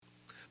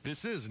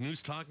This is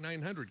News Talk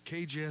 900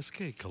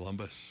 KJSK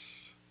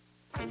Columbus.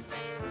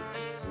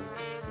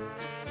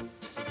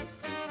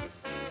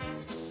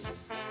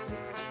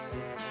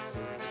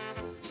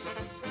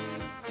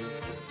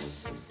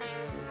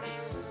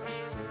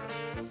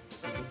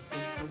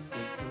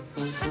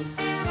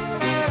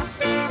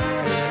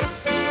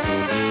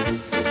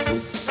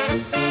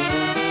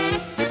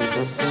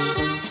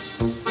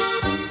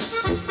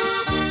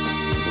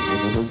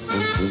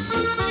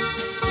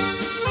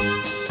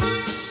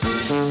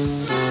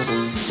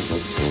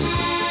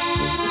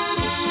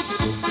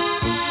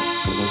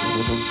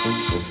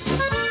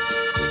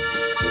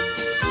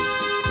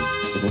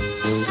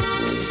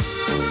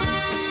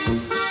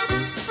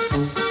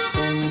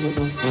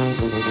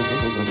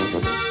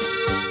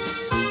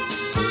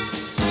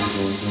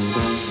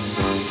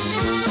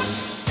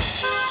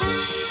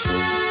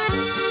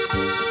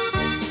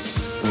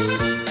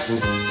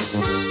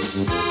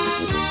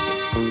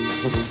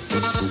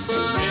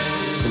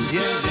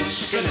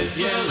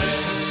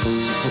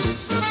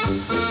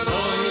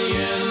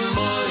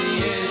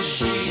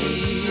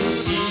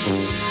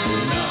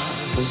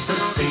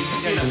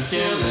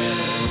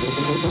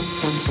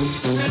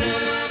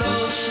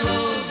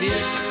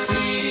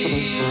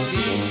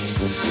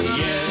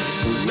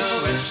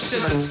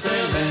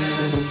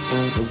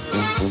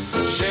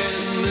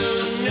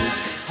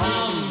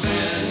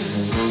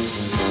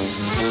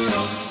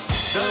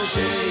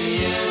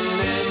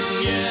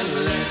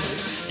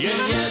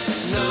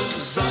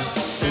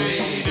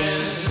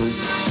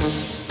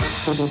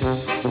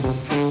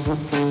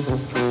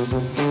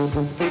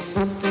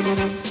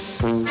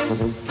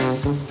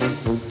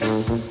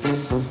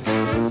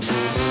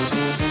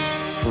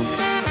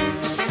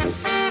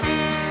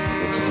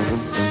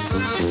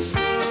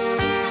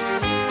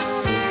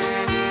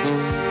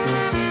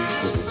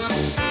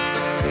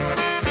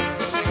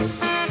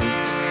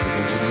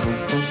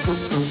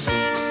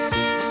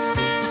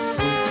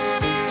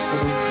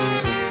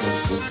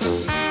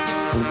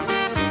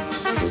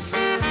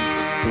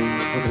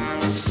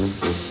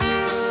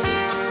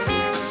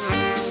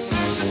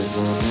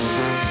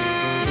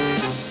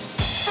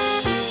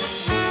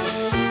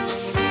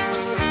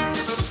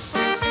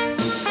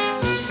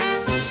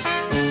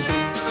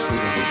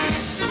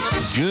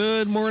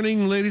 Good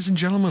morning, ladies and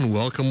gentlemen.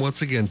 Welcome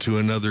once again to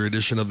another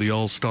edition of the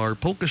All-Star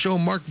Polka Show.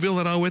 Mark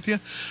Villada with you.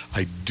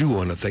 I do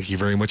want to thank you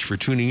very much for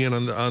tuning in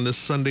on this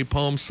Sunday,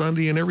 Palm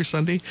Sunday, and every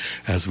Sunday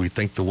as we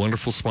thank the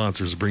wonderful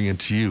sponsors bringing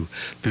to you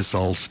this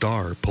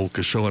All-Star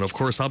Polka Show. And, of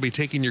course, I'll be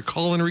taking your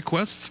call-in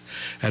requests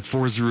at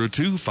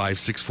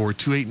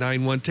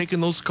 402-564-2891,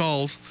 taking those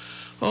calls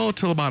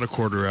till about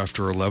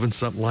 11:15,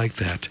 something like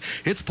that.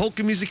 It's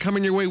polka music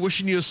coming your way,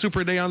 wishing you a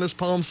super day on this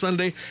Palm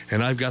Sunday,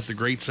 and I've got the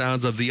great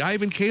sounds of the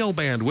Ivan Kale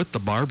Band with the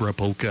Barbara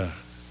Polka.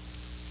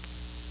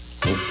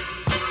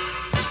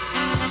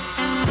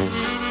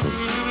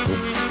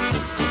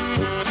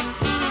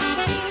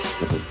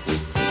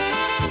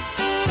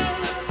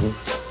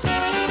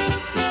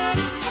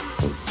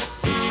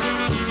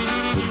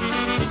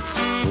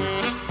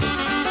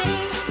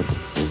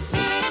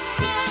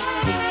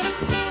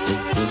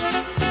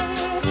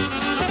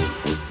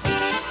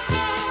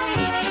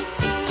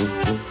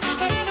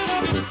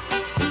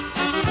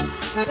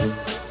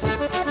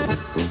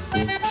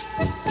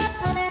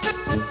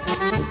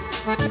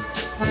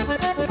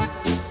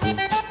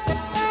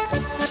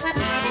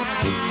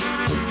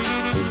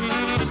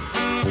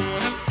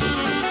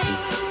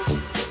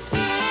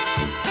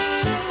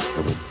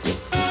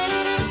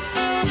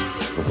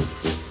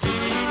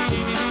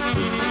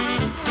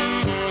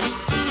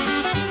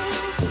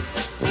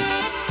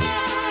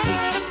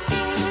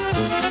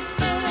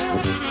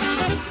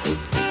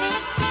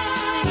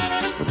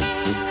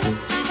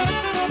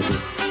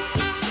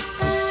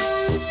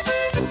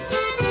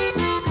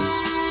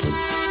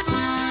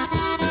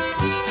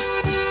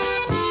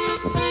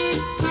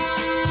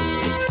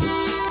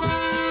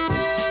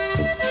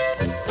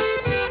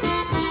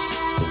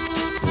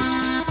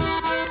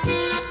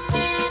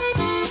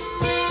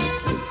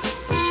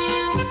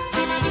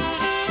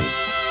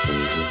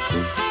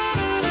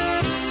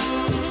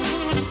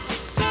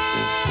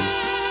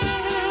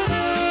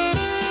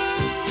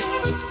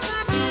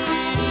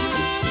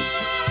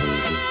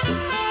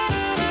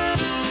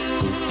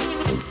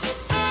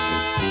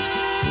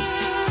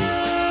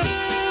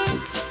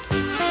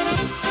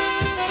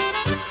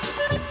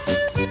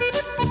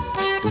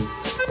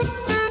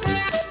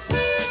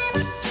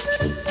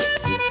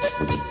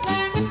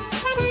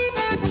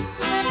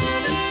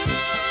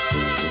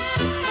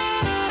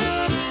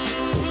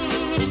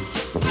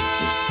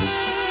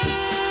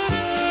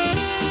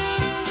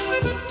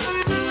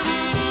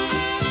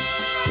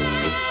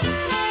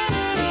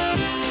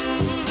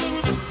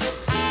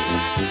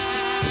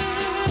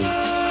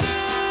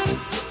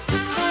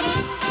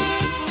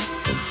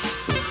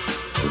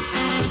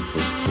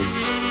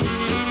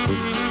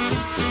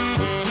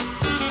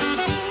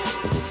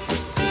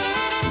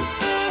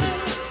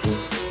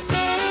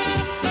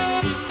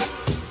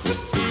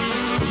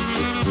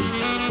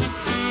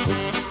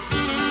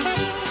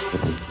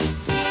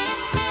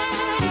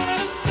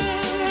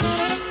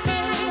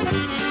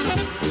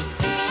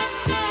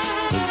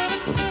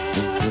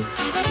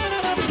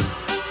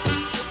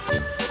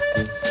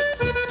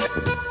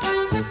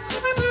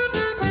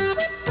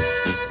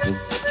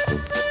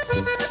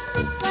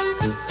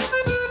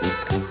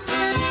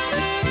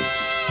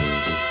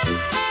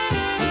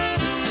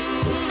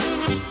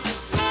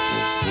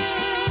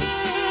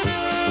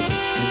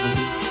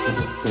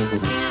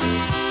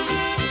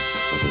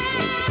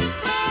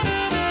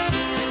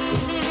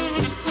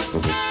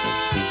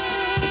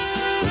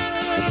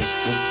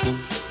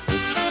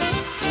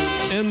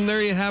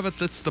 have it.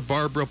 That's the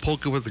Barbara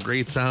Polka with the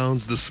great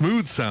sounds, the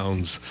smooth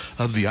sounds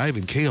of the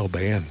Ivan Kale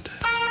Band.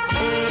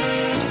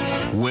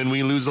 When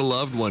we lose a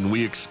loved one,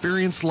 we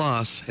experience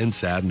loss and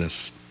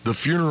sadness. The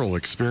funeral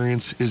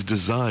experience is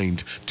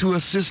designed to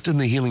assist in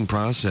the healing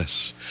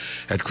process.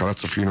 At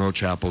Kratzer Funeral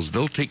Chapels,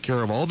 they'll take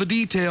care of all the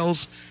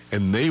details,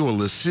 and they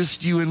will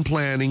assist you in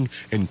planning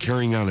and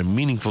carrying out a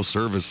meaningful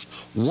service,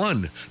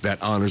 one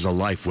that honors a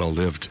life well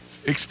lived.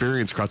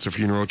 Experience Kratzer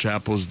Funeral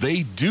Chapels.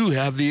 They do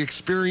have the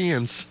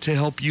experience to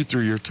help you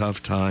through your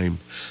tough time.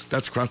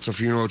 That's Kratzer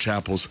Funeral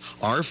Chapels,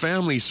 our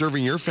family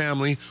serving your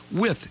family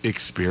with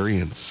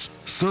experience.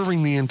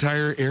 Serving the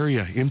entire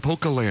area in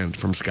Polka Land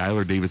from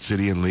Schuyler, David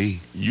City, and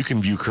Lee. You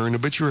can view current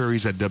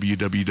obituaries at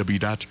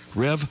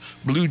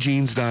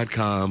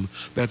www.revbluejeans.com.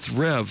 That's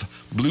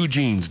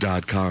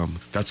revbluejeans.com.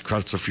 That's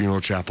Kratzer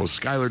Funeral Chapels,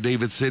 Schuyler,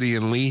 David City,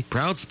 and Lee.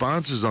 Proud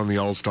sponsors on the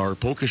All-Star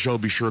Polka Show.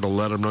 Be sure to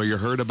let them know you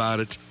heard about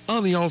it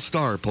on the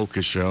All-Star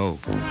Polka Show.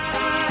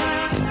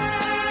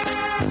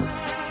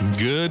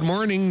 Good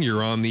morning.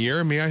 You're on the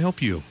air. May I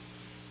help you?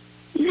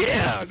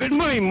 Yeah, good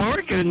morning,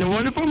 Mark, and a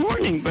wonderful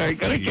morning, but I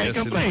can't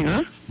complain,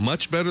 huh?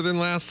 Much better than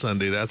last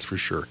Sunday, that's for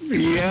sure.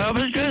 Yeah, I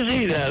was going to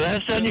say that.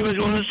 Last Sunday was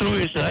on the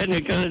slower side, and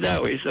it kind of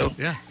that way, so.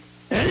 Yeah.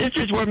 And it's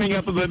just warming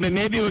up a little bit.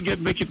 Maybe we'll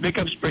get pick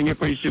up spring here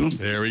pretty soon.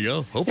 There we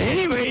go. Hope so.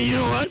 Anyway, you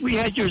know what? We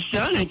had your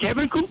son and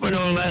Kevin Coopman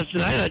on last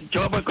night at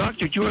 12 o'clock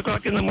to 2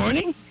 o'clock in the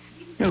morning.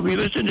 And we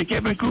listened to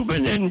Kevin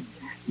Coopman and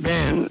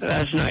Ben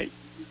last night.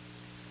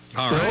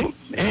 All right.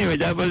 Anyway,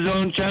 that was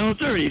on Channel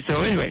 30.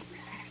 So anyway,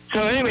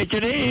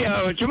 today,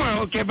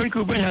 tomorrow, Kevin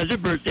Coopman has a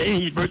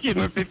birthday. His birthday is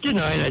number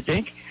 59, I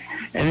think.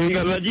 And we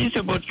got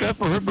Ladisa Botka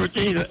for her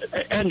birthday,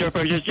 Endorf,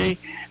 I should say,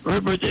 for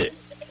her birthday,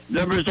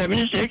 number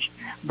 76.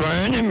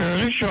 Brian and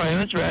Marilyn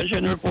Schreihans, Raj,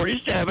 number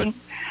 47.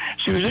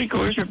 Susan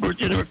Coors, her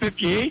birthday, number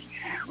 58.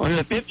 On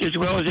the 5th, as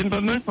well as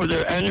Implement for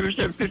their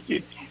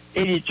anniversary,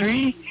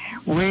 83.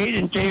 Wade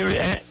and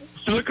Taylor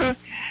Silica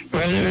for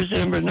anniversary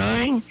number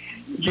 9.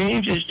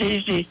 James and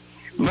Stacy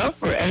Muff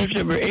for anniversary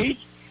number 8.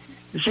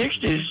 The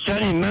 6th is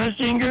Sonny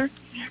Massinger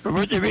for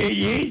birthday number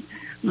 88.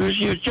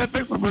 Lucia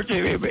Chupik for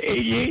birthday number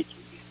 88.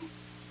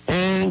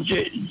 And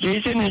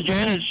Jason and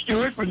Janet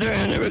Stewart for their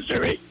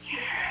anniversary.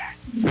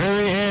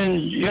 Mary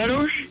Ann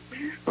Yadosh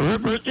for her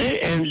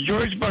birthday, and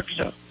George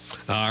Buxa.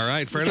 All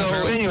right, fair enough.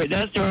 So anyway,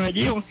 that's our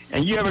ideal,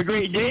 and you have a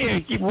great day,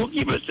 and we'll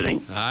keep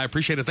listening. I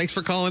appreciate it. Thanks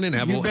for calling in.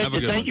 Have a good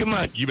one. Thank you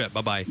much. You bet.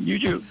 Bye-bye. You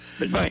too.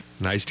 Goodbye.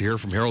 Nice to hear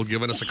from Harold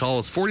giving us a call.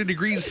 It's 40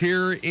 degrees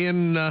here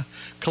in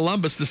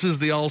Columbus. This is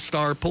the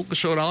All-Star Polka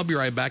Show, and I'll be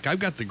right back. I've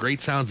got the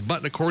great sounds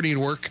button accordion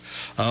work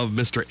of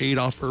Mr.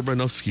 Adolf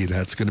Urbanowski.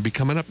 That's going to be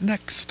coming up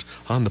next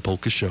on the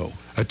Polka Show.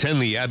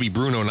 Attend the Abby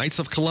Bruno Knights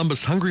of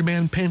Columbus Hungry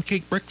Man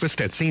Pancake Breakfast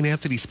at St.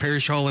 Anthony's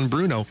Parish Hall in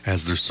Bruno,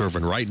 as they're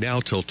serving right now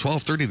till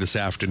 12:30 this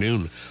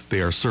afternoon.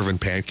 They are serving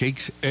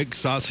pancakes, egg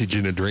sausage,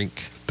 and a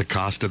drink. The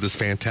cost of this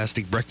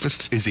fantastic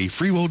breakfast is a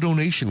free will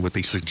donation with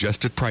a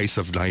suggested price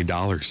of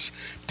 $9.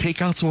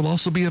 Takeouts will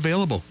also be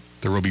available.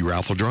 There will be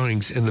raffle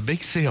drawings, and the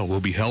bake sale will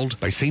be held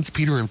by Saints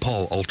Peter and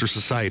Paul Altar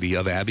Society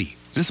of Abbey.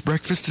 This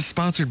breakfast is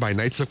sponsored by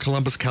Knights of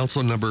Columbus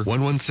Council number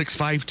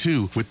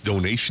 11652 with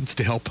donations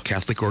to help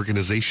Catholic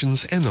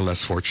organizations and the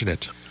less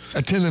fortunate.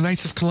 Attend the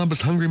Knights of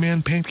Columbus Hungry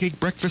Man Pancake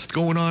Breakfast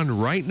going on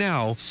right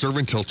now,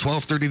 serving till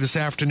 12:30 this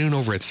afternoon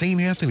over at St.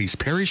 Anthony's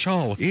Parish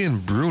Hall in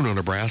Bruno,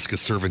 Nebraska,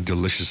 serving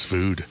delicious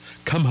food.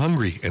 Come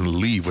hungry and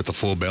leave with a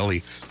full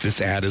belly. This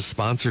ad is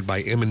sponsored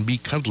by M&B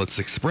Cudlets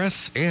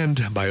Express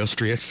and by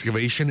Austria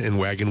Excavation and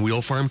Wagon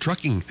Wheel Farm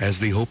Trucking, as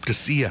they hope to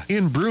see you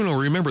in Bruno.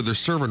 Remember, they're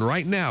serving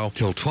right now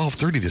till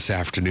 12:30 this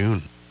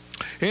afternoon.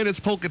 And it's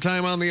polka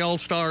time on the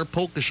All-Star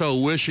Polka Show.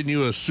 Wishing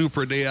you a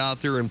super day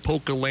out there in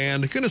Polka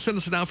Land. Going to send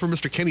this out for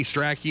Mr. Kenny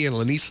Strachey and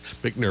Lenise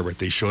McNerbert.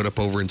 They showed up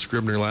over in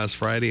Scribner last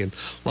Friday, and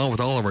along with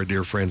all of our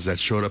dear friends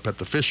that showed up at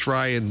the Fish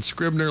Fry in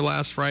Scribner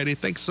last Friday.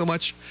 Thanks so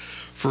much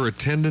for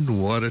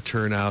attending. What a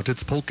turnout.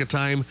 It's polka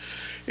time,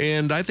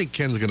 and I think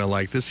Ken's going to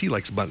like this. He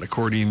likes button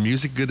accordion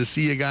music. Good to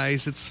see you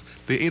guys. It's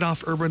the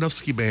Adolf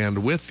Urbanowski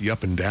Band with the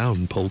Up and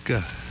Down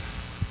Polka.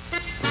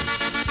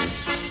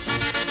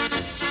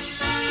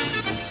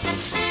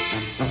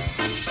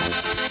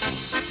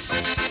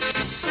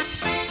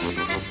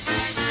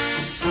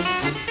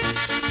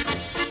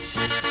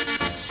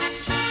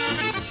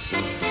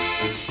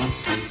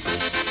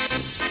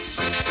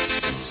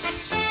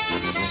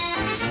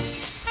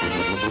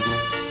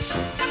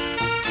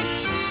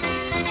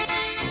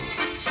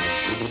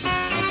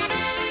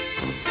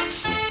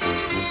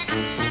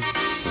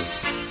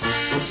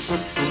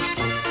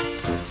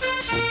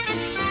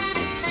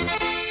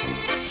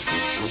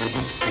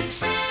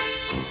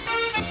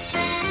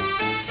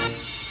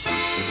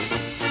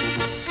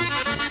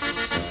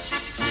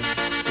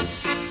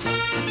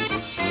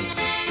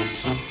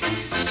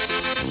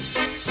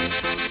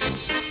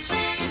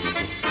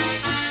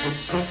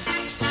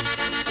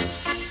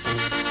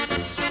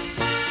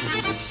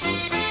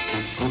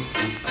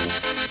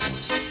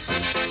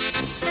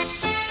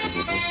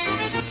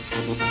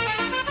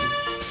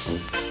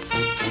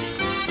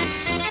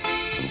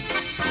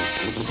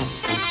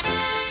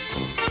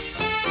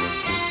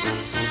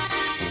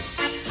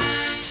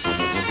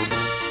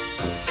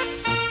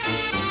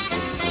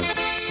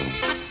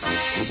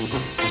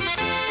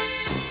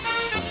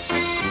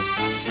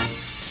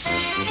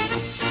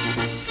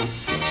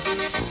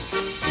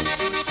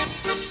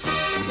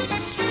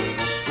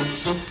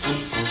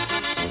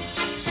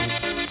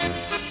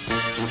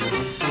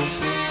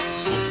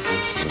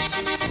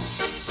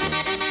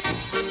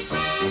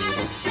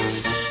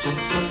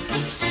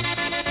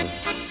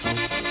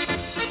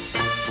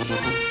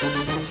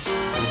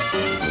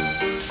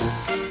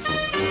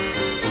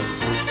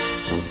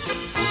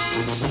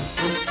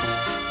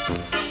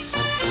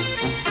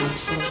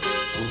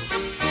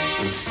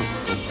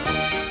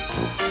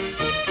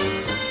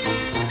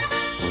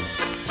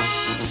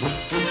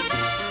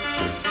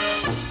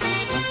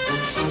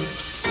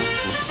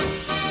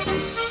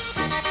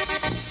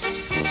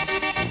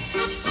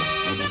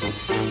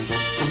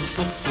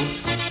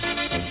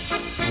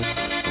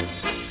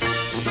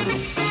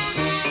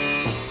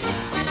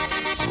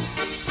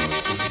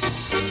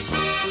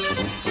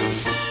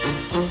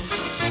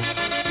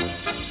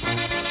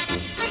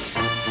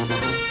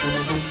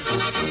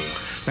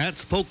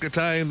 Polka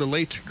Time, the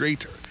late,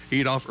 great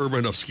Adolf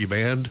Urbanowski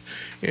Band,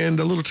 and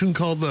a little tune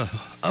called the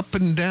Up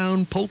and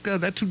Down Polka.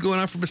 That tune going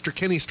out for Mr.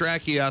 Kenny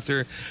Strachey out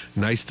there.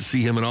 Nice to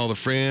see him and all the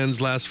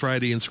friends last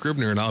Friday in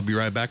Scribner, and I'll be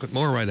right back with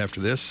more right after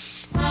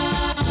this.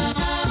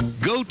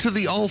 Go to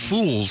the All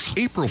Fools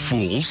April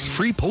Fools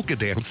free polka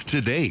dance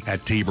today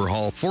at Tabor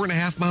Hall,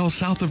 4.5 miles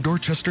south of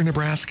Dorchester,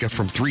 Nebraska,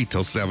 from 3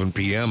 till 7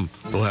 p.m.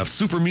 They'll have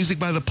super music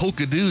by the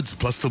Polka Dudes,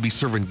 plus they'll be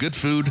serving good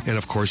food and,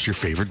 of course, your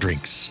favorite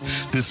drinks.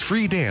 This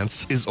free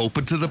dance is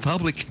open to the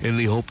public, and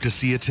they hope to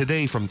see you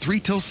today from 3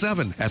 till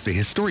 7 at the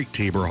historic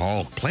Tabor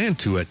Hall. Plan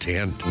to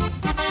attend.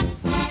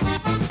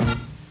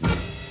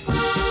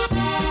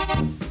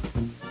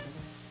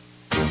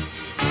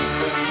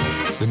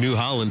 The New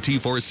Holland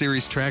T4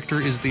 Series tractor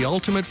is the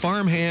ultimate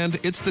farmhand.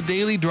 It's the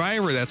daily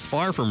driver that's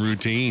far from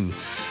routine.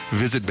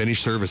 Visit Benish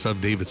Service of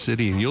David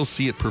City and you'll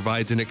see it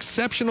provides an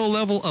exceptional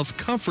level of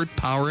comfort,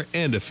 power,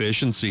 and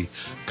efficiency.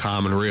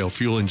 Common rail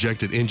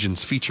fuel-injected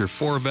engines feature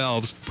 4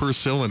 valves per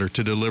cylinder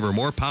to deliver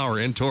more power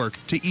and torque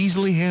to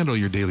easily handle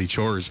your daily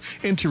chores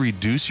and to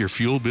reduce your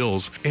fuel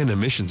bills and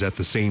emissions at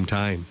the same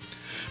time.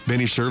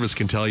 Benish Service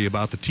can tell you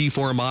about the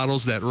T4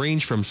 models that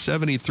range from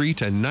 73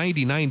 to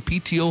 99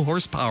 PTO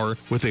horsepower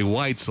with a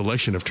wide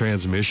selection of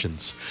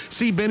transmissions.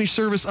 See Benish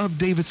Service of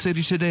David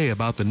City today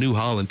about the New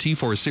Holland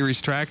T4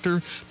 Series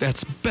tractor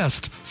that's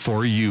best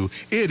for you.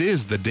 It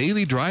is the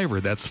daily driver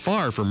that's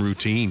far from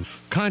routine.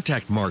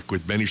 Contact Mark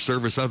with Benish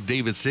Service of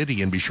David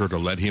City and be sure to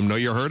let him know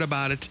you heard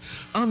about it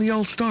on the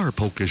All-Star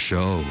Polka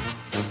Show.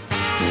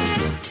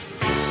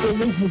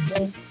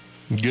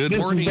 Good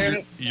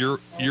morning.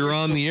 You're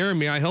on the air.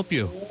 May I help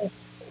you?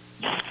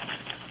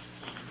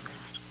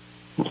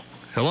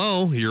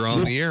 Hello, you're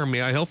on the air.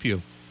 May I help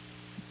you?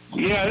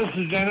 Yeah, this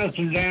is Dennis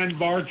and Dan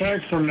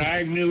Bartek from the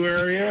Agnew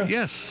area.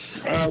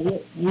 Yes.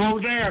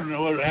 Rodan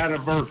had a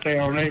birthday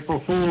on April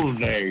Fool's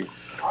Day.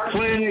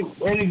 Play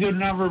any good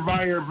number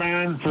by your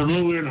band for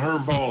Louie and her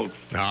both.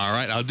 All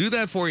right, I'll do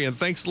that for you, and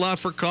thanks a lot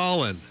for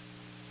calling.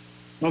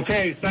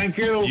 Okay, thank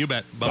you. You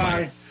bet.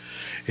 Bye-bye. Bye.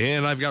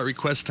 And I've got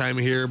request time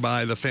here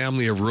by the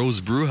family of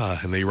Rose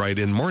Bruja, and they write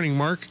in, "Morning,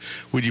 Mark.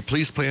 Would you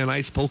please play a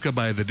nice polka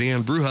by the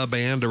Dan Bruja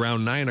Band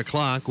around 9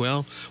 o'clock?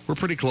 Well, we're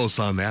pretty close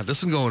on that.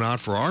 This is going out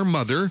for our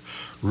mother,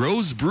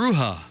 Rose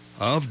Bruja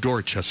of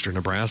Dorchester,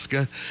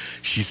 Nebraska.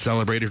 She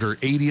celebrated her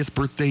 80th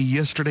birthday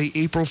yesterday,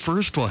 April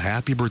 1st. Well,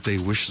 happy birthday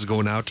wishes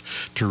going out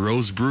to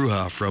Rose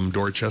Bruja from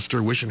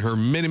Dorchester, wishing her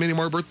many, many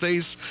more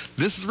birthdays.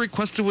 This is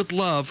requested with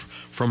love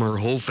from her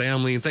whole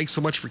family, and thanks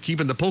so much for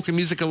keeping the polka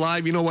music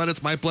alive. You know what?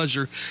 It's my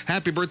pleasure.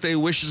 Happy birthday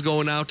wishes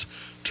going out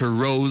to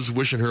Rose,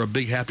 wishing her a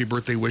big happy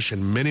birthday wish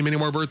and many, many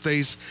more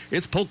birthdays.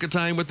 It's polka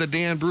time with the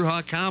Dan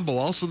Bruja combo.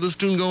 Also, this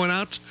tune going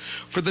out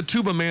for the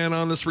tuba man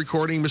on this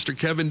recording, Mr.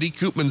 Kevin D.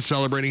 Koopman,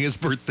 celebrating his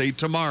birthday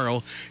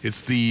tomorrow.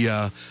 It's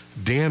the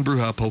Dan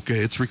Bruja polka.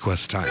 It's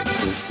request time.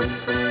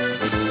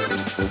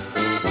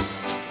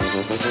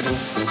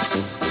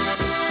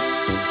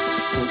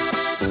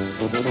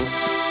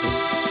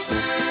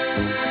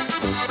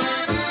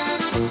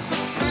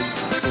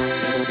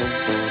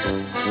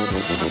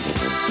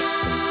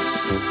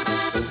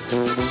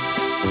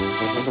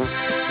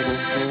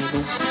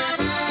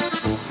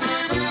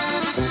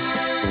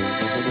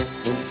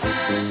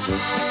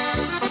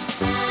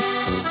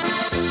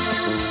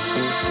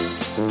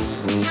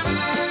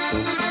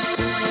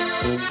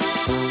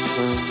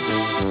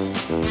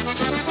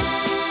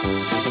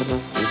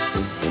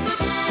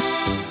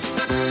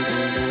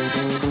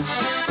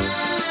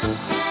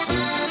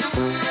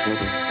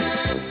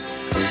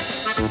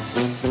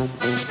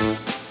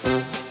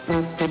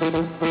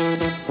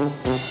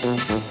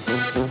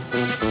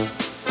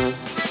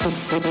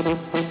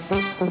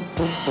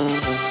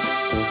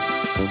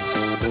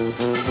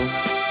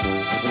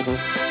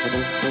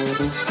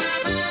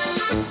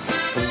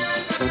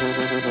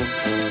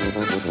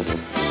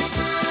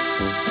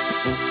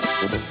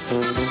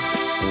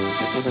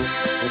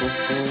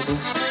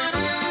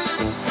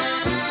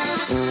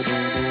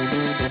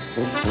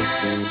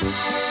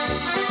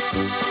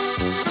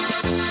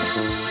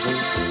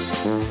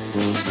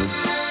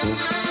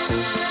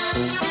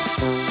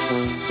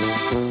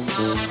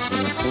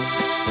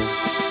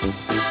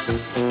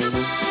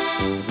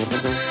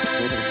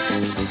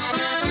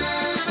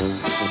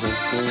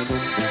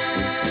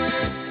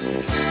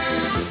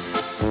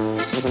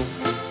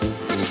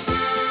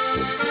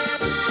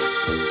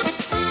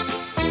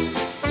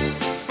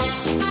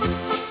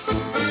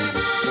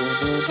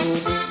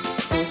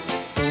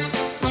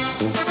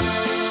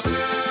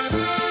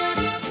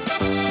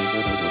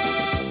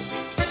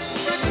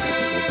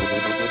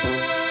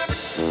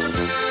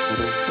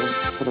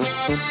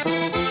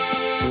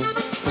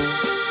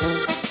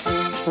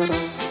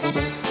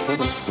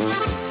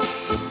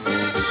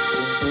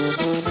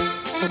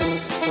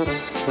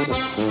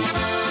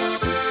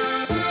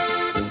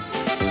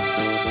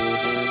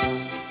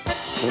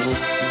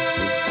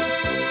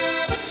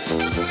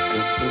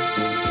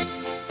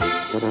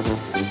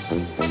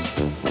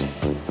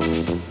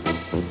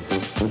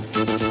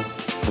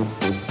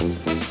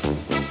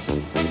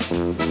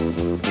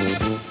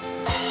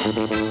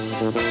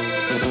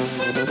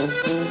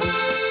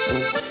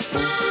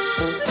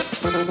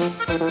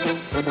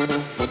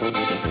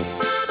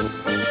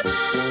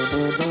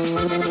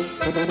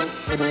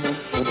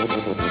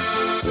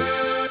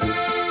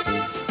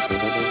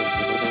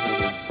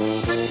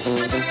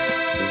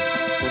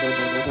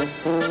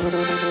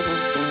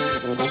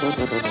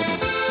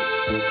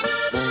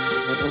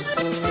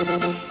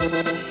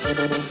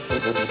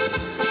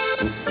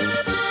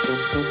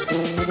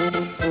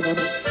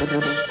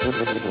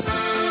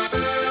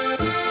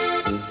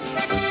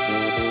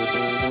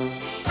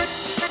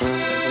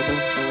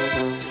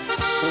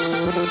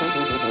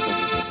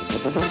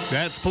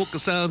 That's Polka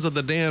Sounds of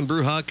the Dan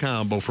Bruja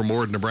Combo from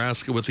Ord,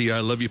 Nebraska with the I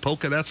Love You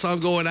Polka. That song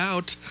going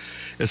out,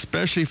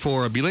 especially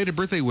for belated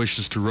birthday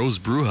wishes to Rose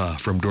Bruja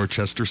from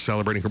Dorchester,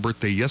 celebrating her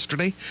birthday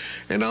yesterday.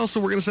 And also,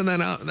 we're going to send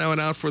that one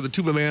out for the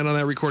tuba man on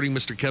that recording,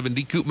 Mr. Kevin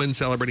D. Koopman,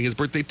 celebrating his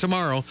birthday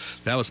tomorrow.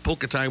 That was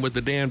Polka Time with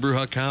the Dan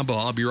Bruja Combo.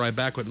 I'll be right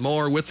back with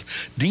more with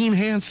Dean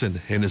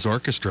Hansen and his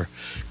orchestra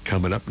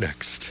coming up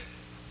next.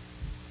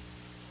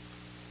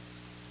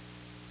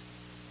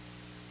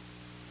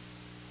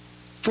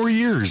 For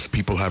years,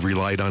 people have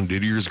relied on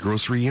Didier's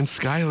Grocery in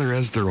Schuyler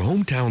as their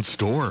hometown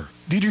store.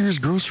 Didier's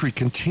Grocery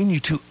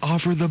continue to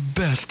offer the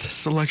best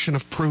selection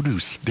of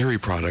produce, dairy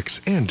products,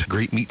 and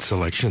great meat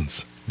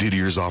selections.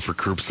 Didier's offer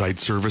curbside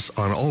service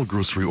on all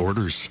grocery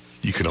orders.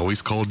 You can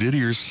always call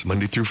Didier's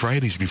Monday through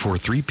Fridays before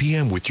 3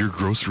 p.m. with your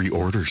grocery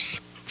orders.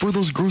 For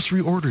those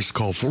grocery orders,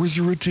 call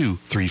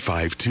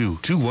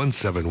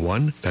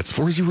 402-352-2171. That's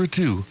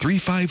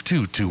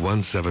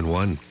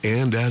 402-352-2171.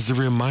 And as a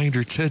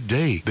reminder,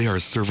 today they are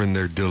serving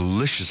their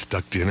delicious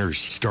duck dinners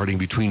starting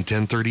between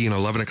 10:30 and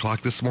 11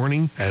 o'clock this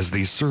morning, as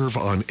they serve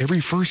on every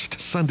first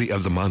Sunday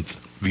of the month.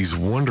 These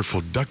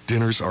wonderful duck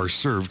dinners are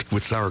served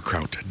with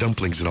sauerkraut,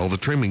 dumplings, and all the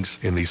trimmings,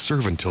 and they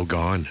serve until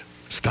gone.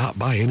 Stop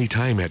by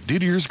anytime at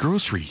Didier's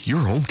Grocery, your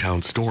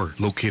hometown store,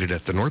 located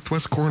at the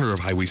northwest corner of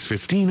Highways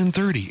 15 and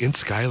 30 in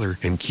Schuyler.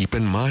 And keep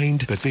in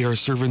mind that they are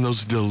serving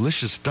those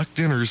delicious duck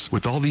dinners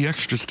with all the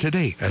extras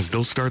today, as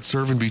they'll start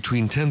serving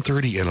between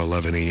 10:30 and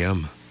 11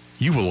 a.m.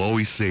 You will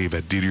always save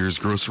at Didier's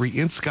Grocery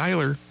in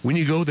Schuyler. When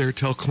you go there,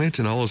 tell Clint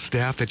and all his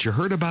staff that you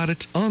heard about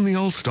it on the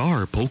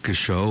All-Star Polka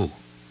Show.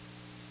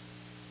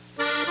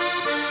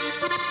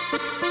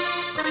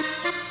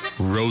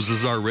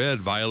 Roses are red,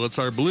 violets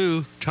are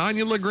blue.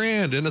 Tanya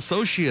LeGrand and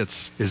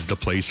Associates is the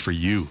place for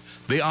you.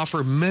 They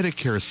offer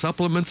Medicare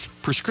supplements,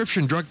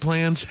 prescription drug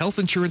plans, health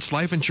insurance,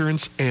 life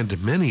insurance,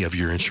 and many of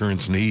your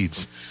insurance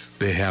needs.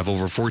 They have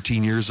over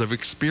 14 years of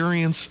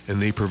experience, and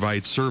they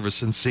provide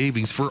service and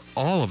savings for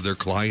all of their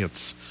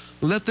clients.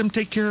 Let them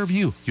take care of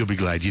you. You'll be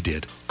glad you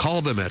did.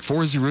 Call them at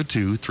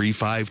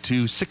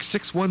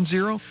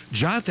 402-352-6610.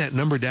 Jot that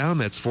number down.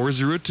 That's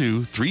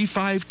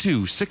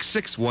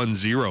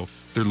 402-352-6610.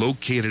 They're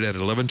located at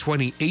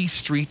 1120 A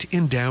Street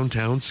in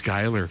downtown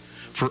Schuyler.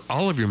 For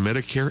all of your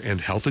Medicare and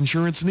health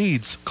insurance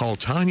needs, call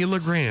Tanya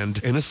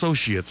LeGrand and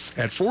Associates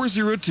at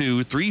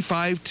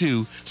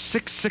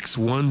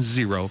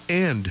 402-352-6610.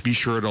 And be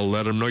sure to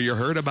let them know you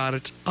heard about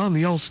it on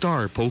the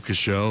All-Star Polka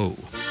Show.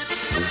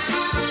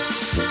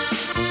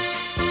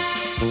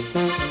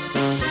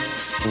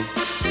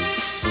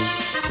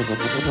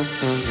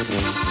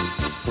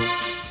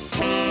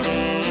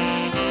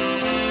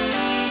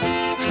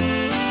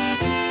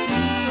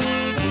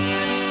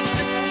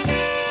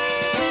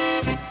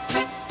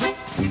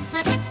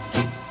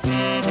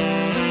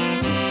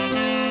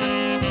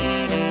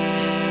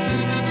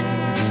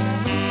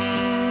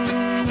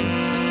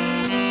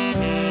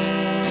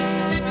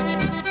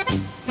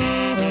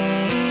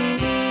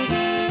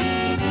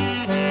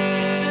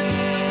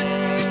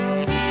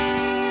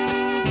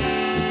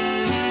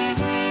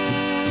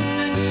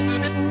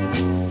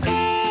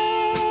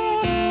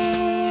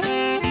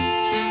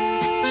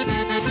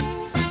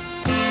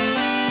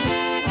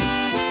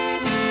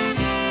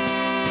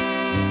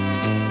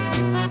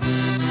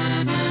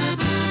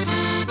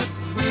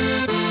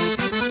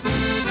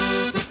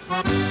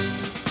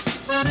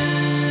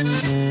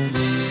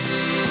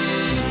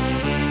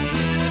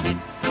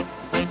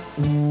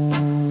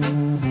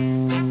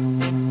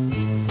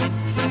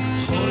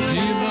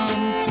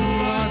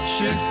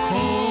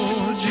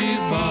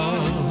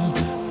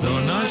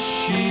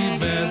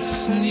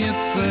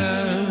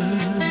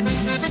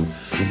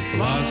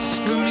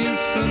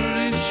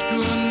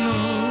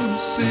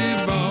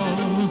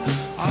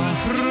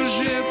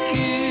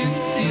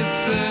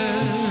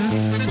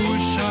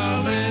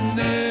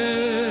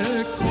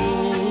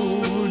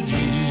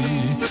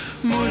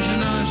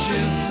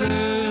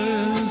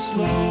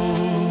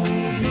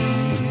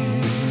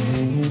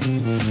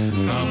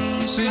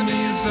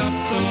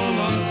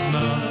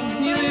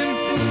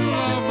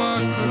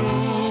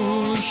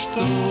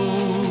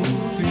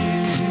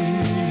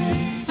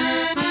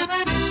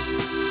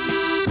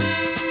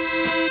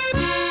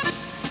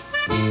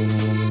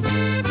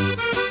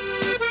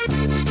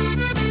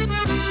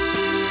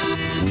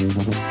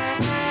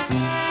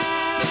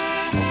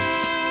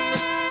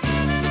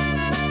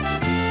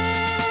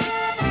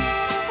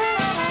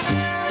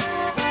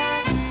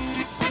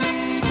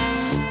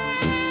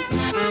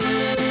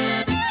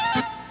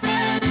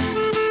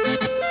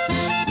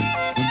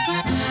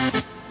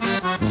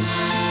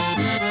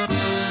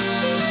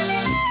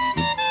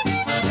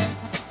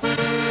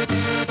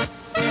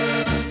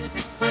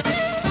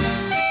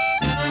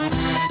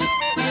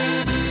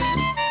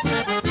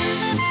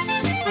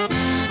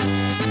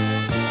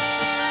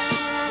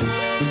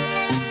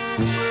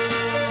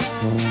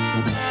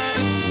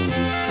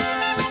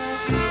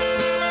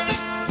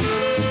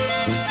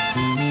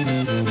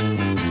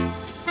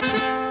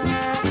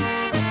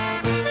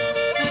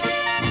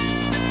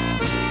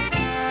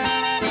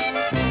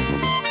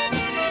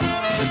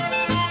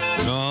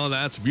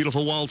 That's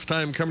beautiful waltz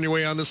time coming your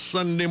way on this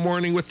Sunday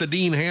morning with the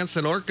Dean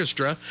Hansen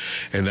Orchestra.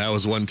 And that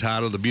was one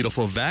titled the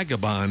beautiful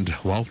Vagabond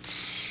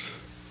Waltz.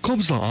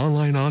 Kobza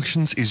Online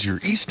Auctions is your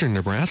Eastern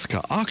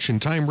Nebraska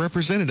Auction Time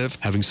representative.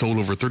 Having sold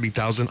over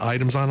 30,000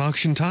 items on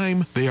Auction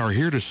Time, they are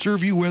here to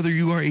serve you whether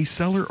you are a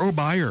seller or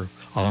buyer.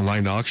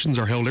 Online auctions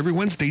are held every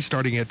Wednesday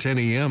starting at 10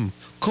 a.m.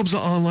 Kobza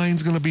Online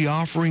is going to be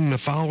offering the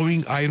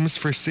following items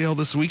for sale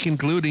this week,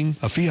 including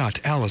a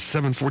Fiat Alice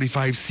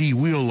 745C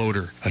wheel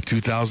loader, a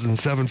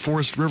 2007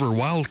 Forest River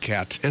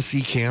Wildcat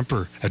SE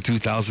camper, a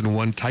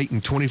 2001 Titan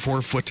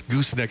 24-foot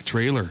gooseneck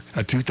trailer,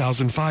 a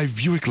 2005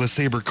 Buick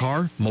LeSabre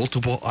car,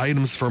 multiple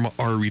items from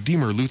our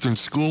Redeemer Lutheran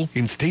School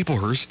in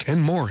Staplehurst,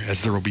 and more,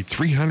 as there will be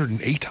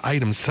 308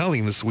 items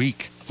selling this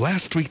week.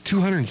 Last week,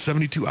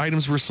 272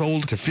 items were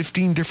sold to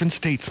 15 different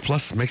states,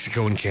 plus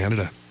Mexico and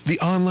Canada. The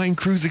online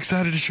crew's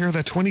excited to share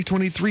that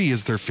 2023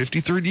 is their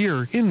 53rd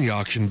year in the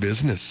auction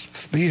business.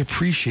 They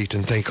appreciate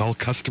and thank all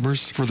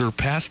customers for their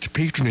past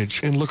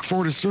patronage and look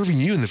forward to serving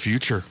you in the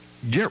future.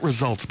 Get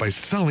results by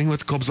selling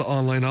with Kobza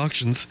Online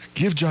Auctions.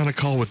 Give John a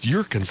call with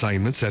your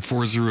consignments at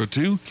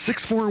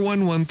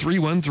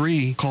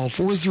 402-641-1313. Call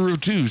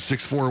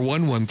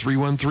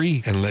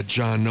 402-641-1313 and let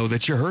John know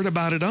that you heard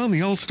about it on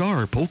the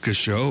All-Star Polka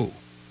Show.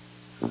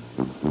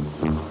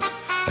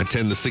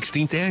 Attend the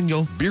 16th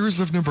Annual Beers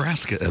of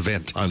Nebraska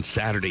event on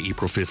Saturday,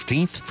 April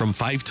 15th from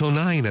 5 till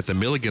 9 at the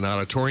Milligan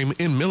Auditorium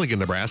in Milligan,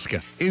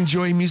 Nebraska.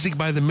 Enjoy music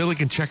by the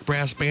Milligan Czech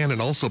Brass Band and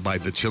also by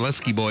the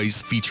Chileski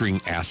Boys featuring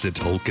Acid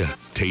Polka.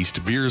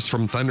 Taste beers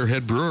from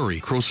Thunderhead Brewery,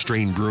 Crow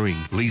Strain Brewing,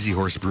 Lazy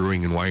Horse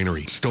Brewing and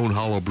Winery, Stone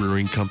Hollow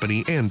Brewing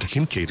Company, and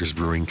Kincaid's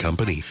Brewing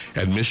Company.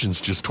 Admissions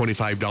just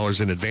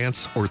 $25 in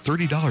advance or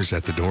 $30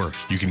 at the door.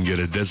 You can get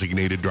a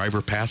designated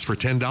driver pass for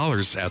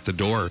 $10 at the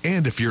door.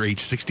 And if you're age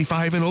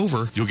 65 and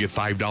over, you'll get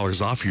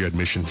 $5 off your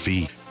admission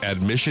fee.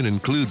 Admission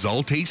includes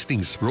all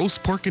tastings,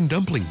 roast pork and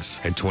dumplings,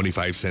 and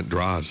 25-cent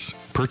draws.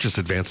 Purchase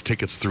advance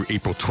tickets through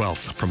April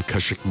 12th from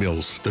Cushik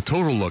Mills, The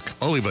Total Look,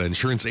 Oliva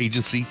Insurance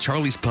Agency,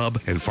 Charlie's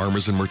Pub, and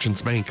Farmers and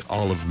Merchants Bank,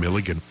 all of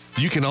Milligan.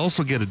 You can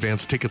also get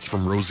advance tickets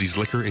from Rosie's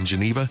Liquor in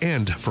Geneva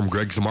and from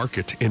Greg's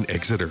Market in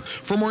Exeter.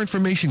 For more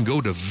information, go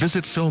to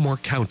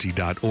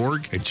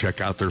visitfillmorecounty.org and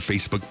check out their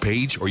Facebook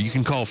page, or you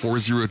can call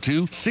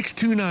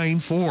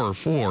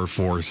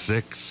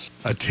 402-629-4446.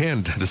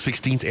 Attend the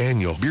 16th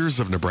Annual Beers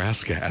of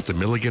Nebraska at the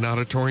Milligan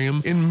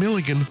Auditorium in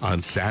Milligan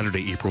on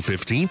Saturday, April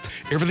 15th.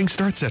 Everything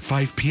starts at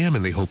 5 p.m.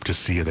 and they hope to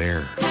see you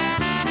there.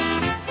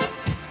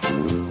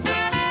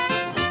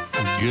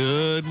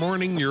 Good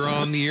morning. You're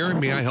on the air.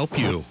 May I help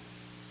you?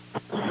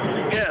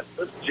 Yes,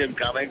 this is Jim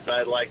Cummings.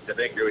 I'd like to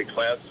make a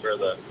request for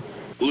the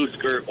Blue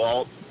Skirt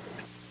Waltz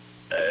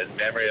in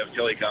memory of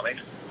Tilly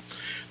Cummings.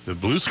 The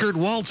Blue Skirt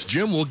Waltz,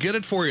 Jim, we'll get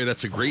it for you.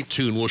 That's a great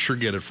tune. We'll sure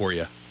get it for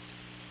you.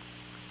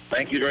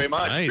 Thank you very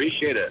much. Right.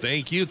 Appreciate it.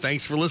 Thank you.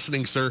 Thanks for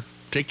listening, sir.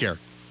 Take care.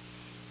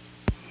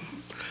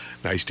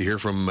 Nice to hear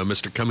from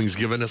Mr. Cummings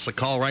giving us a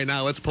call right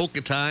now. It's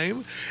polka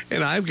time,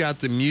 and I've got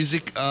the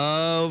music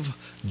of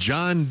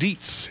John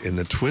Dietz in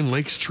the Twin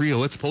Lakes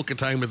Trio. It's polka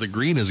time with the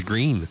Green is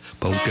Green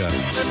polka.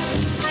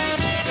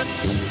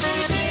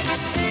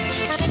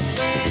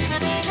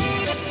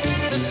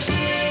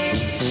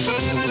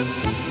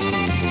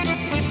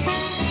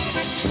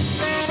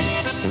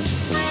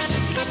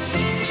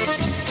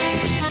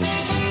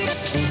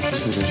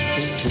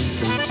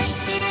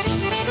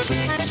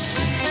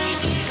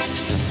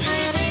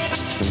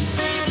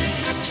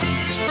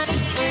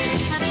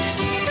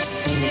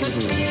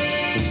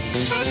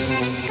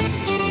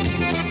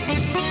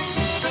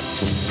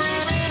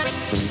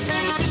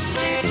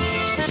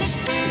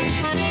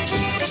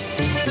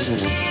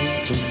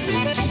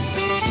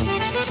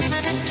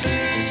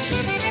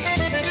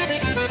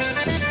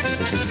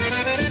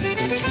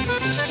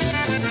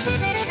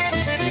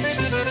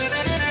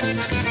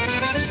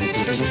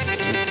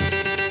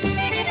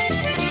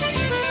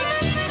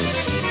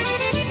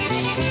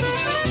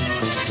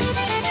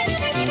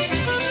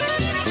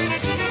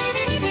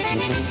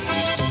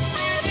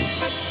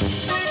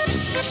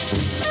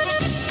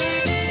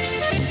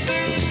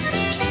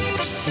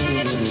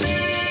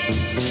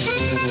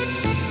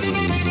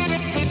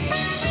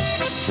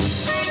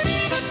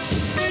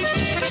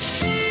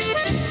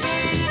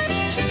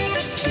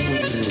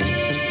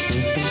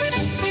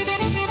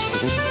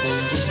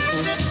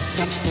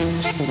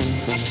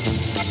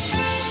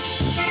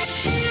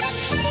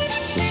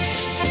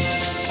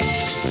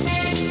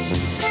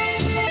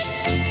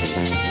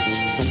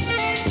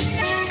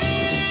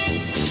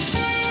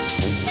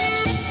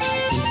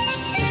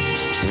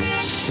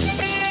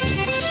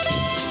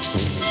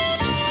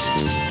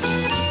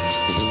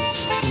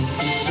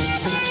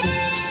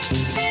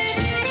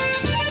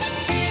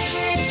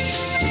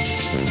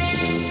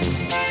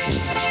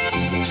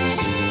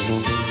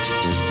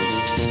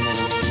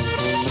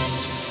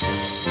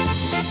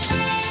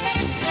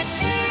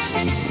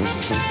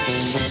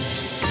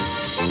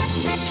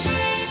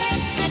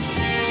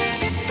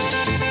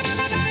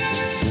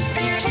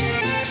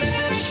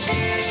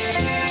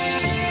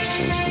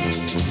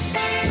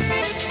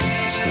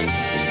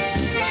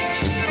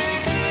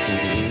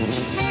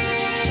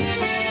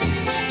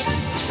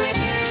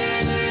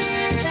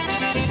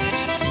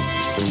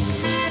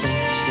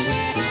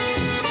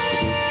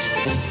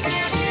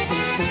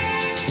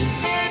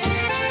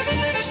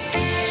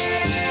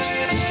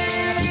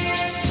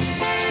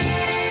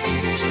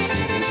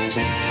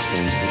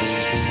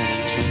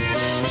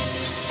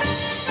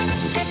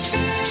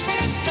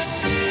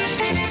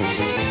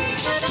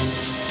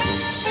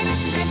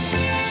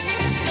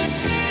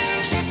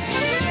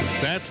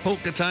 That's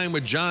Polka Time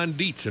with John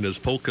Dietz and his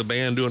polka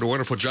band doing a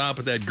wonderful job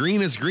with that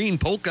Green is Green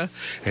polka.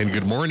 And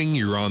good morning,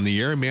 you're on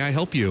the air. May I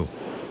help you?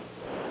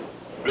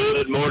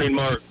 Good morning,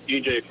 Mark.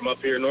 DJ from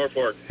up here in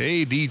Norfolk.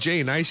 Hey,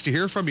 DJ, nice to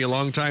hear from you.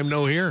 Long time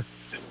no hear.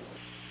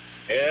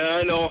 Yeah,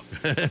 I know.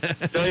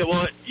 Tell you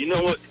what,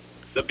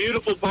 the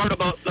beautiful part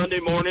about Sunday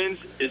mornings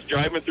is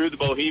driving through the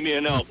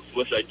Bohemian Alps,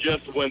 which I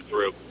just went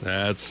through.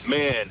 That's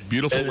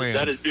beautiful land.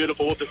 That is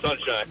beautiful with the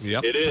sunshine.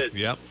 Yep. It is.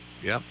 Yep.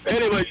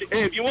 Anyways,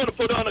 hey, if you want to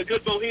put on a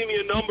good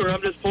Bohemian number,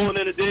 I'm just pulling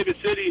into David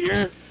City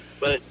here,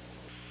 but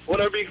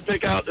whatever you can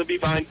pick out, it'll be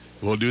fine.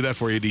 We'll do that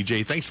for you,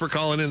 DJ. Thanks for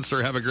calling in,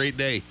 sir. Have a great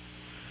day.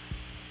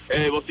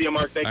 Hey, we'll see you,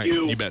 Mark. Thank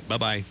you. You bet.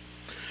 Bye-bye.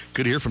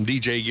 Good to hear from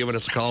DJ giving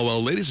us a call.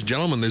 Well, ladies and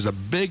gentlemen, there's a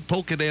big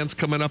polka dance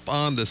coming up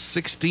on the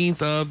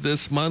 16th of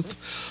this month.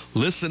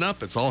 Listen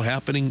up. It's all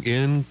happening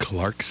in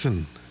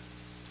Clarkson.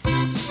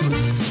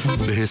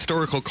 The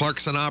historical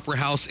Clarkson Opera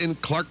House in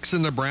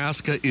Clarkson,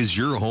 Nebraska is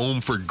your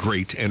home for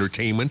great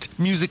entertainment,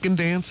 music, and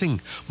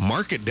dancing.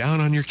 Mark it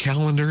down on your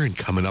calendar, and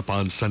coming up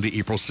on Sunday,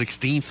 April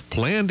 16th,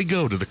 plan to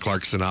go to the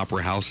Clarkson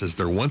Opera House as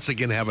they're once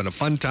again having a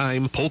fun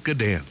time polka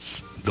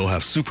dance. They'll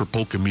have super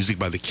polka music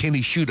by the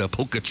Kenny Shuda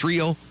Polka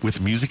Trio with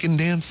music and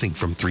dancing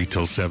from 3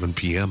 till 7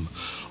 p.m.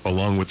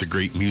 Along with the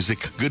great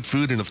music, good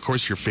food, and of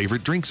course your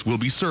favorite drinks will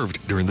be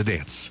served during the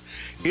dance.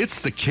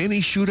 It's the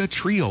Kenny Shuda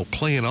Trio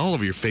playing all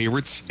of your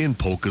favorites in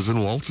polkas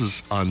and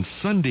waltzes on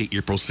Sunday,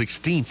 April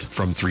 16th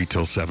from 3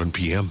 till 7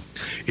 p.m.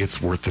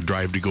 It's worth the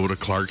drive to go to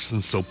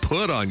Clarkson, so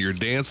put on your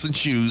dancing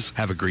shoes,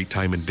 have a great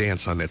time and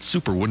dance on that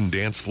super wooden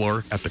dance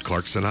floor at the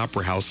Clarkson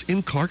Opera House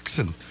in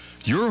Clarkson.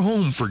 Your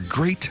home for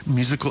great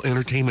musical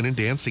entertainment and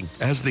dancing,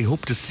 as they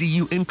hope to see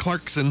you in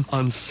Clarkson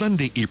on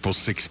Sunday, April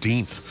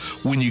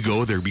 16th. When you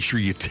go there, be sure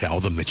you tell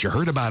them that you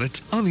heard about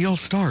it on the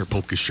All-Star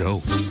Polka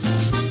Show.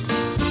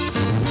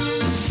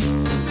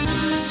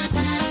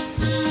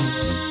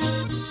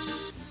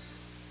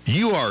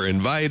 You are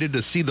invited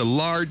to see the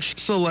large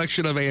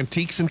selection of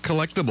antiques and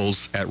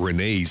collectibles at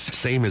Renee's,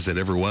 same as it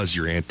ever was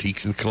your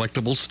antiques and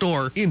collectibles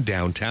store in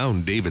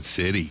downtown David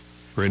City.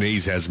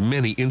 Renee's has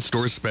many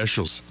in-store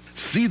specials.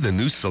 See the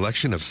new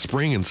selection of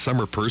spring and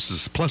summer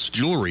purses plus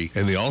jewelry,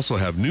 and they also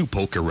have new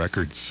polka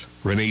records.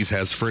 Renee's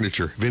has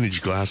furniture,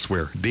 vintage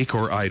glassware,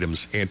 decor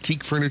items,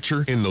 antique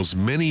furniture, and those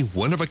many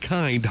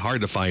one-of-a-kind,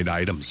 hard-to-find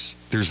items.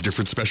 There's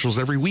different specials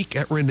every week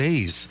at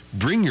Renee's.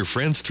 Bring your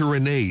friends to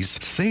Renee's,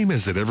 same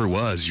as it ever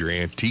was, your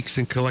antiques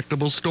and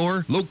collectibles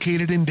store,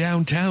 located in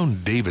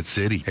downtown David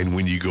City. And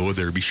when you go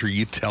there, be sure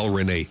you tell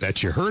Renee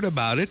that you heard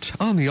about it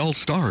on the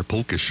All-Star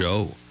Polka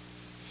Show.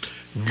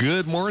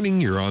 Good morning.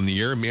 You're on the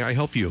air. May I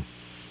help you?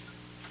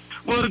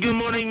 Well, good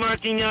morning,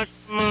 Martin.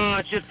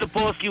 It's just the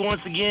Polski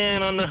once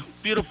again on the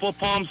beautiful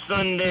Palm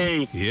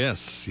Sunday.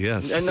 Yes.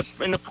 And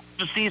the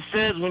prophecy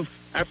says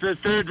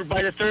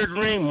by the third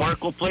ring,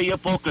 Mark will play you a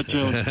polka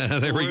tune.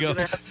 There we go.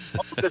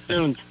 Polka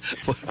tunes.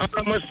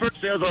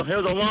 First, there was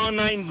a long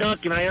night in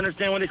Duncan. I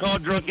understand what they call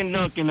drunken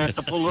Duncan at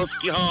the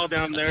Pulaski Hall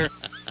down there.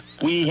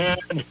 We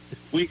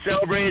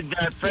celebrated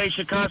Frank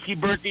Shakowski's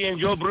birthday and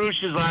Joe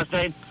Bruce's last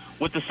night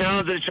with the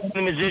sounds of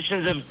the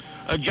musicians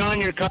of John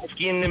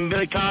Yurkowski and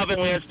Billy Cobb,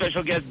 we had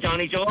special guest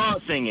Johnny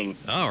Jalal singing.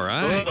 All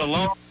right. So a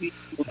long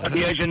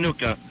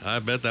I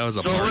bet that was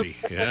a party.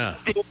 Yeah.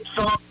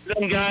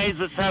 Some guys,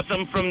 let's have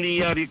some from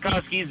the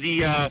Yurkowskis,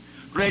 the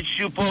Red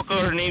Shoe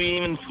Polka, or maybe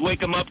even wake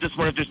them up this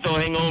morning if they're still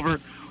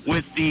hangover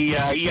with the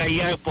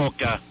Iya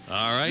Polka.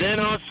 All right. Then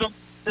also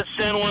to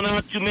send one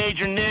out to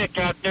Major Nick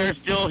out there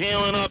still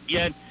healing up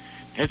yet.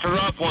 It's a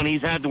rough one.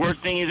 He's had the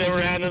worst thing he's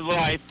ever had in his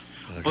life.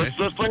 Okay. But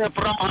let's play a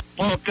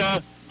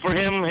polka for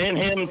him and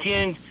then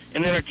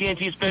our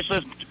TNT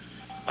specialist,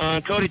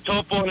 Cody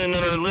Topo, and then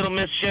our little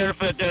Miss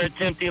Sheriff at the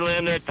Tempting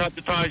Land at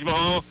the Taj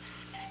Mahal.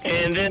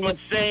 And then let's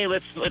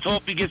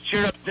hope he gets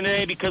cheered up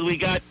today because we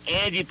got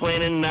Angie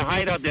playing in the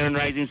hideout there in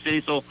Rising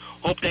City. So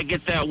hope that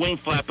gets that wing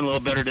flapping a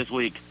little better this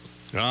week.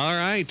 All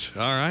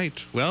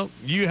right. Well,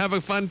 you have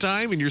a fun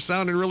time, and you're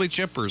sounding really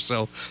chipper.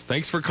 So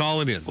thanks for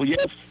calling in. Well,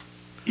 yes.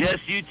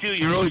 Yes, you too.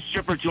 You're always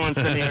chipper too on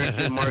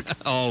Sunday, Mark.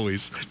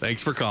 Always.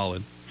 Thanks for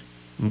calling.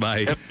 Bye.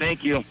 Yep,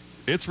 thank you.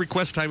 It's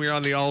request time here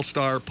on the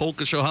All-Star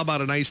Polka Show. How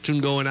about a nice tune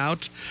going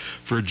out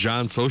for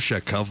John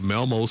Soshek of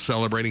Melmo,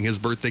 celebrating his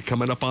birthday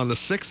coming up on the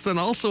 6th, and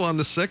also on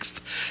the 6th,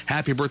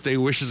 happy birthday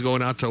wishes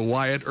going out to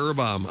Wyatt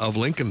Urbaum of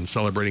Lincoln,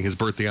 celebrating his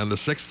birthday on the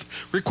 6th.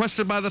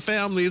 Requested by the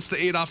family, it's the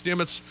Adolf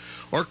Nimitz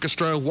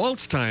Orchestra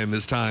Waltz time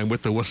this time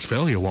with the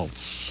Westphalia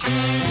Waltz.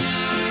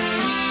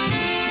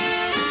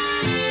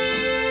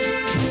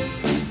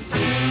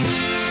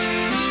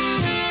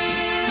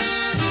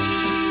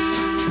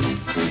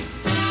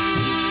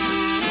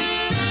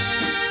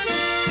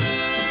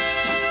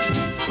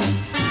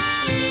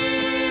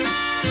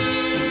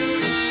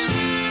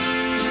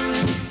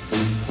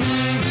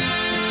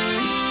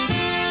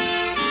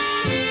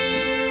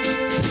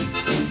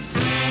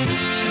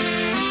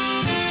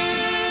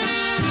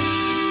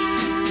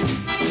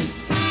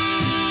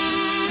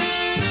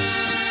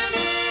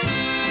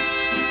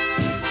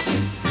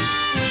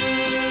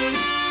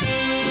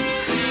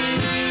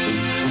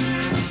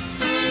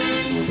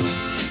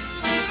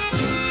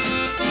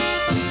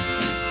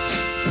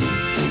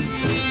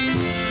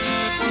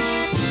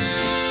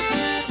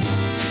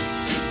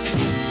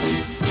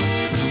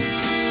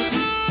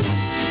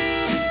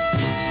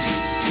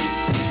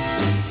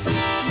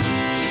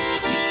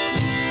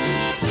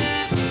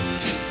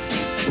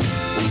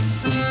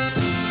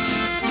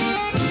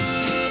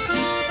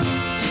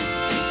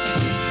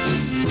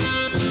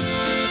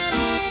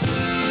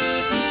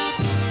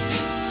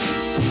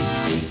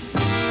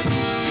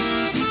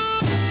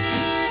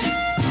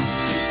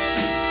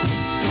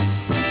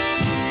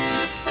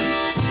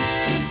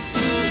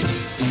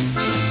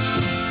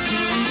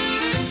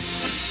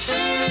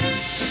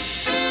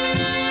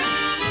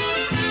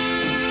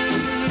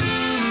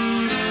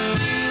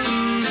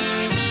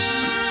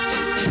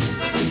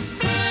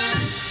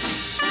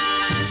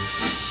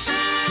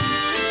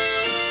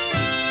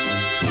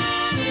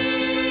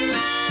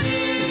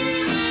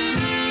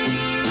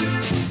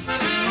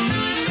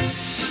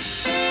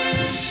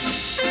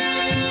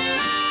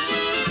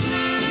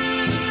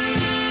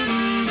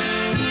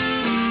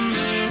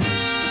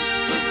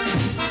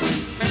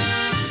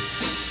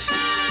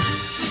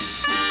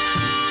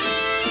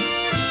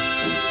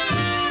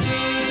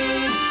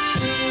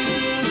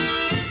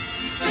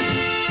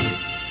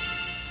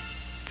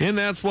 And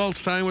that's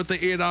Waltz Time with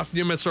the Adolf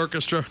Nimitz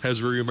Orchestra, as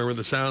we remember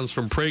the sounds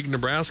from Prague,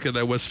 Nebraska,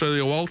 that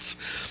Westphalia Waltz.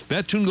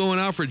 That tune going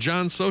out for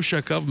John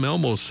Soshek of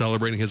Melmo,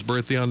 celebrating his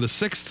birthday on the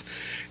 6th.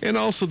 And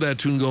also that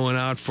tune going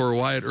out for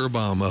Wyatt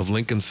Urbaum of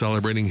Lincoln,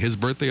 celebrating his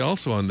birthday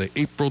also on the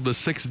April the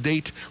 6th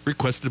date,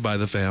 requested by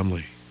the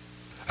family.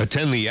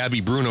 Attend the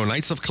Abby Bruno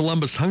Knights of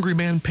Columbus Hungry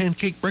Man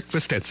Pancake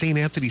Breakfast at St.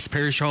 Anthony's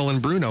Parish Hall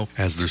in Bruno,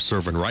 as they're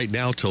serving right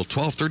now till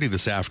 12:30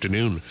 this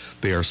afternoon.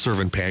 They are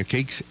serving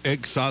pancakes,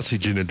 egg,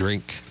 sausage, and a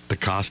drink. The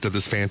cost of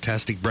this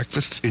fantastic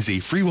breakfast is a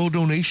free will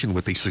donation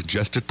with a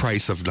suggested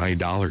price of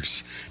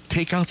 $9.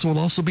 Takeouts will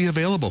also be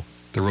available.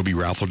 There will be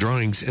raffle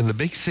drawings, and the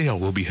bake sale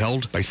will be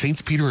held by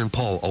Saints Peter and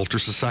Paul Altar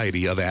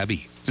Society of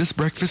Abbey. This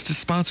breakfast is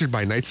sponsored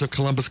by Knights of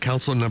Columbus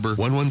Council number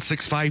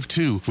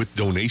 11652, with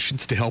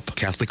donations to help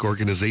Catholic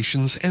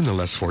organizations and the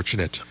less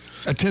fortunate.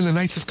 Attend the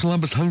Knights of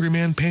Columbus Hungry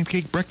Man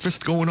Pancake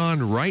Breakfast going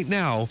on right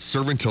now,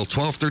 serving till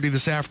 12:30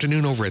 this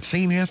afternoon over at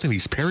St.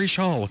 Anthony's Parish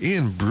Hall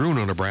in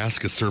Bruno,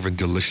 Nebraska, serving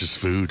delicious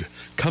food.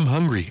 Come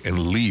hungry and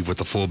leave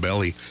with a full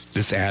belly.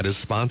 This ad is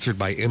sponsored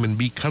by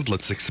M&B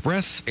Cudlets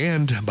Express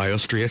and by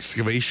Austria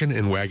Excavation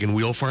and Wagon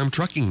Wheel Farm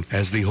Trucking,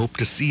 as they hope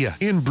to see you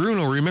in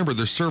Bruno. Remember,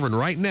 they're serving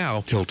right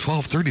now till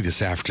 12:30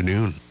 this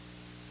afternoon.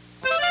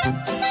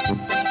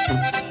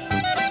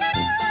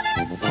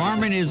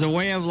 Farming is a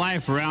way of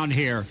life around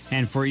here,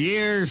 and for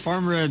years,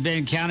 farmers have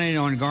been counting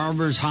on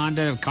Garber's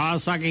Honda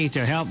Kawasaki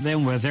to help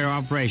them with their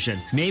operation.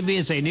 Maybe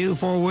it's a new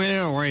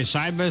four-wheeler or a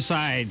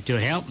side-by-side to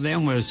help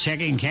them with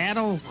checking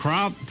cattle,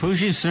 crop,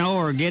 pushing snow,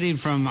 or getting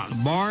from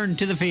barn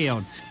to the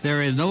field.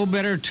 There is no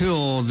better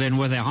tool than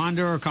with a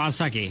Honda or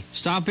Kawasaki.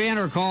 Stop in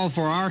or call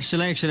for our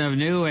selection of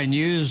new and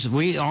used.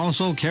 We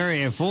also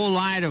carry a full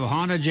line of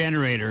Honda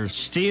generators,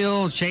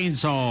 steel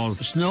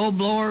chainsaws, snow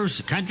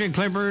blowers, country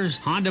clippers,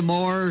 Honda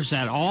mowers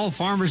that all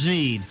farmers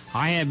need.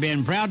 I have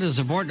been proud to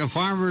support the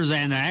farmers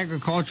and the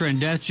agriculture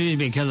industries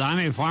because I'm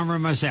a farmer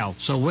myself.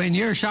 So when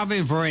you're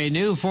shopping for a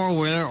new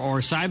four-wheeler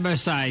or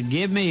side-by-side,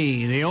 give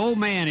me, the old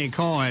man, a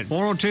call at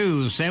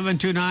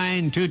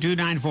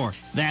 402-729-2294.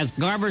 That's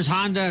Garber's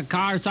Honda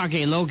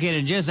Kawasaki,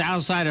 located just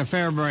outside of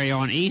Fairbury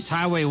on East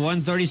Highway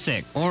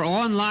 136, or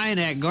online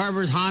at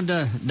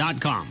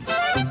garbershonda.com.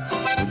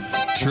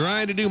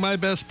 Trying to do my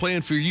best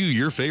playing for you,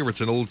 your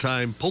favorites in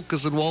old-time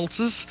polkas and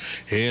waltzes.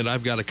 And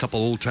I've got a couple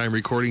old-time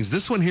recordings.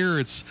 This one here,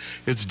 it's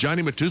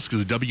Johnny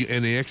Matuska's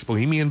WNAX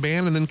Bohemian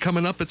Band. And then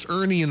coming up, it's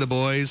Ernie and the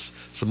Boys.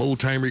 Some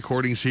old-time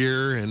recordings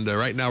here. And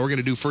right now, we're going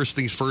to do first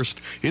things first.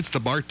 It's the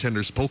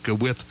Bartender's Polka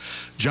with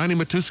Johnny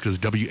Matuska's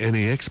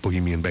WNAX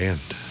Bohemian Band.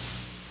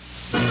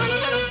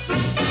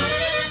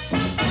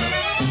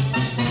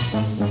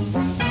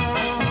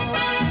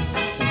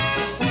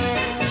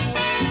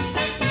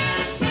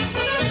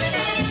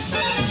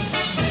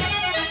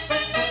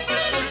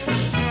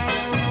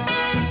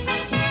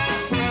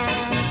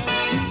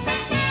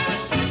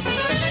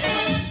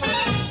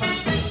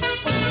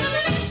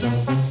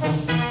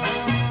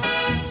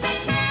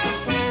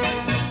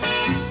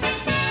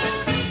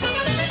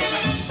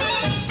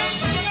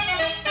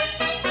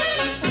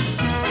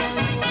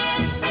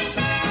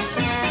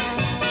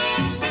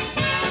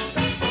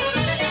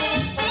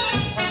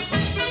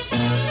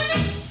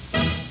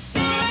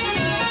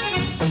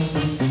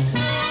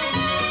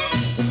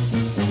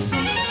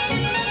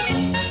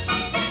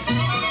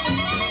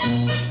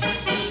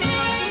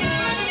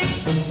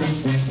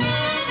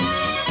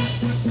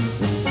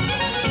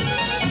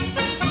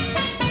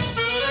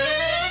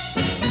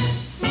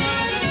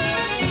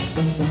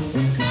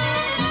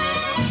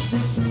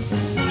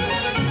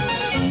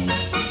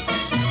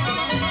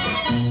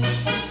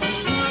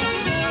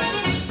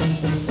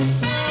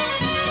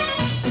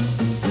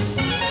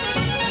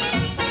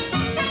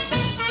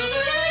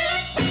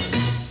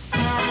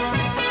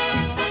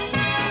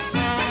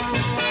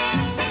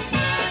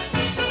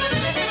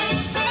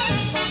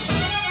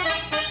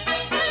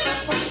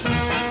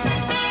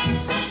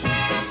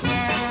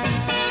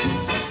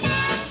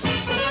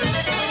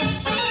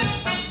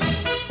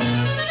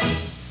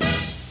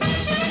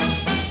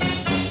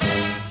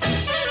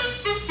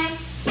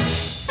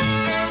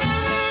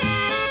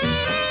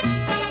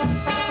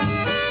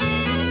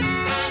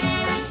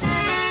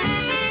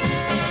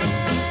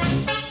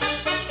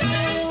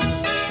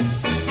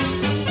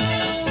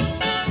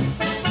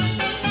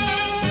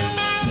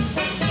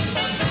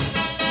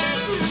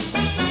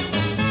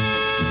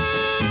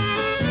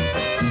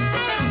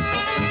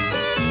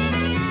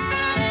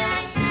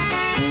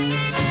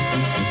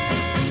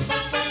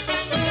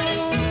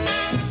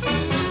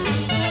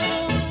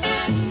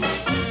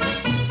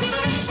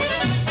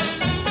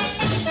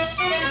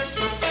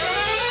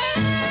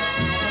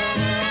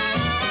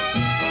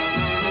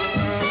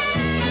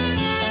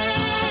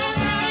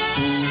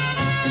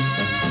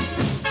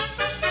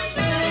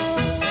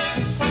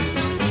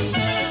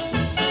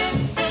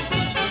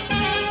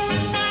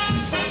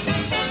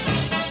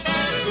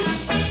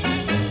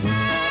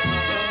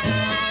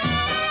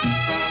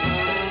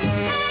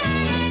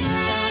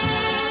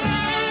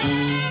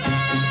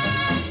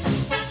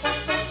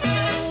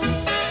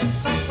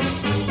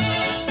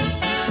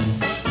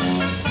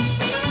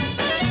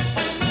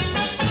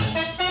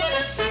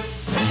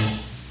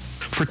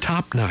 For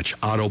top-notch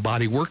auto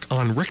body work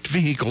on wrecked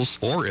vehicles,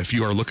 or if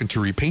you are looking to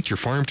repaint your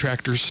farm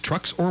tractors,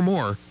 trucks, or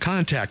more,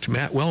 contact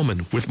Matt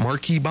Wellman with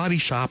Marquee Body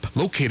Shop,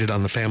 located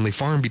on the family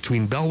farm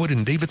between Bellwood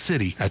and David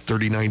City at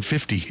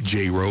 3950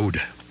 J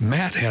Road.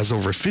 Matt has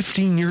over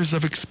 15 years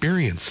of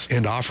experience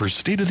and offers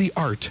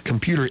state-of-the-art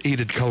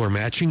computer-aided color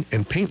matching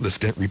and paintless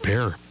dent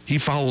repair. He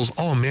follows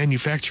all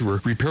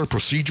manufacturer repair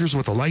procedures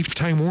with a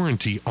lifetime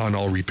warranty on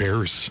all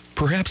repairs.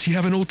 Perhaps you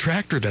have an old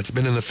tractor that's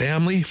been in the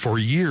family for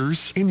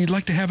years and you'd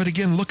like to have it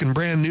again looking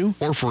brand new,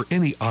 or for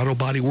any auto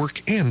body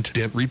work and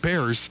dent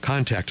repairs,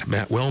 contact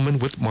Matt Wellman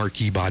with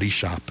Marquee Body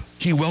Shop.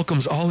 He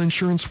welcomes all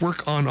insurance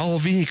work on all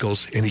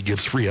vehicles, and he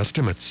gives free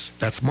estimates.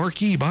 That's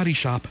Marquee Body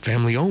Shop,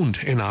 family owned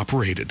and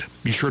operated.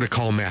 Be sure to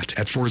call Matt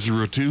at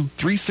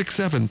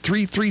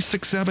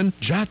 402-367-3367.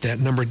 Jot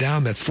that number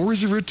down. That's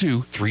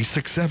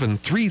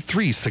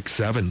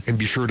 402-367-3367. And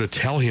be sure to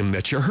tell him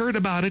that you heard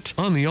about it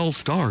on the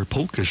All-Star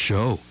Polka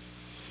Show.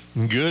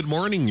 Good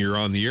morning. You're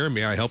on the air.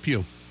 May I help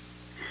you?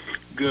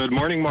 Good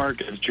morning,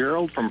 Mark. It's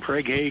Gerald from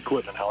Prague Hay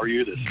Equipment. How are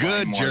you this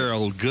Good, morning?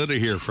 Gerald. Good to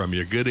hear from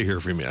you. Good to hear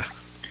from you.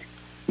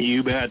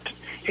 You bet.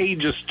 Hey,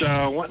 just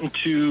wanting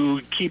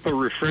to keep a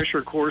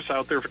refresher course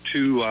out there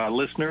to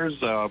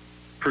listeners,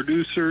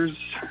 producers,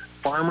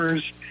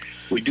 farmers.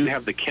 We do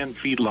have the Kent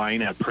feed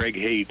line at Prague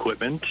Hay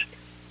Equipment.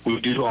 We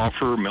do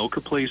offer milk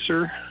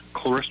replacer,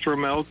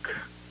 cholesterol milk,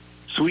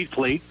 sweet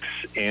flakes,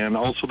 and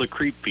also the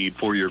creep feed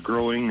for your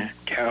growing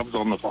calves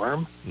on the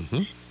farm.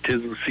 Mm-hmm.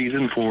 'Tis the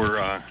season for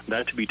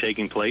that to be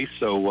taking place,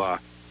 so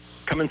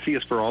come and see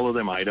us for all of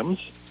them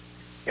items.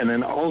 And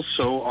then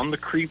also on the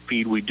creep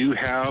feed, we do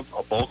have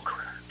a bulk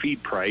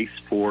feed price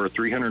for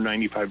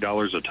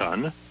 $395 a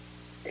ton,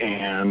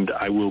 and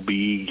I will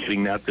be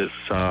getting that this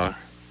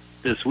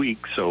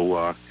week.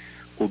 So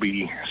we'll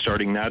be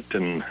starting that,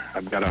 and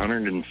I've got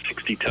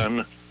 160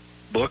 ton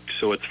booked,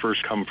 so it's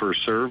first come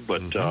first serve.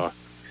 But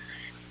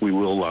we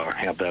will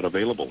have that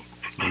available.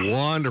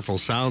 Wonderful.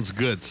 Sounds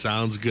good.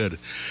 Sounds good.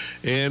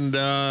 And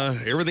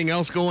everything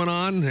else going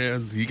on?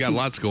 You got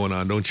lots going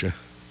on, don't you?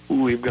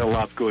 We've got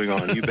lots going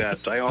on, you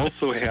bet. I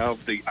also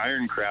have the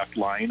Ironcraft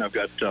line. I've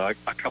got a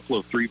couple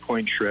of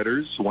three-point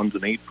shredders. One's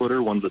an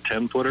 8-footer, one's a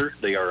 10-footer.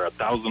 They are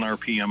 1,000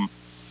 RPM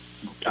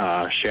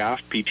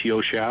shaft,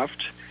 PTO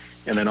shaft.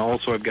 And then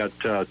also I've got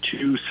 2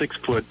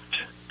 6-foot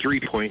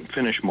three-point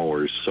finish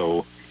mowers.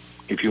 So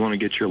if you want to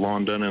get your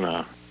lawn done in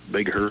a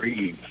big hurry,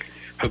 you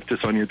hook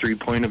this on your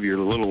three-point of your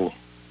little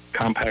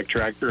compact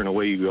tractor, and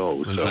away you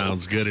go. That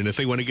sounds good. And if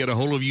they want to get a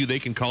hold of you, they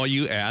can call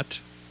you at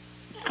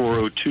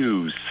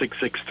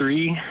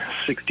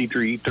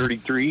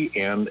 402-663-6333,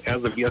 and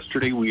as of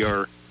yesterday, we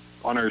are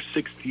on our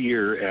 6th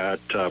year at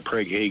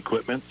Prague Hay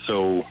Equipment,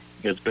 so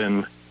it's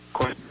been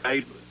quite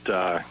tight,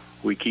 but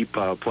we keep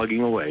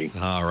plugging away.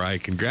 All right.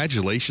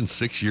 Congratulations.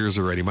 6 years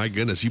already. My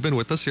goodness. You've been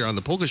with us here on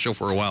the Polka Show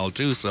for a while,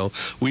 too, so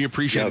we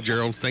appreciate it,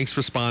 Gerald. Thanks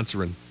for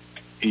sponsoring.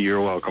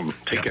 You're welcome.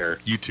 Take care.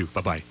 You too.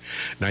 Bye-bye.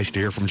 Nice to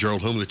hear from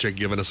Gerald Humlicek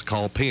giving us a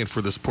call, paying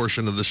for this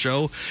portion of the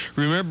show.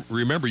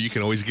 Remember, you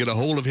can always get a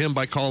hold of him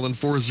by calling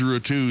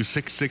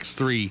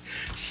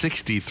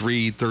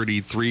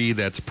 402-663-6333.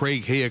 That's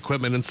Prague Hay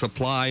Equipment and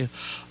Supply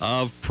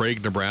of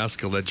Prague,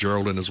 Nebraska. Let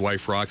Gerald and his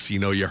wife Roxy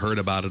know you heard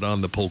about it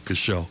on the Polka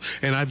Show.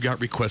 And I've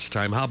got request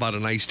time. How about a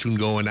nice tune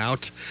going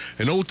out?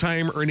 An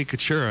old-time Ernie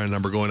Kachera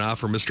number going out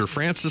for Mr.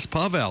 Francis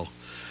Pavel,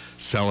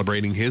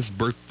 celebrating his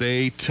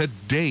birthday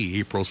today,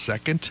 April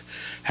 2nd.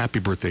 Happy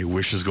birthday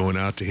wishes going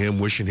out to him,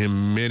 wishing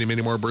him many,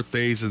 many more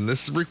birthdays. And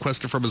this is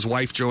requested from his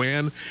wife,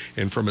 Joanne,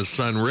 and from his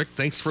son, Rick.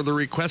 Thanks for the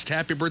request.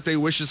 Happy birthday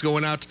wishes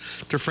going out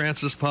to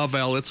Francis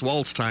Pavel. It's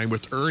waltz time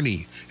with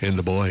Ernie and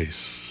the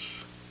boys.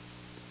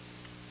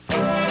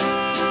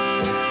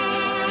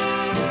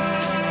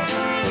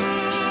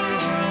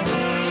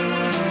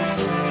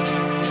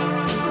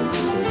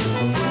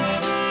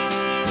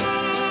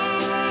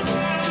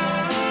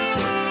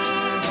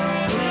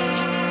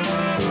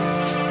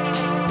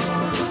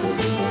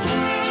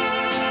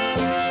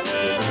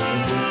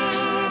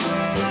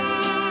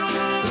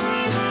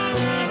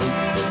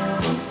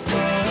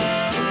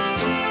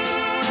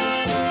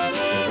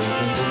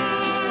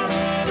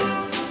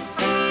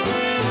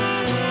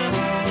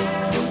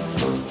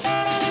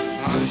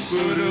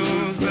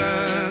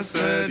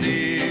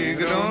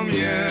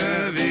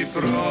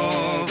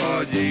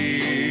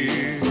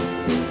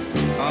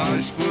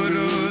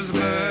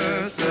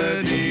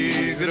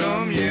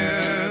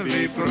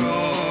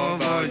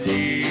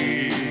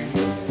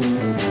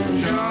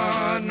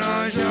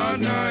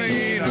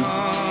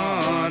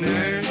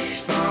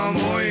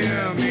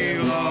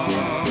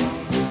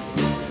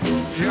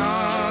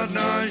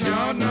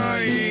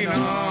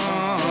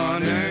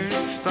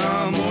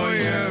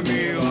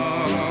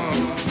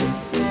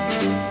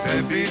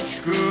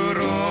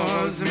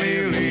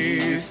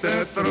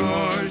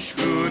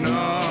 Trošku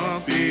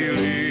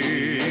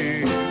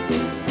napili,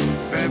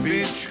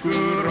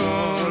 Pepičku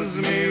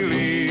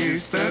rozmili,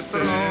 jste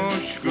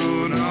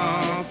trošku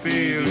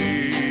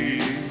napili.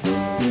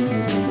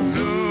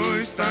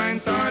 Zůstaň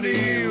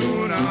tady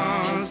u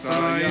nás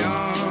a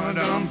já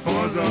dám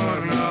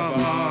pozor na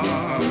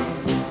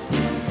vás.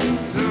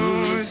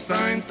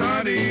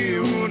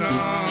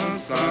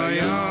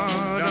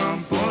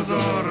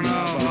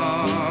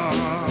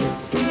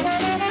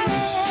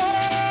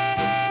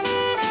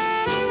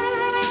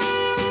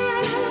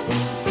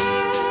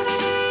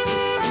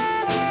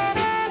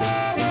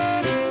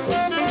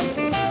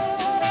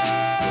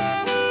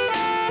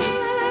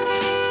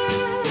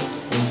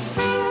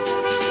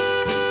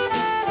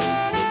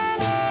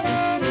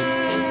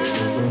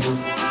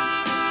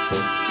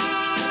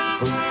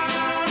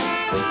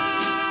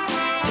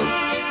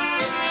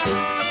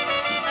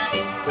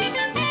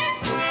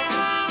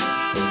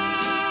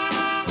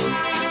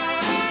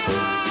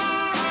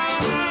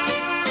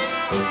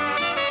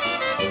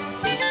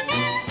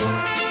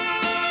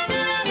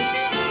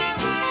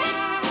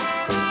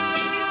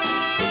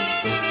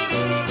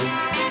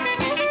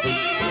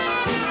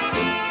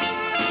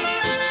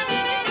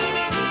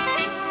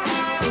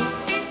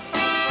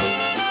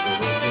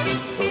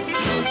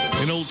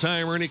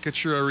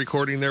 Katura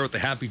recording there with the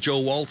Happy Joe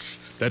Waltz.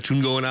 That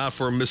tune going out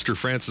for Mr.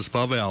 Francis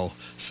Pavel,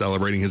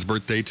 celebrating his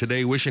birthday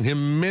today, wishing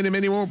him many,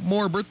 many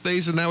more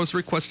birthdays, and that was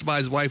requested by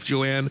his wife,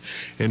 Joanne,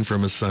 and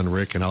from his son,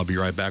 Rick, and I'll be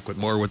right back with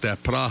more with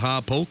that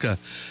Praha Polka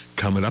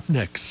coming up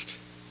next.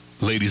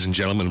 Ladies and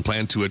gentlemen,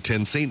 plan to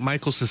attend St.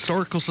 Michael's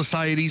Historical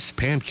Society's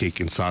Pancake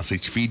and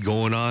Sausage Feed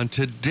going on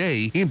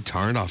today in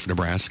Tarnoff,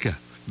 Nebraska.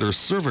 They're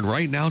serving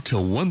right now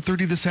till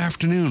 1:30 this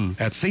afternoon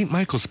at St.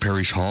 Michael's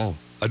Parish Hall.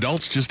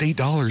 Adults just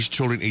 $8,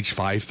 children age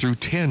 5 through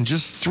 10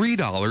 just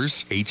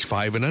 $3, age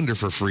 5 and under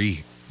for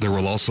free. There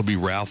will also be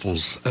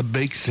raffles, a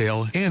bake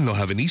sale, and they'll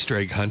have an Easter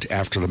egg hunt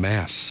after the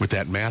Mass, with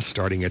that Mass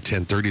starting at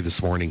 10:30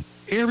 this morning.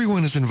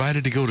 Everyone is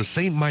invited to go to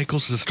St.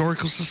 Michael's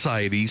Historical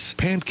Society's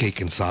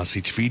Pancake and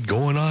Sausage Feed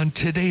going on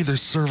today. They're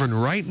serving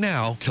right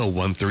now till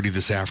 1:30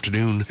 this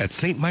afternoon at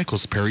St.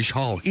 Michael's Parish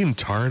Hall in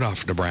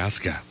Tarnoff,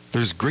 Nebraska.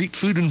 There's great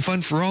food and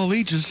fun for all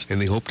ages,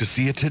 and they hope to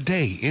see you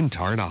today in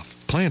Tarnoff.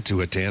 Plan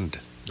to attend.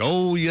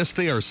 Oh, yes,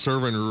 they are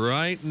serving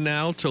right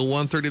now till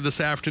 1:30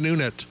 this afternoon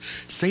at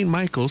St.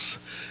 Michael's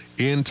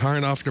in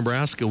Tarnoff,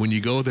 Nebraska. When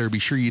you go there, be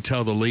sure you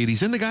tell the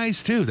ladies and the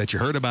guys, too, that you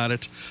heard about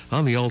it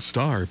on the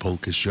All-Star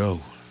Polka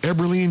Show.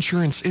 Eberly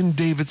Insurance in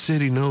David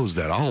City knows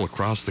that all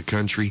across the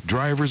country,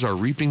 drivers are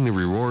reaping the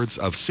rewards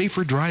of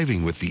safer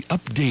driving with the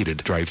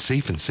updated Drive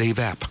Safe and Save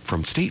app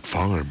from State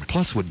Farm,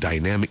 plus with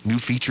dynamic new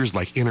features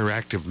like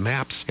interactive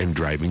maps and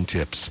driving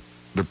tips.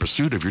 The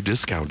pursuit of your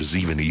discount is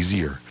even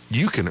easier.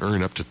 You can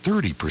earn up to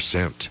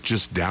 30%.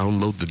 Just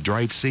download the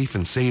Drive Safe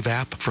and Save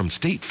app from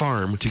State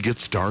Farm to get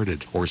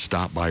started, or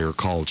stop by or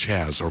call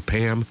Chaz or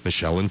Pam,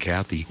 Michelle, and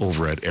Kathy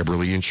over at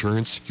Eberly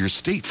Insurance, your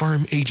State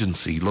Farm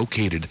agency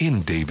located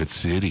in David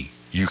City.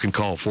 You can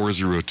call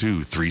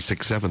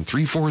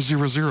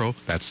 402-367-3400.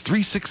 That's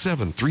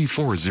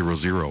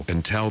 367-3400.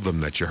 And tell them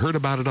that you heard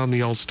about it on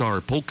the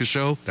All-Star Polka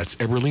Show. That's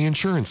Eberly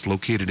Insurance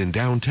located in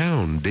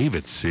downtown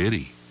David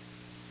City.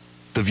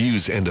 The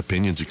views and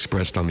opinions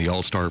expressed on the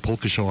All-Star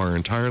Polka Show are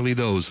entirely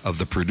those of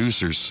the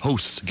producers,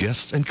 hosts,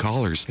 guests, and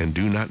callers, and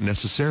do not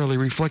necessarily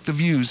reflect the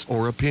views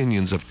or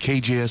opinions of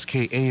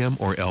KJSK AM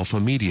or Alpha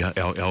Media,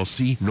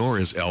 LLC, nor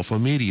is Alpha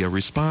Media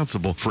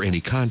responsible for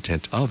any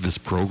content of this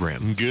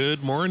program.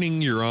 Good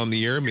morning. You're on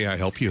the air. May I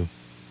help you?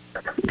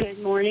 Good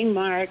morning,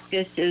 Mark.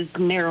 This is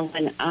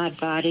Marilyn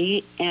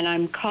Oddbody, and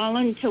I'm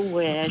calling to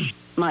wish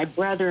my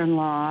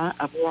brother-in-law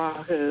of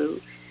Wahoo,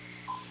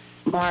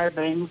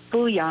 Marvin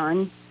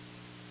Fuyan,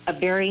 a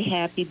very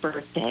happy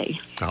birthday.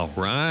 All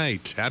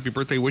right. Happy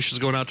birthday wishes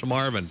going out to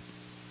Marvin.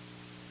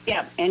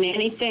 Yep, and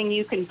anything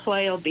you can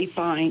play will be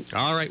fine.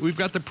 All right. We've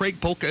got the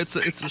Prague Polka. It's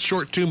a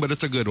short tune, but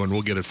it's a good one.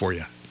 We'll get it for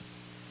you.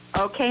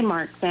 Okay,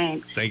 Mark.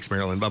 Thanks. Thanks,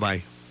 Marilyn.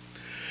 Bye-bye.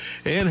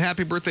 And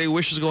happy birthday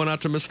wishes going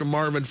out to Mr.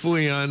 Marvin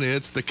Fuyan.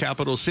 It's the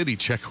capital city,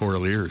 Czech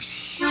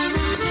Hurliers.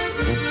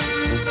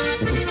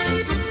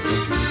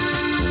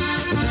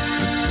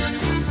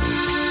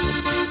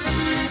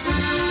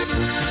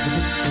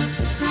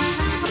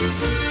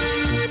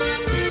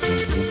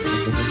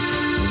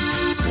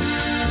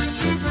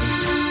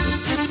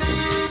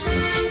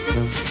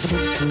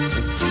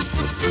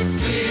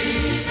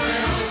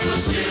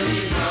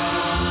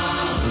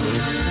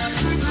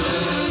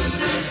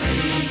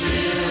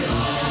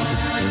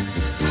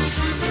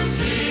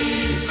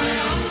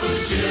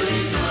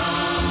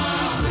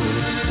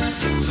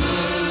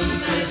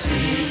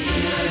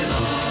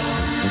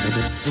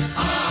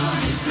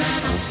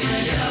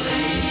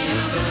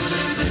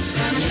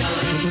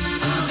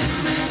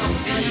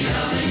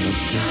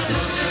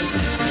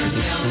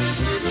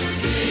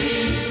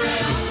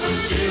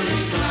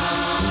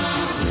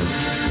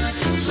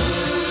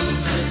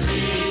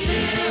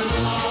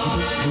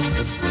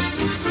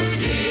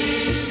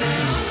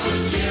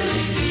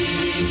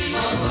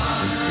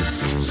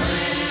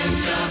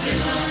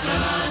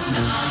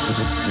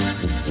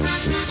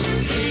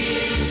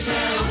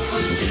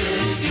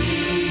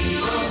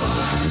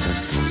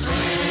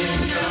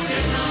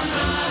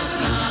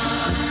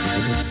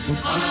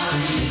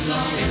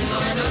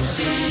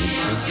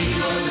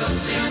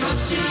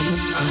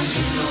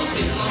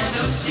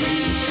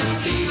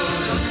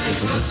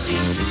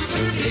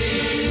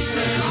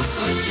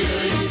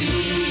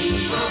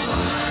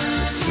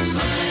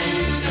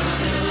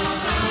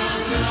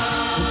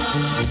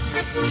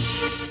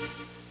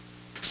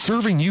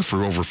 Serving you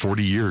for over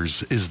 40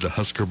 years is the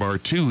Husker Bar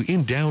 2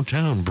 in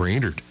downtown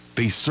Brainerd.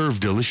 They serve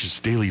delicious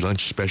daily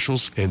lunch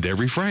specials, and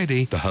every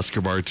Friday, the Husker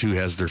Bar 2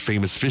 has their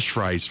famous fish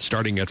fries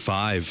starting at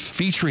 5,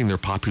 featuring their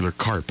popular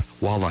carp,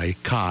 walleye,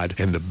 cod,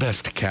 and the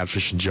best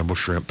catfish and jumbo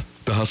shrimp.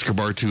 The Husker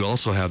Bar 2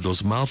 also have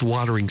those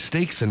mouth-watering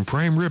steaks and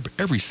prime rib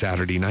every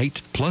Saturday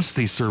night, plus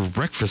they serve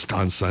breakfast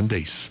on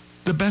Sundays.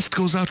 The best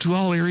goes out to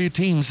all area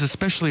teams,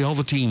 especially all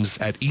the teams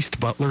at East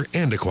Butler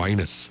and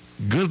Aquinas.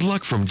 Good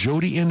luck from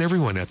Jody and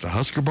everyone at the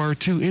Husker Bar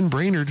 2 in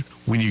Brainerd.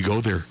 When you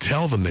go there,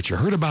 tell them that you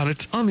heard about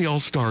it on the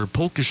All-Star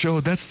Polka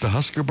Show. That's the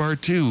Husker Bar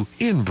 2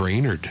 in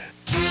Brainerd.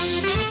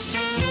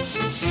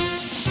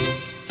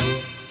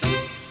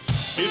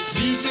 It's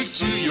music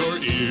to your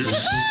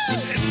ears.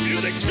 It's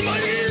music to my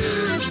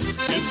ears.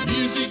 It's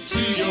music to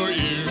your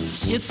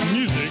ears. It's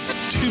music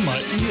to my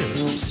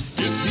ears.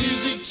 It's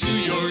music to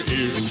your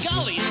ears.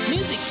 Golly, it's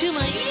music to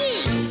my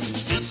ears.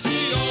 It's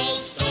the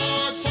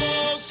All-Star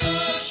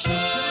Polka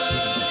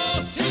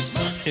Show. Here's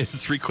Mark.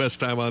 It's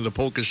request time on the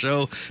Polka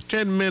Show.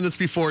 10 minutes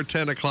before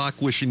 10 o'clock.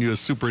 Wishing you a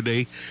super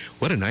day.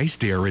 What a nice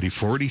day already.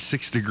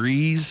 46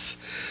 degrees.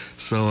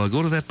 So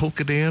go to that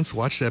polka dance.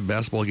 Watch that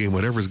basketball game.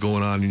 Whatever's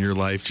going on in your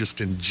life.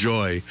 Just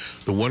enjoy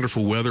the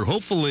wonderful weather.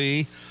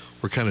 Hopefully,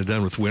 we're kind of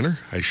done with winter.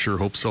 I sure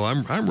hope so.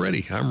 I'm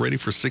ready. I'm ready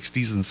for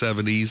 60s and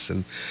 70s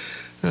and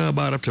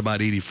about up to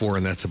about 84,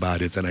 and that's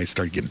about it. Then I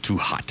start getting too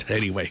hot.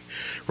 Anyway,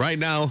 right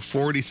now,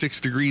 46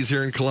 degrees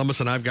here in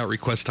Columbus, and I've got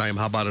request time.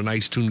 How about a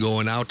nice tune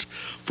going out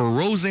for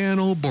Roseanne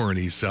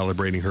O'Borney,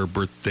 celebrating her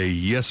birthday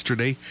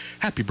yesterday.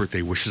 Happy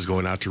birthday wishes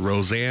going out to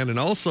Roseanne. And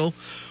also,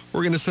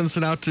 we're going to send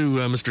it out to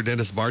Mr.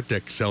 Dennis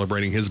Bartek,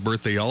 celebrating his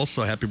birthday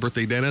also. Happy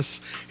birthday, Dennis.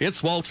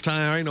 It's waltz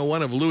time. I know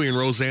one of Louie and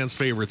Roseanne's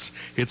favorites.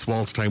 It's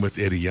waltz time with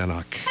Eddie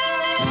Yannock.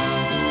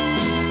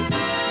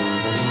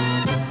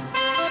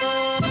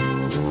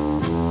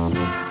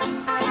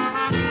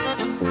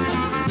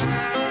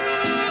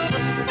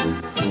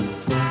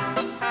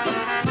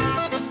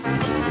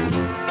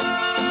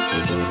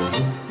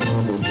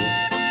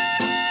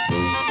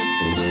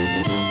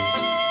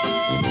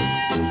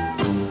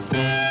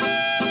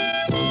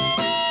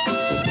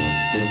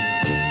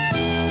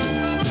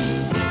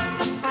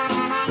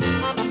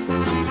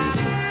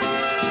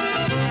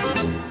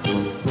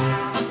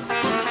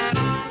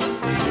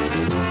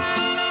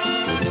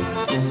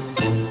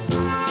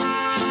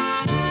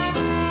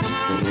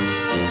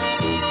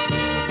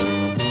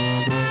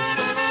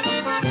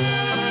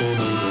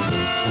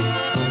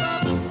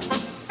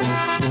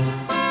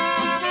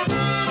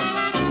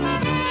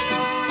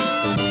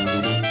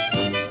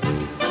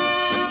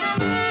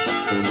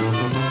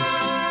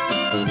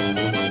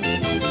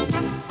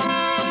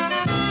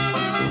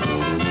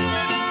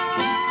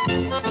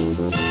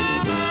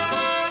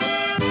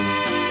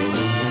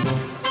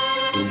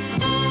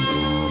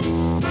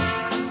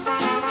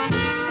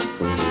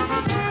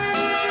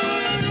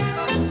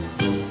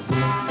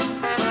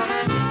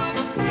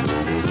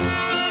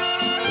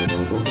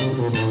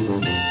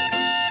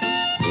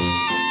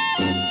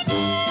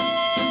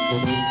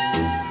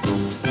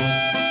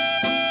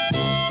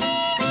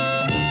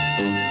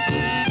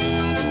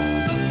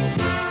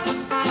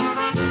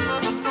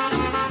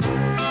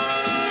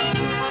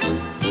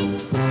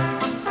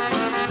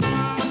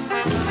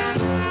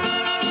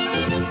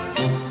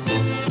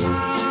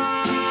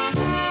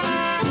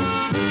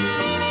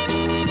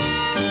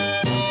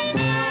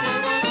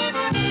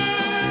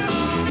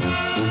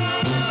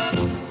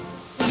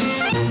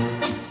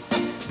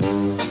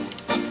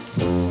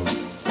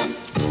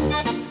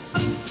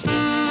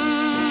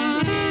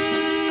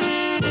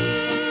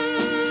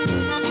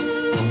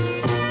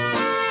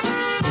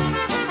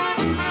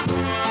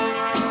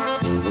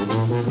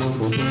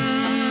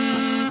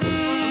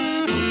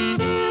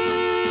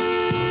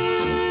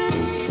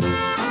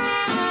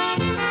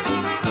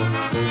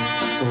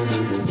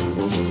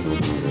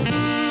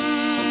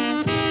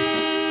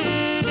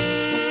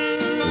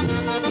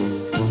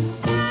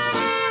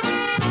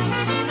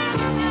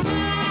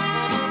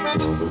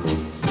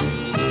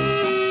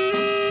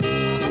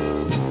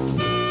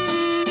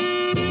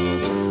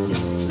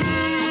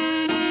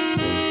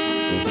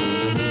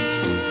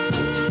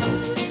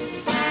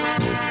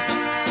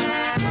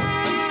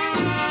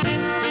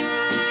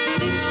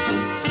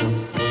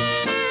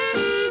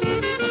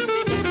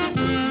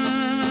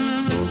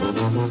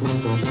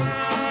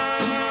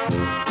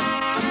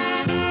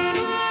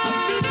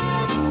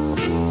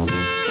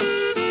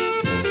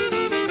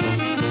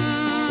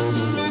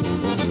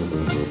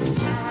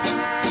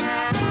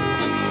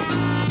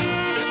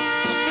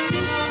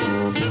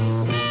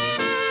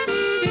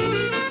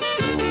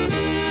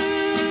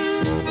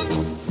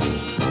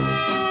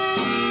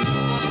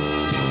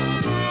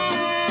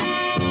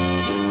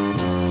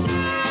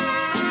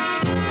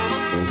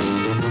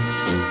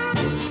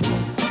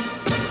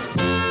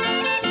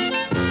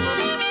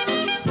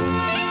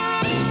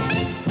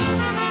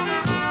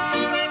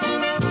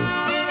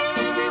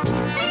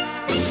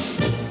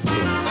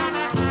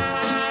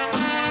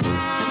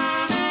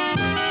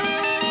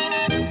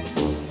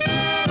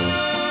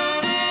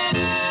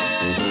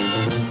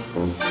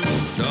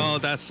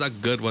 That's a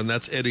good one.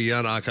 That's Eddie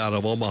Yannock out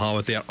of Omaha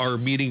with that Our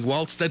Meeting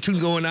Waltz. That tune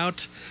going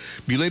out.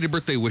 Belated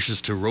birthday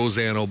wishes to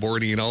Roseanne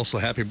O'Borney, and also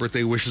happy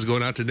birthday wishes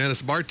going out to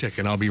Dennis Bartek.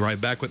 And I'll be right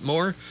back with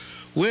more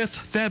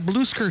with that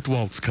Blue Skirt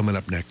Waltz coming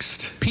up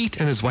next. Pete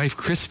and his wife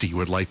Christy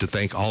would like to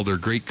thank all their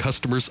great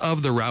customers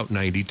of the Route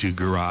 92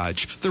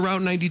 Garage. The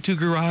Route 92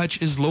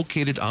 Garage is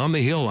located on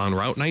the hill on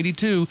Route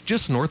 92,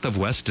 just north of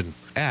Weston.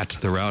 At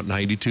the Route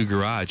 92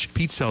 Garage,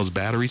 Pete sells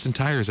batteries and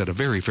tires at a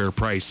very fair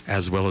price,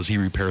 as well as he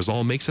repairs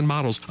all makes and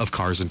models of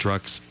cars and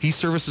trucks. He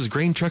services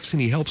grain trucks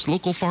and he helps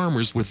local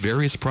farmers with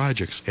various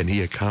projects, and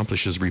he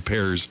accomplishes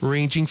repairs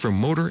ranging from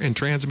motor and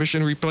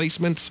transmission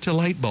replacements to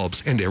light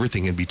bulbs and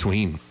everything in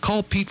between.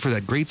 Call Pete for that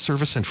that great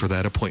service and for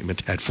that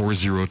appointment at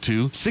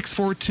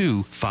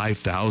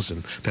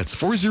 402-642-5000. That's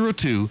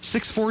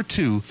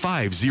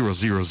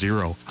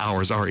 402-642-5000.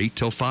 Hours are 8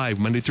 till 5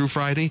 Monday through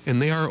Friday,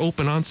 and they are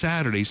open on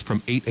Saturdays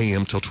from 8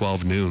 a.m. till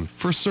 12 noon.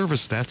 For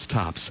service that's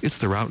tops, it's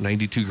the Route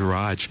 92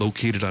 Garage,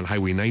 located on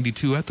Highway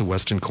 92 at the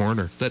western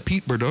corner. Let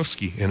Pete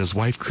Berdowski and his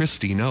wife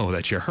Christy know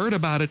that you heard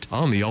about it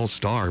on the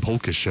All-Star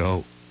Polka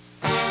Show.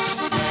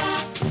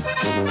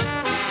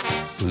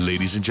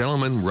 Ladies and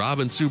gentlemen, Rob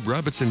and Sue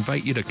Brubbits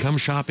invite you to come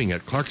shopping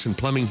at Clarkson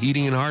Plumbing,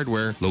 Heating, and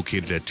Hardware,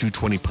 located at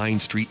 220 Pine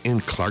Street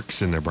in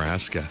Clarkson,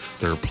 Nebraska.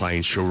 Their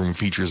appliance showroom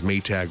features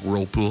Maytag,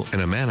 Whirlpool,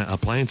 and Amana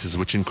appliances,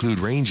 which include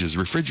ranges,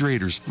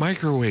 refrigerators,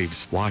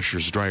 microwaves,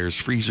 washers, dryers,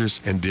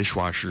 freezers, and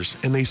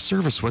dishwashers, and they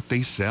service what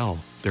they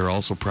sell. They're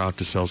also proud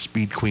to sell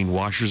Speed Queen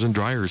washers and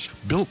dryers,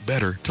 built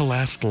better to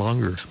last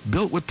longer,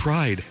 built with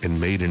pride, and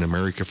made in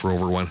America for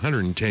over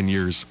 110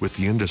 years with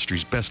the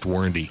industry's best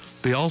warranty.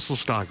 They also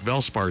stock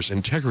Valspar's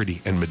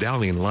Integrity and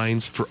Medallion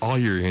lines for all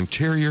your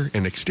interior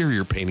and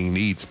exterior painting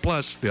needs.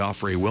 Plus, they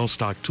offer a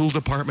well-stocked tool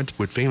department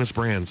with famous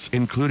brands,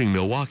 including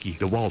Milwaukee,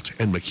 DeWalt,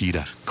 and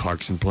Makita.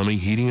 Clarkson Plumbing,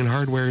 Heating, and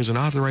Hardware is an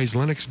authorized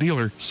Lennox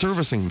dealer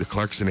servicing the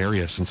Clarkson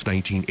area since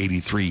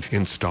 1983,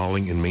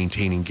 installing and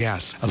maintaining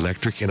gas,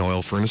 electric, and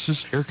oil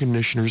furnaces, air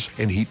conditioners,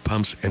 and heat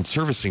pumps, and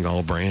servicing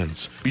all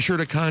brands. Be sure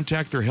to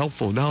contact their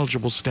helpful,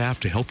 knowledgeable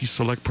staff to help you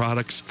select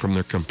products from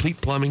their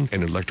complete plumbing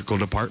and electrical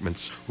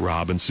departments.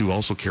 Rob and Sue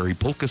also carry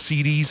Polka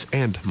CDs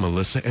and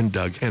Melissa and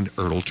Doug and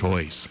Ertl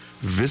toys.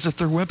 Visit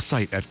their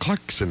website at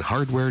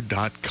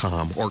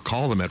clarksonhardware.com or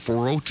call them at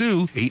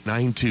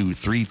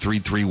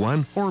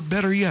 402-892-3331, or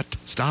better yet,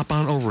 stop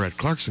on over at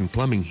Clarkson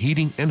Plumbing,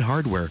 Heating, and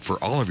Hardware for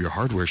all of your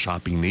hardware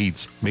shopping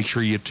needs. Make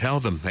sure you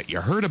tell them that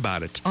you heard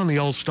about it on the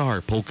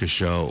All-Star Polka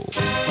Show.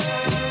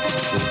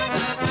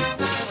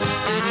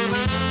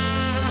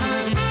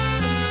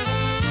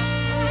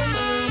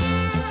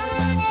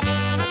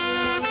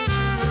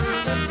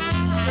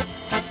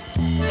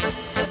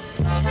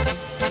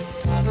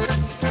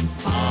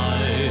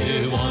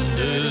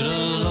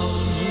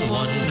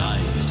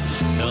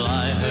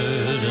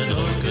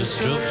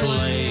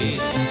 Play.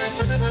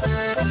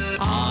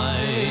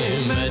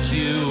 I met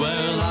you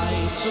where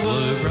lights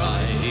were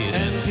bright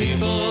and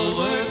people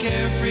were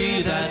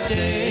carefree that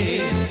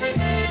day.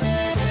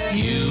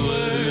 You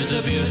were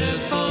the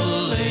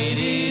beautiful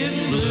lady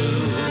in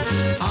blue.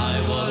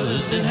 I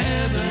was in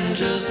heaven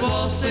just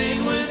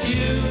waltzing with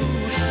you.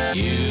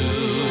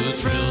 You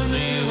thrilled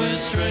me with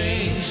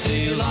strange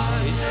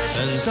delight,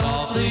 and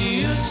softly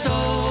you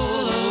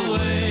stole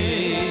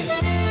away.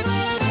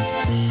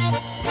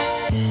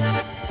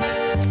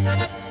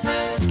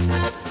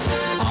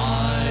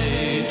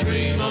 I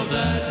dream of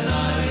that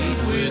night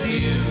with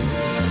you,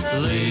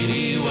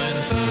 lady,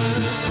 when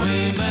first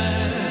we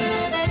met.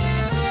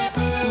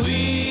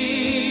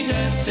 We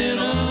danced in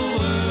a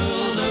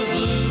world of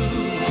blue.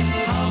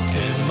 How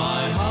can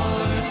my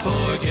heart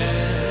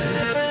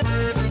forget?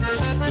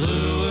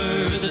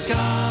 Bluer the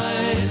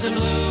skies and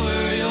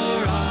bluer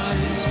your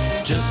eyes,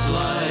 just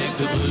like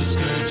the blue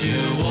skirt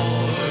you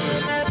wore.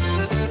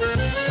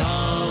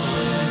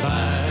 Come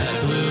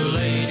back, blue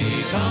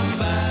lady, come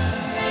back.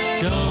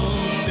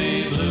 Don't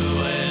be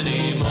blue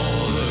anymore.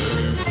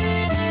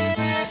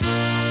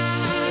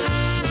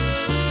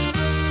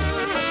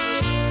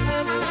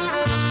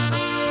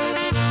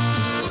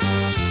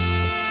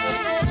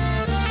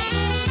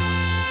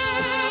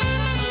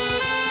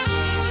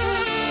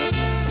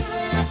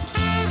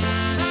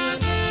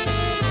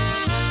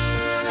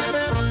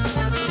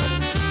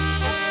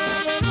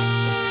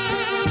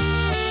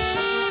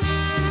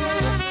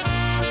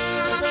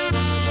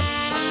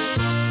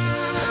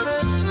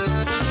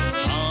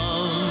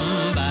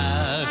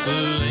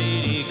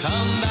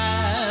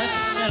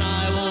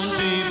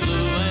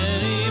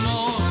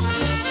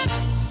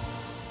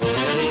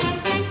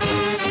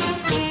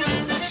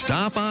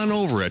 Stop on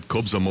over at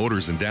Kobza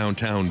Motors in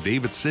downtown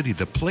David City,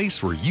 the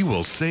place where you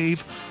will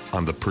save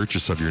on the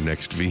purchase of your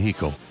next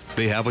vehicle.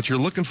 They have what you're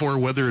looking for,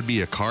 whether it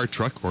be a car,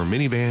 truck, or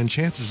minivan.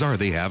 Chances are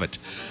they have it.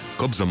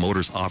 Kobza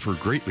Motors offer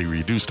greatly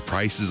reduced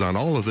prices on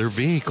all of their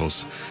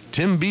vehicles.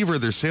 Tim Beaver,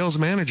 their sales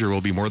manager,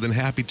 will be more than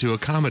happy to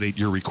accommodate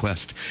your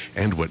request.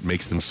 And what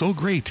makes them so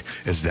great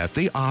is that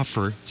they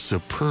offer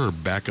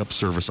superb backup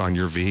service on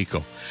your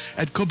vehicle.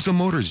 At Kobza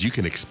Motors, you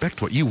can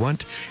expect what you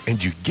want,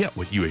 and you get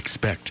what you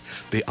expect.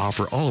 They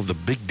offer all of the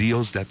big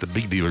deals that the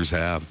big dealers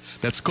have.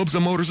 That's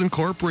Kobza Motors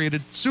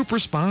Incorporated, super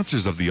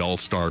sponsors of the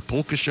All-Star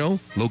Polka Show,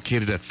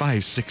 located at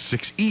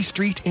 566 E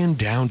Street in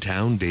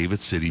downtown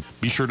David City.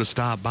 Be sure to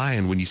stop by,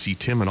 and when you see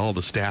Tim and all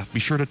the staff,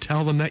 be sure to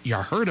tell them that you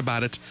heard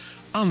about it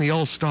on the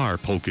All-Star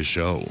Polka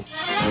Show.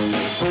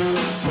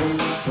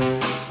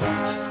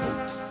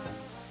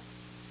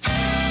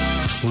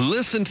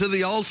 Listen to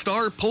the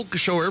All-Star Polka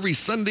Show every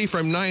Sunday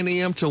from 9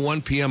 a.m. to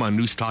 1 p.m. on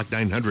News Talk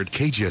 900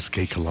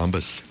 KGSK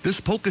Columbus.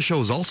 This polka show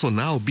is also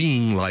now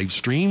being live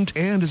streamed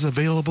and is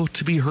available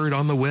to be heard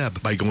on the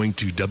web by going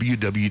to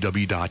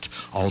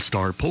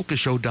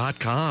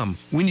www.allstarpolkashow.com.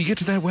 When you get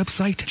to that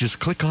website, just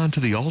click onto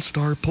the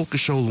All-Star Polka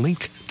Show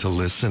link to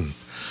listen.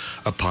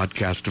 A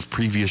podcast of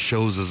previous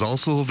shows is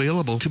also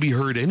available to be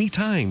heard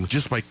anytime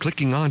just by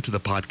clicking onto the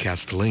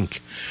podcast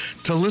link.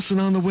 To listen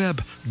on the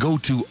web, go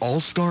to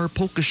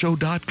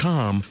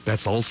allstarpolkashow.com.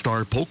 That's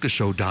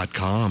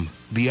allstarpolkashow.com.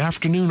 The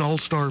afternoon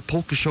All-Star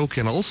Polka Show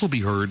can also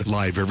be heard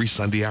live every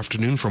Sunday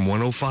afternoon from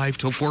 1:05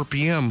 till 4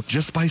 p.m.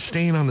 just by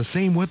staying on the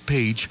same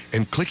webpage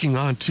and clicking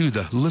onto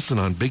the Listen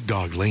on Big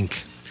Dog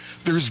link.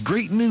 There's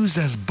great news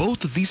as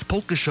both of these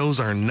polka shows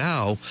are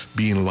now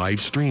being live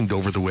streamed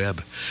over the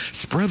web.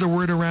 Spread the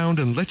word around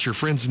and let your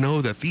friends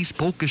know that these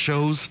polka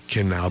shows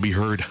can now be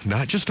heard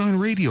not just on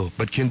radio,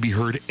 but can be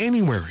heard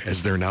anywhere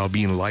as they're now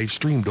being live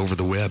streamed over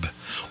the web.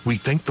 We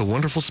thank the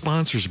wonderful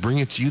sponsors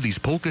bringing to you these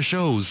polka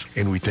shows,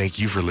 and we thank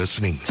you for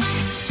listening.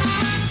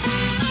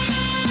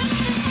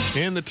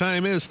 And the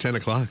time is 10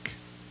 o'clock.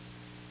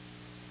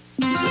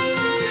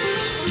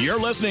 You're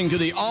listening to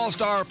the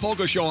All-Star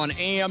Polka Show on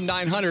AM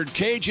 900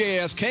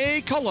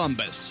 KJSK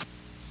Columbus.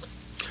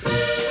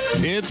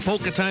 It's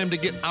polka time to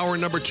get hour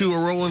number 2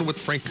 rolling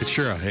with Frank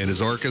Kachura and his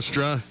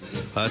orchestra.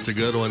 That's a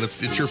good one. It's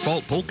Your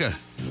Fault Polka.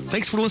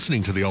 Thanks for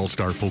listening to the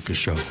All-Star Polka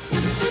Show.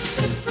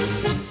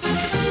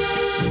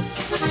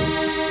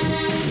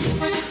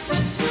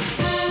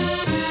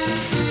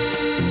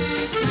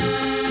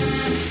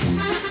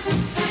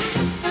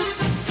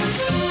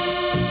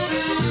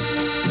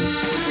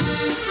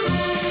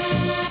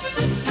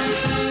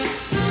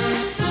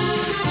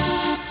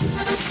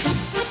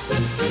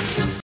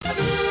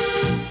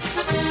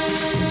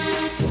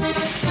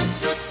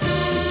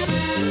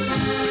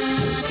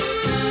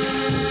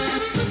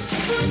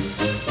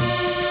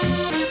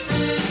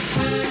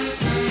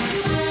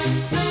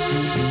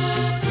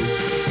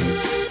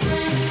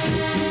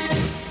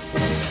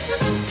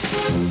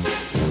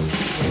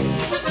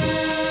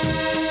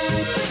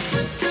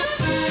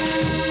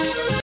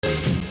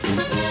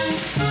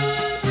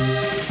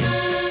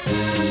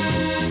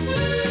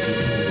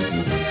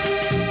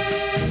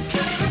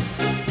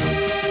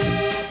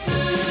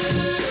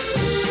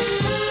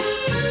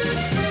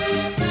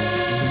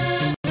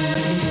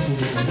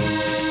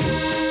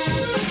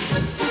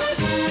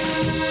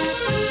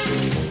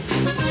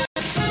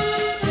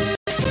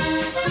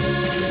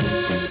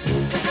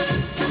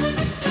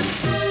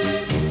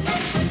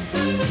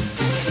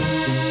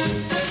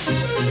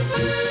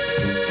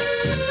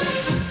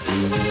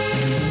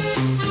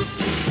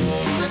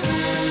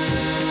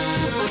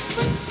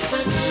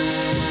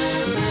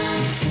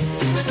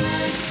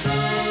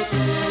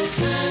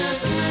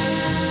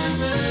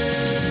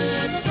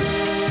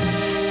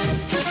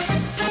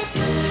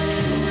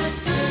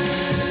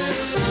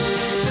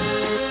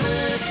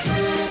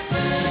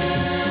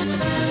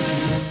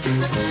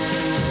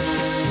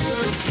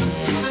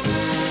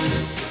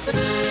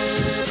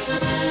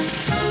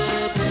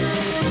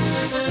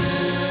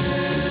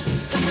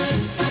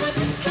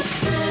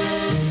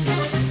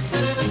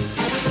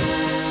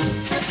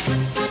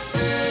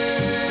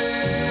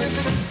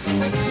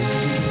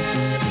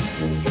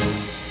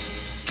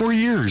 For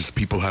years,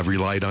 people have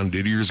relied on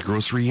Didier's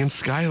Grocery in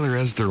Schuyler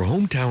as their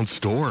hometown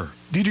store.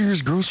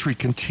 Didier's Grocery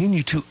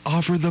continue to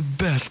offer the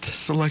best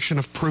selection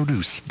of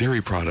produce,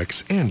 dairy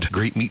products, and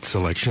great meat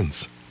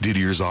selections.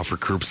 Didier's offer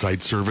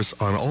curbside service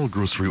on all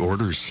grocery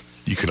orders.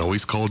 You can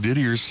always call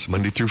Didier's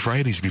Monday through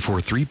Fridays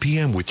before 3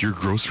 p.m. with your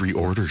grocery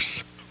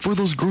orders. For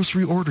those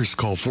grocery orders,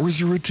 call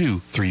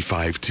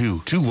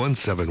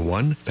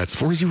 402-352-2171. That's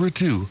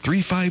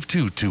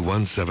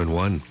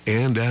 402-352-2171.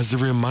 And as a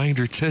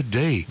reminder,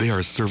 today they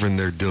are serving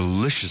their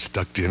delicious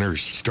duck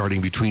dinners starting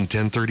between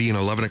 10:30 and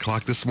 11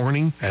 o'clock this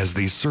morning as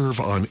they serve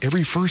on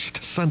every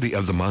first Sunday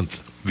of the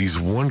month. These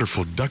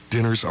wonderful duck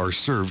dinners are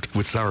served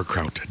with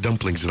sauerkraut,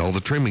 dumplings, and all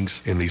the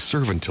trimmings, and they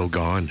serve until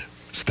gone.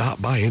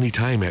 Stop by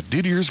anytime at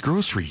Didier's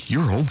Grocery,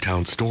 your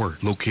hometown store,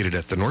 located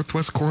at the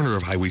northwest corner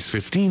of Highways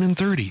 15 and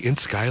 30 in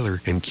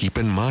Schuyler. And keep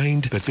in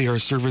mind that they are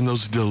serving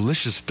those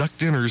delicious duck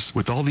dinners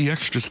with all the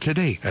extras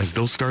today, as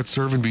they'll start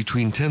serving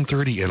between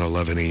 10:30 and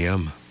 11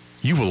 a.m.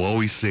 You will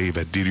always save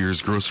at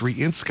Didier's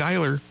Grocery in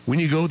Schuyler. When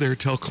you go there,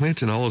 tell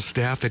Clint and all his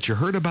staff that you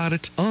heard about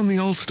it on the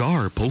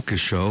All-Star Polka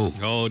Show.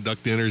 Oh,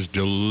 duck dinners,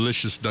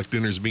 delicious duck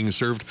dinners being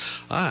served.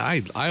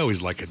 I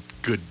always like a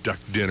good duck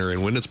dinner,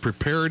 and when it's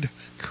prepared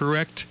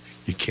correct,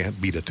 you can't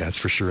beat it, that's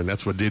for sure. And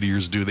that's what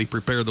Didier's do. They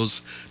prepare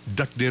those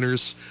duck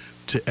dinners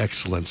to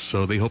excellence.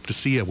 So they hope to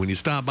see you when you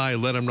stop by.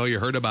 Let them know you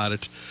heard about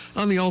it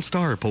on the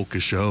All-Star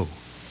Polka Show.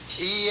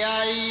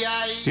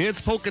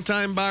 It's polka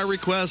time by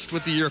request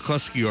with the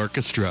Yurkowski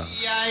Orchestra.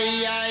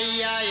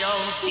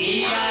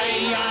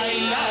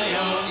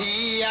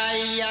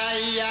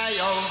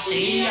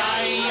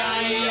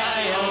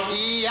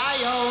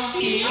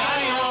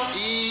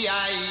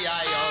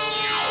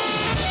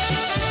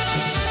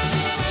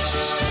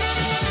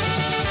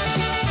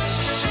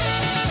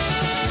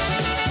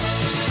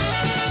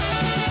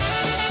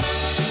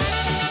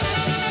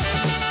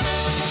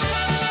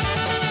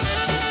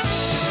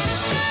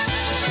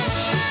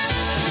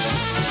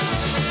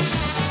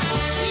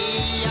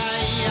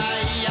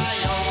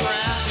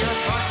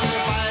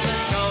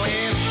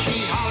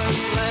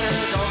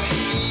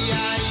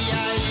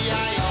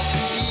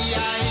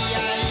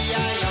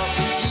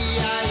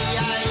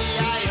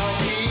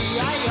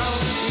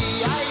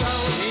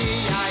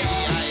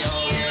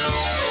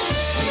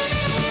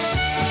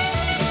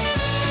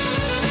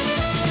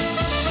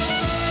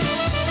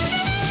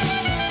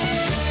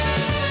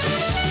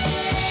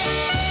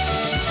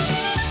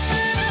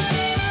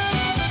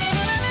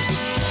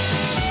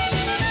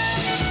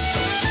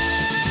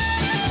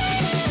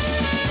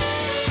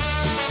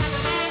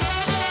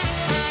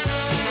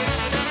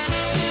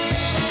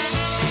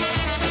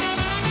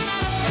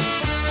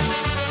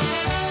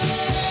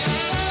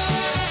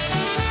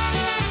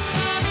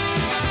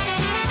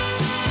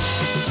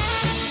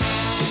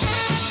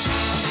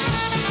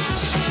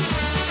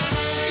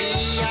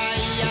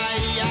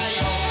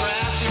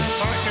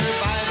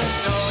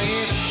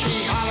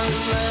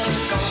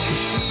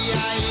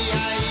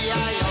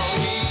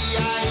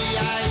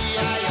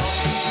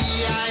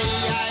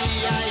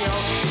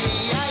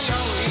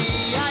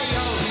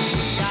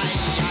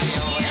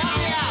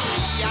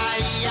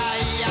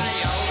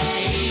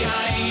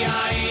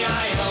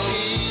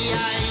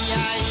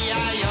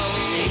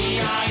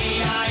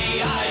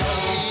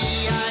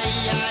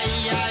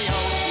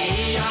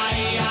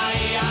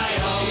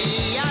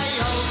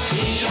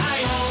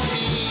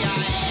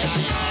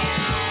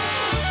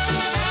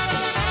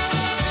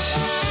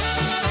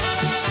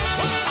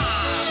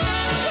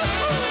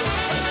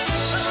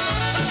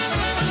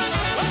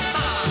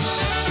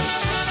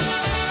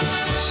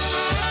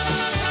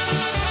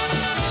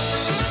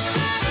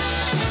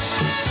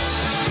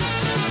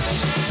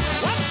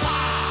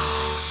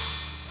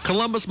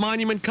 Columbus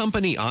Monument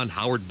Company on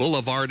Howard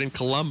Boulevard in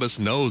Columbus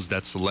knows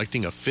that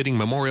selecting a fitting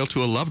memorial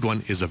to a loved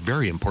one is a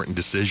very important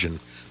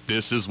decision.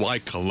 This is why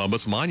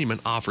Columbus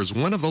Monument offers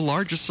one of the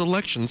largest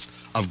selections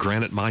of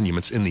granite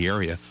monuments in the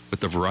area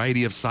with a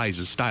variety of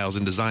sizes, styles,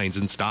 and designs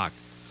in stock.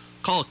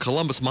 Call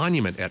Columbus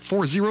Monument at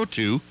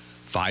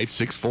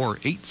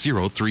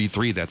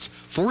 402-564-8033. That's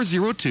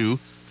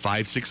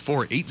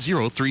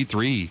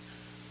 402-564-8033.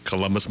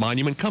 Columbus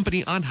Monument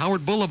Company on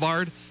Howard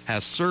Boulevard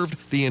has served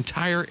the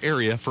entire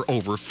area for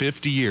over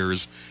 50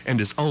 years and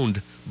is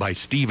owned by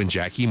Steve and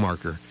Jackie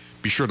Marker.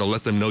 Be sure to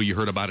let them know you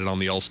heard about it on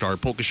the All-Star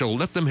Polka Show.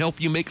 Let them help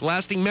you make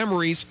lasting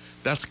memories.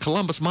 That's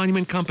Columbus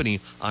Monument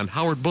Company on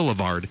Howard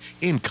Boulevard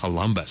in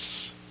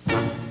Columbus.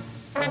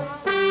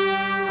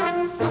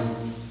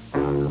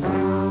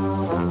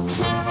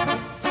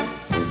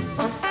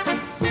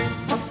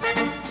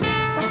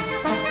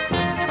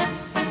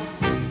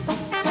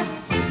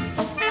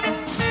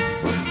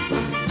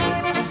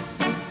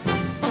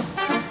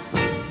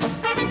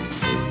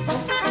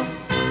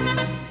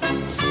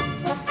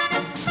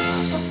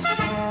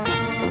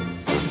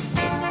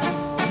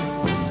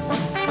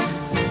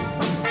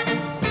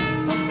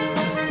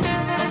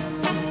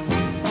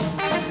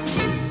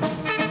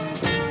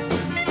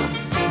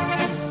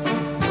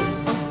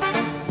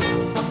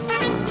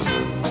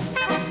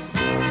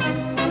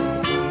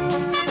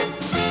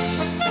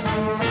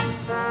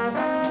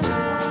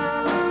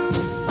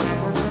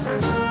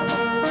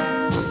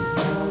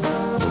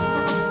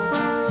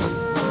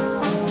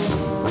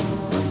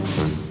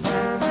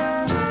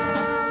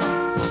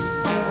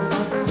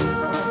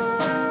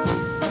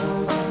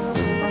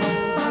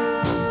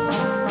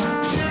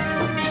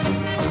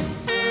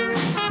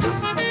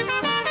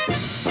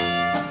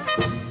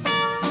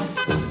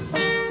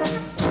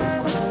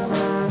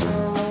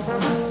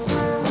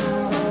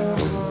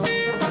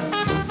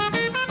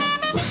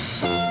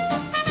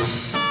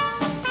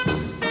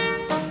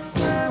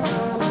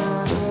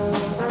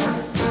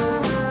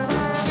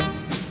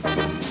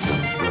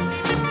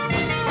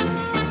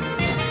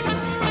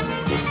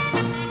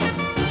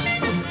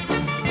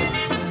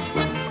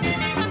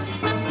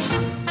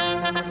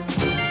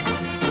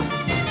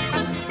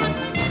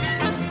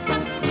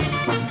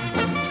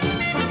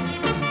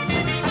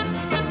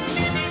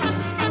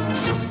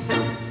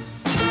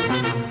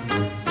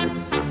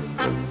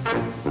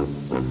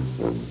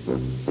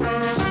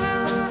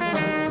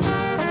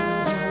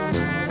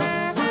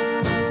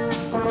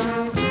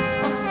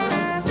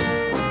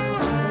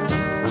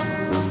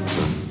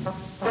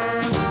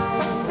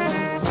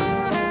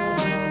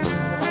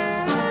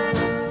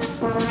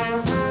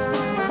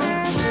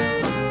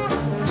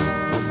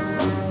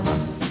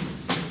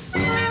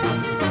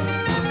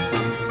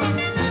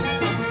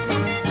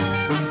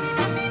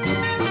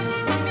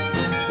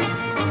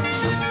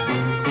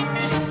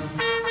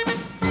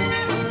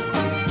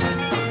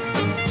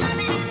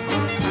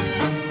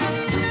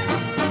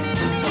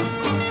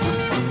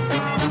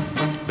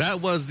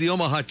 Was the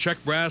Omaha Czech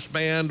Brass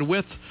Band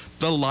with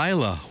the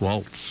Lila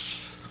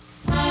Waltz.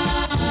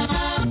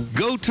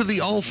 Go to the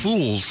All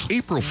Fools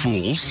April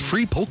Fools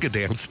free polka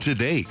dance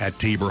today at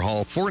Tabor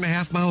Hall,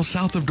 4.5 miles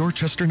south of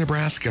Dorchester,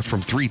 Nebraska,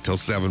 from 3 till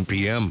 7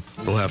 p.m.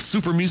 They'll have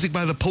super music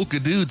by the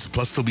Polka Dudes,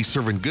 plus they'll be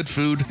serving good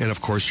food and,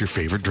 of course, your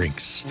favorite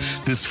drinks.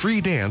 This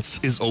free dance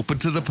is open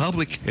to the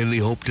public, and they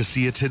hope to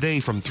see you today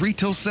from 3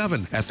 till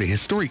 7 at the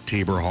historic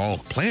Tabor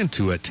Hall. Plan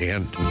to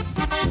attend.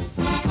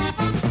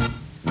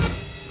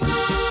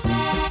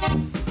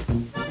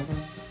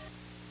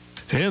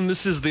 And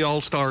this is the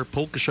All-Star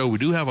Polka Show. We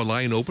do have a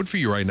line open for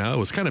you right now. It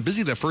was kind of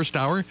busy that first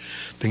hour.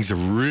 Things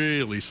have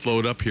really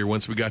slowed up here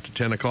once we got to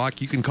 10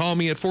 o'clock. You can call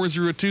me at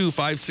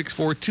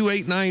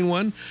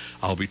 402-564-2891.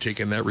 I'll be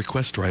taking that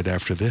request right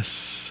after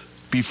this.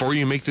 Before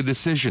you make the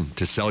decision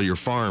to sell your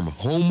farm,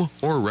 home,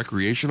 or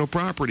recreational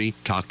property,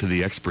 talk to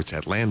the experts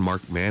at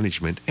Landmark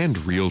Management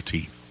and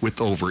Realty. With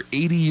over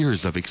 80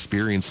 years of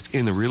experience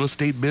in the real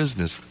estate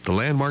business, the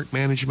Landmark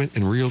Management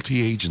and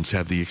Realty agents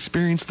have the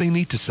experience they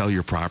need to sell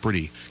your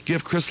property.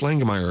 Give Chris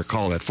Langemeyer a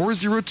call at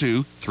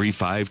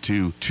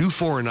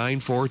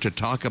 402-352-2494 to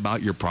talk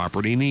about your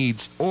property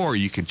needs, or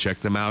you can check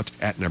them out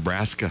at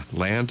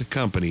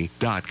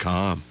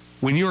nebraskalandcompany.com.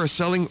 When you are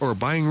selling or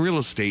buying real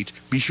estate,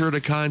 be sure to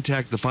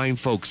contact the fine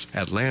folks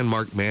at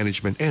Landmark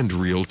Management and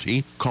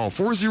Realty. Call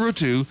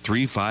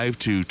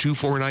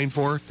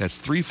 402-352-2494. That's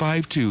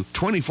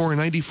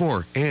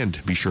 352-2494.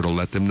 And be sure to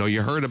let them know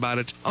you heard about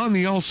it on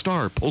the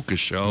All-Star Polka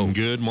Show.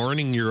 Good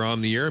morning. You're on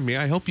the air. May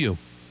I help you?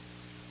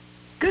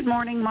 Good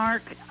morning,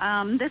 Mark.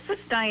 This is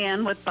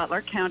Diane with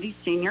Butler County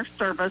Senior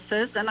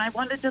Services, and I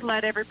wanted to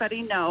let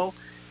everybody know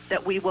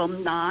that we will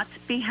not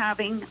be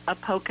having a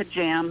polka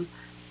jam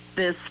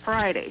this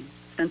Friday,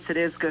 since it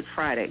is Good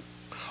Friday.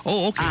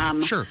 Oh,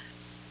 okay. Sure.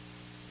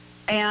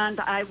 And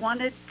I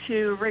wanted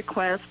to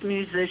request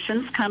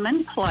musicians come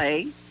and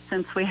play,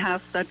 since we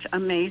have such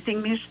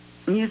amazing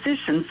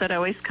musicians that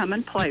always come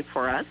and play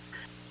for us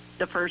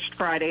the first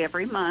Friday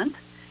every month.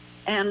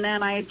 And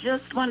then I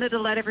just wanted to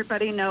let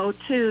everybody know,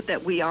 too,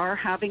 that we are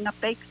having a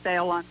bake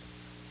sale on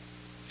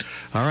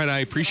All right, I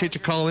appreciate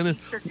you calling in.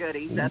 Easter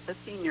goodies at the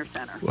Senior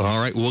Center. All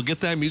right, we'll get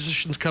that.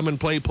 Musicians come and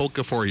play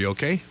polka for you,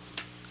 okay?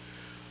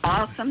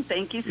 Awesome.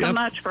 Thank you so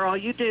much for all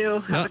you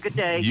do. Have a good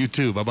day. You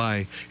too.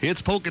 Bye-bye. It's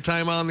polka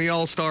time on the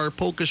All-Star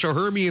Polka Show.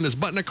 Hermie and his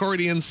button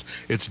accordions.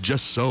 It's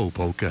just so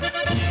polka.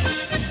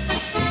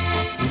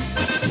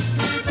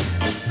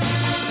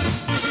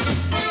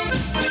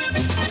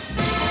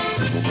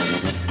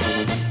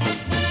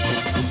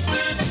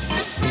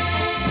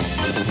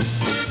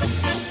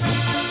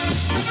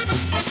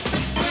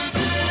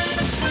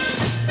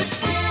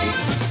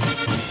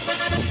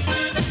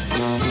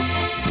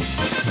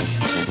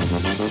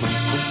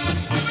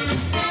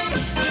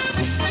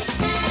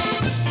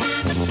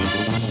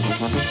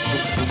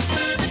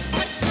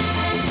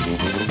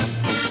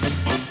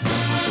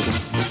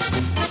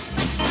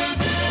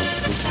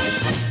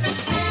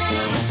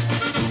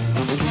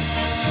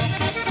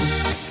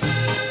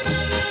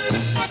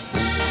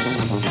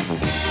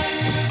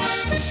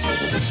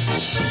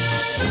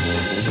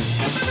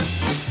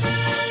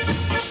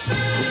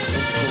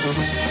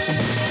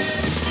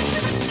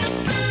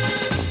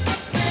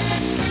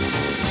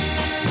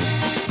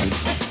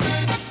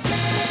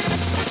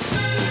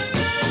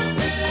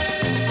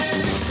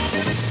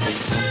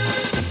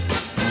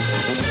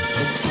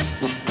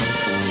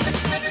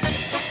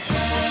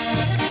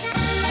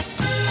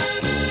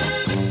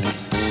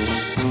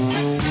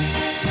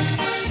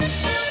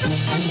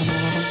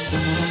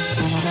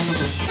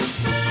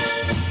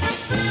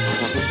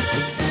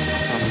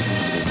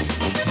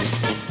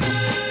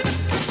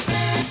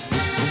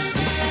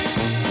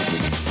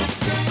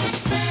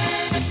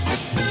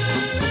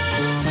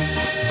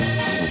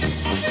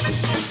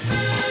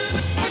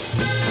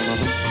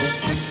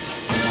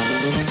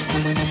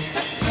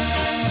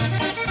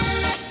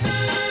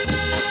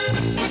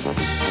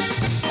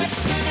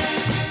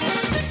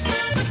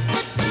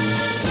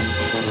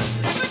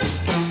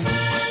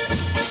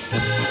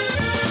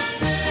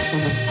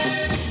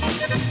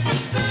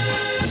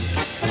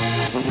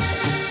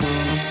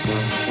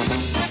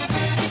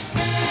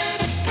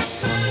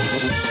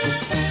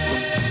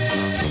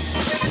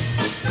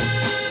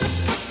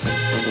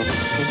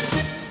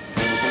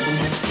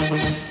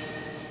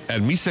 At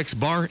Misek's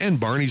Bar and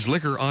Barney's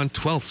Liquor on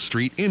 12th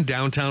Street in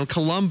downtown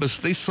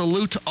Columbus, they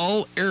salute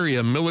all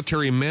area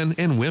military men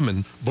and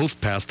women,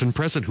 both past and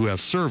present, who have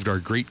served our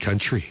great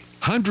country.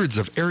 Hundreds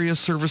of area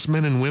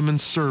servicemen and women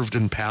served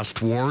in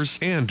past wars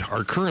and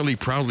are currently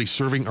proudly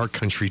serving our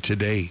country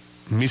today.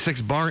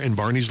 Misek's Bar and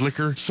Barney's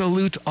Liquor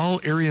salute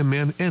all area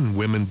men and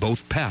women,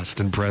 both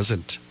past and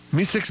present.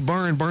 Misek's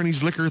Bar and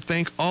Barney's Liquor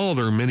thank all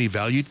their many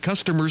valued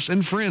customers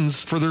and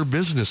friends for their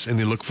business, and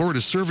they look forward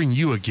to serving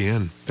you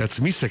again.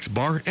 That's Misek's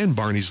Bar and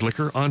Barney's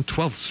Liquor on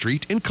 12th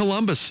Street in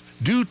Columbus.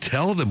 Do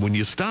tell them when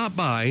you stop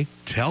by,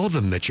 tell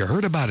them that you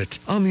heard about it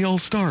on the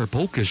All-Star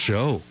Polka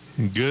Show.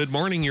 Good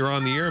morning. You're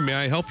on the air. May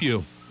I help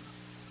you?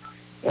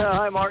 Yeah,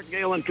 hi, Mark.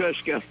 Galen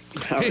Kushka.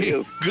 How are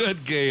you?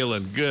 Good,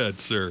 Galen.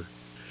 Good, sir.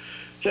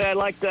 Say, I'd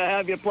like to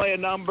have you play a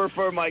number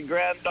for my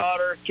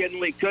granddaughter,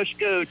 Kinley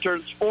Kushka, who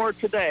turns 4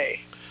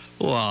 today.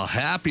 Well,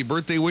 happy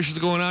birthday wishes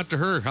going out to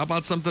her. How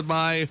about something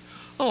by,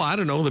 I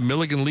don't know, the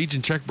Milligan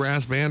Legion Czech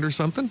Brass Band or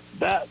something?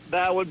 That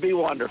would be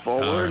wonderful.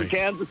 We're in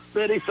Kansas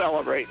City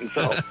celebrating,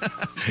 so.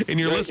 And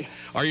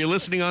are you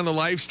listening on the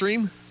live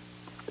stream?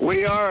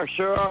 We are,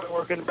 sure are.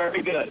 Working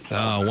very good.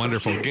 Oh,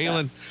 wonderful.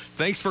 Galen,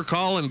 thanks for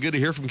calling. Good to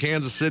hear from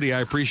Kansas City. I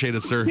appreciate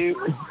it, sir.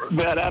 You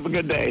bet. Have a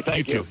good day.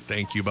 Thank you. You too.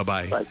 Thank you.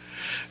 Bye-bye. Bye.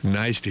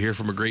 Nice to hear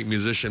from a great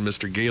musician,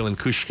 Mr. Galen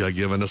Kushka,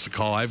 giving us a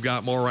call. I've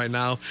got more right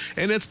now,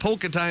 and it's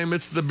polka time.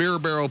 It's the Beer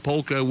Barrel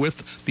Polka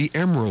with the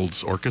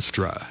Emeralds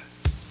Orchestra.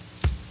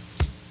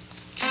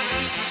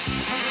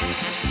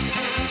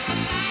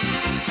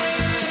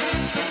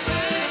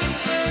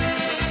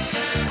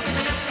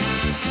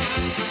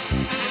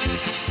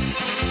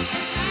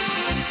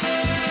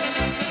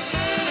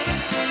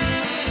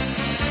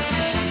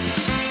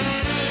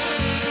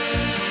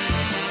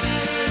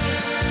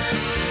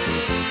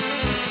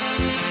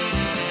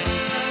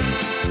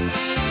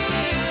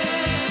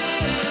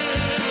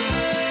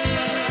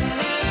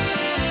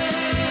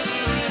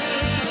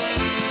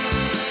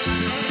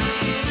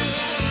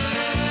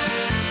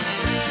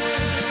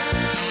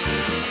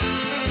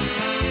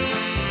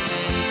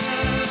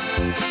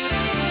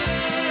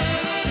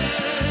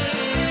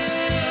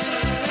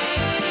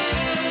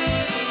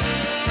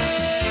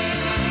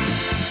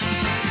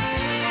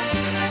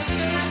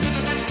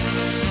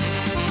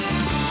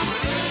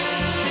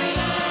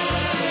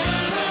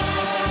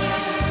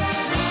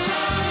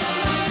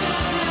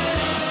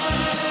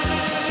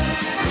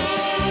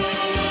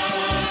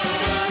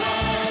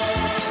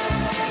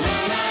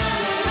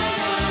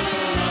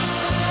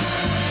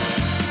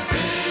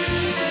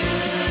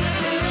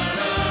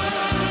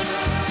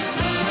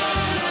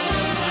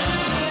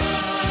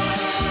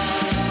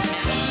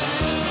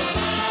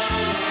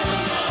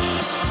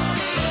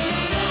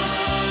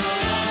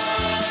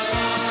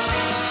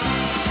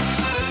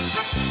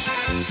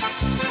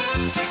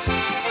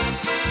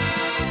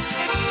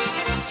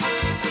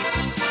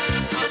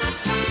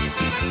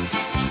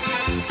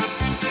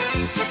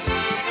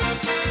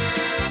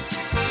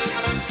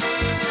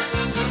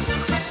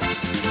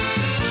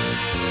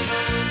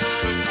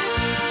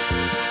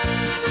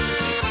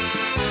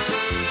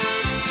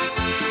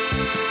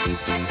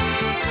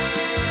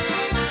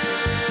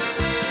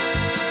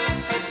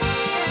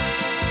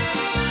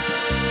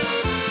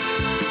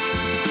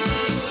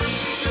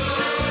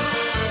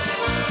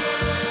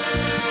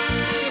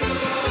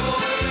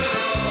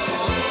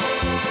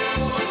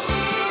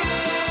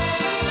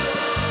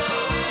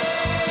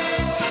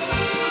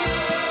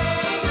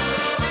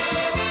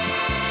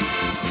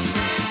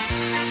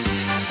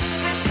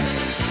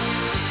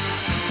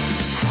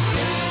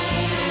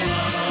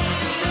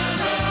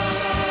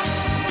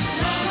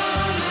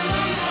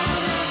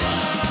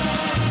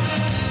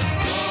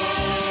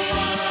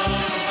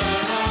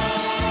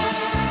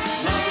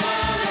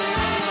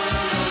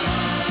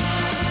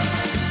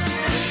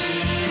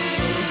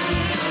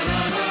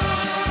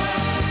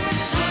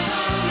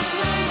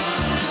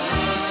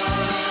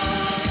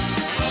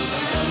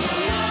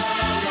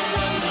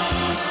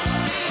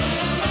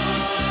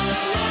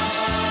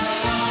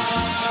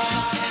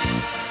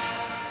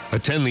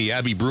 Attend the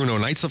Abby Bruno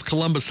Knights of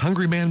Columbus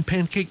Hungry Man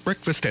Pancake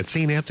Breakfast at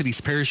St. Anthony's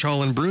Parish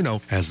Hall in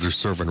Bruno, as they're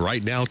serving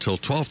right now till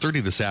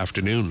 12:30 this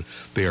afternoon.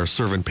 They are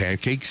serving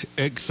pancakes,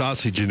 egg,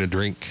 sausage, and a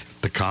drink.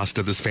 The cost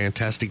of this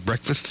fantastic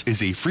breakfast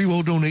is a free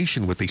will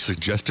donation with a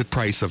suggested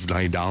price of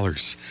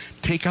 $9.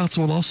 Takeouts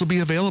will also be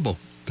available.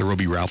 There will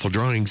be raffle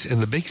drawings,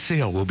 and the bake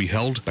sale will be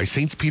held by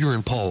Saints Peter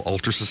and Paul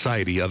Altar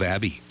Society of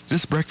Abbey.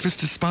 This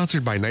breakfast is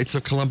sponsored by Knights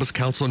of Columbus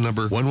Council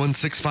number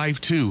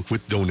 11652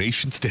 with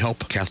donations to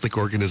help Catholic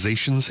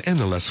organizations and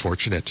the less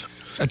fortunate.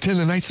 Attend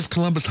the Knights of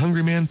Columbus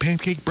Hungry Man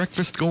Pancake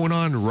Breakfast going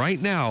on right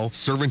now,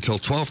 serving till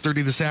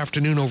 12:30 this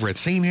afternoon over at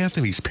St.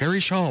 Anthony's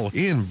Parish Hall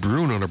in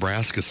Bruno,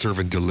 Nebraska,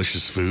 serving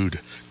delicious food.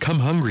 Come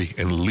hungry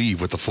and leave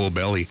with a full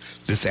belly.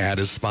 This ad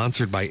is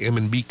sponsored by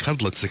M&B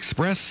Cudlets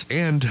Express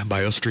and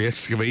by Austria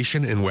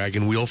Excavation and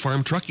Wagon Wheel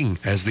Farm Trucking,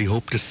 as they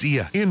hope to see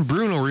you in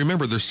Bruno.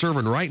 Remember, they're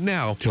serving right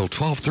now till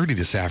 12:30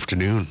 this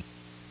afternoon.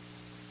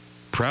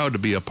 Proud to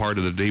be a part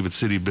of the David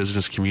City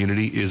business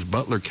community is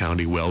Butler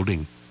County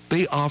Welding.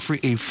 They offer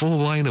a full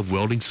line of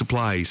welding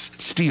supplies,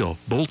 steel,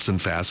 bolts,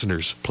 and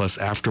fasteners, plus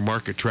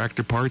aftermarket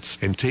tractor parts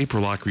and taper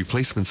lock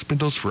replacement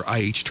spindles for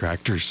IH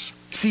tractors.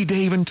 See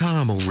Dave and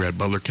Tom over at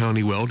Butler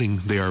County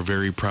Welding. They are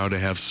very proud to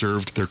have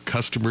served their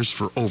customers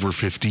for over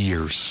 50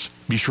 years.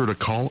 Be sure to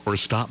call or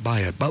stop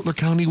by at Butler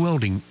County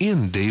Welding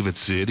in David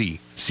City.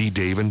 See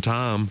Dave and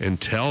Tom and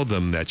tell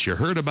them that you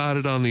heard about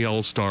it on the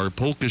All-Star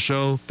Polka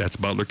Show. That's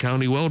Butler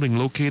County Welding,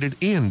 located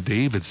in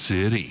David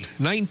City.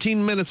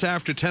 19 minutes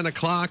after 10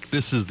 o'clock,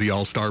 this is the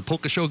All-Star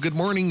Polka Show. Good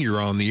morning.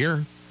 You're on the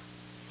air.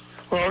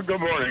 Well,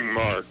 good morning,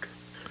 Mark.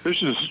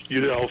 This is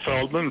Udell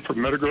Feldman from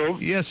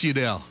Meadowgrove. Yes,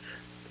 Udell.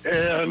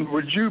 And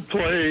would you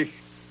play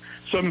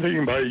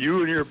something by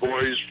you and your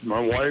boys, my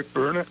wife,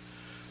 Berna?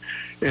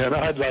 And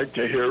I'd like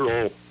to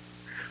hear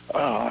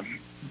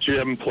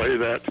Jim play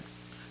that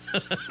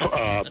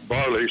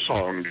Barley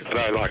song. And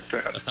I like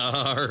that.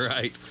 All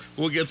right.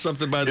 We'll get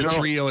something by the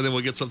trio, and then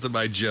we'll get something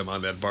by Jim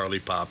on that Barley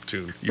Pop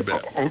tune. You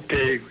bet.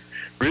 Okay.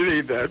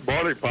 Really, that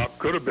Barley Pop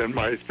could have been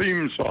my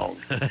theme song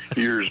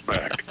years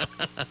back.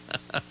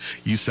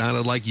 You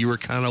sounded like you were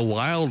kind of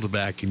wild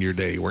back in your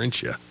day,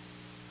 weren't you?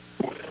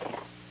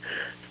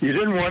 You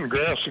didn't want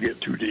grass to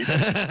get too deep.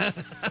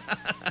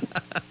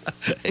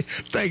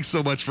 Thanks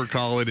so much for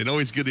calling, and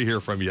always good to hear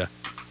from you.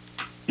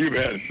 You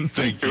bet.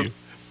 Thank you.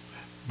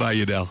 Bye,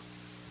 Udell.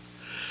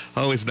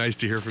 Always nice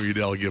to hear from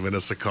Udell giving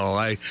us a call.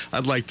 I'd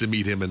like to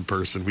meet him in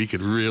person. We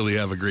could really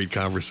have a great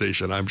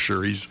conversation. I'm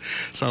sure he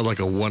sounds like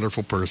a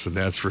wonderful person,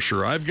 that's for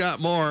sure. I've got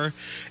more,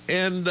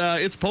 and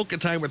it's polka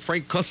time with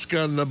Frank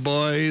Kuska and the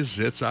boys.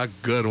 It's a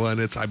good one.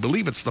 I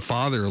believe it's the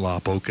father-in-law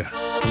polka.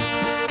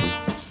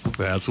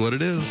 That's what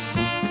it is.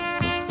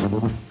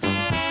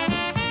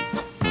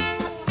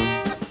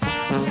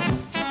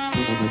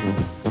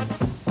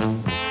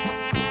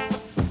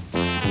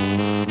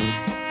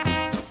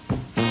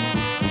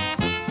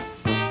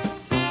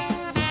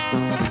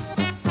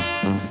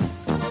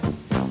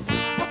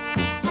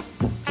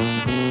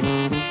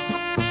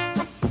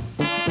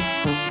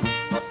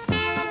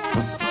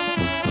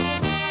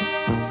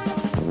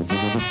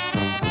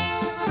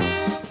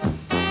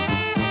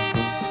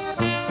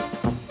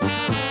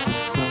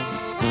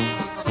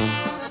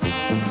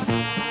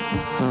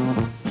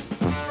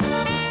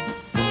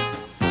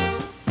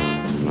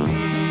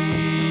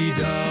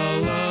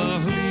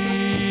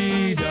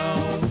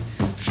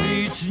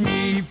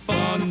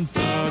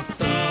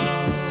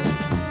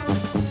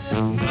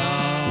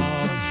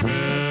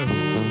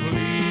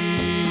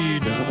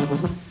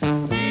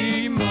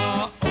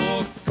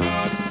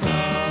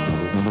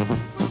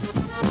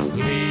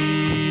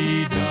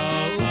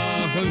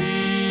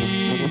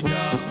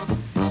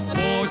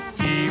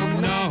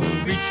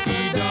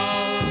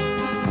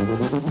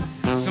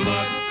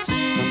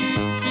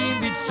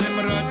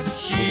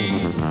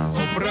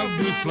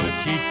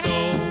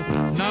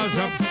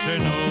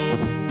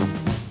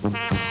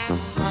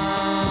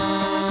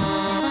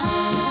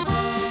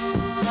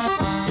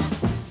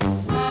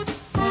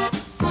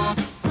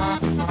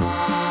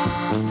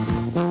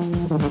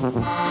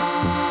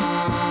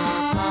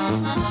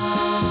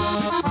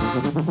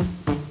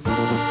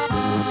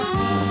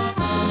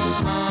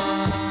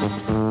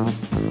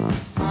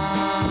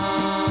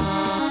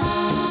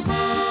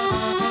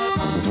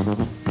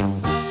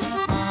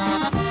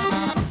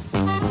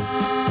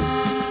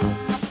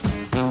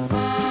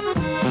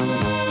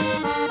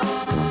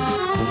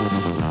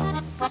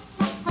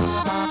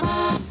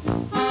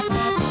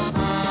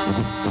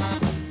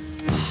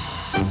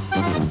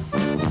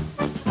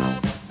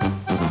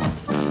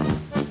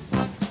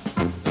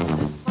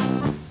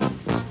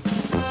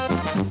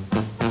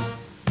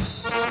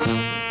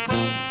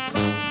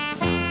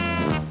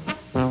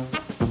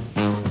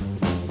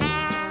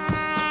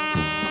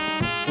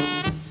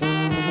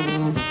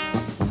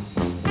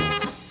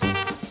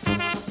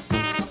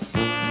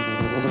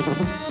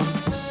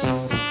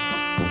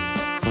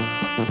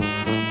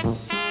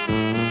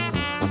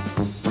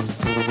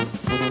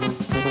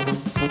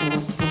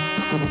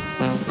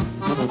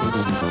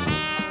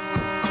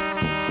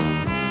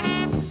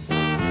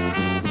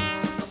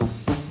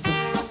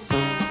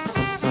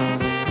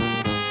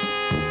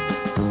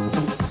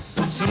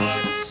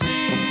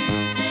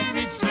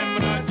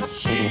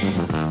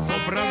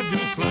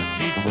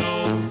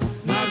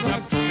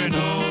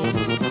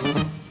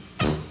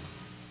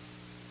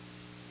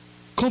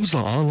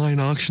 Kobza Online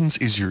Auctions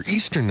is your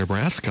Eastern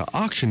Nebraska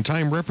Auction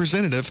Time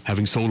representative.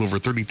 Having sold over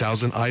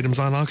 30,000 items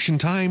on Auction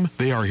Time,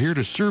 they are here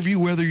to serve you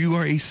whether you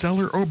are a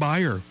seller or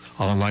buyer.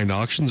 Online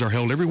auctions are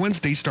held every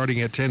Wednesday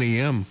starting at 10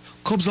 a.m.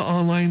 Kobza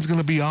Online is going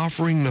to be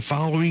offering the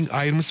following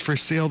items for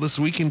sale this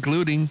week,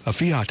 including a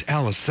Fiat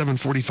Alice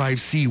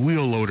 745C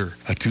wheel loader,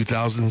 a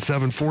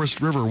 2007 Forest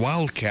River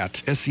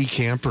Wildcat SE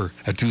camper,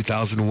 a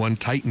 2001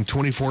 Titan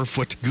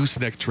 24-foot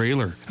gooseneck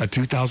trailer, a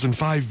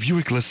 2005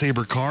 Buick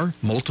LeSabre car,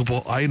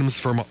 multiple items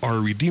from our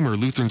Redeemer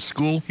Lutheran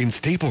School in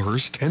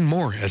Staplehurst, and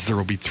more, as there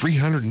will be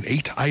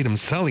 308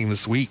 items selling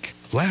this week.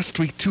 Last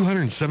week,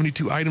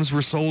 272 items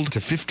were sold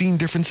to 15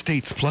 different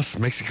states, plus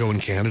Mexico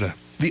and Canada.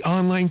 The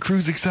online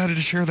crew's excited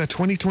to share that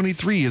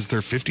 2023 is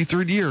their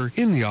 53rd year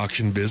in the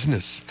auction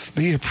business.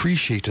 They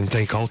appreciate and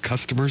thank all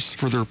customers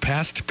for their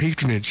past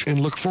patronage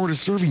and look forward to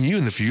serving you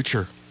in the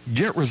future.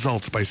 Get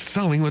results by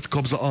selling with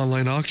Kobza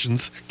Online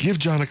Auctions. Give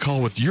John a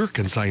call with your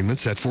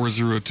consignments at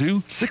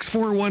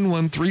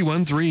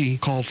 402-641-1313.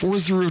 Call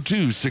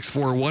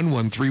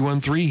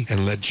 402-641-1313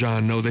 and let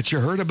John know that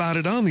you heard about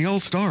it on the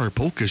All-Star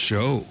Polka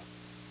Show.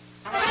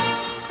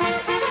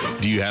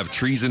 Do you have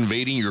trees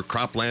invading your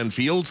cropland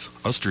fields?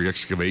 Ustry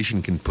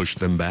Excavation can push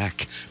them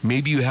back.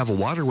 Maybe you have a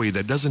waterway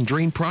that doesn't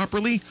drain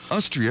properly?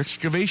 Ustry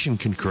Excavation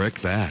can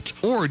correct that.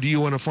 Or do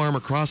you want to farm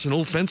across an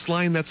old fence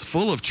line that's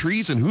full of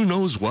trees and who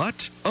knows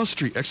what?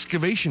 Ustry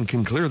Excavation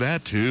can clear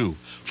that too.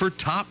 For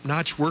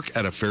top-notch work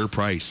at a fair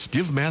price,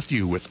 give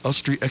Matthew with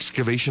Ustry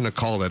Excavation a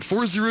call at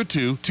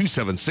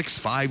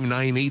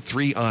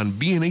 402-276-5983 on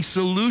being a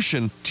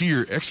solution to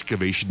your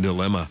excavation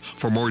dilemma.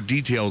 For more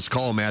details,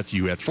 call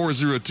Matthew at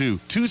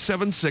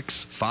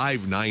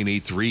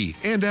 402-276-5983.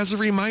 And as a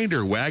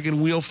reminder,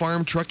 Wagon Wheel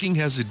Farm Trucking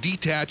has a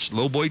detached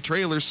lowboy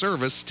trailer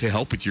service to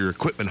help with your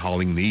equipment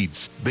hauling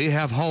needs. They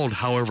have hauled,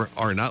 however,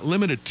 are not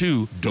limited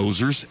to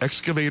dozers,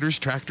 excavators,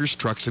 tractors,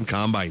 trucks, and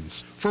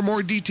combines. For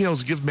more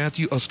details, give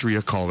Matthew Ustry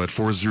a call at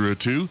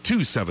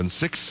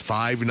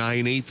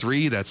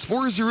 402-276-5983. That's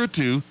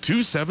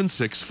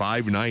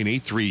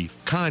 402-276-5983.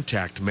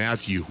 Contact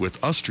Matthew with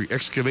Ustry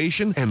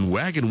Excavation and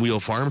Wagon Wheel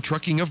Farm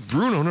Trucking of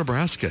Bruno,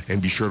 Nebraska.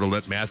 And be sure to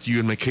let Matthew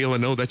and Michaela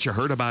know that you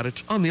heard about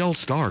it on the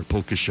All-Star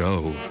Polka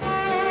Show.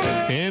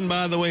 And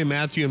by the way,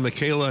 Matthew and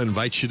Michaela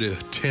invite you to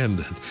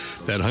attend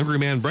that Hungry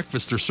Man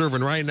breakfast they're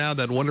serving right now,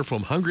 that wonderful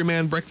Hungry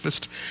Man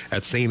breakfast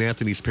at St.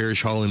 Anthony's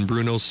Parish Hall in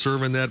Bruno,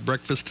 serving that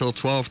breakfast till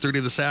 12:30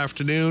 this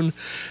afternoon.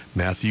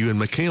 Matthew and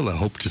Michaela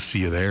hope to see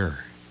you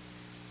there.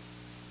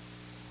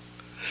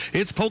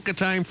 It's polka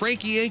time.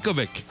 Frankie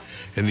Yankovic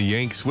and the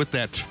Yanks with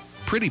that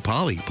Pretty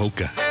Polly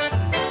polka.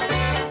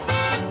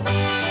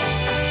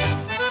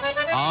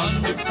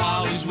 Under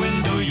Polly's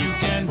window you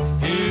can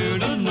hear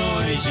the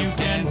noise, you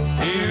can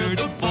hear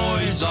the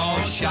boys all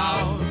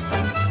shout.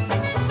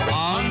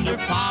 Under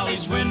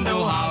Polly's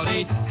window how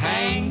they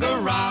hang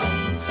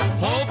around,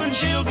 hoping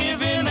she'll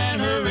give in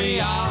and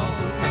hurry out.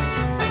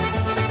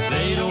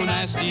 They don't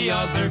ask the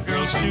other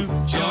girls to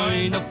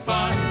join the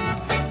fun,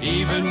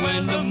 even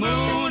when the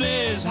moon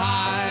is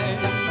high.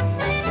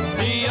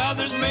 The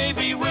others may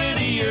be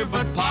wittier,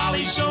 but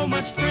Polly's so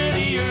much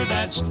prettier,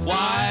 that's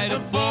why the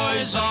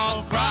boys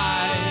all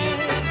cry.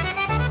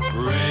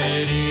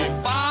 Pretty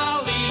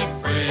Polly,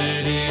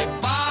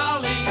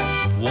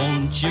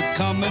 won't you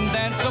come and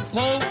dance a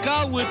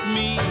polka with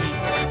me?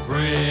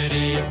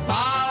 Pretty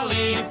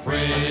Polly,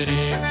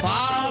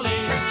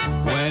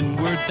 when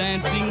we're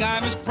dancing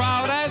I'm as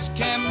proud as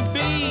can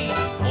be.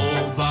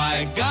 Oh,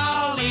 by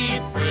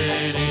golly,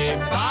 Pretty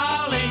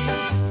Polly,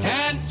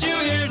 can't you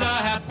hear the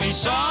happy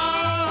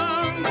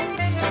song?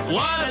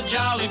 What a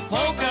jolly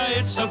polka,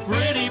 it's the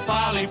Pretty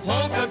Polly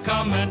polka.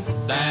 Come and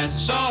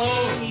dance the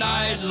whole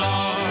night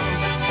long.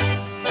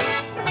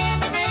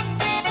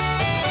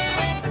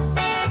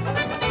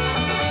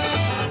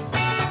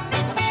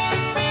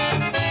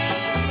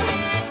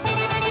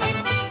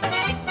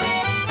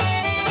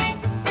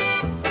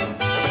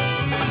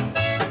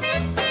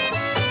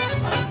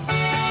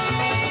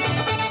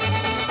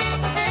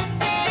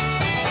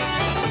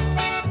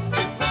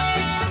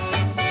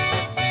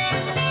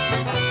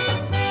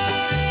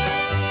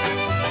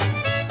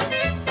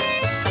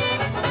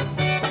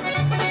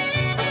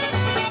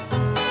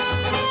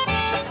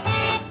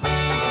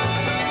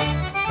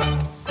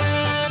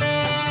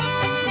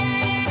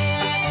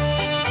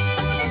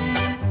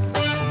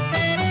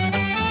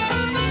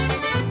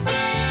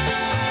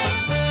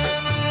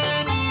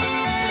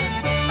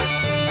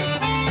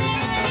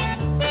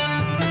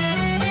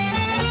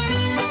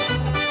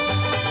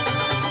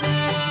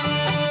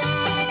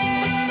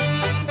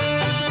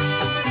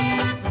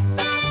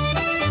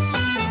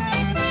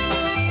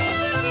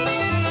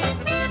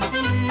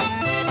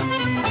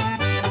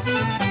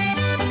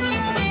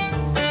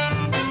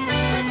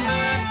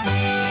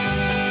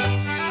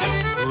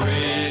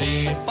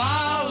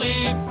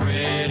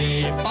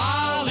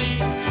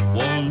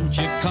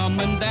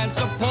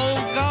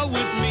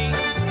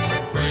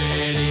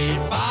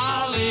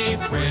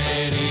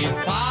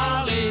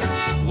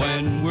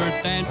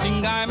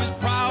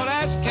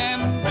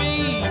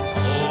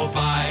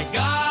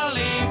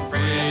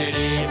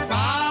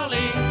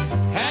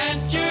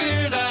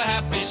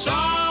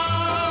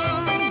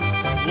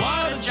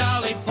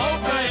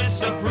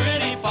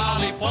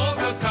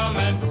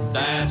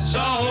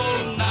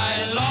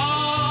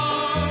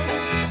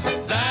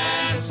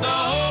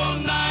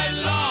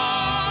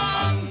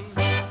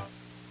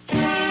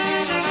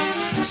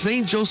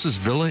 St. Joseph's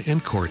Villa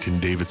and Court in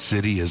David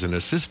City is an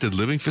assisted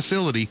living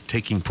facility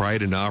taking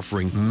pride in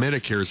offering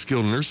Medicare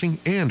skilled nursing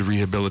and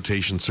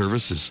rehabilitation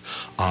services.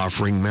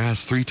 Offering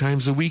Mass 3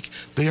 times a week,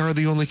 they are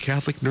the only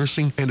Catholic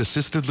nursing and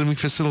assisted living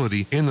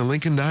facility in the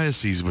Lincoln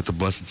Diocese with the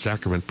Blessed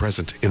Sacrament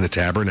present in the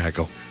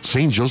tabernacle.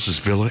 St. Joseph's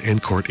Villa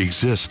and Court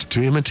exist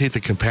to imitate the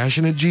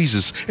compassionate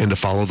Jesus and to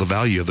follow the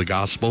value of the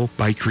gospel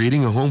by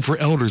creating a home for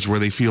elders where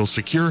they feel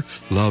secure,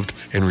 loved,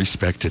 and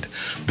respected.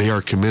 They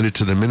are committed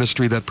to the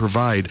ministry that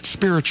provide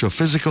spiritual,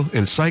 physical,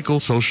 and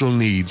psychosocial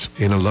needs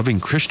in a loving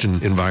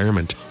Christian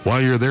environment.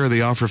 While you're there,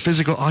 they offer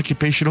physical,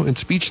 occupational, and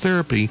speech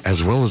therapy,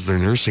 as well as their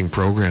nursing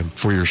program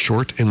for your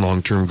short and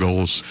long-term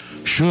goals.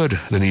 Should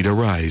the need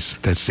arise,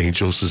 that's St.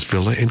 Joseph's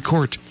Villa and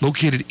Court,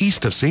 located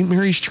east of St.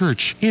 Mary's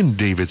Church in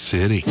David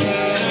City.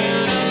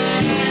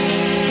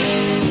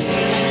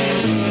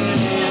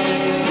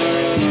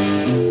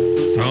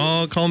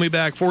 Oh, call me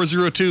back.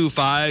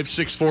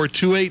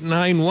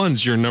 402-564-2891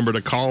 is your number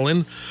to call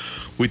in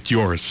with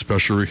your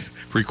special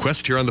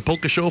request here on the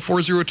Polka Show.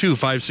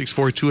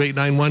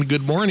 402-564-2891.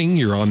 Good morning.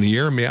 You're on the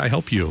air. May I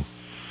help you?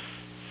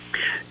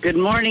 Good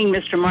morning,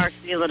 Mr. Mark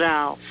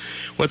Viladal.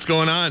 What's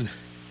going on?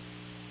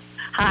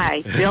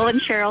 Hi, Bill and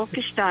Cheryl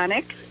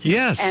Kashtanik.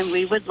 Yes. And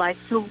we would like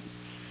to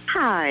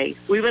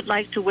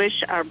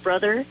wish our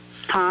brother,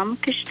 Tom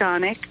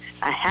Kashtanik,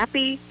 a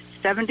happy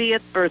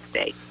 70th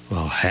birthday.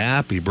 Well,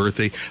 happy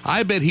birthday.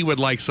 I bet he would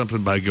like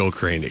something by Gil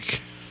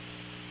Kranick.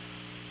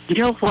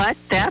 You know what?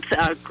 That's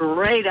a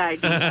great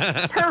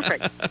idea.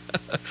 Perfect.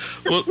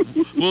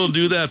 We'll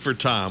do that for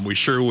Tom. We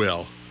sure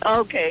will.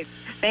 Okay.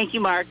 Thank you,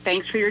 Mark.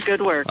 Thanks for your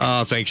good work.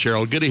 Thanks,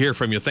 Cheryl. Good to hear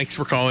from you. Thanks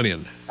for calling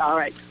in. All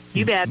right.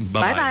 You bet.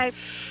 Bye-bye. Bye-bye.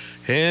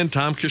 And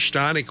Tom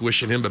Kashtanik,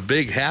 wishing him a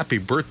big happy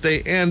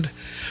birthday and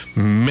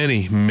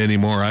many, many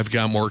more. I've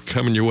got more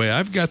coming your way.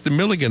 I've got the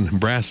Milligan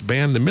Brass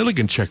Band, the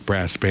Milligan Czech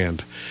Brass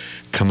Band,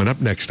 coming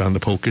up next on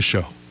the Polka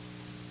Show.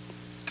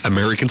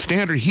 American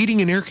Standard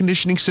Heating and Air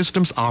Conditioning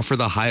Systems offer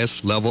the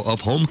highest level of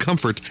home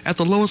comfort at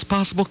the lowest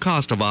possible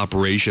cost of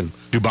operation.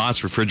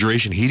 Dubas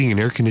Refrigeration, Heating and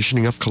Air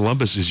Conditioning of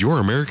Columbus is your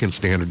American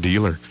Standard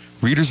dealer.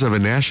 Readers of a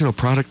National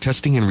Product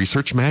Testing and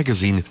Research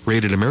magazine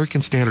rated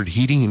American Standard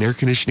Heating and Air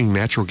Conditioning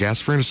natural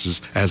gas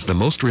furnaces as the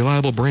most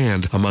reliable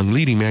brand among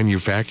leading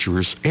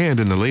manufacturers. And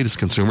in the latest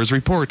Consumers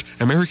Report,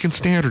 American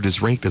Standard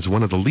is ranked as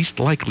one of the least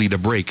likely to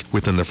break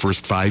within the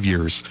first 5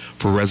 years.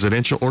 For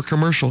residential or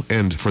commercial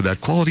and for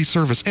that quality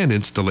service and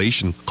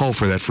installation, call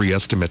for that free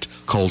estimate.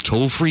 Call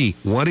toll-free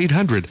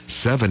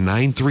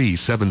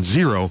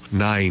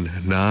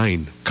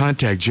 1-800-793-7099.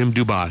 Contact Jim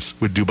Dubas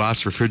with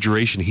Dubas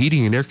Refrigeration,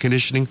 Heating and Air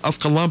Conditioning of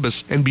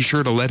Columbus, and be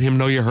sure to let him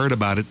know you heard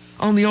about it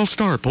on the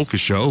All-Star Polka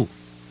Show.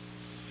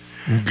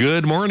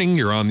 Good morning.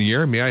 You're on the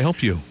air. May I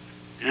help you?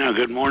 Yeah,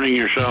 good morning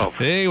yourself.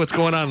 Hey, what's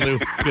going on, Lou?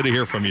 Good to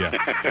hear from you.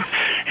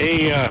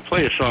 Hey,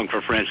 play a song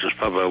for Francis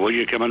Papa. Will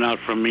you coming out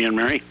from me and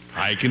Mary?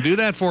 I can do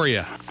that for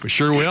you. We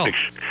sure will.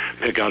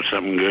 Pick out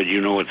something good.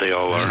 You know what they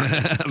all are.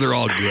 They're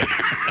all good.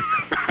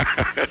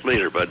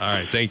 Later, bud. All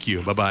right, thank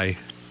you. Bye-bye.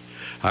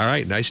 All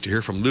right, nice to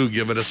hear from Lou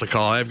giving us a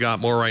call. I've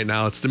got more right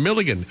now. It's the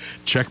Milligan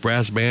Czech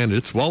Brass Band.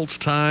 It's waltz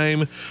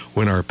time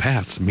when our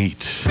paths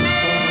meet.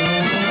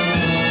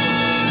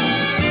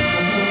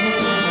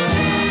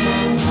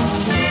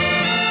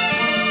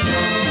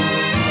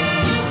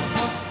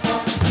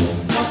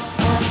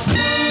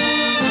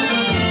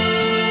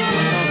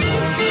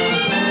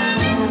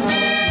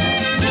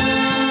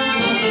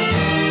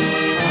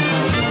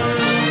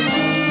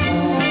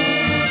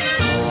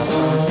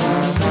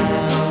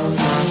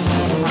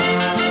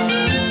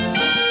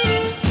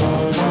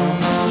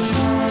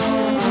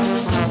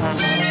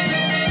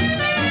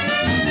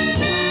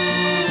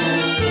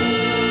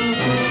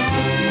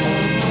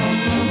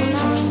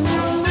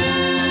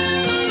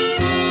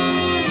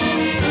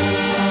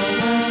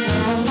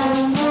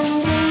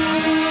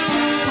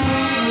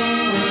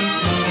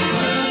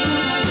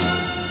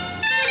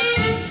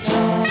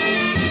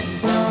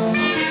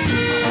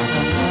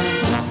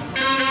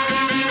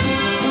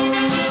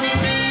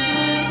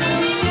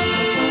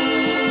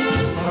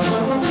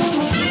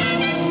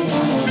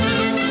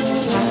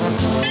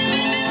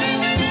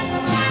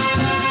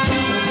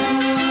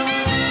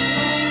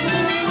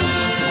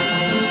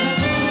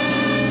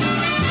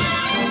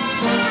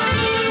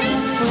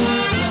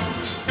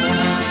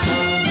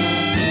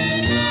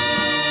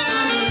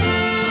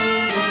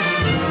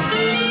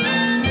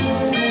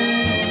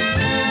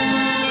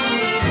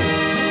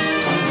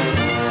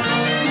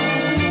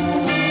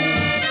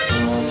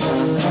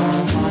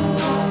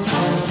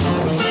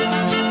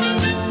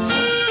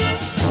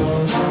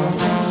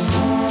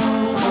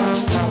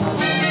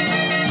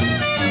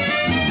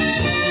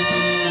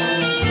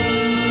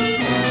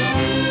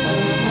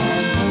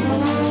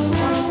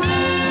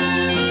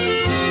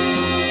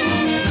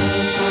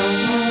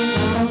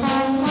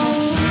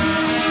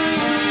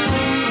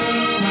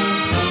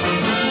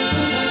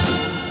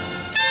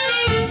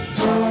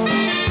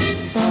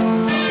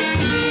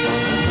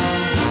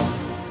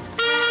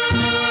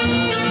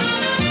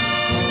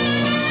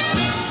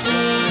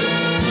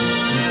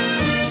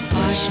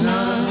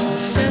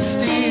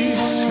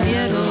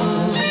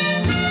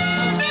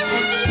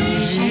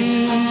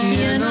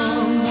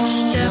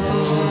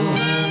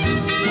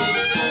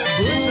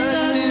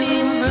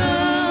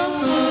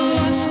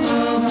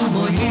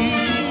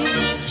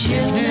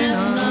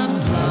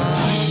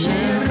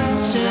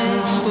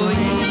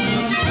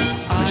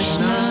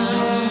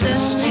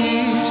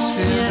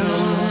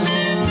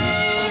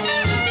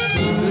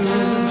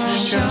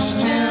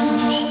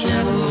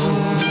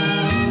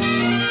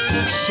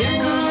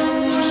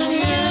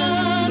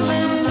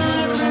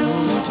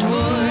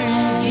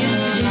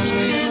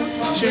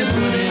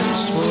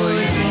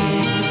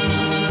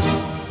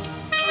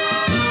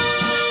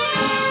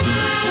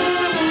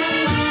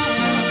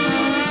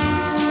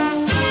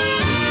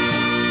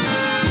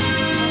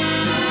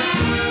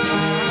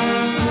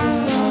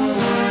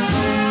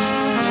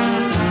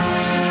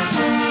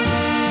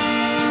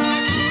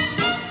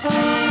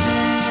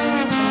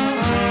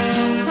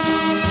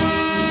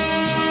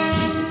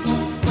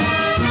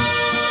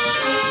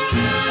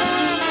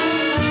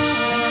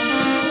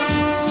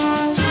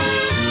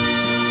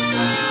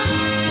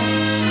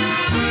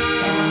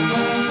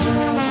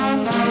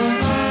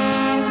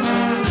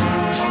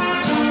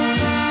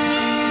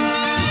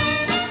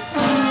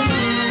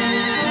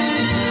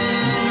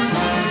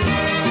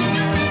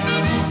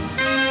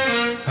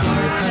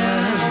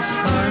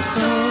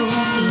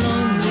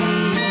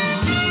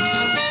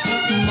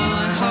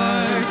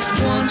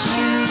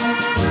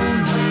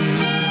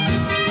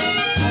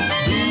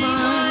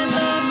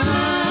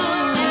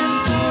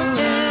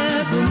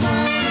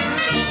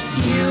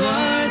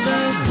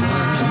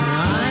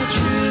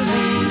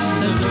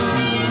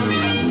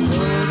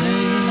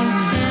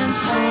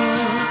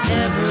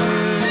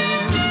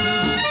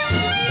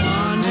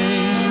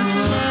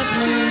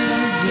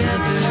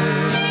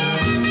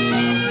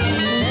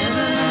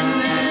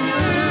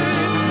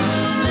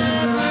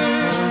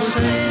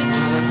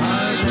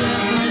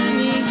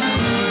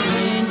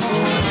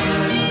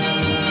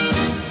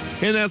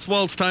 And that's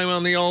Walt's time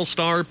on the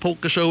All-Star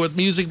Polka Show with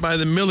music by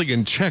the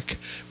Milligan Czech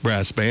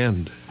Brass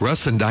Band.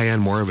 Russ and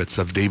Diane Moravitz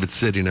of David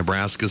City,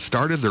 Nebraska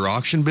started their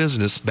auction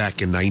business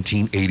back in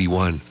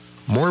 1981.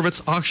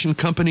 Moravitz Auction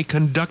Company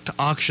conduct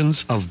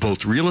auctions of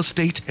both real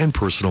estate and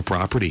personal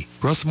property.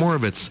 Russ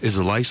Moravitz is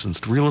a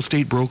licensed real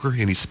estate broker,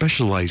 and he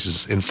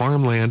specializes in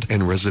farmland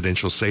and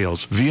residential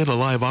sales via the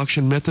live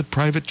auction method,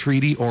 private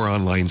treaty, or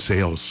online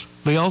sales.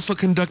 They also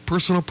conduct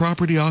personal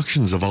property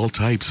auctions of all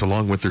types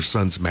along with their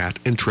sons Matt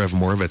and Trev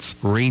Moravitz,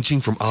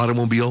 ranging from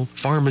automobile,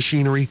 farm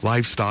machinery,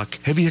 livestock,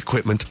 heavy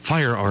equipment,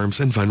 firearms,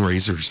 and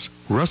fundraisers.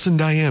 Russ and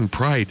Diane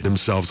pride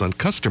themselves on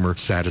customer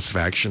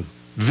satisfaction.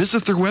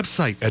 Visit their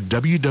website at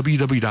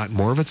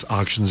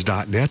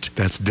www.moravitzauctions.net.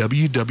 That's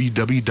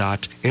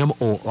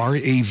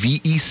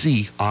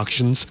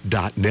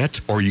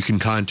www.moravecauctions.net. Or you can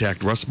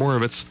contact Russ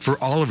Moravitz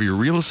for all of your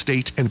real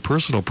estate and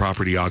personal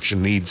property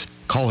auction needs.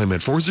 Call him at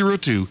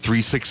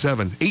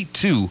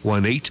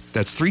 402-367-8218.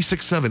 That's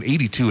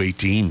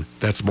 367-8218.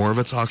 That's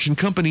Moravitz Auction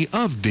Company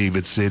of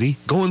David City,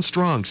 going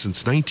strong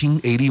since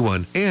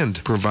 1981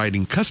 and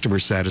providing customer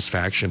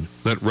satisfaction.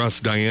 Let Russ,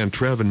 Diane,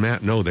 Trev, and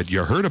Matt know that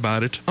you heard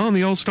about it on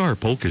the All-Star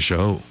Polka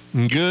Show.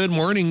 Good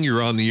morning.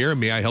 You're on the air.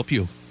 May I help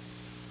you?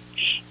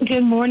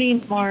 Good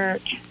morning,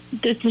 Mark.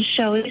 This is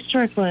Shelley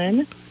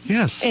Strickland.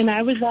 Yes. And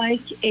I would like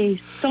a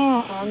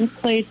song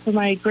played for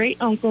my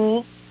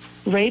great-uncle,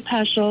 Ray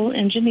Peschel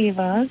in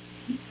Geneva.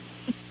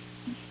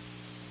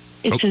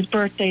 It's his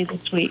birthday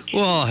this week.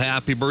 Well,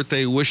 happy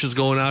birthday wishes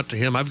going out to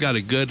him. I've got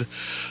a good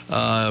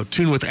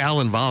tune with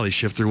Alan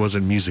Valish, if there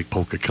wasn't music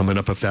polka, coming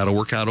up, if that'll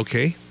work out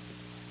okay.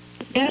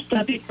 Yes,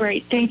 that'd be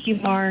great. Thank you,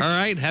 Mark. All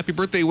right. Happy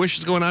birthday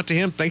wishes going out to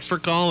him. Thanks for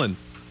calling.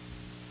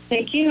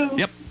 Thank you.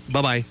 Yep.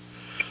 Bye-bye.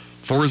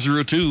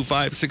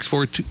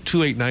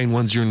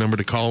 402-564-2891 is your number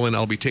to call in.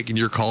 I'll be taking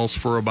your calls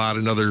for about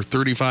another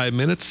 35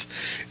 minutes,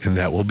 and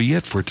that will be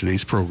it for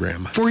today's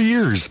program. For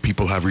years,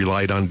 people have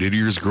relied on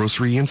Didier's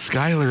Grocery in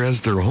Schuyler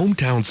as their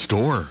hometown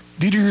store.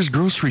 Didier's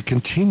Grocery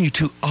continue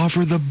to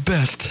offer the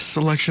best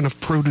selection of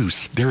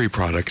produce, dairy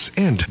products,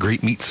 and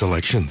great meat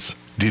selections.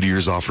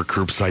 Didier's offer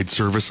curbside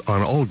service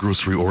on all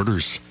grocery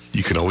orders.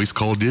 You can always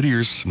call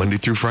Didier's Monday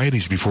through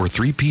Fridays before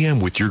 3 p.m.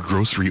 with your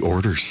grocery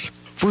orders.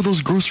 For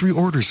those grocery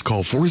orders,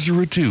 call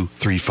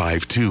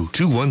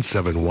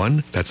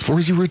 402-352-2171. That's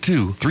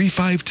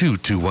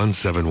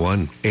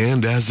 402-352-2171.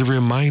 And as a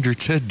reminder,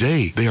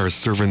 today they are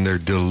serving their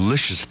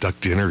delicious duck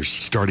dinners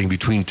starting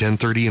between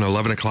 10:30 and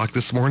 11 o'clock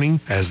this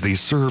morning, as they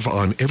serve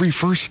on every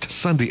first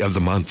Sunday of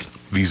the month.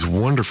 These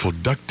wonderful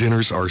duck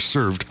dinners are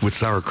served with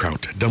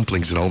sauerkraut,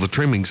 dumplings, and all the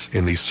trimmings,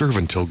 and they serve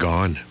until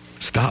gone.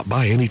 Stop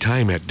by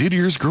anytime at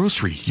Didier's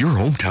Grocery, your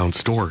hometown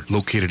store,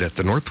 located at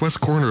the northwest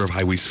corner of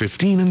Highways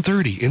 15 and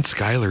 30 in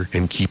Schuyler.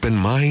 And keep in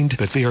mind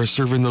that they are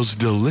serving those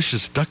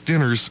delicious duck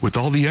dinners with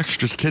all the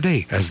extras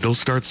today, as they'll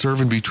start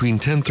serving between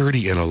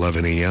 10:30 and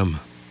 11 a.m.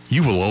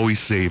 You will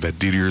always save at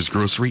Didier's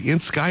Grocery in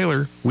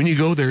Schuyler. When you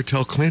go there,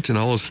 tell Clint and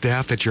all his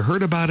staff that you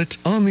heard about it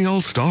on the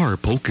All-Star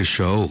Polka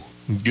Show.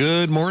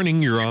 Good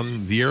morning. You're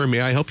on the air. May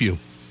I help you?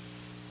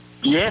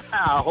 Yeah,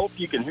 I hope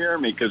you can hear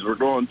me because we're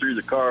going through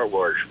the car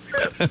wash.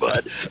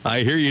 But I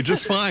hear you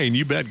just fine.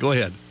 You bet. Go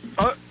ahead.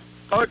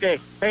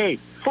 Okay. Hey,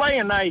 play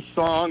a nice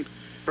song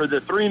for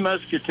the Three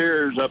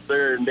Musketeers up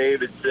there in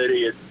David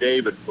City at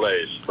David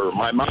Place. For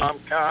my mom,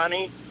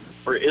 Connie,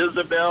 for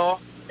Isabel,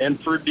 and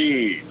for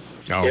Dee.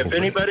 Oh, if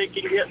anybody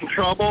can get in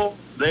trouble,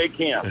 they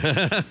can.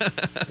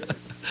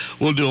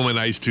 We'll do them a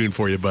nice tune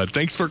for you, bud.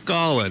 Thanks for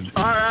calling.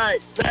 All right.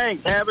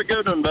 Thanks. Have a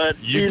good one, bud.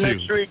 You See too. you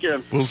next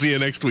weekend. We'll see you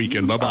next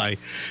weekend. Bye-bye.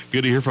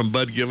 Good to hear from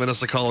Bud giving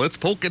us a call. It's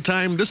polka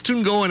time. This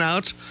tune going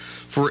out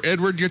for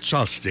Edward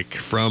Yachostik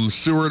from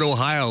Seward,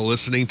 Ohio,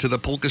 listening to the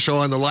Polka Show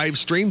on the live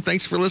stream.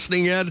 Thanks for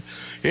listening, Ed.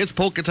 It's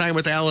polka time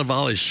with Alan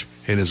Valish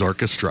and his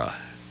orchestra.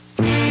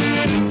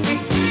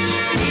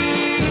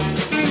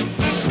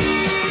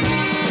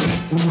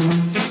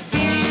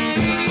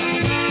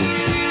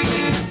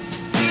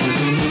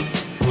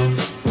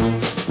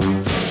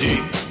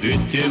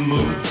 Gdyby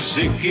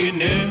muzyki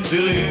nie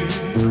byli,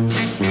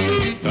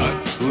 tak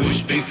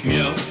już bych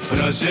miał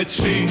razy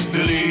 3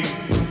 byli.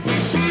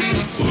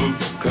 U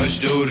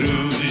każdą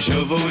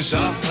różową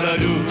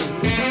zahradu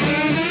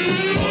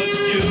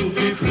chodził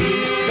bych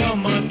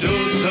rukama do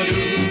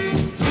zadu,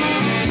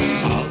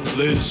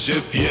 ale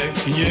że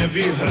pięknie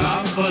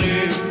wygrywali,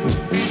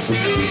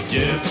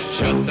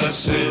 dziewczata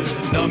się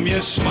na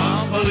mnie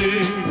smawali.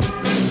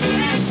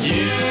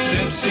 Nic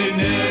jsem si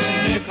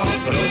nenechal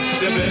pro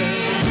sebe,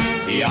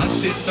 já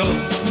si to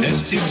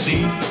nechci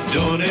vzít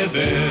do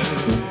nebe.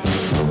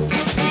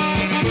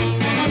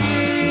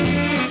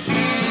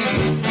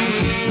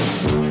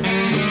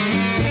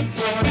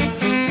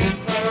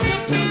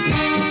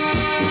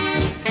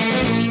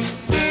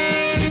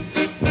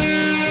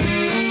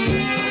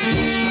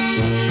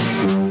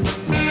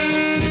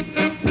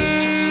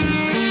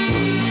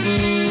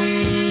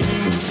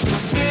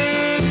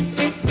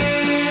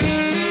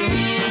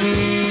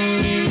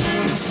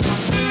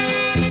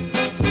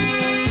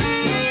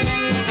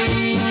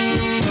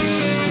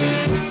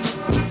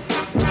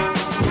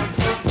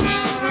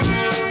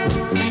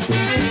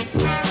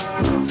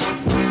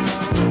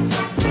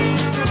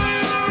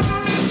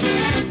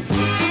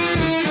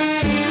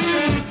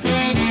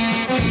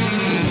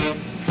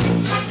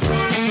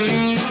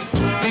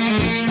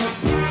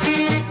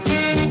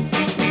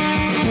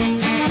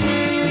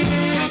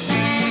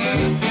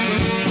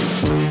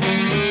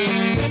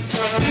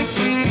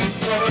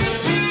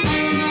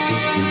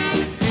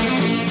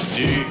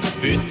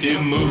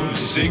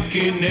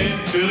 muzyky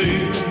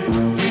nebyly,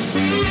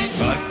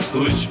 pak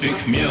už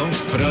bych měl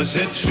v Praze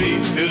 3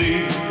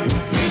 vily.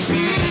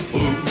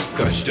 U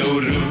každou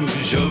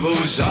růžovou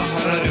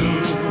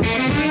zahradu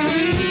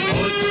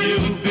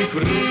hodil bych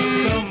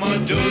rukama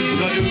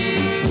dozadu,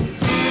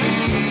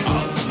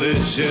 ale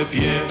že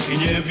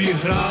pěkně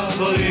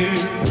vyhrávali,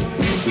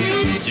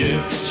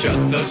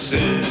 děvčata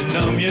se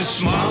na mě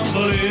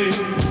smávali.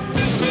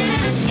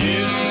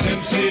 Nic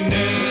jsem si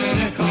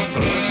nenechal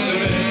pro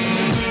sebe,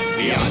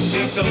 já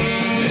si to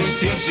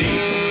nechci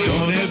vzít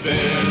do nebe.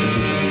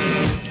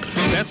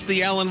 That's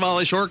the Alan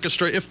Wallish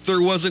Orchestra. If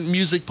there wasn't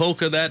music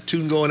polka, that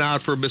tune going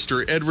out for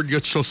Mr. Edward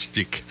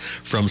Yachostik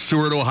from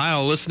Seward,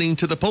 Ohio, listening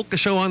to the Polka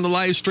Show on the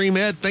live stream.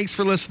 Ed, thanks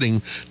for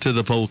listening to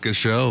the Polka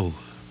Show.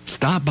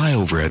 Stop by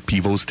over at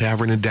Pivo's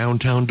Tavern in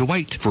downtown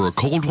Dwight for a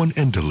cold one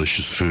and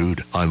delicious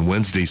food. On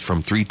Wednesdays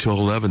from 3 till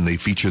 11, they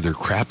feature their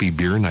crappy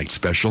beer night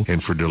special.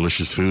 And for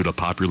delicious food, a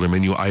popular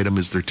menu item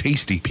is their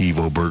tasty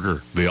Pivo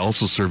burger. They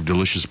also serve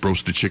delicious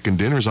roasted chicken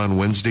dinners on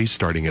Wednesdays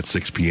starting at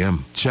 6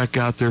 p.m. Check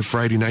out their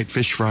Friday night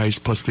fish fries,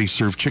 plus they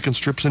serve chicken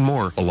strips and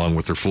more, along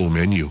with their full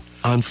menu.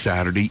 On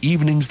Saturday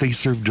evenings, they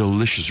serve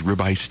delicious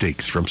ribeye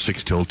steaks from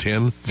 6 till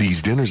 10.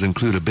 These dinners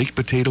include a baked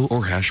potato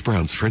or hash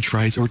browns, french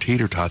fries, or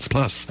tater tots,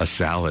 plus a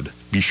salad.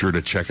 Be sure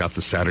to check out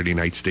the Saturday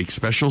night steak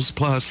specials,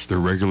 plus their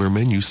regular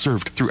menu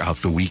served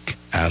throughout the week.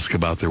 Ask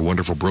about their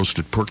wonderful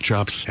roasted pork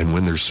chops and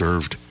when they're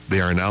served.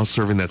 They are now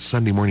serving that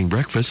Sunday morning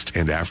breakfast,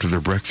 and after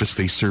their breakfast,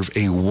 they serve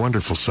a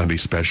wonderful Sunday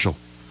special.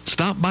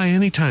 Stop by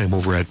anytime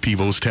over at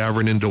Pivo's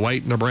Tavern in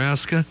Dwight,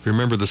 Nebraska.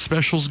 Remember the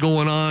specials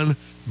going on,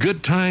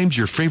 good times,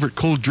 your favorite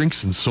cold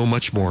drinks, and so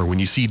much more. When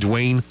you see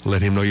Dwayne,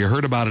 let him know you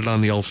heard about it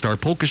on the All-Star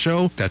Polka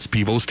Show. That's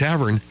Pivo's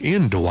Tavern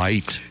in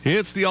Dwight.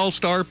 It's the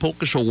All-Star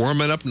Polka Show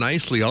warming up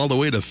nicely all the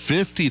way to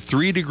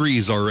 53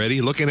 degrees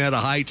already. Looking at a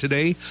high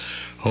today,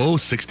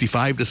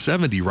 65 to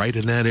 70 right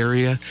in that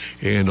area.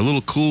 And a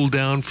little cool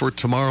down for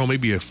tomorrow.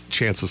 Maybe a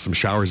chance of some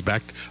showers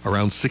back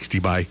around 60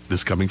 by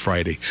this coming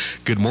Friday.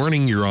 Good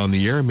morning. You're on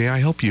the air. May I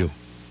help you?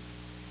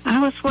 I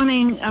was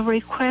wanting a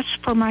request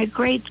for my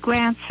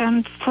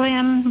great-grandson,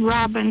 Flynn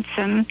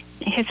Robinson.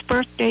 His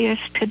birthday is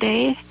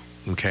today.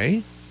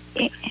 Okay.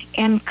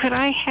 And could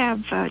I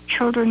have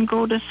Children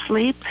Go to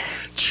Sleep?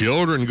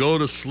 Children Go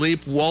to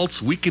Sleep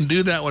waltz. We can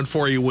do that one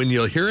for you when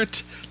you'll hear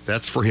it.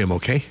 That's for him,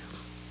 okay?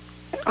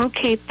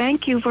 Okay,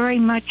 thank you very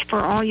much for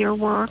all your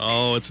work.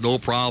 Oh, it's no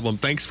problem.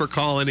 Thanks for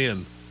calling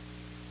in.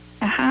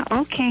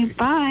 Okay,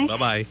 bye.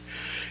 Bye-bye.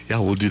 Yeah,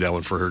 we'll do that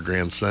one for her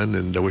grandson,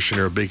 and wishing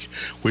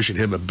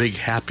him a big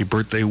happy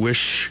birthday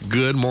wish.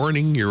 Good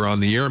morning. You're on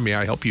the air. May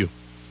I help you?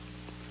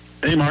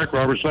 Hey, Mark.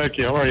 Robert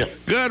Sackey. How are you?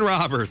 Good,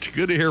 Robert.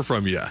 Good to hear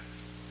from you.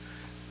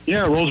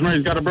 Yeah,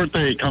 Rosemary's got a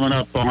birthday coming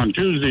up on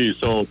Tuesday,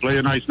 so play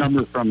a nice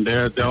number from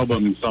Dad's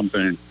album,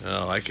 something.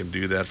 Oh, I can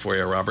do that for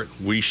you, Robert.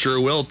 We sure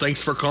will.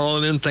 Thanks for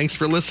calling in. Thanks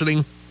for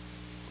listening.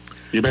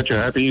 You betcha.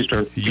 Happy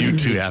Easter. You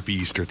too. Happy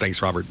Easter.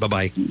 Thanks, Robert.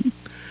 Bye-bye.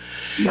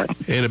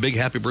 And a big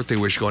happy birthday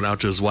wish going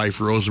out to his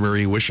wife,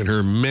 Rosemary, wishing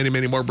her many,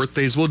 many more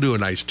birthdays. We'll do a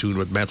nice tune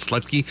with Matt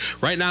Sletke.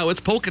 Right now, it's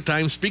polka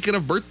time. Speaking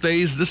of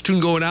birthdays, this tune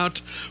going out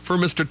for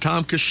Mr.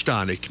 Tom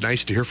Kostanek.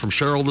 Nice to hear from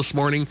Cheryl this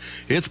morning.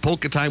 It's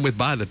polka time with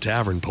By the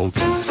Tavern Polka.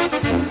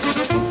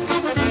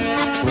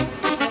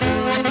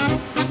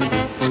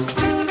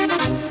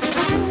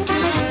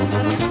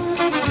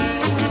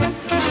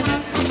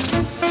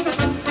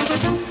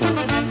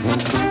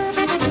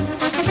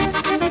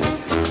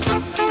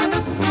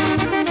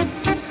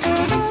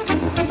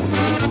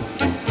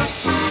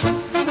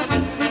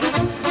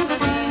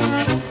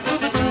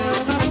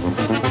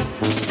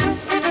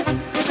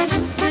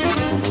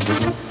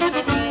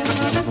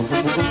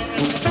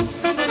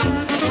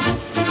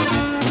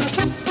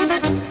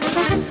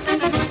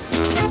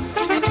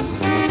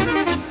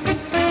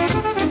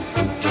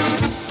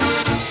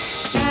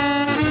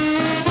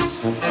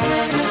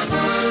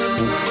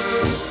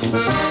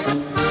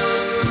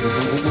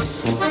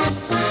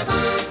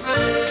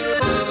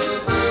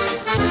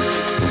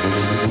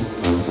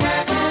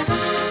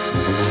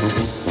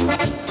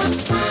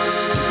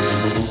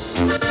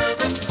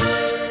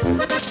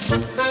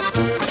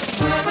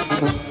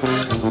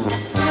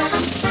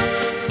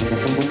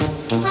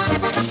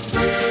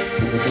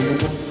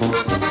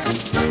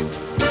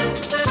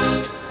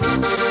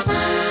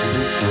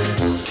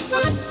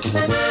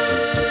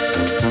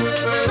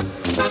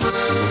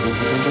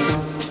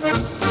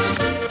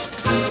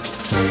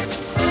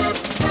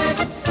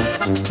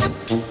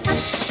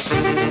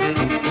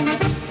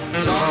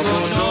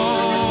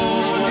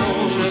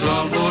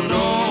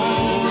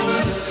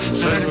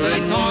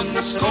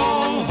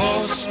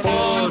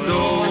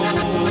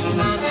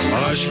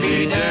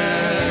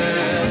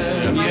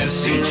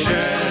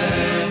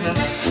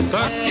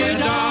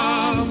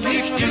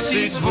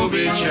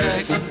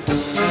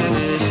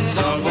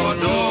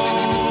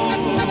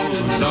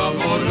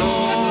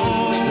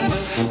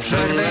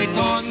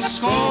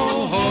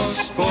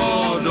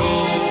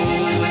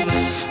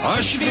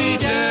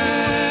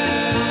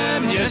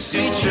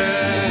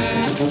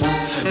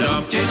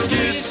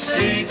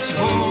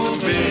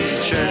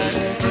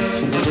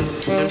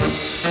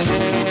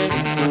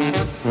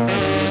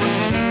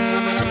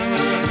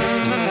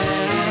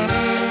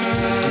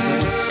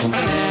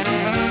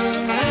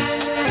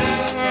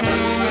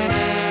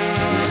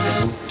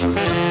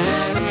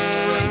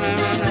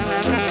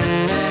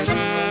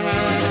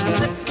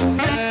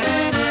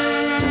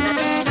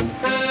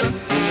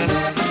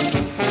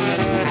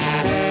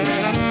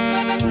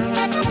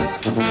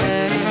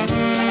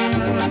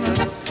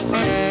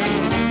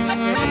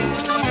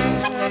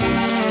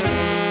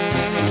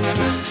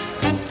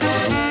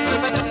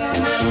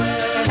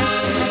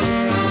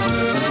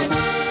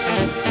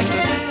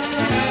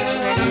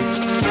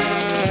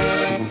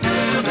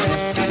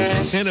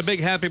 And a big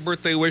happy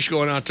birthday wish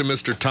going out to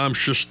Mr. Tom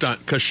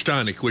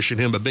Kostanik, wishing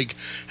him a big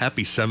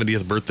happy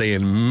 70th birthday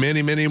and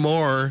many, many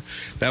more.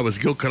 That was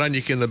Gil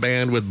Krajnik in the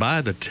band with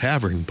By the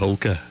Tavern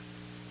Polka.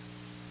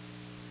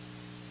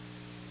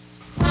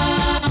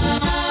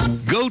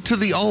 Go to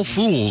the All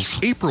Fools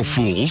April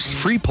Fools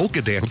free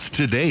polka dance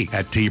today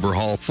at Tabor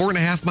Hall,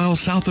 4.5 miles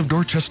south of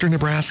Dorchester,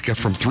 Nebraska,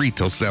 from 3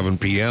 till 7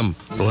 p.m.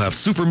 They'll have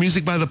super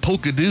music by the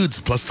Polka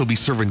Dudes, plus they'll be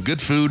serving good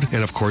food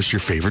and, of course, your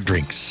favorite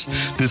drinks.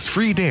 This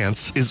free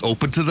dance is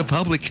open to the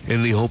public,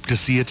 and they hope to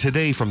see you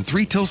today from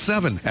 3 till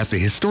 7 at the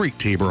historic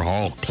Tabor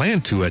Hall.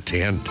 Plan to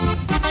attend.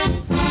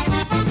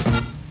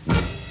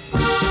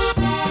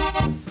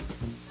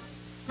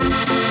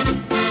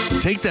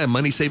 Take that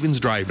money savings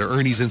drive to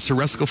Ernie's in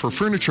Ceresco for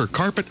furniture,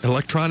 carpet,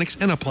 electronics,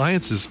 and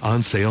appliances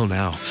on sale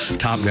now.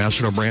 Top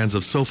national brands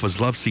of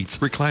sofas, love seats,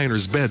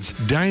 recliners, beds,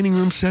 dining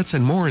room sets,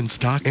 and more in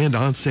stock and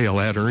on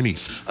sale at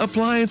Ernie's.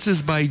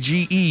 Appliances by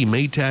GE,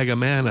 Maytag,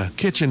 Amana,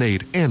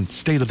 KitchenAid, and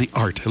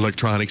state-of-the-art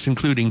electronics,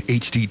 including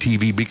HD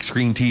TV, big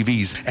screen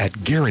TVs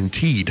at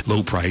guaranteed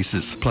low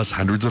prices. Plus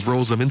hundreds of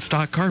rolls of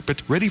in-stock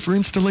carpet ready for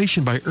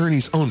installation by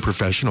Ernie's own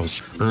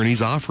professionals.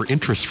 Ernie's offer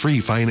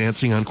interest-free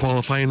financing on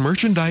qualifying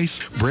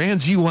merchandise. Brands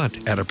you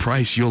want at a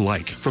price you'll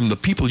like. From the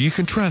people you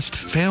can trust.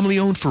 Family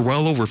owned for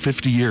well over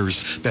 50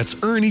 years. That's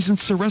Ernie's in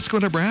Ceresco,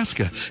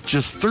 Nebraska.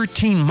 Just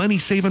 13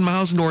 money-saving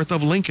miles north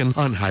of Lincoln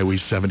on Highway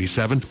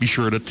 77. Be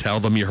sure to tell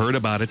them you heard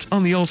about it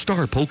on the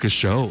All-Star Polka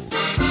Show.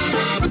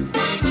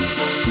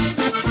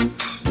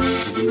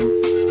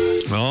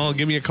 Well,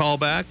 give me a call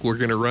back. We're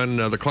going to run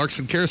the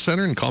Clarkson Care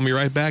Center, and call me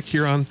right back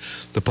here on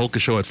the Polka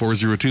Show at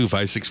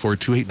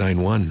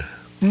 402-564-2891.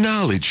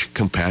 Knowledge,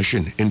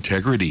 compassion,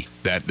 integrity.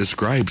 That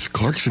describes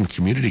Clarkson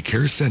Community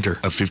Care Center,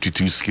 a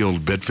 52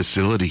 skilled bed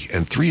facility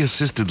and 3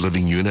 assisted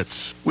living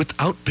units. With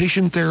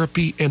outpatient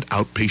therapy and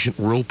outpatient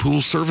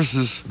whirlpool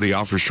services, they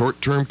offer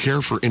short-term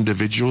care for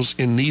individuals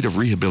in need of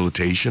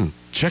rehabilitation.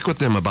 Check with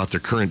them about their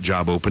current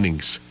job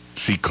openings.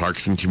 See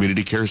Clarkson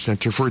Community Care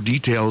Center for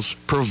details.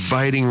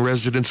 Providing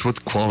residents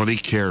with quality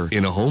care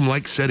in a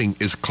home-like setting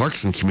is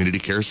Clarkson Community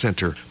Care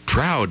Center.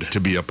 Proud to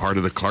be a part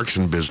of the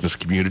Clarkson business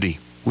community.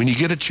 When you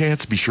get a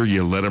chance, be sure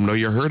you let them know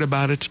you heard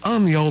about it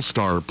on the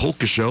All-Star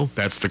Polka Show.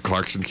 That's the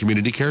Clarkson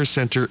Community Care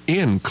Center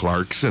in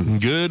Clarkson.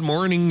 Good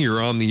morning.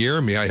 You're on the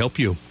air. May I help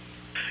you?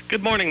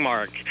 Good morning,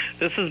 Mark.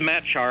 This is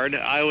Matt Chard.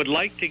 I would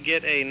like to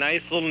get a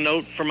nice little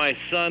note for my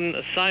son,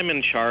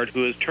 Simon Chard,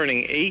 who is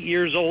turning 8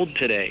 years old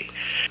today.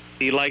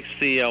 He likes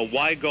the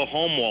Why Go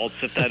Home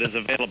waltz, if that is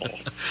available.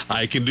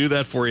 I can do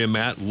that for you,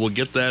 Matt. We'll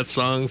get that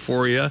song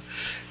for you,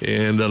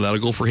 and that'll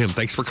go for him.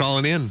 Thanks for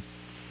calling in.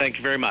 Thank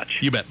you very much.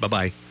 You bet.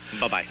 Bye-bye.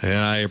 Bye-bye. And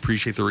I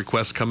appreciate the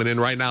requests coming in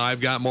right now. I've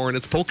got more, and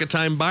it's polka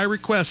time by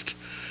request.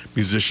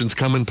 Musicians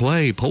come and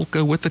play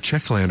polka with the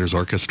Czechlanders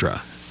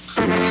Orchestra.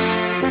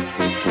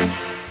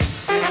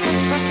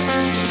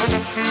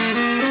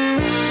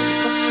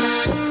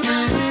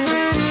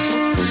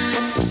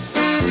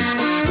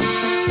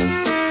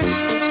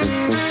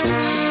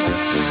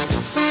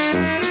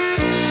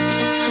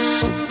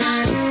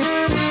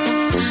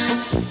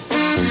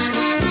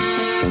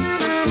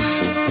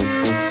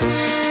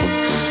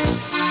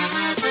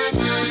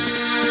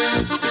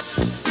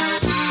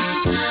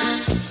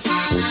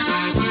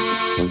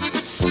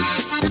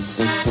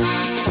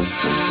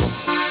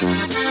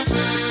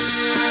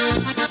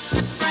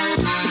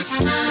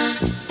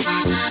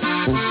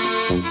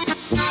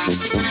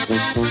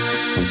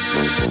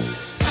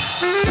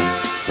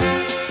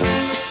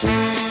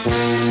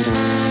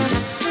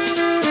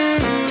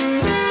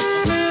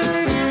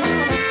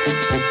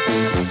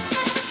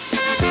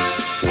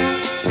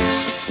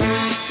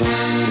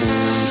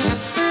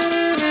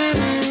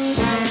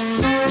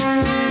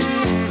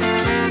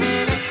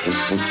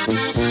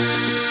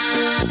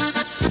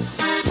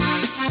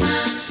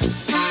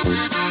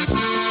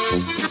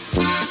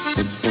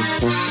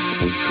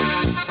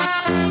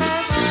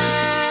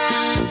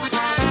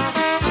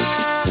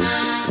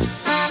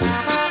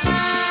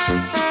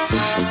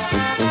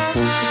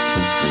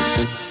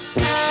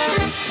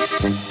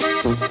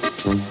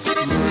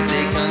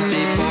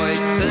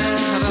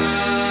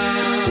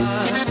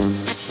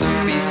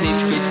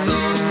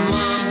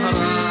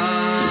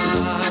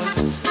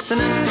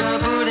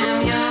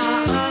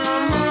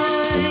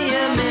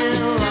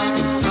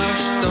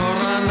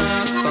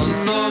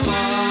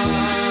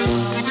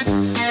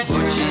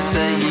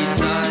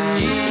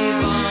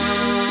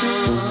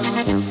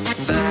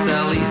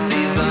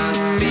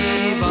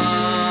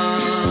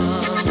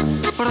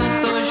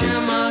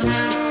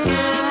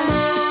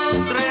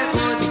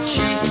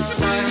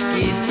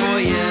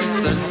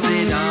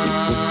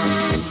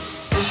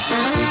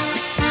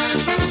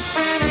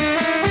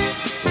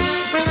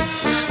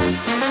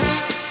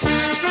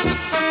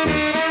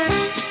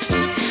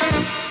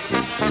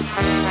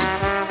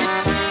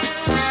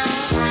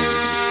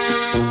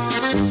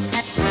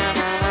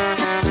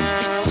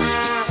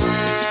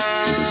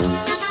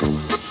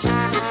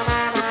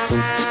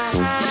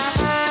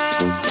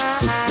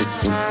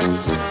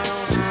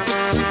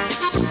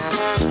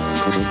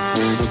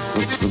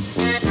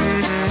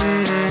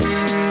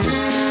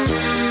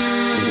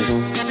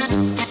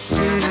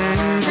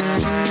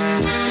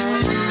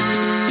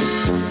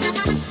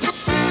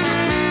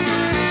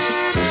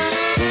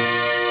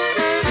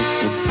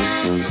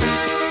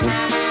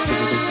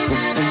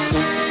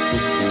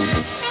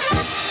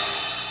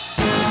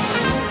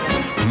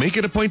 Make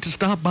it a point to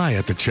stop by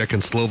at the Czech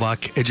and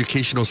Slovak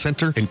Educational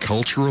Center and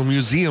Cultural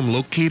Museum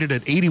located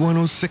at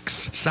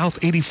 8106 South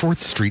 84th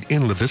Street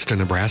in La Vista,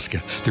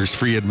 Nebraska. There's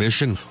free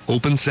admission,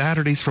 open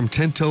Saturdays from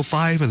 10 till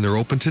 5, and they're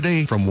open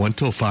today from 1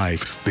 till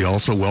 5. They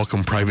also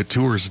welcome private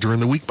tours during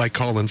the week by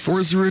calling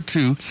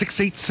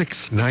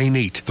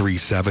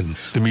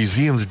 402-686-9837. The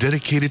museum's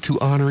dedicated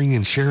to honoring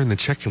and sharing the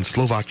Czech and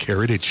Slovak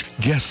heritage.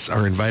 Guests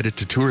are invited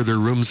to tour their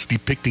rooms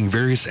depicting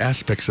various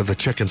aspects of the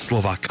Czech and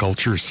Slovak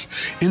cultures.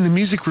 In the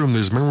music room,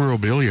 there's memorabilia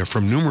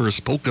from numerous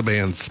polka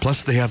bands.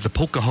 Plus, they have the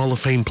Polka Hall of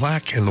Fame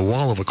plaque and the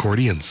wall of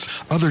accordions.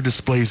 Other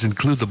displays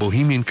include the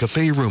Bohemian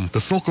Cafe room, the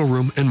Sokol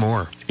room, and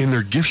more. In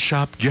their gift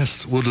shop,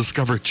 guests will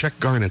discover Czech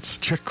garnets,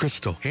 Czech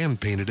crystal,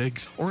 hand-painted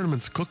eggs,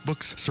 ornaments,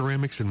 cookbooks,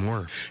 ceramics, and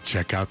more.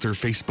 Check out their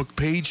Facebook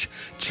page,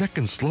 Czech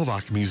and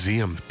Slovak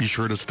Museum. Be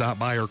sure to stop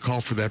by or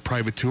call for that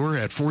private tour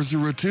at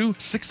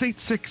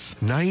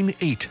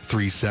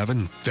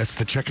 402-686-9837. That's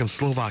the Czech and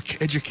Slovak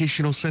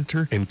Educational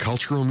Center and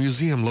Cultural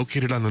Museum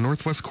located on the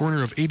northwest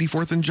corner of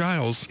 84th and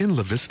Giles in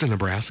La Vista,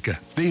 Nebraska.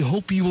 They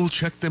hope you will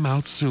check them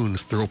out soon.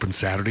 They're open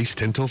Saturdays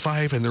 10 till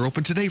 5, and they're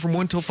open today from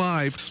 1 till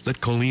 5.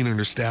 Let Colleen and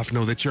her staff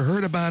know that you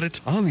heard about it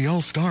on the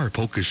All-Star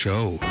Polka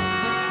Show.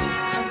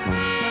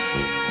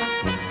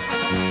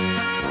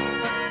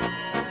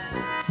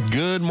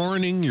 Good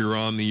morning. You're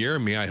on the air.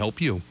 May I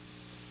help you?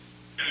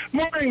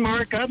 Morning,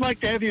 Mark. I'd like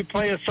to have you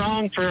play a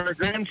song for our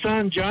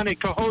grandson, Johnny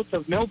Cahoth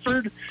of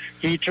Milford.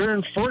 He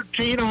turned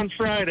 14 on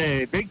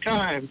Friday. Big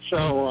time.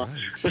 So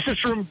this is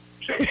from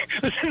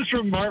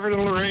Marvin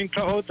and Lorraine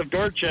Cahoth of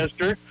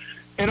Dorchester.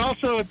 And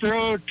also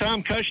throw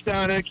Tom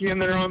Kushtonik in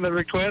there on the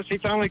request. He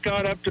finally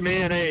caught up to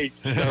me in age.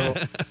 So.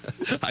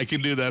 I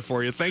can do that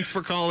for you. Thanks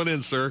for calling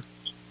in, sir.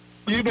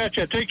 You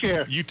betcha. Take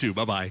care. You too.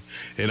 Bye-bye.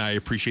 And I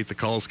appreciate the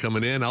calls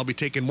coming in. I'll be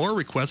taking more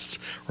requests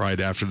right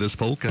after this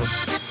polka.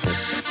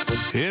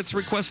 It's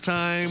request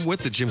time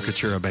with the Jim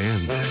Kachura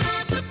Band.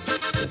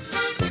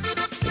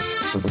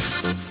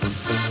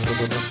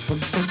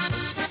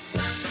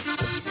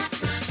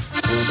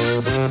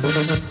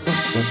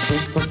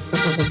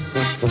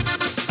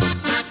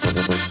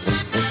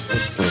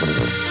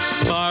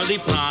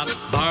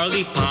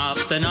 Barley pop,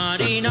 the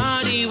naughty,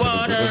 naughty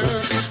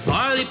water.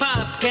 Barley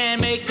pop can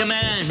make a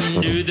man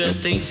do the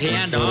things he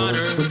hadn't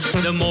oughter.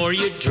 The more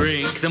you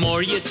drink, the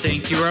more you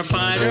think you're a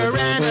fighter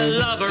and a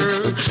lover.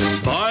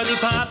 Barley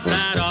pop,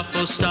 that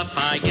awful stuff,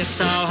 I guess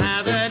I'll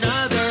have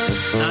another.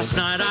 Last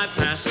night I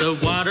passed the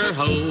water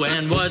hoe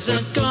and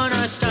wasn't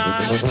gonna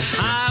stop.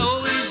 I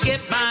always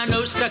get my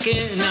nose stuck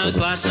in a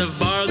glass of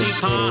barley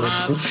pop.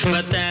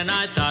 But then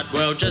I thought,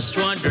 well, just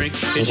one drink,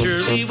 it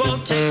surely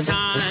won't take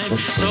time.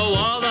 So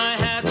all I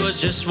had was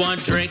just one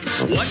drink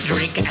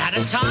at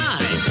a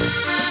time.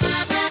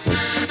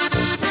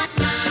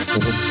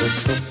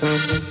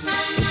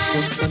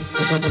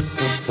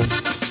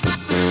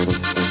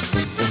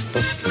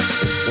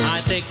 I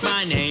think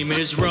my name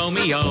is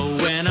Romeo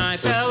when I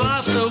fell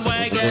off the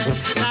wagon.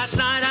 Last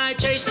night I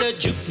chased the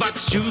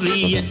jukebox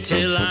Juliet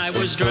till I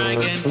was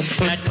dragging.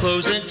 At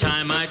closing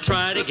time I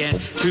tried again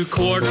to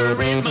quarter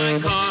in my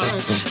car.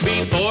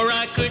 Before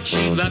I could,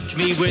 she left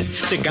me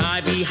with the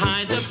guy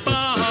behind the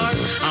bar.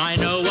 I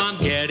know I'm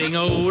getting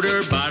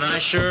older, but I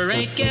sure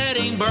ain't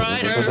getting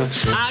brighter.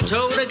 I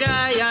told a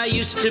guy I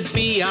used to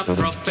be a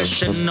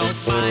professional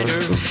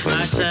fighter.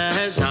 I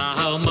says,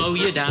 I'll mow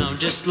you down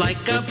just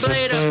like a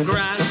blade of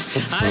grass.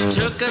 I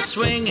took a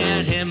swing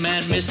at him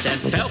and missed and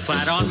fell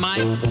flat on my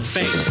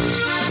face.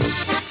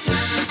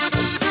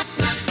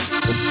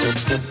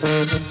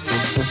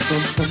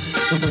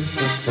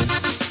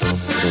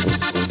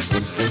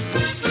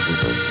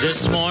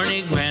 This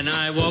morning when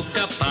I woke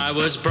up, I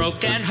was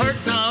broke and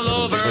hurting all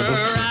over.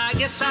 I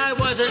guess I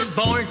wasn't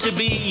born to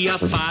be a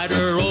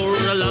fighter or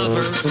a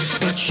lover.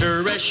 But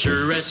sure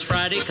as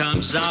Friday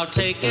comes, I'll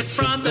take it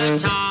from the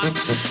top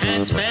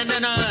and spend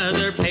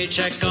another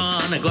paycheck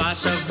on a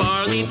glass of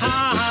barley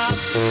pop.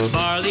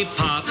 Barley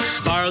pop,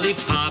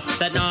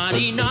 that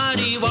naughty,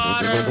 naughty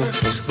water.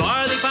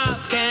 Barley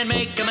pop can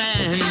make a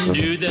man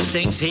do the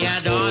things he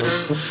had oughter.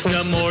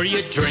 The more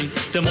you drink,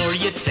 the more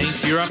you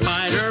think you're a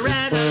fighter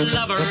and a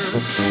lover.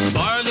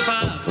 Barley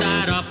pop,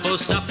 that awful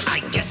stuff,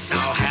 I guess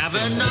I'll have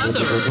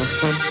another.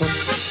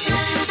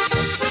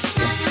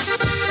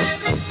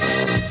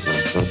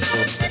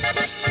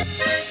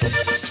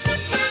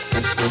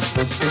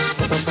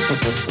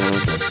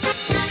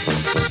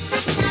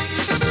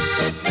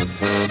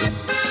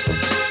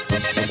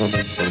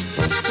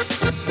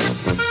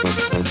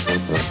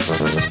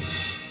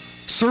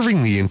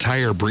 Serving the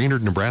entire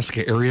Brainerd,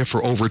 Nebraska area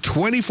for over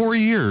 24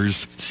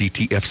 years,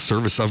 CTF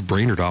Service of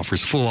Brainerd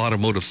offers full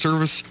automotive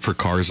service for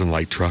cars and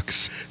light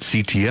trucks.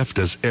 CTF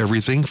does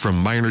everything from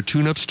minor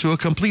tune-ups to a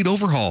complete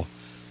overhaul.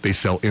 They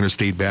sell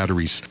interstate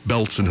batteries,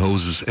 belts, and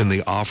hoses, and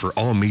they offer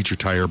all major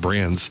tire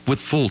brands with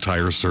full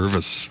tire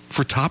service.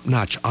 For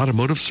top-notch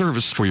automotive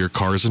service for your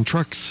cars and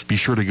trucks, be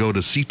sure to go to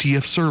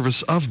CTF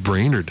Service of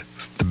Brainerd.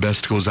 The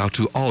best goes out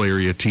to all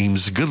area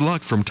teams. Good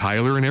luck from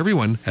Tyler and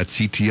everyone at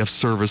CTF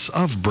Service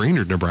of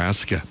Brainerd,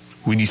 Nebraska.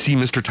 When you see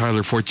Mr.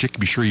 Tyler Forchick,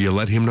 be sure you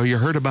let him know you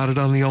heard about it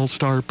on the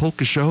All-Star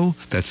Polka Show.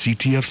 That's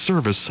CTF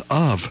service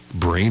of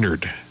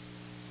Brainerd.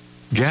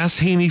 Gas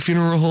Haney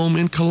Funeral Home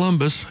in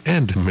Columbus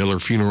and Miller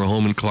Funeral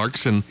Home in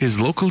Clarkson is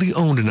locally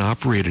owned and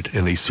operated,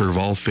 and they serve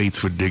all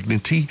faiths with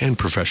dignity and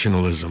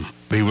professionalism.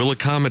 They will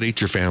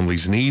accommodate your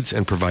family's needs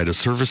and provide a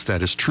service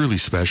that is truly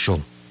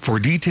special. For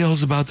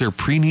details about their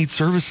pre-need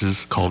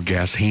services, call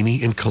Gas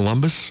Haney in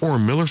Columbus or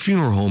Miller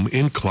Funeral Home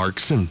in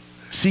Clarkson.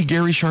 See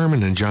Gary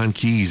Sharman and John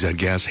Keys at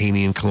Gas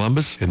Haney in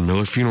Columbus and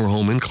Miller Funeral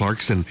Home in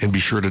Clarkson, and be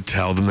sure to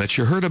tell them that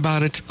you heard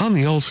about it on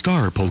the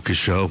All-Star Polka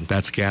Show.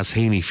 That's Gas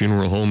Haney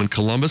Funeral Home in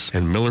Columbus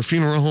and Miller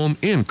Funeral Home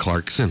in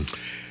Clarkson.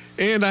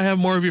 And I have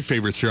more of your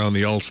favorites here on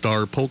the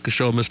All-Star Polka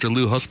Show. Mr.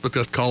 Lou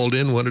Huspika called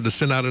in, wanted to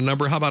send out a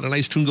number. How about a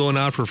nice tune going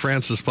out for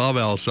Francis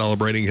Pavel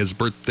celebrating his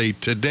birthday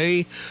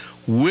today?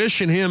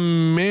 Wishing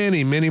him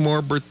many, many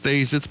more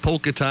birthdays. It's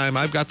polka time.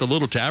 I've got the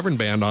Little Tavern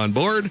Band on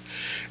board,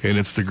 and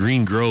it's the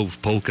Green Grove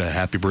Polka.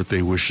 Happy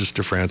birthday wishes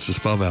to Francis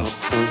Pavel.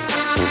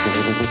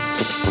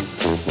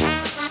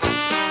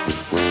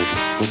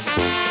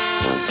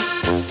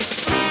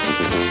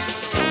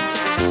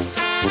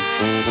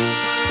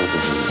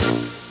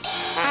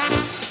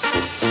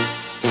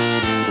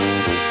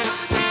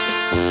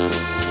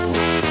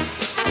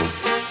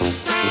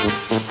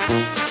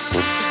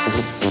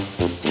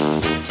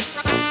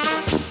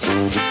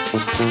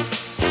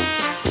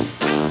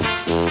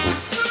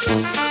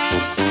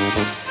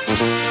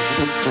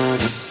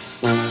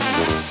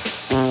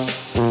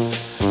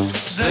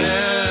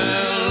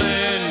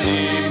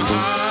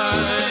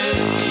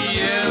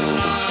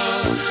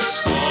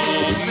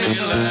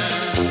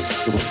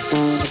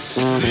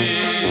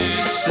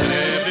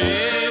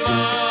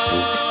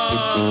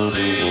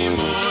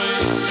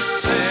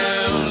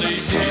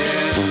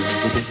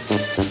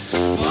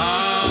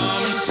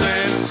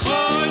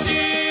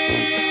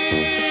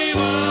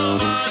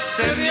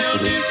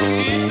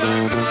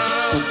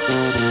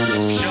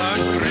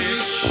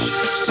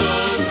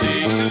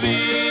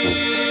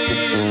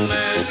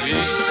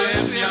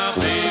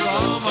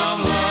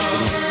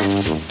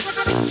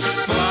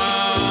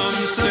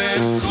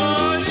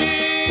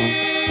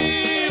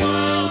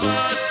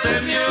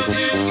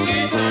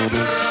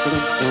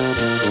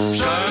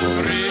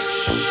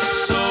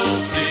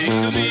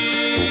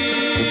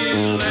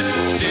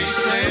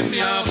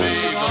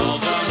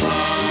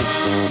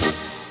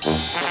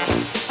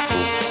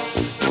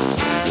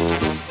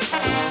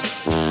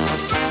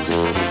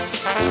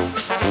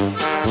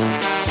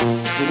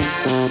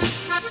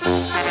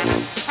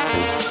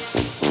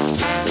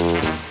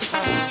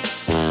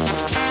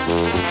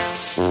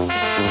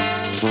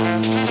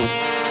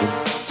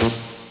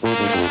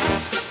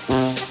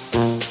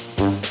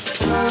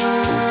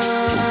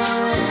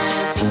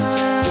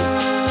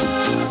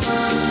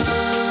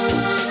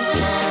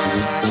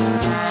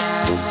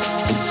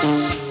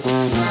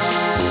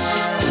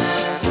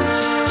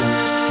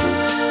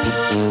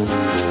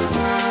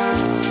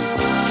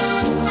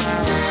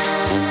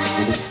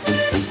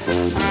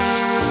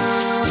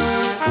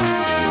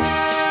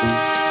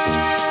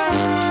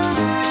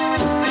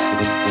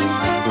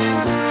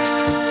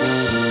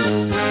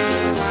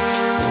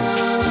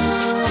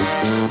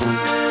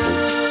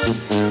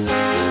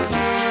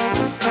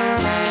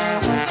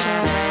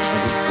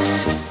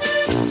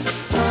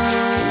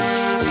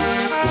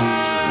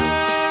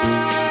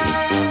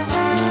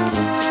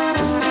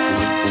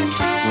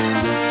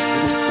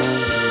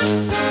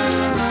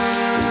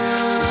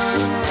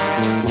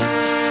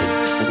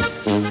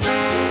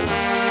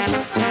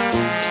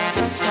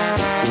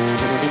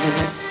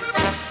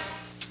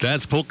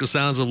 That's Polka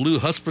Sounds of Lou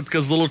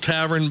Huspitka's Little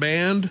Tavern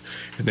Band.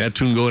 And that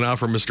tune going out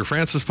for Mr.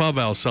 Francis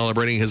Pavel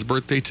celebrating his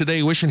birthday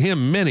today. Wishing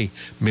him many,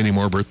 many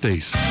more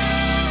birthdays.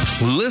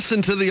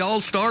 Listen to the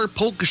All-Star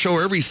Polka Show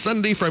every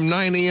Sunday from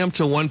 9 a.m.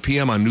 to 1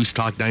 p.m. on News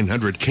Talk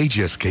 900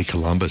 KGSK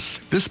Columbus.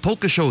 This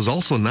polka show is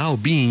also now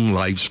being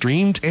live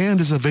streamed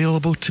and is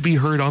available to be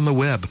heard on the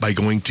web by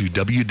going to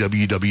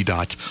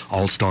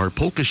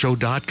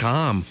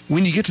www.allstarpolkashow.com.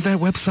 When you get to that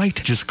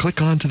website, just click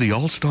onto the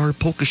All-Star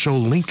Polka Show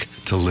link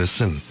to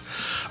listen.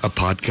 A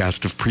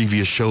podcast of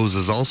previous shows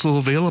is also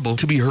available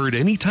to be heard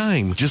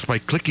anytime just by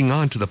clicking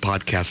onto the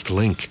podcast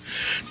link.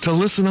 To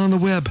listen on the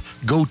web,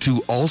 go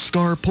to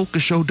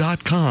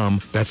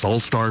allstarpolkashow.com. That's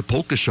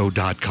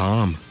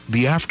allstarpolkashow.com.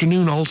 The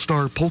afternoon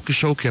All-Star Polka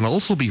Show can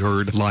also be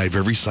heard live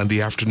every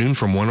Sunday afternoon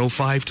from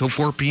 1:05 till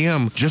 4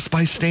 p.m. just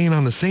by staying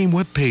on the same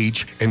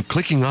webpage and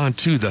clicking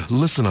onto the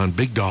Listen on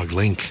Big Dog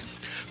link.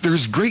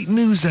 There's great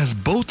news as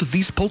both of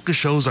these polka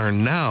shows are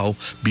now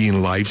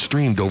being live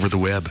streamed over the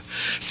web.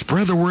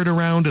 Spread the word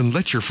around and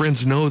let your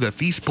friends know that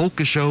these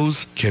polka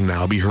shows can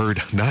now be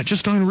heard, not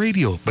just on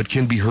radio, but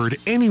can be heard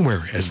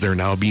anywhere as they're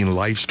now being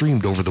live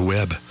streamed over the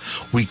web.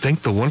 We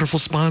thank the wonderful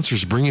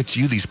sponsors bringing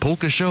to you these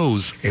polka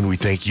shows, and we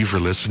thank you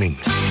for listening.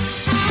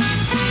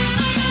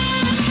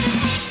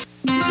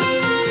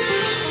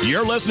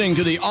 You're listening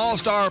to the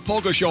All-Star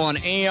Polka Show on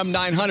AM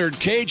 900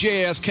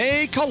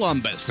 KJSK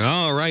Columbus.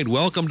 All right,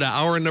 welcome to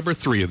hour number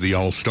 3 of the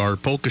All-Star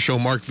Polka Show.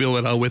 Mark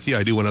Villetta with you.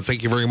 I do want to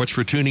thank you very much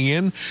for tuning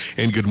in.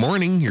 And good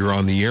morning. You're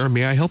on the air.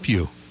 May I help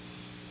you?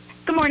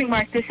 Good morning,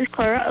 Mark. This is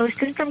Clara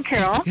Ostin from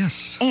Carroll.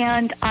 Yes.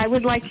 And I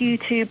would like you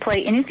to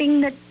play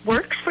anything that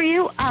works for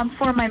you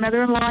for my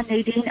mother-in-law,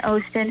 Nadine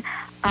Ostin,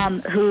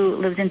 who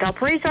lives in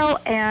Valparaiso,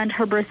 and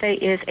her birthday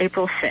is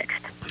April 6th.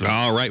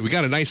 All right, we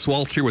got a nice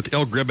waltz here with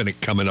El Grebenik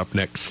coming up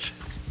next.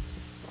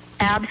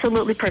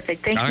 Absolutely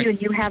perfect. Thank All you, right.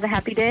 and you have a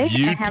happy day,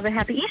 and have a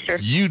happy Easter.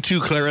 You too,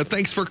 Clara.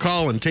 Thanks for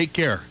calling. Take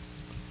care.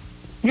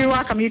 You're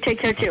welcome. You take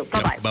care, too.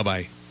 Bye-bye. Yep,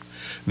 bye-bye.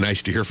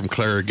 Nice to hear from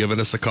Clara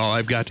giving us a call.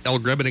 I've got El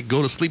Grebenik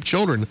Go to Sleep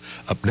Children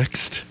up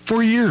next.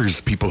 For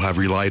years, people have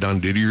relied on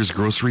Didier's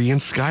Grocery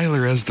in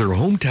Schuyler as their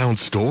hometown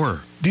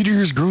store.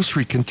 Didier's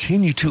Grocery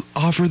continue to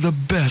offer the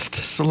best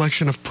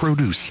selection of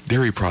produce,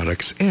 dairy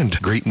products, and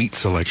great meat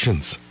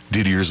selections.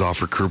 Didier's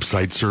offer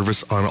curbside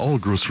service on all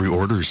grocery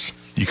orders.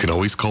 You can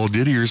always call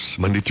Didier's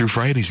Monday through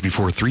Fridays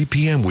before 3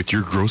 p.m. with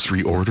your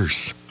grocery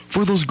orders.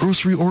 For those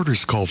grocery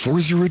orders, call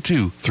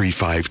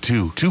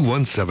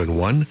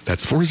 402-352-2171.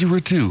 That's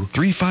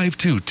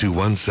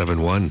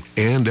 402-352-2171.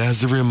 And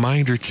as a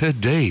reminder,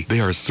 today they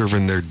are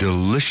serving their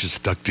delicious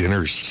duck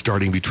dinners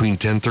starting between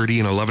 10:30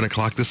 and 11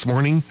 o'clock this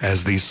morning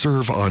as they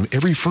serve on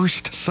every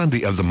first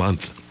Sunday of the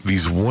month.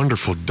 These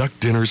wonderful duck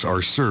dinners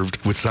are served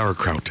with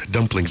sauerkraut,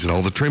 dumplings, and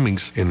all the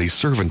trimmings, and they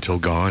serve until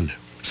gone.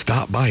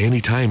 Stop by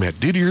anytime at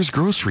Didier's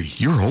Grocery,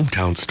 your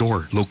hometown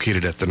store,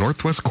 located at the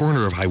northwest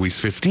corner of Highways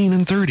 15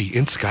 and 30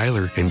 in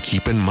Schuyler. And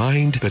keep in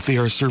mind that they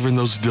are serving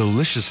those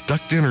delicious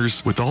duck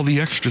dinners with all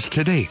the extras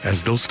today,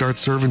 as they'll start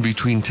serving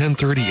between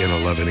 10:30 and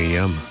 11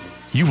 a.m.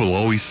 You will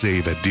always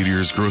save at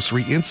Didier's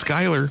Grocery in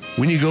Schuyler.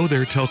 When you go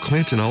there, tell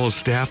Clint and all his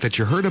staff that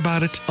you heard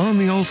about it on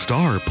the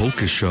All-Star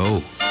Polka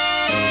Show.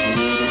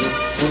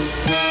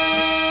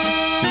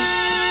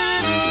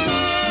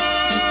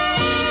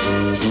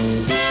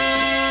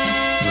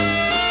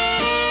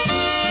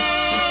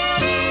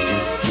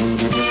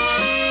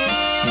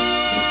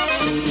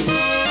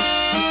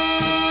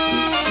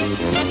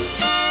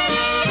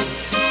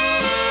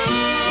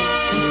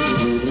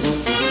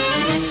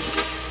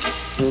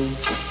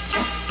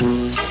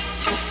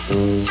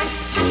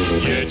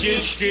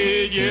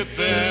 Dětičky,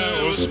 jděte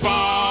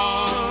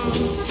uspat,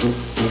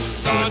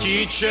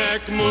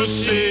 tatíček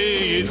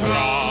musí jít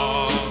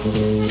hrát.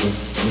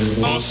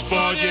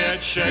 Hospodě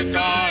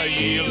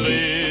čekají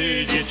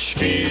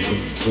lidičky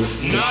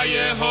na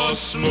jeho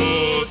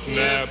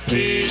smutné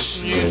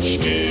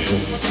písničky.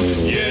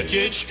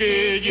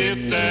 Dětičky,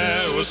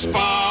 jděte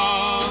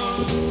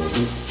uspat,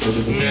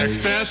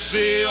 nechte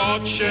si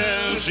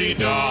očeři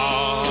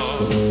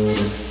dát.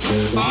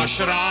 Až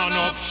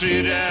ráno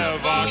přijde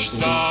váš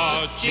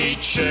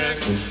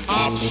tatíček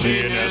a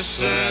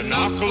přinese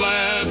na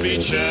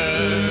chlébiček.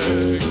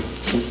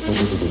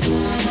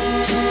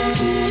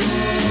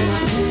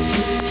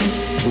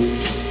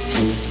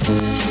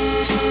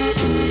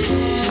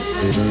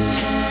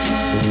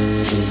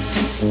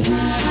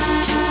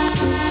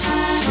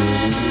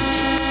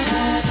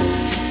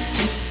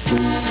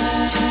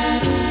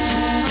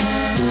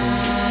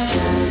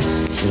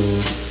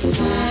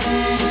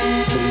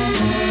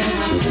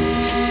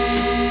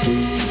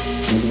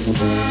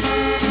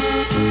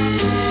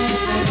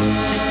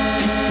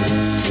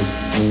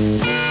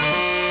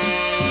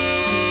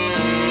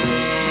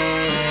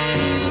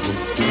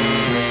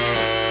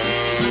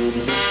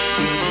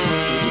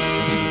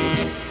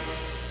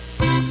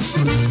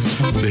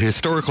 The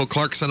historical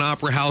Clarkson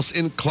Opera House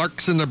in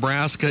Clarkson,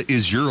 Nebraska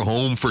is your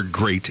home for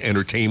great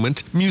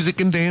entertainment,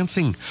 music, and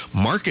dancing.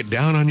 Mark it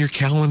down on your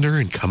calendar,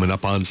 and coming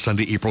up on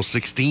Sunday, April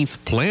 16th,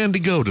 plan to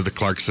go to the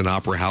Clarkson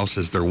Opera House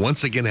as they're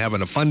once again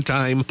having a fun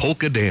time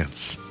polka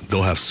dance.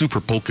 They'll have super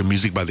polka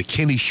music by the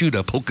Kenny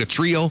Shuda Polka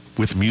Trio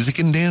with music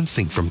and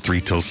dancing from 3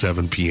 till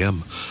 7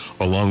 p.m.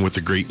 Along with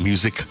the great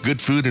music,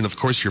 good food, and of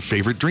course your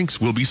favorite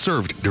drinks will be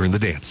served during the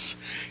dance.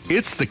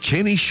 It's the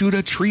Kenny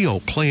Shuda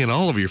Trio playing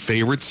all of your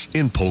favorites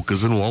in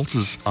polkas and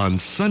waltzes on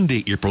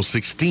Sunday, April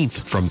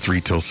 16th from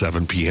 3 till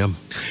 7 p.m.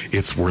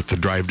 It's worth the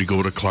drive to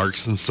go to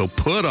Clarkson, so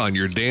put on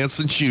your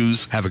dancing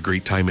shoes, have a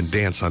great time and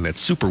dance on that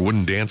super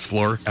wooden dance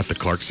floor at the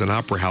Clarkson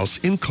Opera House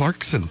in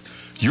Clarkson.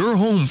 Your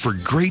home for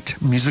great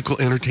musical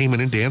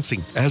entertainment and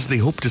dancing, as they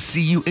hope to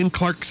see you in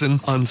Clarkson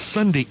on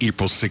Sunday,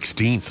 April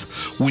 16th.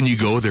 When you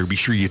go there, be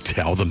sure you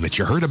tell them that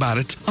you heard about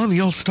it on the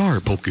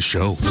All-Star Polka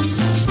Show.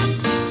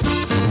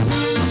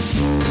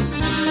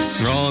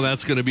 Oh,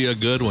 that's going to be a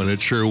good one.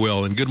 It sure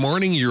will. And good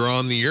morning. You're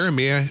on the air.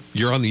 May I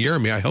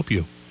help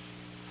you?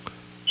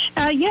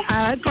 Yeah,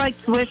 I'd like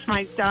to wish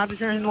my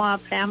daughter-in-law,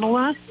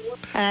 Pamela,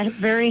 a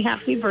very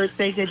happy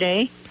birthday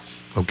today.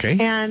 Okay.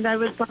 And I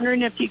was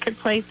wondering if you could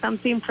play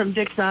something from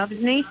Dick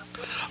Zovsny.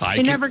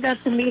 Never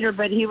got to meet her,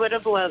 but he would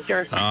have loved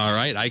her. All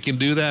right. I can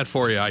do that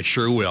for you. I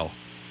sure will.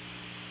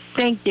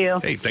 Thank you.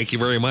 Hey, thank you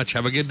very much.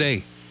 Have a good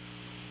day.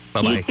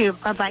 Bye-bye. You too.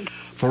 Bye-bye.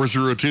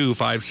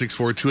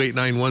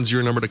 402-564-2891 is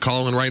your number to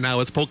call. And right now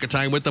it's polka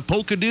time with the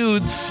Polka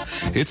Dudes.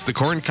 It's the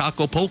Corn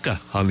Cockle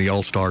Polka on the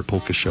All-Star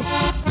Polka Show.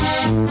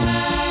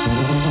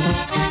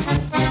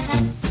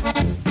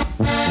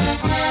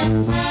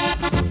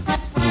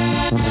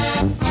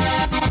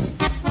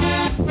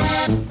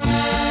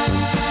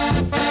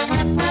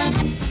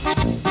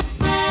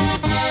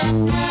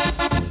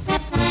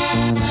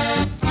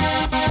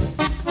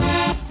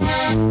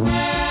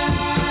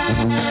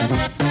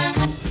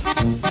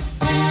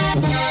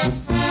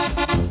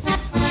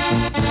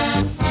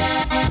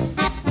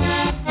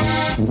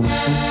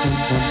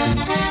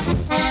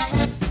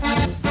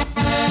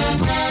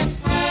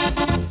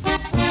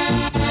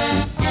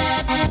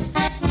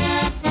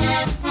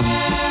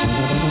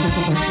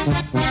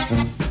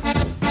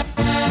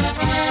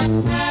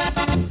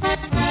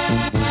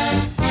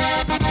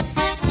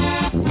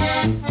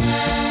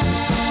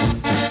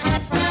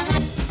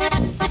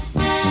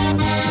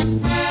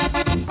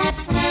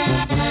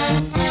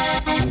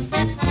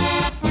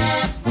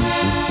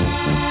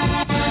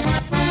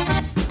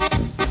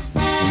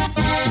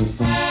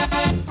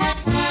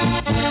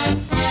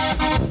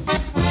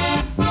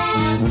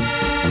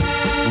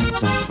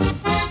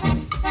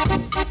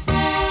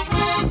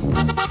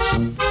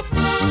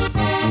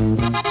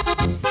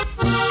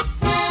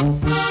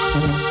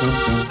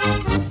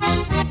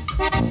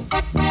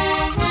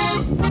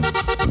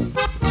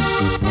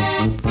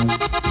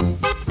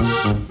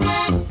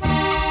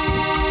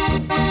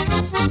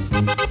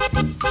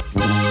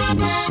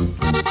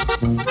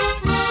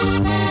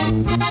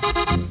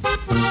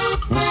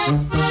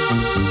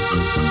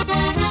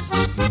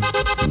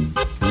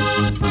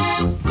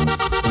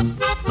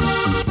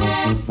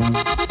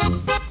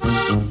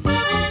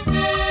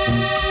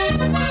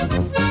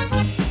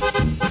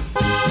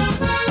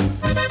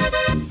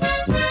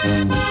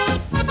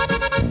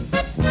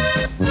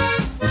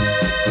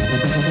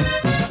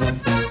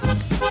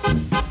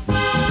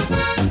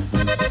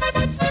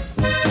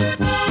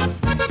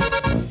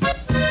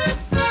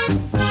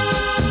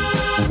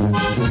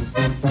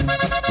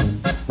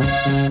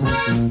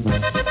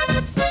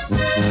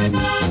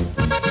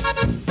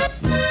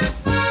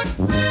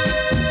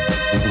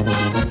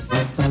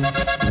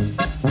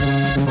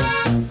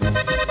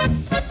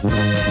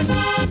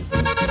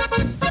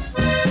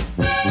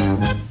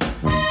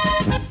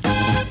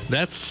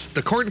 That's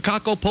the Corn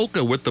Cockle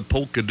Polka with the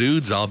Polka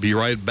Dudes. I'll be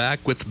right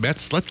back with Matt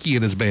Sletke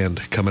and his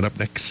band coming up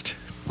next.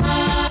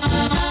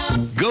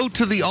 Go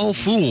to the All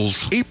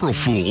Fools, April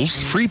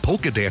Fools, free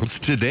polka dance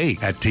today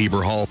at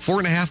Tabor Hall,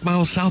 4.5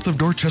 miles south of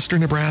Dorchester,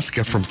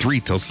 Nebraska, from 3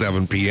 till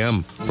 7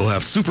 p.m. They'll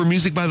have super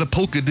music by the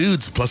Polka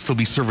Dudes, plus they'll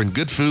be serving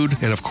good food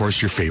and, of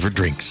course, your favorite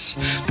drinks.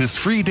 This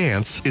free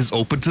dance is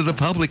open to the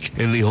public,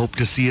 and they hope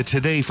to see you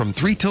today from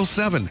 3 till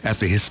 7 at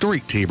the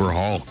historic Tabor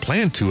Hall.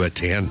 Plan to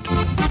attend.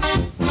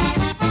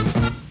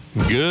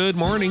 Good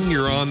morning.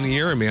 You're on the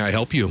air. May I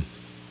help you?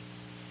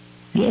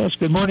 Yes,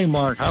 good morning,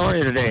 Mark. How are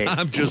you today?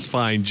 I'm just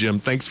fine, Jim.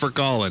 Thanks for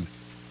calling.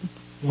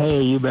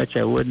 Hey, you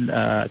betcha I wouldn't.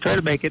 Try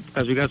to make it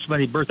because we got so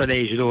many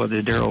birthdays, in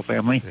the Darrow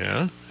family.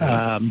 Yeah.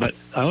 But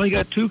I only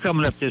got two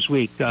coming up this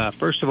week.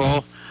 First of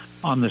all,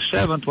 on the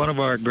 7th, one of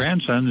our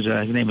grandsons,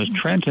 his name is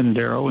Trenton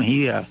Darrow, and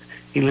he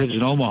lives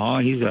in Omaha.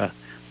 He's a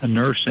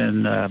nurse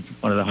in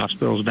one of the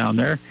hospitals down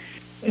there.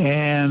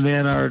 And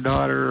then our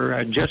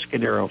daughter, Jessica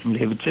Darrow from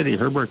David City,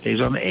 her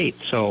birthday's on the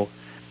 8th. So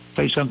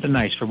play something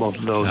nice for both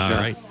of those. All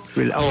right.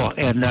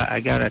 And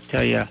I got to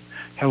tell you,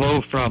 hello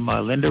from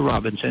Linda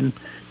Robinson.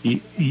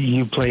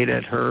 You played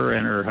at her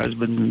and her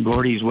husband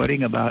Gordy's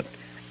wedding about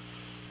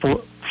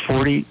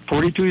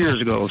 42 years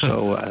ago.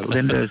 So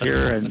Linda's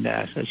here, and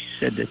so she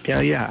said to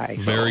tell you hi.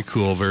 So, very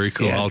cool, very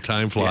cool. Yeah, How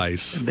time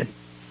flies. Yeah.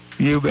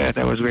 You bet.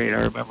 That was great.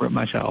 I remember it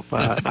myself.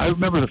 I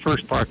remember the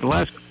first part. The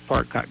last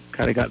part kind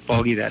of got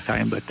foggy that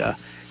time, but...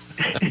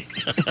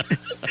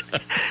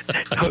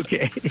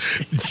 Okay.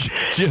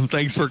 Jim,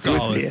 thanks for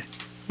calling.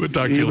 We'll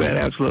talk to you later.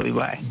 Absolutely.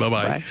 Bye.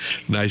 Bye-bye. Bye.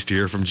 Nice to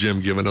hear from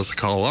Jim giving us a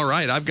call. All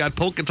right, I've got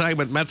Polka Time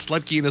with Matt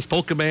Sletke and his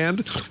polka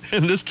band.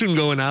 And this tune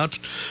going out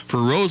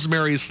for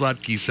Rosemary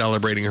Sletke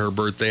celebrating her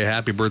birthday.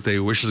 Happy birthday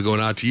wishes going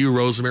out to you,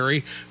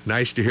 Rosemary.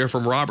 Nice to hear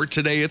from Robert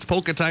today. It's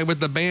Polka Time with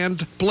the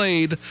band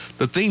played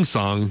the theme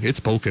song. It's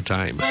Polka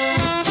Time.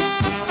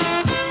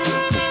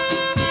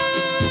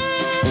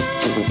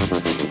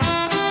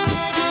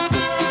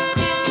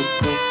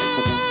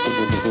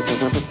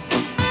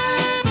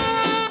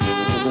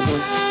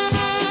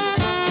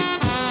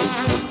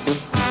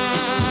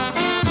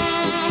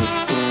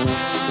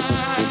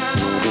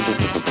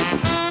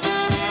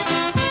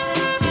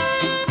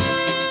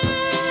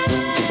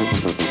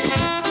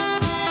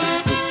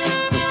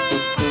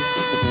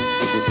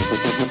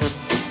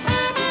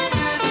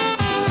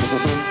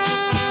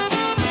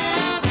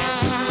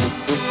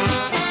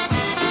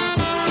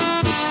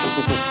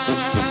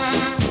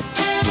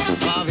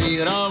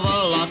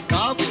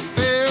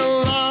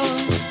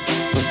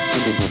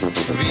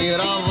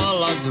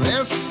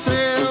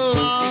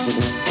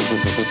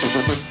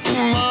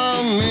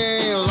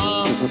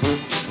 Mamila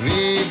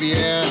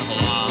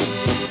wybiegła,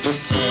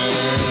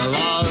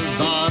 cela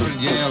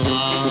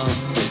zardziela.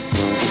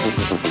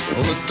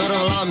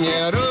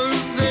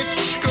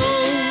 ruzečku,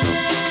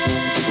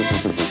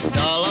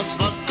 dala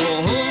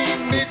sladkou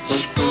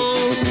hubičku.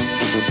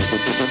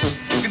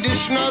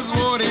 Když na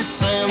zvory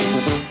jsem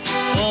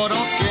pod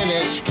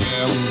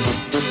okénečkem,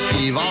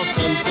 zpíval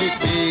jsem si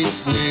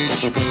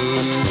písničku.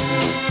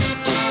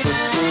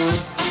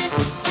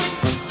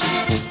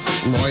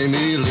 Můj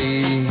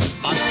milý,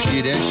 až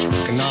přijdeš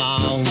k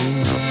nám,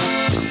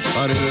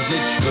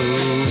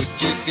 růzičku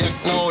ti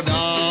pěknou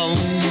dám.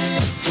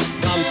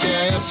 Dám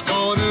tě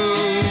hezkou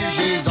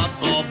růži za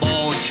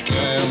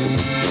kloboučkem,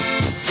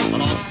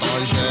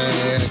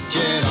 protože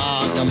tě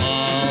rád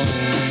mám.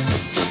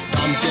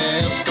 Dám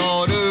tě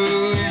hezkou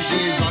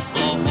růži za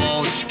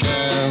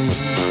kloboučkem,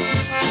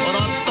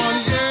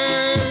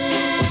 protože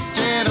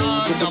tě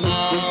rád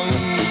mám.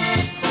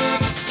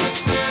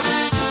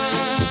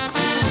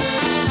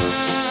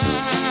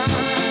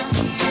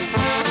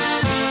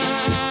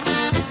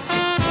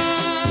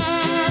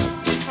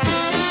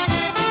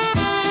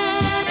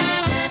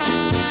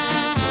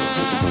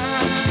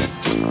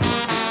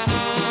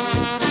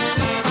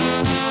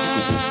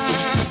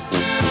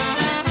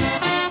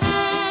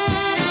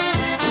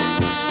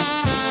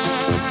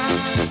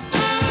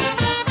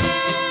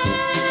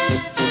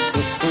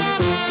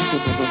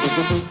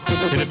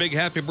 And a big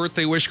happy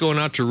birthday wish going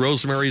out to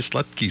Rosemary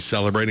Slutke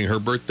celebrating her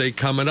birthday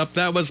coming up.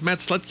 That was Matt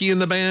Slutke and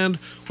the band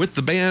with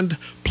the band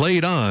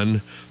played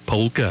on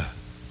Polka.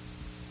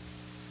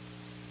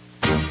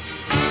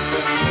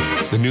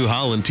 The New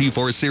Holland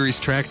T4 Series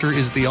tractor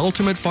is the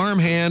ultimate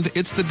farmhand.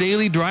 It's the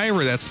daily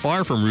driver that's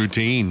far from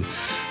routine.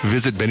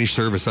 Visit Benish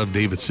Service of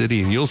David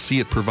City and you'll see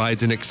it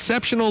provides an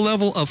exceptional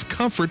level of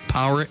comfort,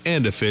 power,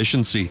 and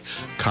efficiency.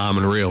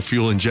 Common rail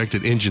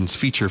fuel-injected engines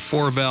feature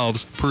 4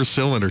 valves per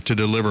cylinder to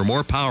deliver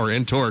more power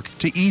and torque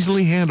to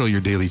easily handle your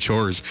daily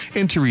chores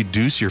and to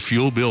reduce your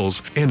fuel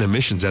bills and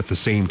emissions at the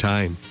same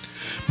time.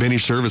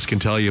 Benish Service can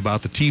tell you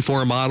about the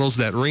T4 models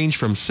that range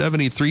from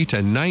 73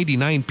 to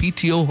 99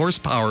 PTO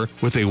horsepower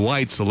with a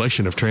wide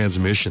selection of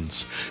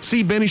transmissions.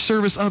 See Benish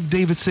Service of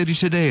David City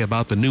today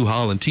about the New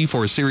Holland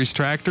T4 Series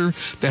tractor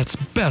that's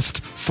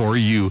best for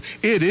you.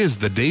 It is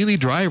the daily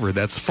driver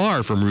that's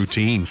far from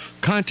routine.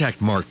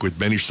 Contact Mark with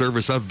Benish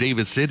Service of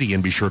David City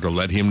and be sure to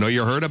let him know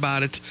you heard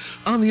about it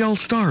on the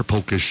All-Star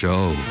Polka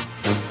Show.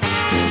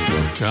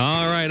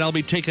 All right, I'll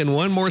be taking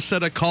one more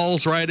set of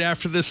calls right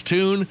after this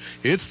tune.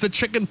 It's the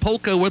Chicken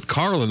Polka with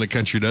Carl and the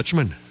Country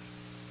Dutchman.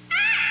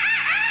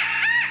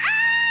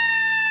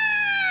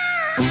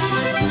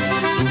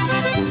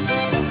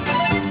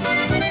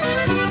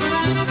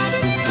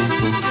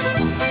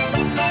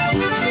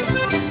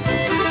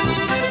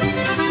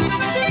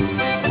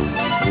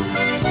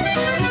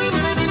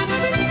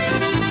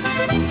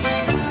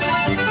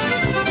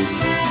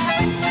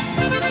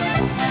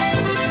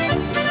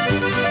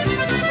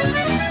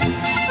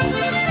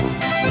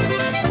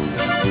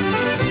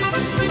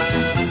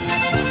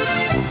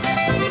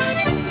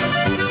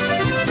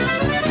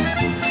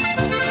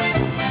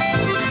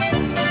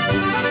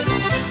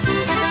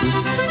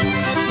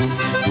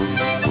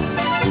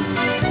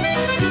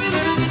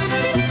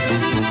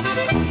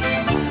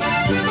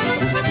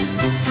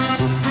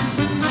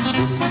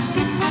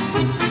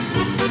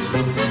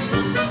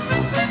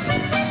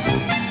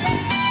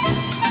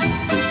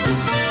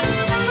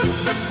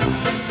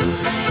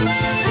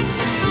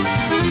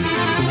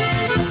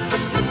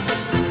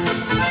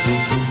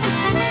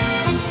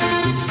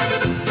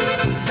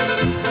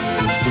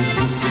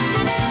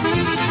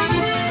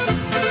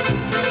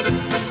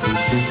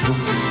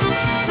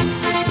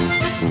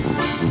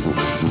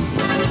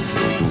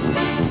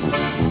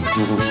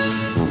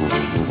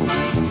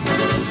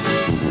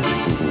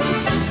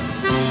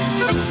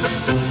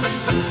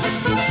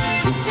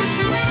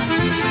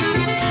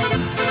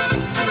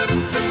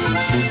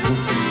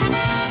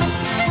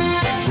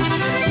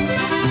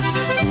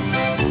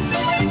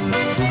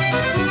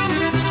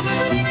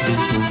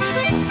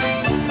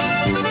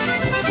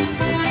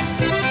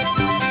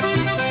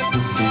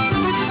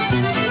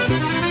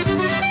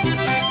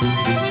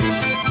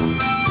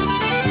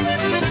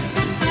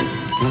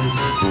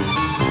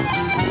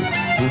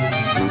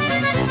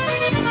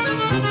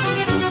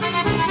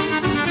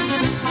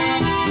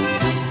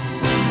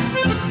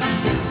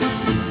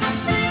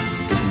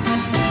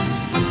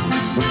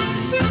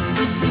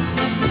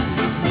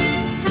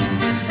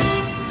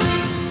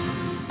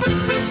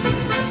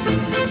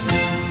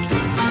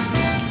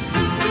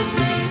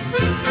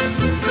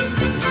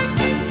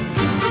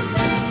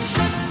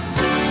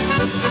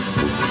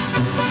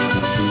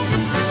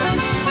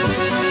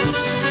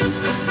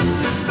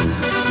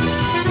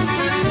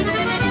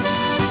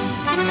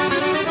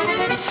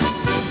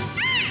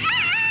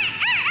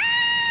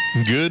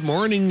 Good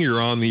morning.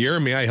 You're on the air.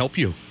 May I help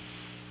you?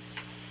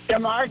 Yeah,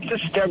 Mark,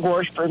 this is Doug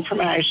Washburn from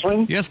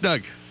Ashland. Yes,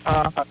 Doug.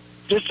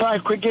 Just so I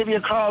could give you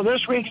a call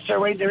this week, so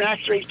wait the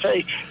next week,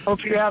 say,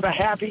 hope you have a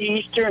happy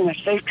Easter and a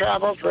safe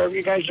travels wherever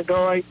you guys are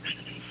going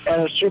at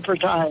a super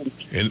time.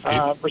 And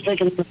we're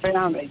thinking of the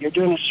family. You're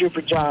doing a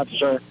super job,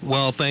 sir.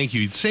 Well, thank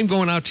you. Same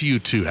going out to you,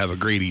 too. Have a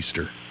great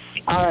Easter.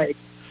 All right.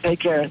 Take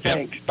care.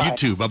 Thanks. Bye. You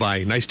too.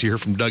 Bye-bye. Nice to hear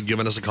from Doug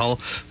giving us a call.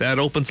 That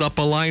opens up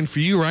a line for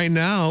you right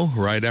now,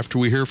 right after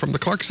we hear from the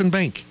Clarkson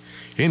Bank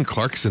in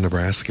Clarkson,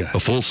 Nebraska. A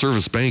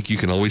full-service bank you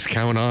can always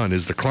count on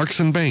is the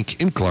Clarkson Bank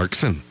in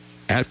Clarkson.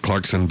 At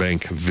Clarkson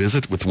Bank,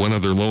 visit with one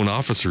of their loan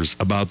officers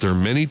about their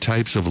many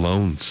types of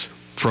loans.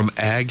 From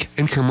ag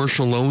and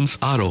commercial loans,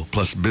 auto,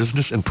 plus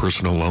business and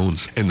personal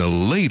loans, and the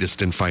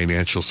latest in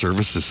financial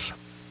services.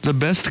 The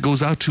best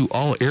goes out to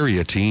all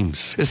area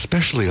teams,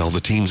 especially all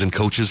the teams and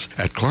coaches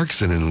at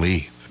Clarkson and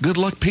Lee. Good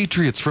luck,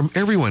 Patriots, from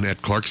everyone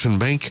at Clarkson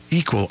Bank,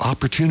 equal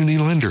opportunity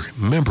lender,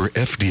 member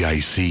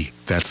FDIC.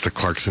 That's the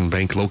Clarkson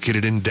Bank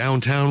located in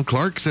downtown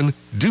Clarkson.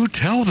 Do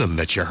tell them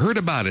that you heard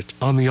about it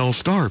on the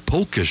All-Star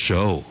Polka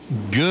Show.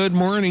 Good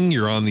morning.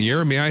 You're on the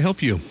air. May I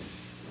help you?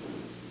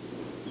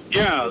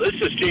 Yeah,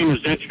 this is Gene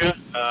Zichka.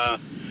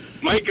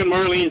 Mike and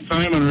Marlene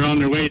Simon are on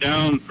their way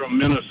down from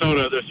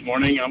Minnesota this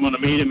morning. I'm going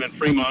to meet him in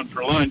Fremont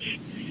for lunch.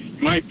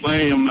 You might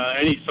play him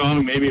any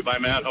song, maybe by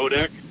Matt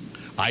Hodek.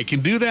 I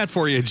can do that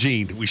for you,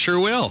 Gene. We sure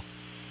will.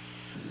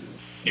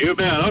 You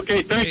bet.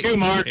 Okay, thank you,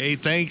 Mark. Hey,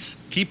 thanks.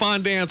 Keep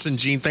on dancing,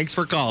 Gene. Thanks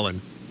for calling.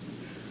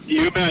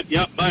 You bet.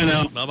 Yep, bye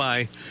now.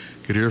 Bye-bye.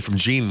 Good to hear from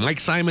Gene. Mike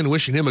Simon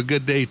wishing him a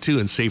good day, too,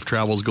 and safe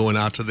travels going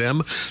out to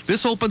them.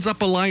 This opens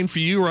up a line for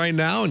you right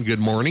now, and good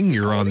morning.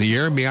 You're on the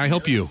air. May I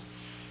help you?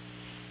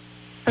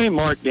 Hey,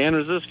 Mark. Dan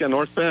Rosiska,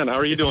 North Bend. How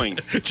are you doing?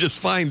 Just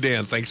fine,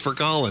 Dan. Thanks for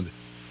calling.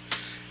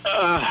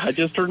 I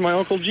just heard my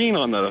Uncle Gene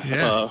on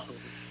the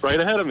right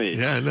ahead of me.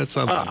 Yeah, that's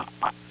something.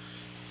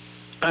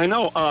 I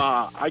know.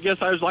 I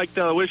guess I would like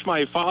to wish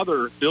my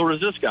father, Bill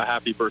Rosiska,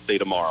 happy birthday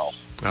tomorrow.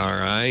 All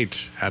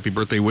right. Happy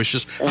birthday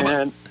wishes.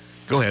 And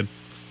go ahead.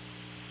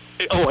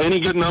 Oh, any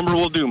good number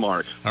will do,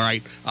 Mark. All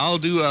right. I'll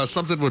do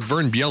something with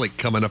Vern Bielik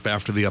coming up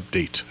after the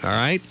update. All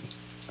right?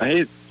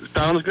 Hey,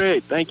 sounds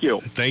great. Thank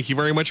you. Thank you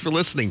very much for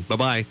listening.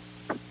 Bye-bye.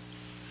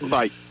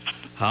 Bye.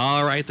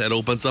 All right. That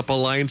opens up a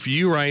line for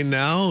you right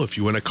now. If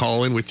you want to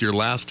call in with your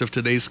last of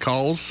today's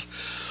calls,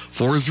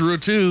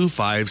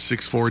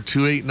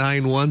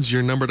 402-564-2891 is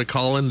your number to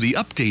call in. The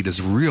update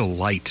is real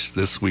light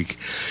this week.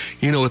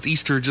 You know, with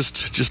Easter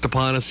just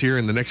upon us here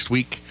in the next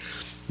week,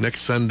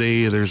 next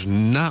Sunday, there's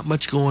not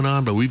much going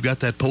on, but we've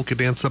got that polka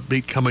dance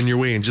update coming your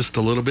way in just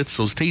a little bit,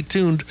 so stay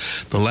tuned.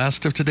 The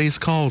last of today's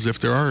calls, if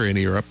there are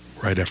any, are up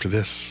right after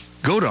this.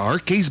 Go to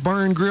RK's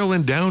Bar and Grill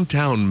in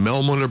downtown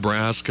Melmo,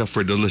 Nebraska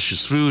for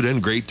delicious food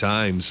and great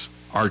times.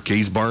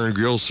 RK's Bar and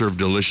Grill serve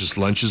delicious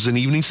lunches and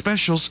evening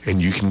specials, and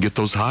you can get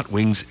those hot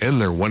wings and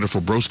their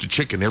wonderful roasted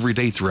chicken every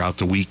day throughout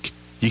the week.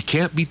 You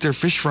can't beat their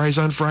fish fries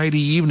on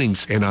Friday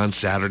evenings, and on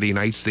Saturday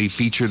nights they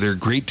feature their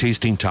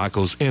great-tasting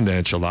tacos and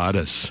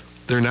enchiladas.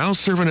 They're now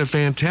serving a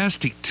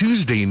fantastic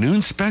Tuesday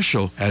noon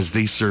special as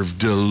they serve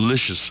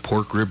delicious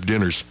pork rib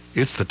dinners.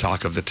 It's the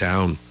talk of the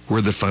town.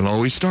 Where the fun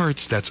always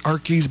starts, that's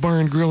RK's Bar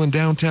and Grill in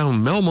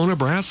downtown Melmo,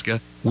 Nebraska.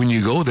 When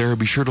you go there,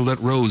 be sure to let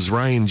Rose,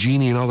 Ryan,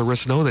 Jeannie, and all the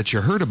rest know that you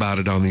heard about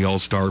it on the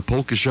All-Star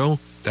Polka Show.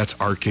 That's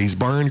RK's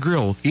Bar and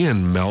Grill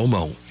in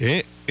Melmo.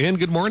 And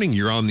good morning.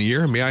 You're on the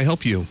air. May I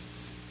help you?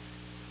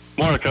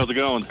 Mark, how's it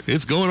going?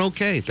 It's going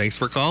okay. Thanks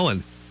for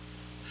calling.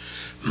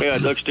 Yeah,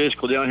 Doug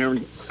Staceco down here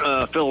in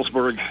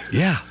Phillipsburg.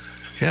 Yeah.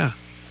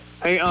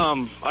 Hey,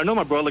 I know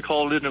my brother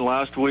called in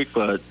last week,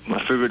 but I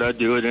figured I'd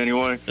do it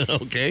anyway.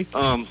 Okay.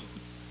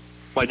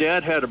 My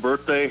dad had a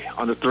birthday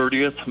on the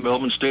 30th,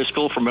 Melvin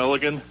Staceco from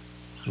Milligan.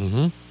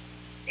 Mm-hmm.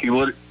 He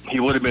would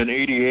have been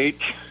 88.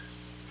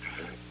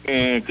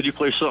 And could you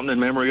play something in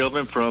memory of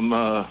him from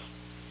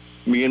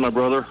me and my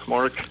brother,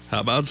 Mark? How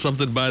about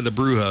something by the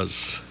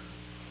Brujas?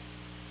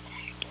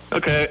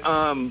 Okay.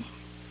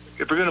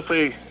 If we're going to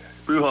play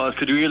Brujas,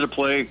 could you either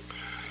play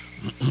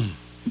the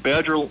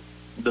Badger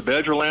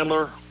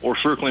Landler or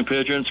Circling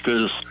Pigeons?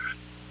 Because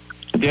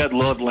Dad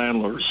loved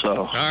Landlers.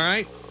 So. All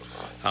right.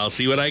 I'll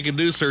see what I can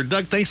do, sir.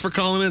 Doug, thanks for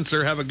calling in,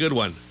 sir. Have a good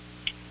one.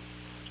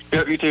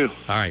 Yeah, you too.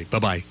 All right.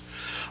 Bye-bye.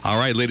 All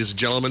right, ladies and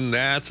gentlemen,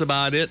 that's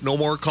about it. No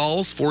more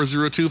calls.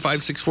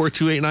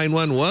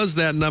 402-564-2891 was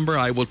that number.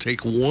 I will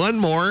take one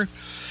more.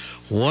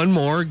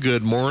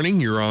 Good morning.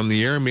 You're on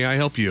the air. May I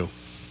help you?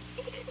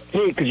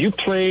 Hey, could you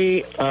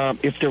play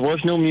If There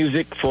Was No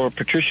Music for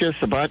Patricia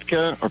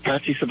Sabatka or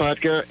Patsy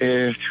Sabatka,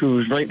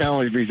 who's right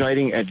now is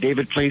residing at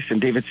David Place in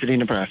David City,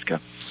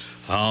 Nebraska?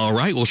 All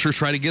right. We'll sure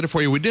try to get it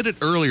for you. We did it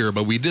earlier,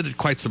 but we did it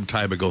quite some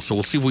time ago, so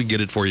we'll see if we can get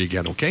it for you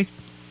again, okay?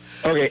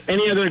 Okay.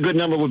 Any other good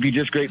number would be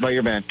just great by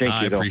your band. Thank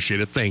you, I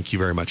appreciate it. Thank you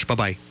very much.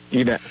 Bye-bye.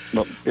 You bet.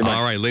 Well,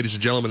 all right, ladies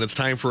and gentlemen, it's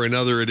time for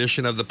another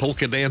edition of the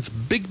Polka Dance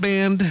Big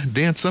Band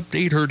Dance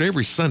Update, heard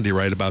every Sunday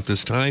right about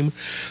this time.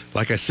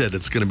 Like I said,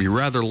 it's going to be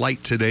rather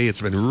light today. It's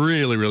been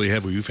really, really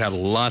heavy. We've had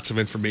lots of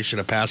information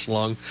to pass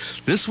along.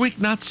 This week,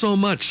 not so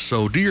much,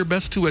 so do your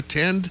best to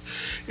attend.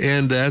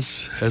 And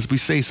as we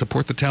say,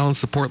 support the talent,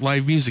 support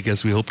live music,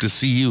 as we hope to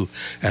see you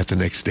at the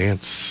next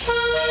dance.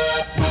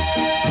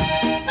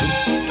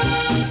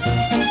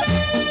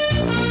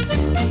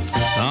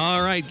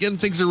 All right, getting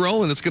things are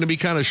rolling. It's going to be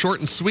kind of short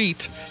and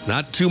sweet.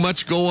 Not too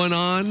much going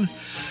on.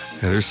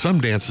 And there's some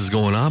dances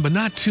going on, but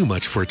not too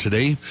much for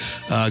today.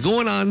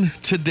 Going on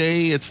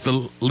today, it's the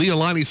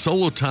Leolani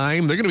Solo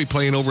Time. They're going to be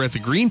playing over at the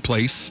Green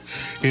Place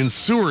in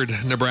Seward,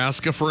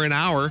 Nebraska for an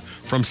hour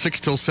from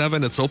 6 till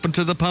 7. It's open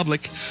to the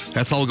public.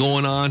 That's all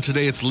going on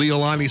today. It's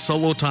Leolani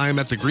Solo Time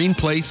at the Green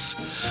Place,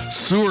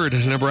 Seward,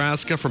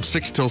 Nebraska from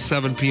 6 till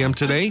 7 p.m.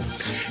 today.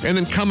 And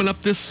then coming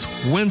up this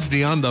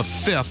Wednesday on the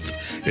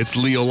 5th, it's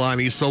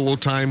Leolani Solo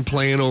Time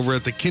playing over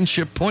at the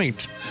Kinship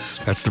Point.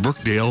 That's the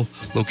Brookdale,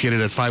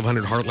 located at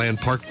 500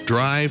 Heartland Park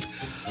Drive,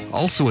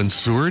 also in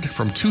Seward,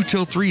 from 2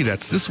 till 3.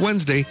 That's this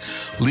Wednesday.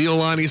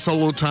 Leolani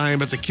Solo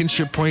Time at the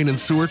Kinship Point in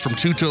Seward from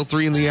 2 till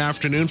 3 in the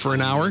afternoon for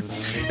an hour.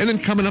 And then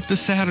coming up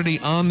this Saturday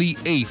on the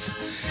 8th,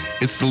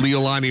 it's the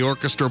Leolani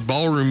Orchestra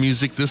Ballroom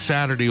Music this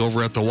Saturday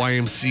over at the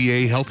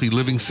YMCA Healthy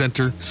Living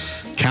Center,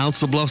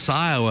 Council Bluffs,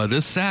 Iowa,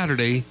 this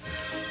Saturday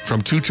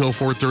from 2 till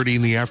 4:30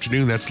 in the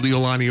afternoon. That's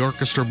Leolani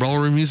Orchestra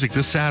Ballroom Music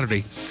this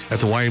Saturday at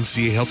the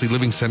YMCA Healthy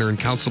Living Center in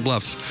Council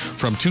Bluffs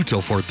from 2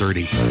 till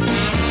 4:30.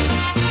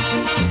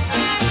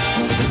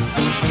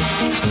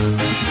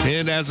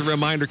 And as a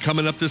reminder,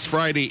 coming up this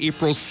Friday,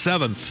 April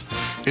 7th,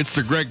 it's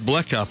the Greg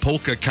Blecka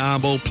Polka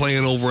Combo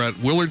playing over at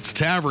Willard's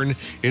Tavern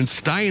in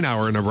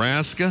Steinauer,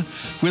 Nebraska,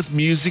 with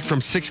music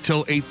from 6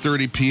 till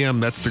 8:30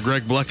 p.m. That's the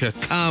Greg Blecka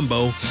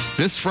Combo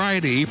this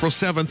Friday, April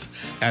 7th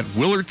at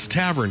Willard's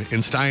Tavern in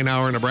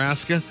Steinauer,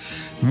 Nebraska.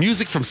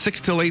 Music from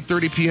 6 till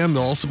 8:30 p.m.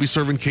 They'll also be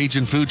serving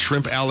Cajun food,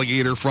 shrimp,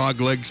 alligator, frog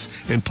legs,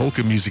 and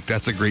polka music.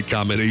 That's a great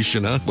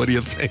combination, huh? What do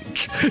you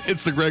think?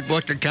 It's the Greg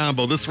Blecka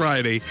Combo this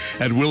Friday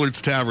at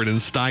Willard's Tavern in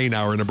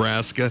Steinauer,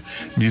 Nebraska.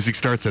 Music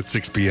starts at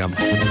 6 p.m.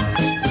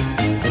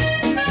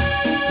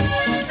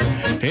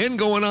 And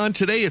going on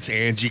today, it's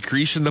Angie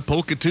Creesh and the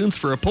Polka Tunes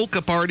for a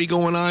polka party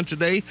going on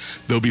today.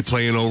 They'll be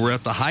playing over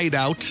at the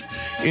Hideout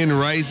in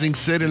Rising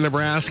City,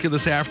 Nebraska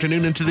this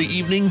afternoon into the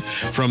evening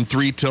from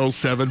 3 till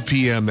 7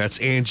 p.m. That's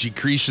Angie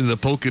Creesh and the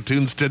Polka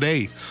Tunes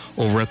today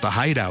over at the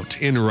Hideout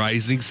in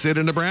Rising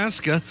City,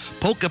 Nebraska.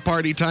 Polka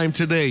party time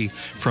today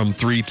from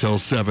 3 till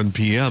 7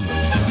 p.m.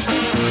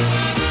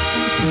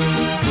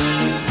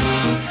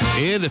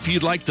 And if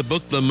you'd like to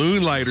book the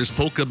Moonlighters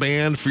Polka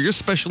Band for your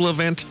special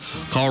event,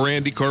 call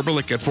Randy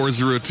Korbelik at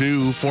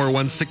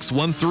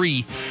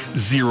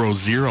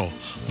 402-416-1300.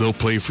 They'll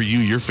play for you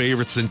your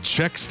favorites in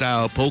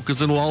Czech-style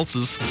polkas and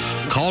waltzes.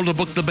 Call to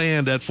book the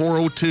band at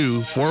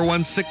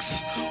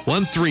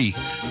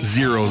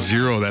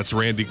 402-416-1300. That's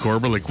Randy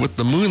Korbelik with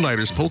the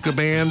Moonlighters Polka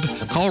Band.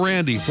 Call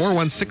Randy,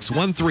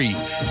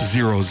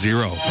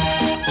 416-1300.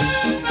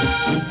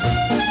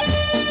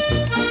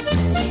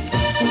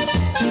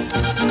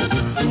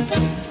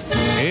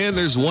 And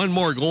there's one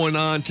more going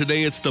on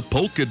today. It's the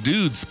Polka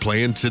Dudes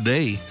playing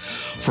today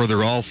for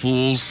their All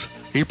Fools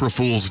April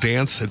Fool's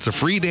Dance. It's a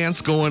free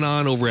dance going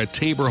on over at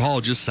Tabor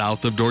Hall just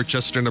south of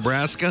Dorchester,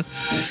 Nebraska.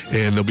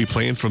 And they'll be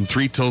playing from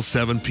 3 till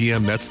 7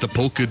 p.m. That's the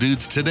Polka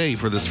Dudes today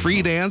for this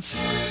free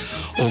dance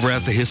over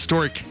at the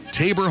historic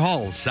Tabor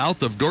Hall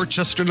south of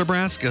Dorchester,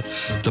 Nebraska.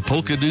 The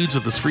Polka Dudes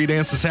with this free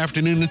dance this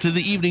afternoon into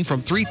the evening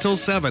from 3 till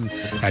 7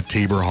 at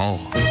Tabor Hall.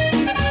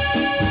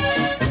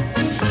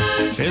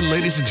 And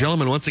ladies and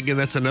gentlemen, once again,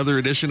 that's another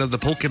edition of the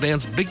Polka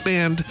Dance Big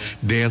Band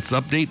Dance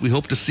Update. We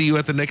hope to see you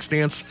at the next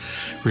dance.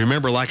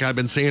 Remember, like I've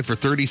been saying for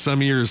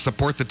 30-some years,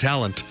 support the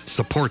talent,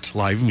 support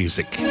live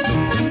music.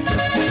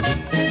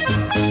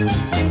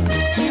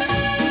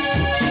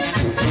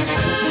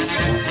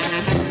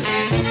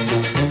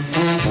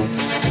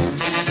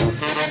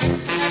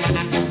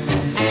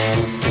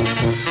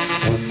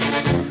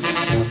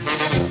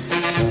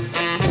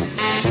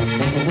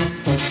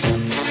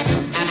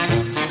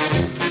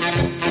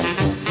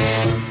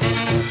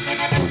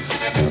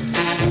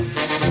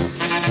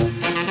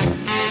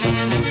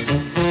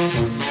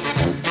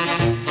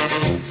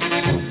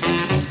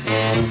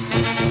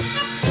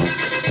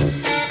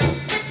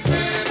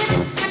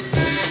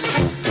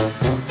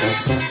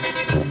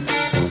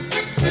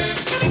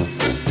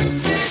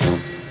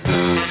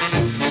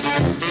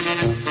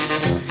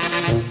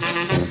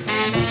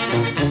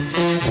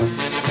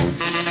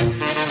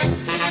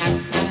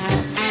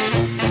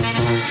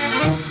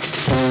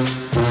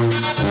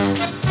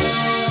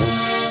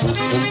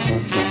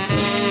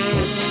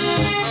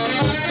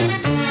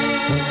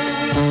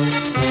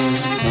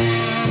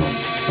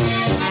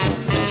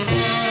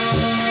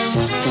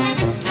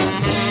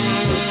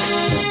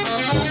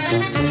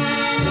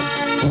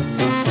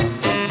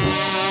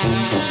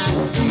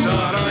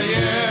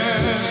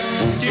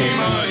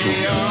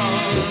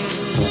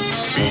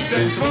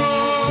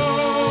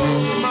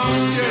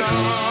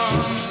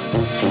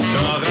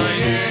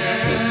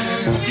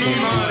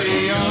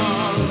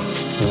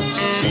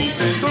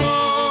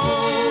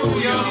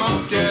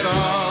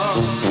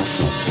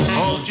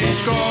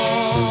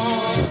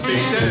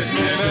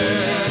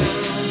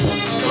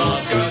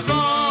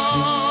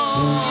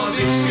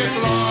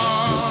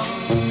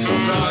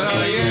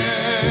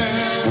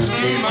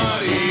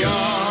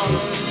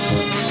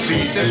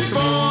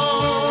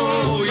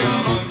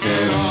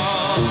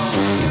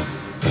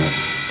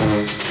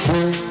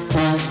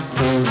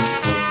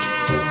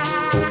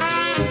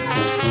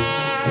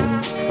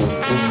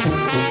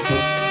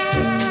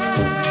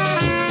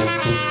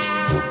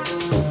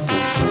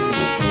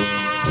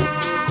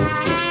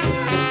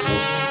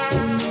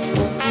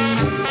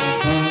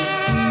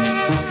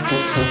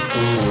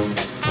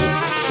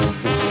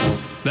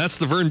 That's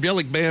the Vern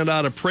Bielik Band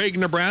out of Prague,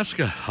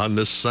 Nebraska. On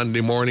this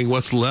Sunday morning,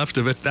 what's left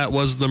of it, that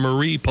was the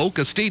Marie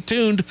Polka. Stay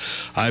tuned.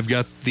 I've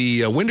got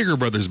the Windiger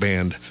Brothers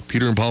Band,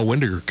 Peter and Paul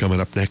Windiger, coming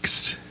up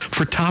next.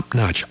 For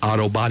top-notch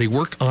auto body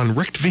work on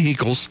wrecked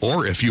vehicles,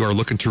 or if you are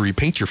looking to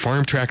repaint your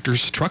farm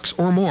tractors, trucks,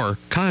 or more,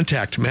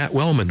 contact Matt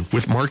Wellman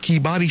with Marquee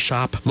Body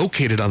Shop,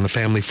 located on the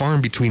family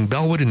farm between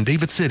Bellwood and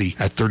David City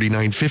at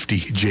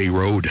 3950 J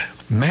Road.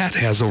 Matt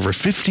has over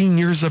 15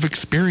 years of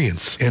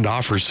experience and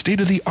offers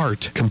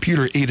state-of-the-art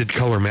computer-aided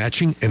color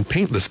matching and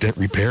paintless dent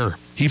repair.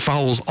 He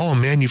follows all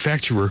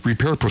manufacturer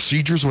repair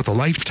procedures with a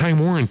lifetime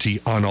warranty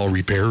on all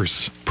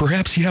repairs.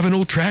 Perhaps you have an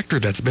old tractor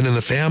that's been in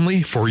the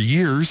family for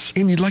years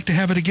and you'd like to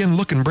have it again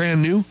looking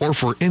brand new, or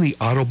for any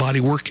auto body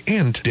work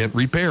and dent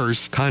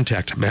repairs,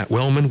 contact Matt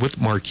Wellman with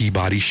Marquee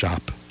Body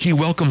Shop. He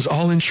welcomes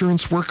all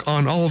insurance work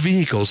on all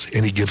vehicles,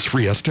 and he gives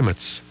free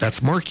estimates.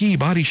 That's Marquee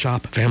Body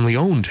Shop, family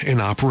owned and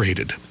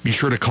operated. Be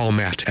sure to call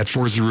Matt at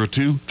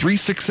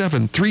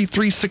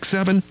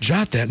 402-367-3367.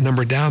 Jot that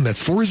number down.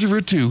 That's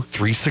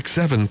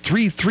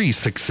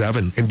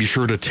 402-367-3367. And be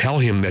sure to tell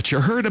him that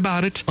you heard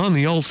about it on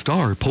the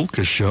All-Star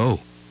Polka Show.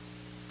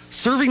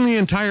 Serving the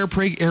entire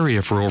Prague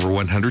area for over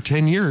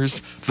 110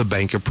 years, the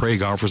Bank of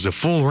Prague offers a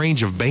full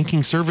range of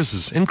banking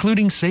services,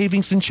 including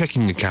savings and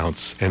checking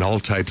accounts and all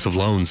types of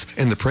loans.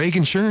 And the Prague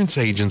Insurance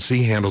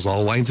Agency handles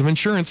all lines of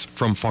insurance,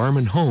 from farm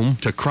and home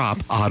to crop,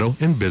 auto,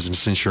 and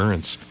business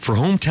insurance. For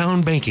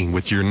hometown banking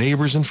with your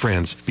neighbors and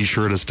friends, be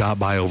sure to stop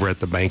by over at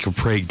the Bank of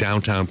Prague,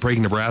 downtown Prague,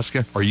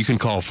 Nebraska, or you can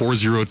call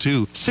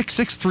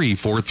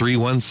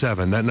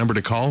 402-663-4317. That number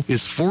to call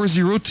is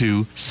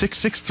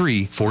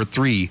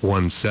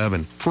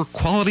 402-663-4317. For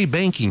quality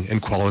banking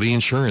and quality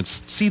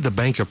insurance, see the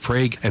Bank of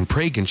Prague and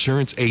Prague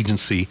Insurance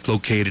Agency,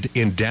 located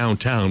in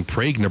downtown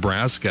Prague,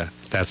 Nebraska.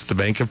 That's the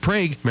Bank of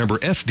Prague, member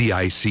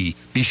FDIC.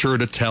 Be sure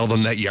to tell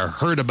them that you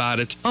heard about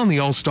it on the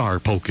All-Star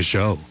Polka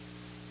Show.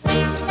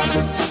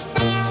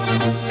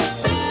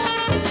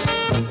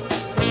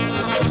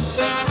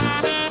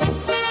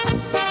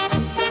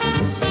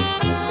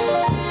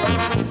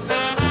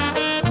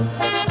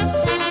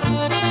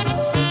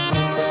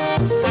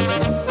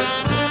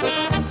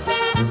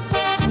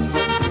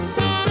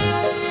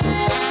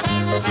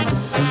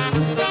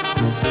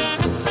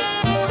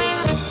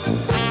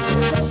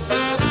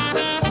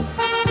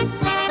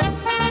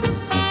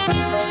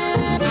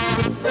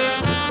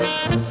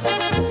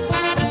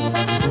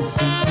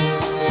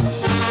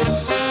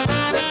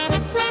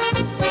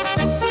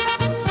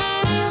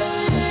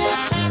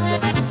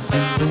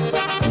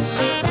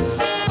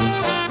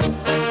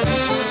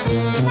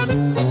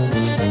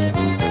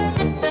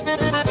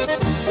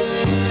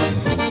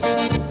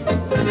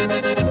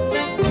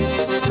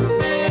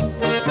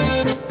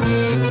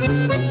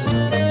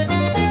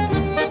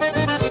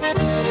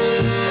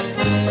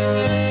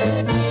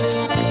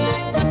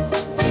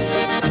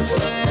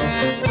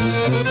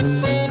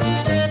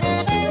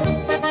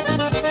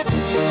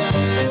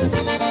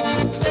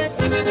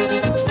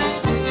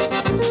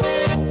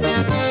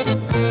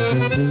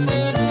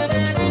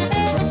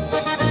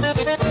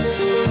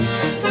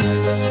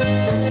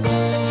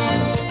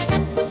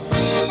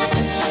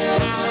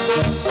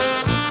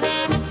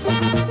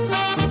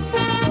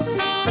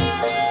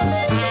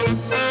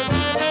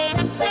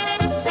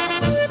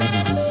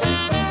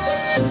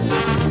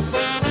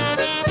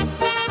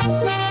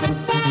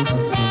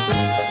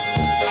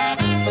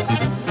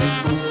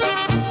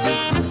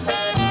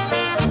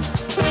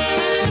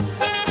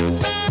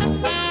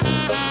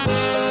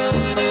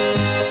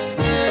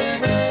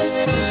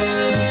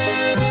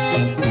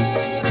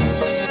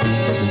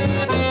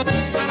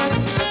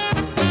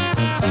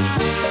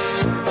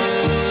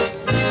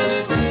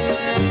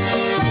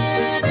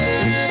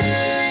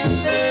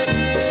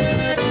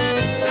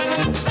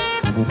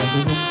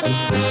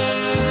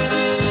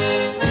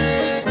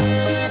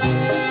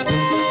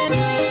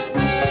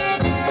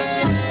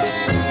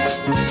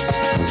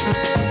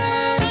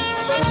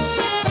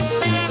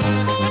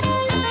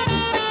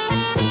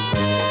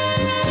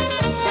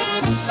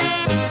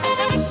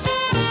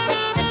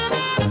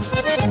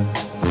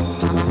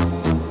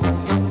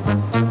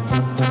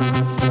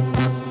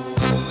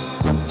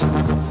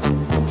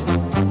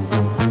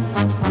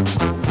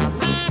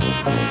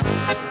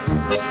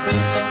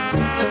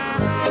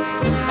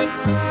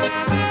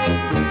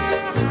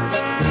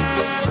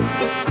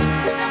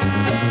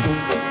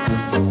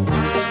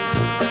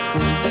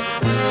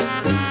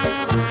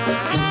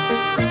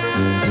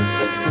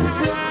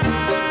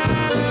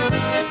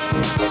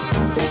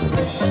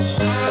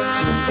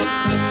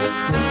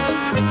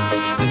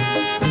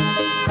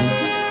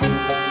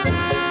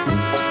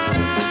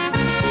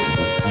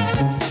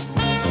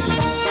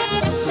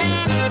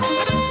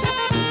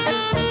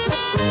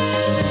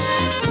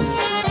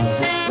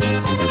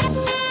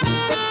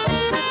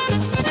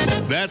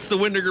 That's the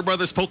Windiger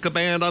Brothers Polka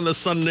Band on the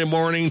Sunday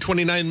morning,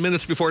 29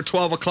 minutes before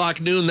 12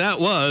 o'clock noon. That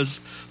was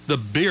the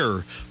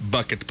Beer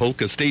Bucket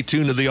Polka. Stay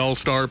tuned to the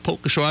All-Star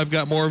Polka Show. I've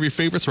got more of your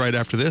favorites right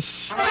after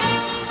this.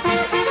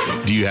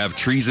 Do you have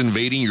trees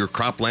invading your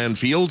cropland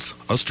fields?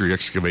 Ustry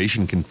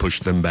Excavation can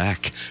push them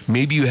back.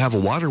 Maybe you have a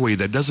waterway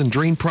that doesn't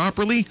drain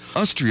properly?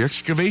 Ustry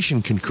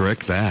Excavation can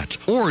correct that.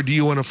 Or do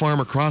you want to farm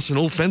across an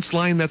old fence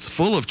line that's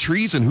full of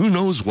trees and who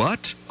knows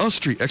what?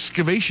 Ustry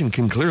Excavation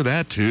can clear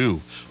that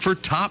too. For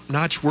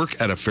top-notch work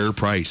at a fair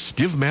price,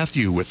 give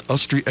Matthew with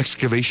Ustry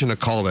Excavation a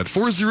call at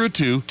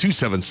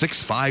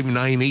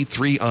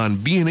 402-276-5983 on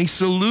being a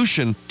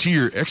solution to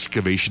your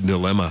excavation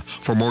dilemma.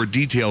 For more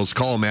details,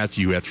 call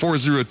Matthew at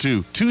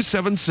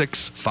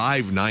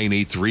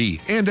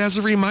 402-276-5983. And as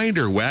a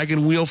reminder,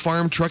 Wagon Wheel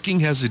Farm Trucking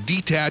has a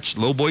detached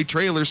lowboy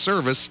trailer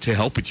service to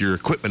help with your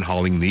equipment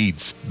hauling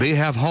needs. They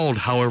have hauled,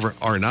 however,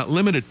 are not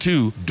limited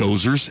to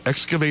dozers,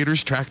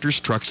 excavators, tractors,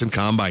 trucks, and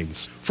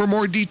combines. For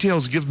more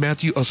details, give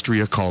Matthew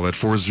Ustry a call at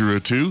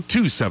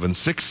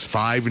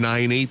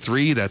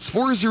 402-276-5983. That's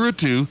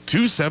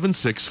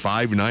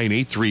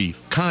 402-276-5983.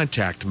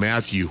 Contact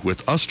Matthew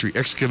with Ustry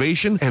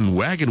Excavation and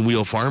Wagon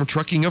Wheel Farm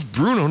Trucking of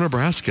Bruno,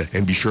 Nebraska.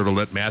 And be sure to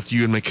let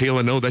Matthew and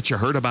Michaela know that you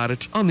heard about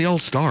it on the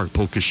All-Star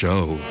Polka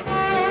Show.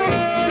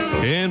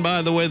 And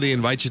by the way, they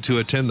invite you to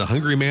attend the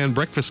Hungry Man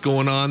Breakfast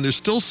going on. They're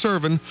still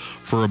serving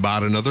for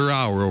about another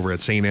hour over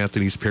at St.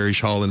 Anthony's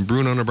Parish Hall in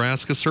Bruno,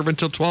 Nebraska. Serve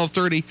until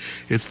 12:30.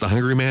 It's the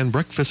Hungry Man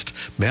Breakfast.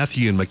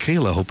 Matthew and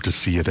Michaela hope to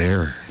see you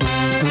there.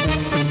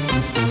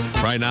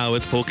 Right now,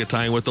 it's polka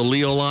time with the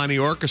Leolani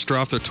Orchestra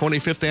off their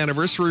 25th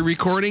anniversary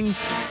recording.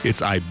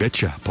 It's I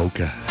Betcha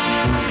Polka.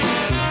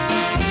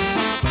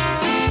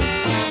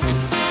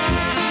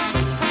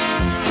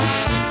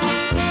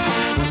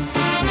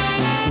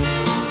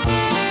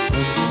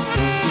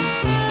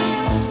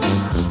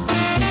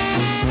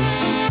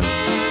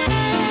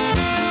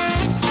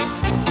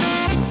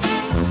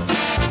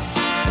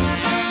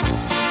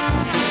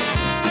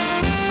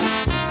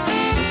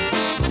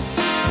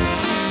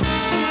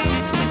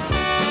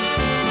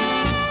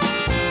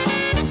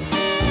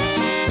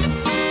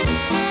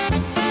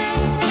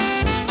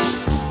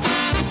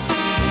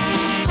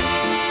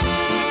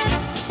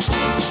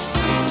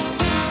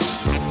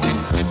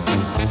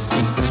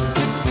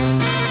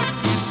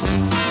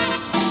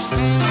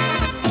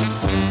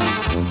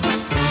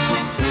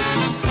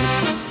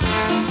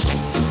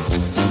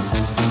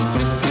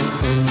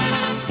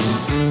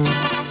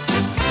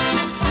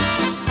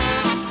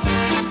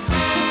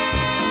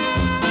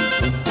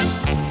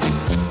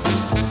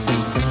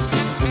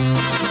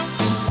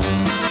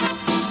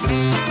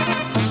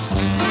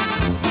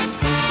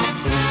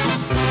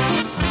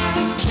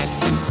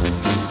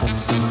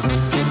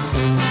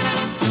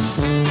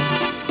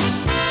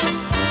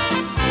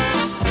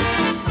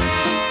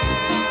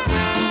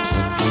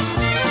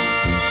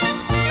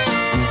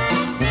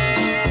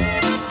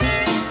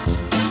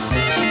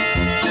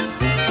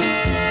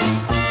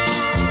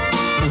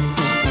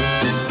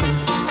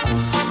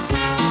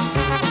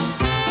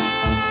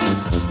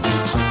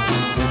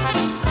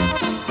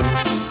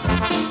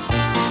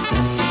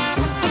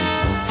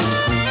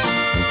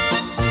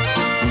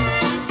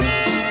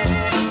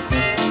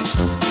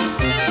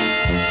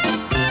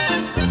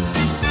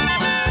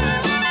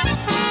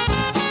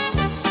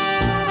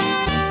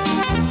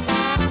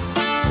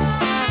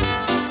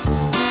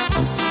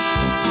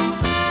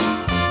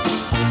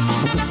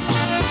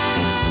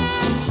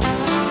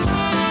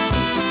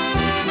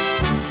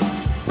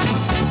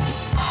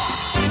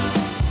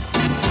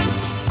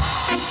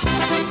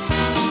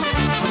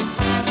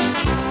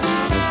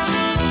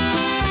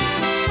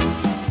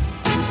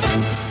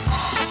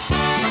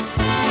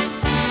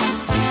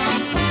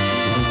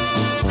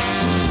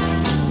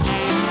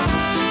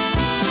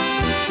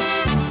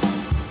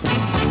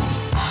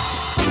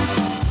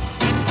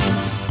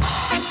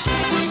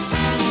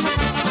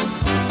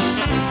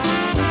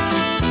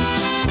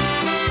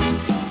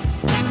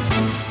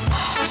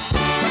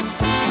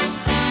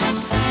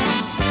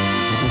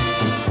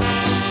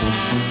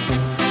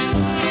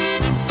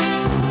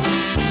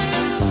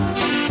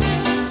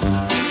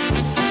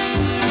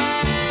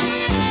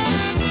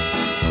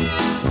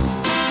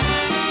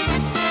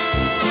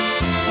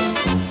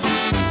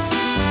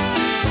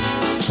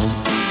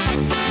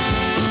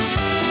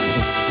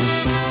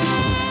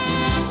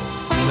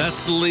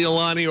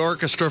 Leolani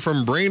Orchestra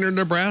from Brainerd,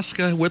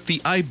 Nebraska with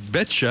the I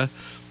Betcha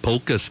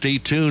Polka. Stay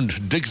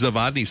tuned. Dig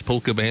Zavadny's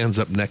Polka Band's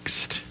up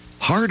next.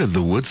 Heart of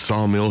the Wood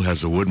Sawmill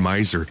has a Wood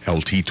Miser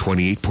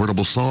LT28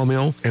 portable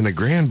sawmill and a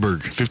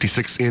Granberg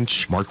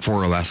 56-inch Mark IV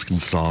Alaskan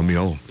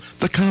sawmill.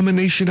 The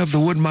combination of the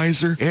Wood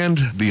Miser and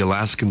the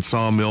Alaskan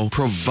sawmill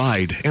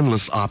provide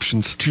endless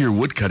options to your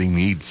wood cutting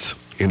needs.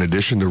 In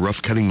addition to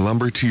rough cutting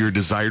lumber to your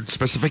desired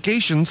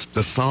specifications,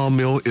 the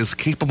sawmill is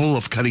capable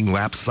of cutting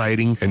lap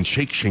siding and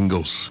shake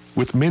shingles.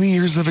 With many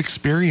years of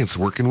experience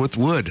working with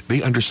wood,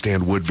 they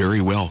understand wood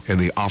very well, and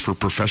they offer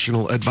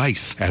professional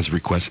advice as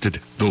requested.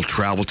 They'll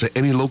travel to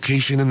any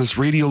location in this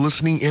radio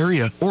listening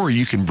area, or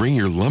you can bring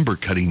your lumber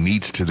cutting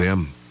needs to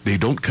them. They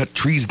don't cut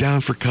trees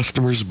down for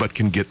customers, but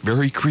can get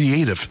very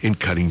creative in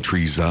cutting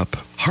trees up.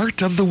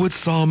 heart of the wood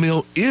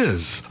sawmill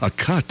is a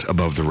cut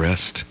above the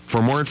rest.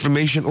 For more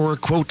information or a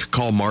quote,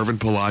 call Marvin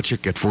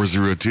Polachek at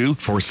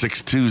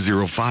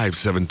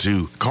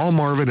 402-462-0572. Call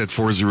Marvin at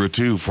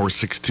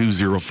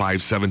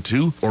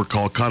 402-462-0572 or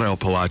call Karel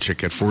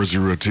Polachek at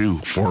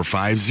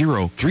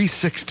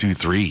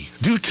 402-450-3623.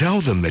 Do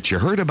tell them that you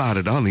heard about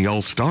it on the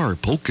All-Star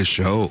Polka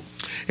Show.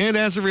 And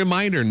as a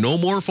reminder, no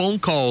more phone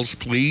calls,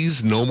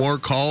 please. No more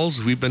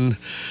calls. We've been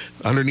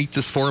underneath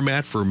this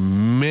format for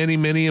many,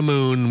 many a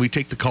moon. We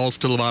take the calls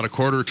till about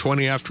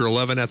 20 after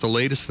 11 at the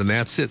latest, and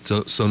that's it.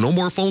 So no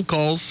more phone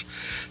calls.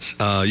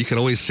 You can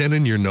always send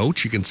in your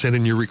notes. You can send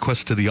in your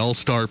request to the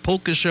All-Star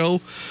Polka Show,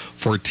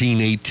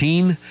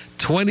 1418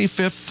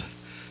 25th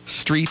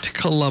Street,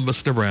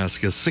 Columbus,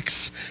 Nebraska,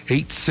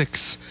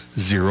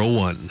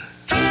 68601.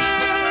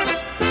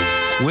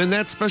 When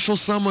that special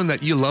someone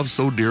that you love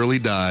so dearly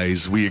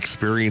dies, we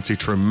experience a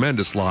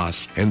tremendous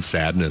loss and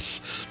sadness.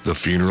 The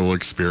funeral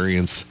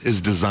experience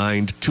is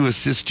designed to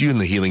assist you in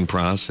the healing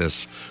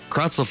process.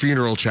 Kratzel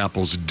Funeral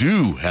Chapels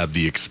do have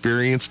the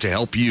experience to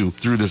help you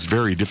through this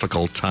very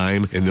difficult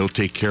time, and they'll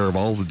take care of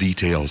all the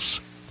details.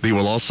 They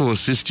will also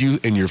assist you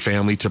and your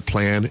family to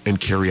plan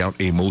and carry out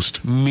a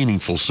most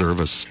meaningful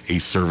service, a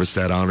service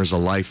that honors a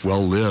life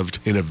well lived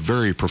in a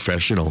very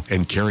professional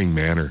and caring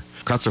manner.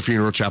 Kratzer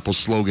Funeral Chapel's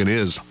slogan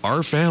is,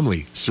 our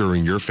family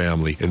serving your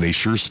family, and they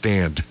sure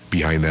stand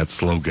behind that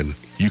slogan.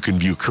 You can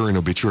view current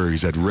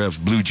obituaries at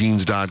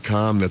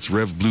revbluejeans.com, that's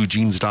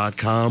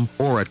revbluejeans.com,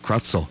 or at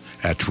Kratzel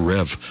at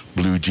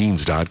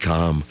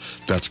revbluejeans.com.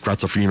 That's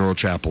Kratzel Funeral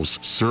Chapels,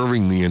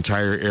 serving the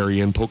entire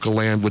area in Polka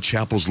Land with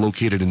chapels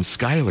located in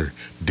Schuyler,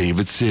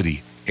 David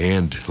City,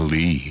 and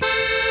Lee.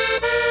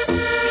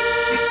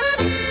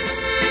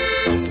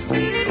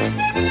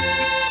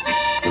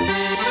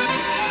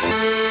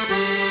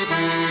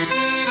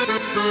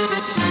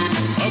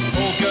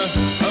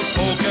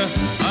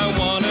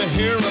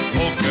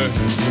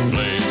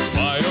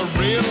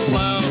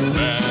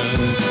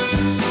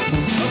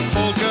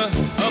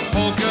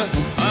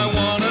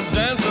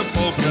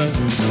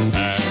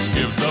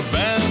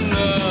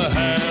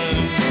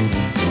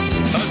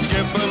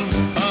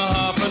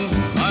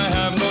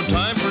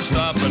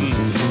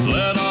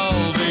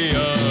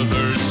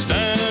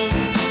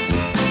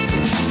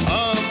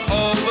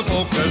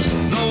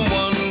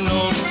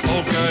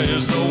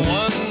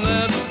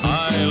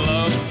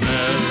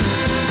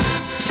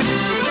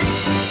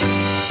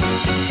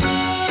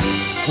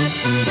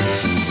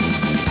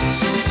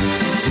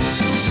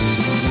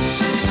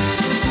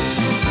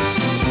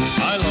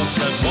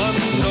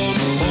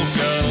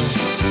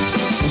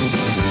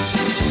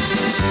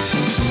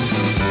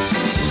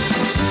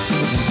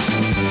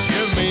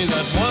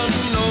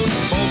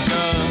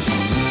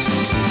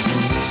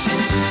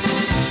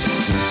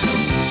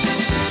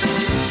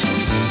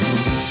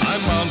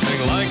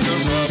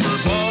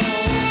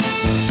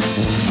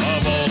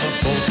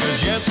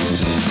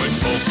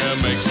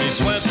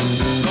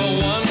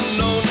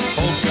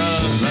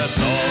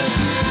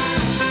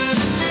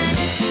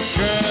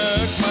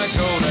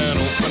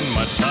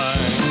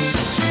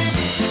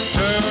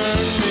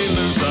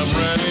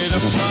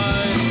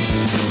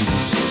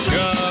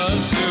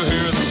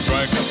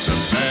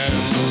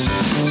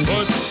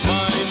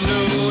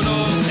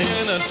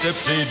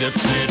 Dipsy,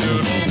 dipsy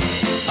doodle.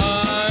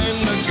 I'm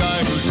the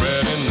guy who's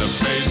red in the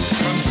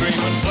face. Come scream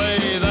and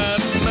play that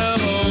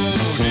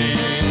melody.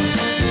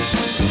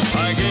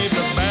 I gave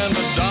the band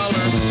 $1.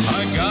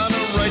 I got a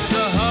right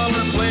to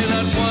holler. Play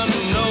that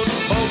one-note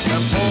polka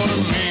for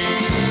me.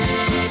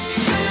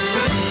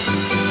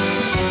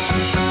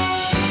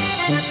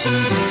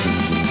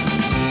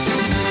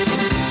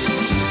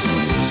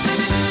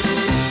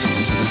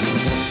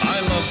 I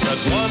love that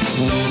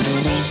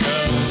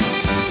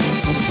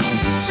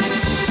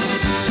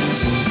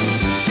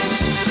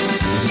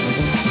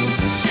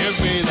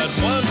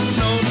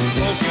one-note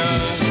polka.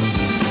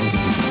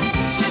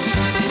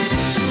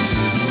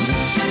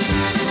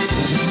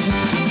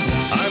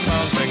 I'm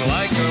bouncing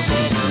like a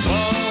rubber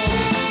ball.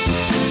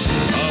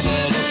 Of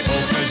all the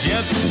polkas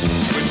yet,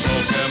 which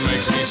polka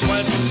makes me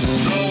sweat?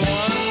 The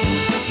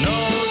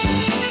one-note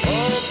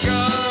polka,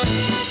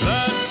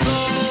 that's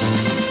all.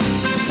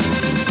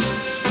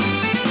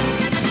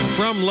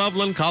 From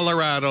Loveland,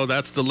 Colorado,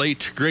 that's the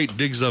late, great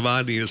Dig Zavadi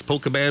and his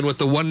polka band with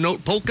the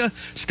one-note polka.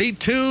 Stay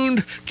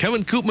tuned.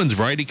 Kevin Koopman's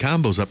Variety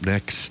Combo's up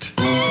next.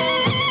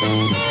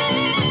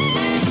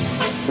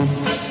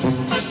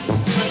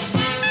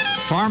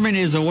 Farming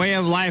is a way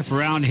of life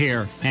around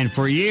here, and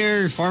for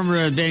years, farmers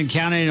have been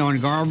counting on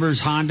Garber's,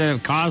 Honda,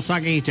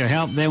 Kawasaki to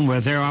help them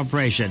with their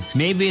operation.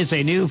 Maybe it's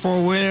a new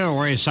four-wheeler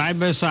or a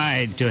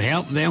side-by-side to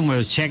help them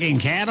with checking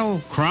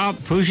cattle,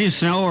 crop, pushing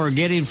snow, or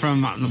getting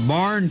from the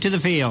barn to the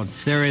field.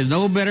 There is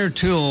no better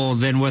tool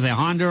than with a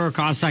Honda or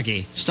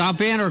Kawasaki. Stop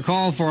in or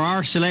call for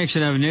our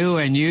selection of new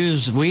and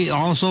used. We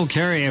also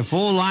carry a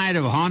full line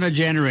of Honda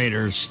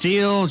generators,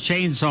 steel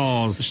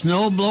chainsaws,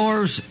 snow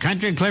blowers,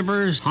 country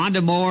clippers,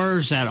 Honda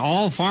mowers that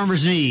all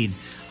farmers need.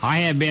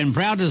 I have been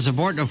proud to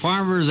support the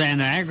farmers and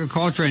the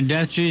agriculture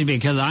industries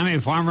because I'm a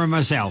farmer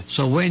myself.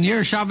 So when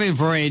you're shopping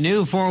for a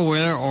new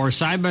four-wheeler or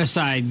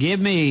side-by-side,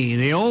 give me,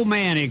 the old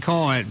man, a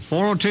call at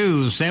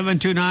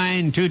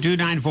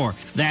 402-729-2294.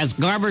 That's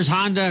Garber's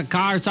Honda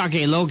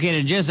Kawasaki,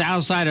 located just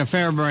outside of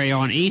Fairbury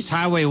on East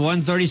Highway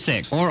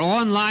 136, or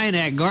online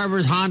at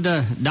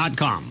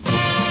garbershonda.com.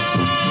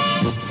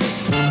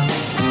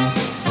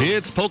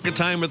 It's polka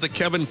time with the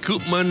Kevin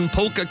Koopman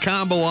Polka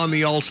Combo on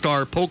the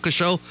All-Star Polka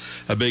Show.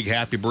 A big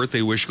happy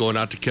birthday wish going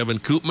out to Kevin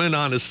Koopman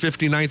on his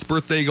 59th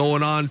birthday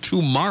going on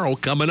tomorrow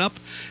coming up.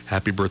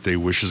 Happy birthday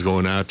wishes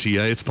going out to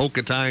you. It's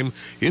polka time.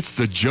 It's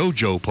the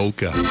JoJo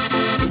Polka.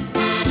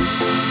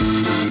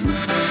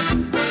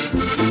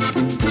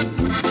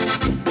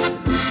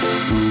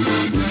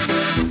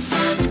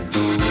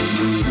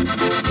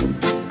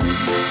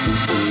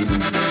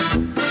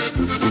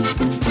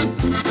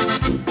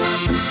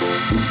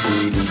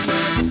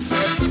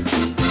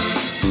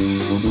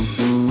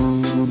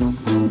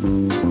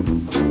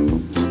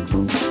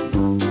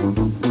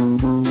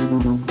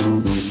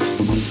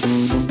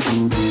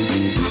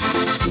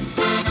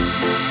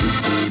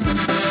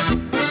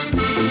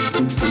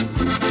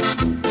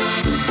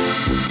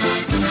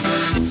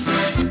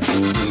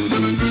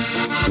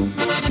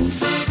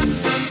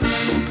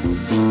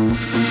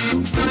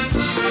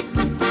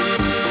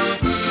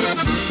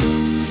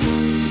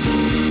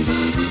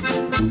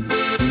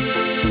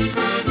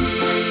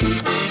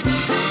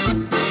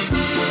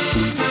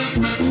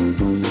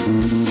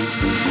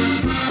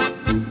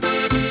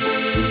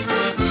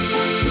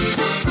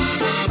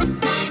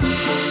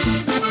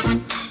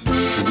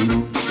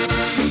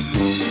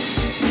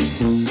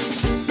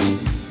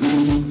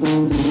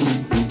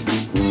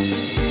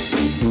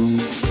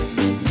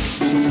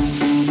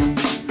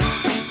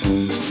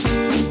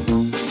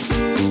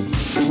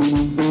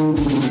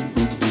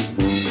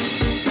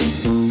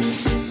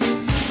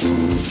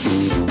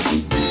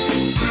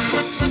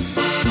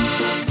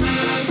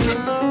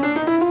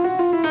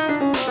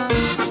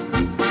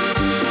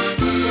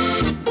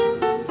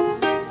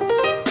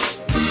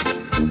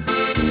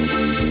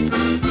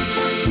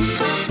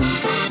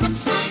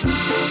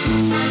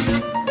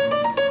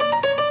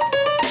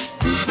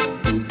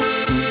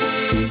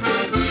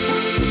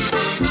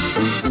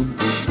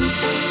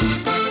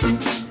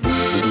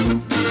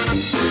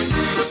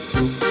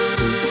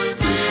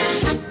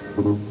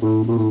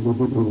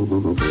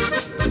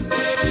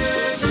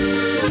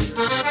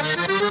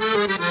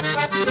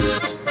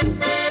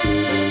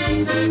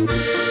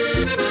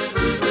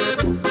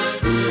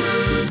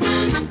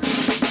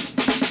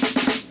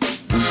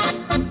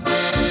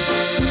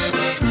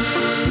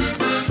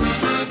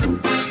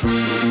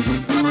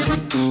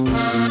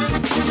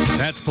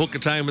 Polka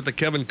time with the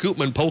Kevin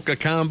Koopman Polka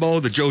Combo,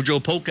 the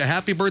JoJo Polka.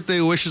 Happy birthday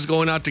wishes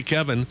going out to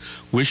Kevin.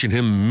 Wishing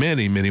him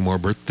many, many more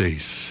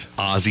birthdays.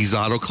 Ozzy's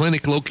Auto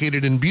Clinic,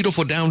 located in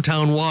beautiful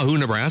downtown Wahoo,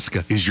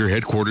 Nebraska, is your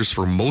headquarters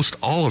for most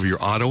all of your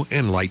auto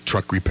and light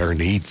truck repair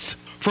needs.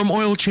 From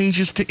oil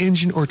changes to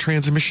engine or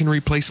transmission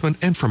replacement,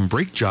 and from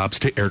brake jobs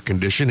to air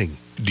conditioning.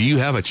 Do you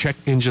have a check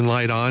engine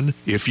light on?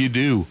 If you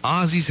do,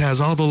 Ozzy's has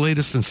all the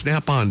latest in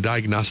Snap-on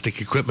diagnostic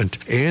equipment.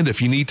 And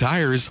if you need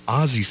tires,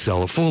 Ozzy's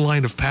sell a full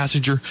line of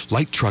passenger,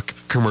 light truck,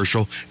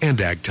 commercial,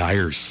 and ag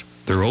tires.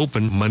 They're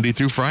open Monday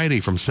through Friday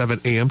from 7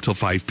 a.m. till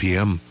 5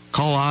 p.m.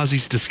 Call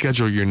Ozzy's to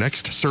schedule your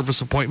next service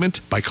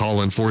appointment by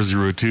calling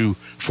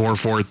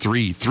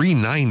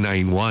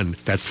 402-443-3991.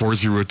 That's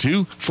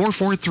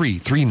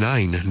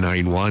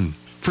 402-443-3991.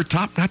 For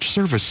top-notch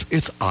service,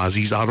 it's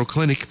Ozzy's Auto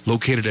Clinic,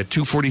 located at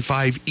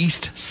 245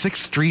 East 6th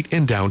Street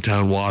in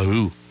downtown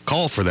Wahoo.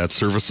 Call for that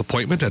service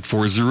appointment at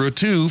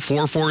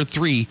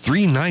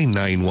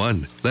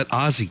 402-443-3991. Let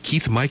Ozzy,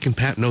 Keith, Mike, and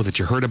Pat know that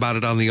you heard about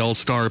it on the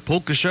All-Star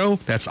Polka Show.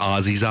 That's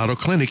Ozzy's Auto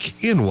Clinic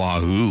in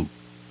Wahoo.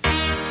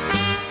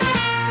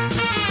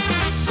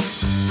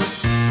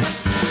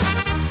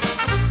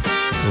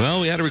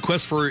 Well, we had a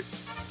request for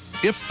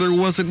If There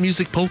Wasn't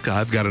Music Polka.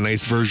 I've got a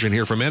nice version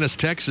here from Ennis,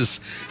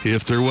 Texas.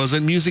 If There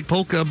Wasn't Music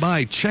Polka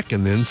by Check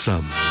and Then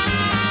Some.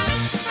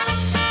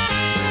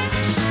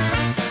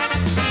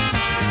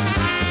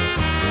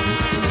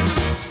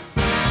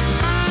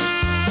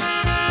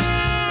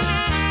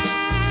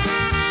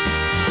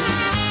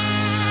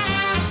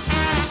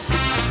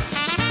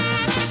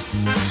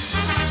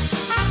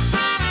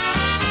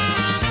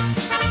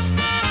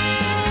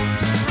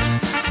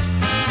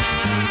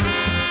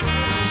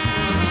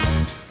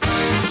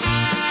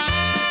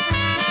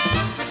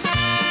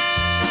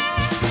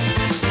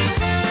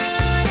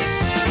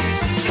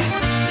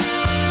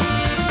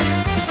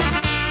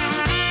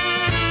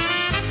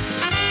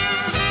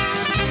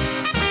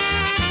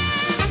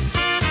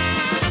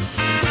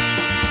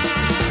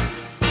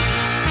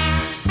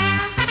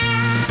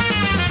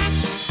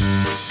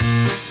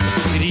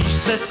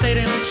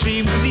 Sejdeme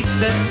při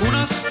muzice u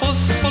nás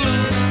pospolu.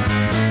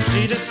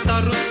 Přijde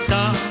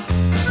starosta,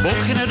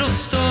 bouchne do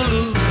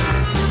stolu.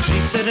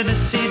 Přisedne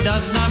si, dá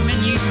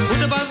znamení,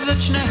 hudba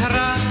začne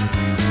hrát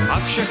a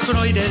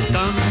všechno jde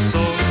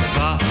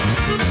tancovat.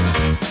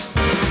 Jen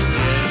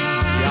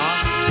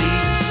já si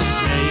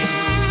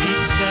nejím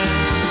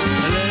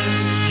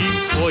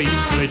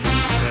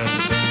lednice.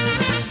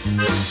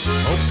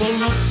 O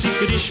polnoci,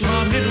 když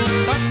mám jdu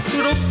tak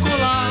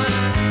dokola,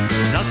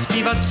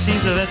 zaspívat si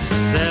z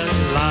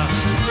vesela.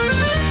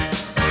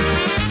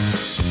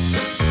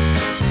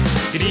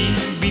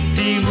 Kdyby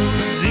ty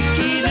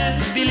muziky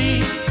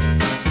nebyly,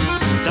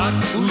 tak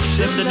už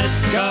jsem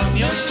dneska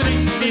měl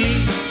slíbili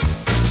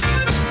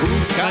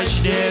u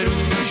každé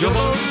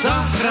růžovou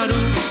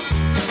zahradu.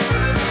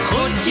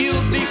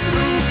 Chodil bych s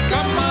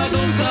rukama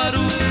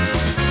dozadu,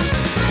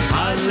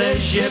 ale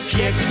že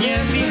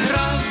pěkně mi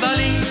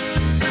hrávali,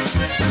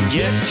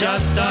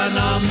 děvčata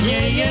na mě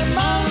je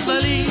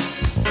mávali.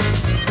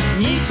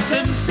 Nic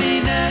jsem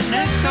si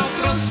nenechal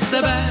pro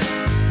sebe,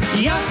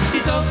 já si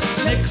to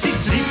nechci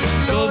vzít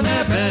do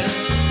nebe.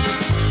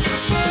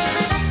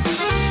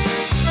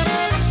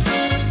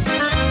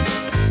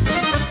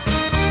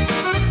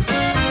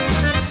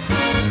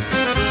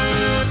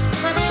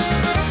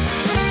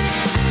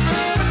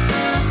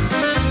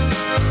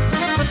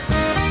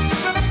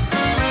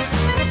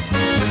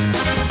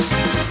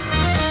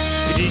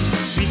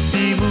 Kdyby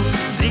ty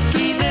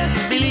muziky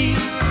nebyly,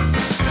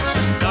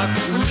 tak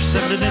už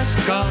jsem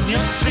dneska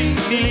měl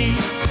slíbili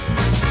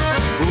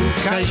u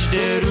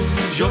každé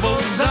růžovou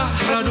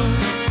zahradu.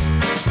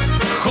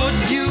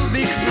 Chodil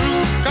bych s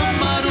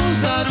rukama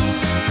dozadu,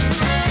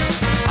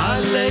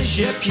 ale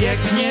že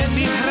pěkně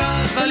mi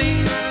hrávali,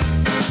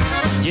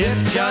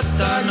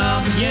 děvčata na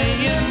mě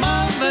je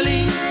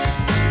mávali.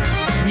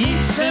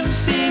 Nic jsem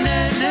si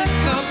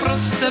nenechal pro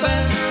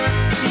sebe,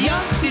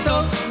 já si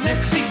to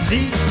nechci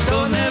vzít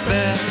do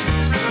nebe.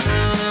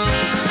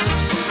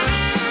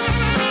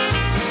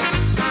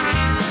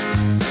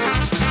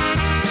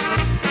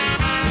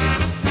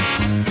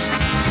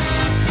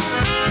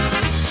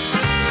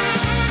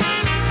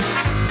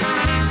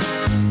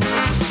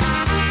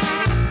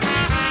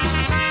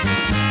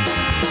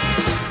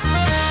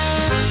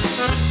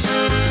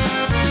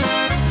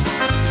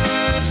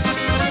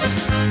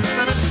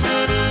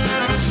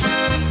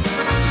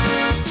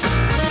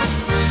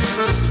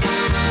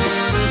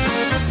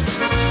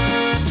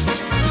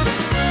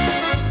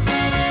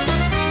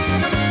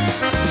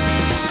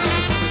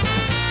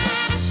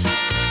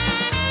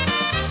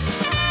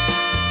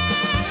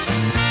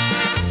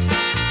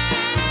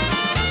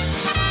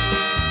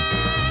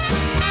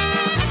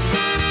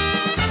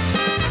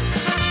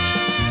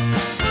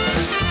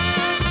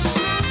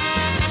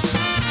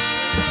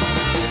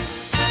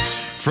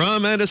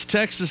 From Ennis,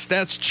 Texas,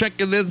 that's Check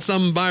and Then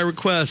Some by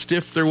request.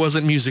 If there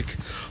wasn't music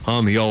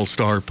on the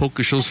All-Star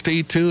Polka Show,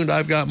 stay tuned.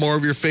 I've got more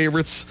of your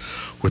favorites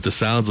with the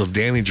sounds of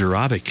Danny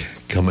Jarabic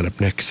coming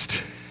up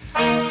next.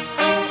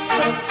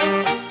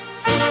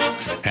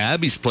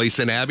 Abby's Place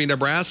in Abby,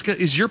 Nebraska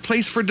is your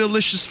place for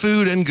delicious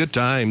food and good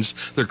times.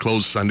 They're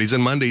closed Sundays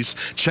and Mondays.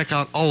 Check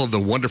out all of the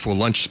wonderful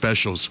lunch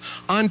specials.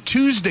 On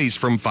Tuesdays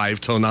from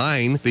 5 till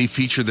 9, they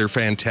feature their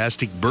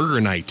fantastic burger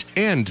night.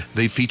 And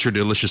they feature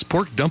delicious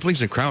pork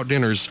dumplings and kraut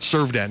dinners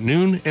served at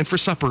noon, and for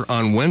supper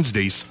on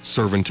Wednesdays,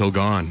 serve until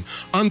gone.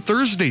 On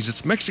Thursdays,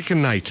 it's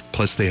Mexican night.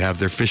 Plus, they have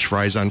their fish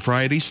fries on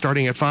Fridays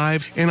starting at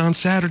 5. And on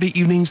Saturday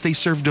evenings, they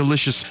serve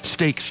delicious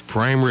steaks,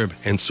 prime rib,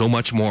 and so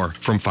much more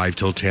from 5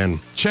 till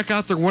 10. Check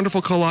out their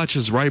wonderful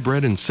kolaches, rye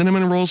bread, and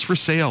cinnamon rolls for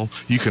sale.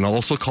 You can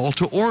also call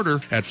to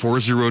order at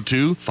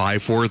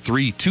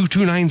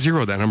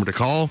 402-543-2290. That number to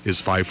call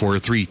is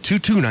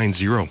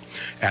 543-2290.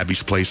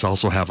 Abby's Place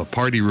also have a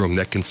party room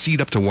that can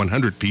seat up to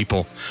 100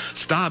 people.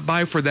 Stop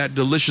by for that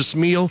delicious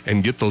meal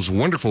and get those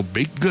wonderful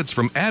baked goods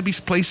from Abby's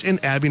Place in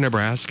Abby,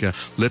 Nebraska.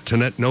 Let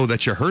Tonette know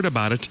that you heard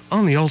about it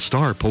on the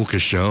All-Star Polka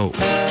Show.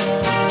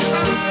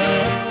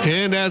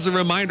 And as a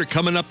reminder,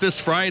 coming up this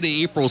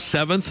Friday, April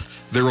 7th,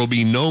 there will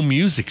be no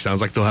music.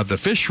 Sounds like they'll have the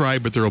fish fry,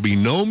 but there will be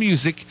no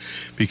music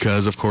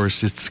because, of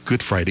course, it's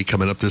Good Friday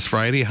coming up this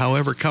Friday.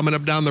 However, coming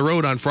up down the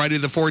road on Friday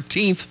the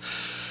 14th,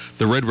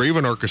 the Red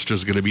Raven Orchestra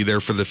is going to be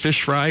there for the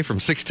fish fry from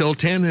 6 till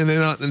 10.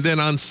 And then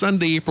on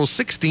Sunday, April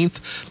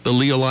 16th, the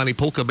Leolani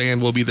Polka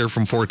Band will be there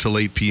from 4 till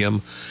 8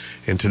 p.m.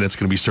 And Tonette's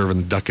going to be serving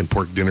the duck and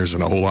pork dinners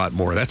and a whole lot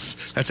more.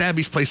 That's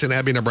Abby's Place in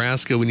Abby,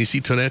 Nebraska. When you see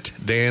Tonette,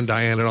 Dan,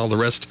 Diane, and all the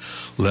rest,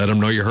 let them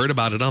know you heard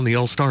about it on the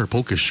All-Star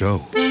Polka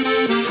Show.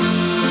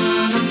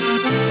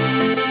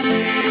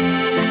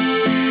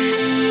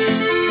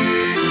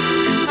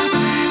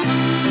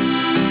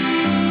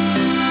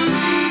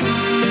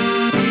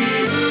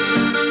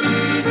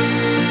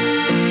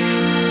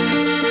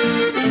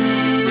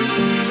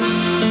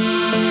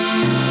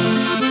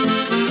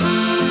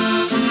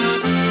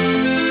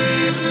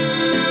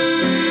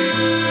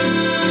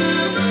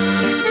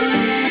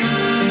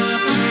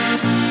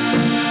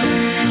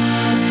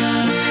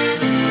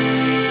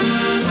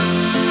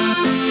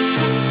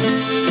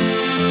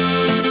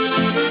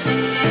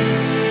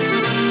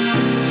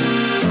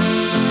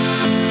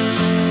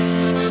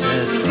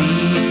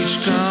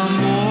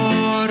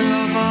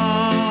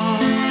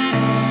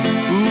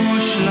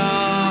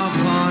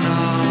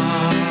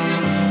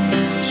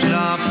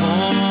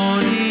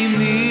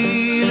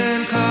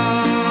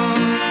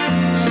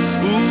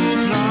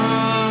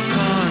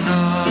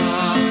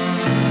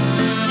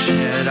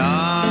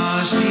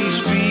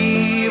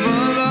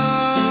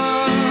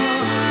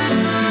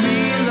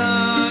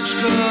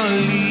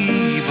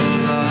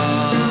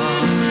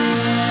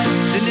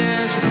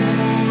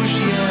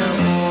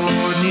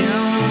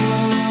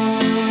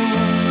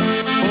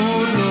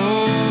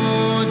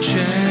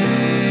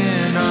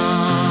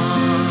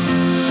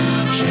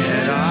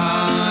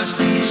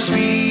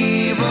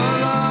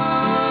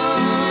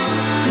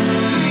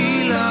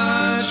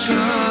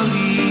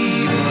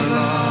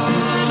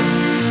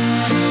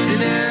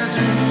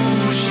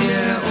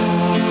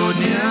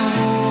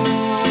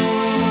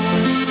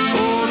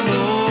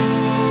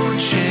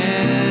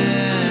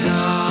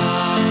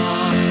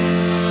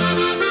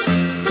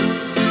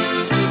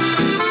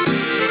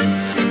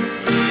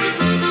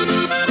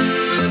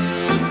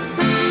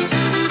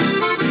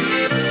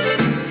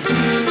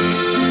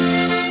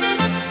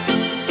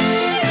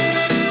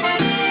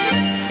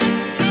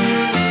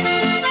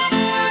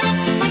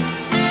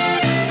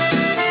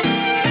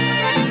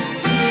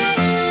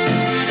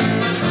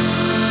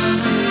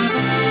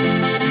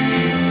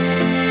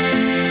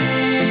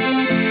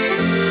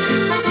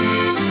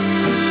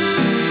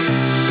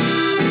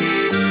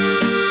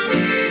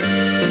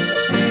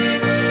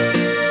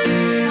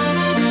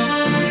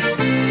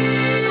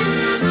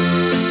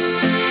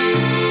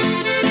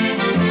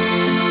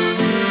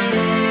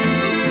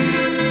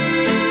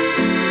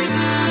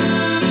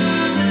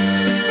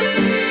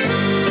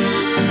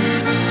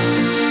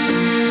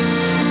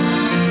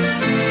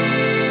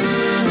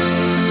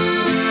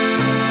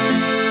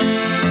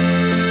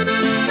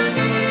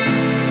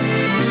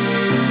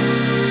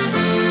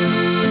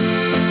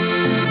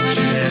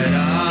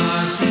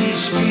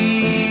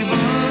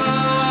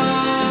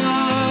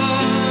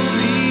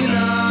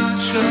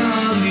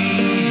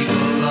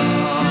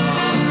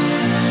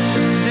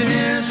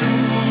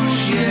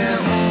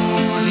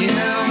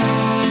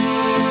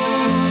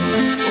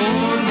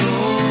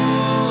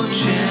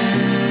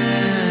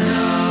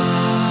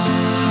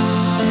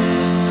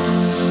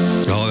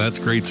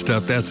 great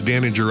stuff. That's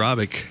Danny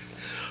Jarabic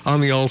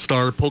on the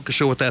All-Star Polka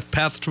Show with that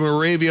Path to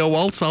Moravia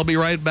waltz. I'll be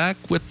right back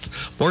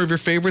with more of your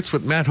favorites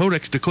with Matt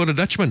Hodek's Dakota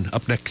Dutchman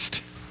up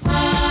next.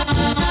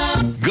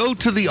 Go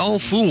to the All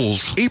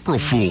Fools April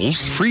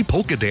Fools free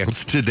polka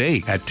dance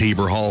today at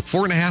Tabor Hall,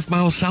 4.5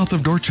 miles south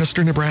of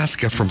Dorchester,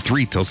 Nebraska, from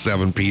 3 till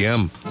 7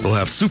 p.m. They'll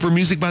have super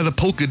music by the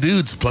Polka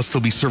Dudes, plus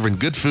they'll be serving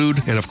good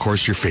food and, of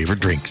course, your favorite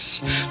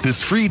drinks.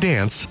 This free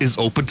dance is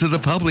open to the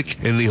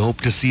public, and they hope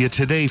to see you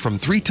today from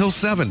 3 till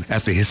 7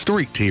 at the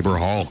historic Tabor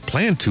Hall.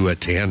 Plan to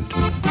attend.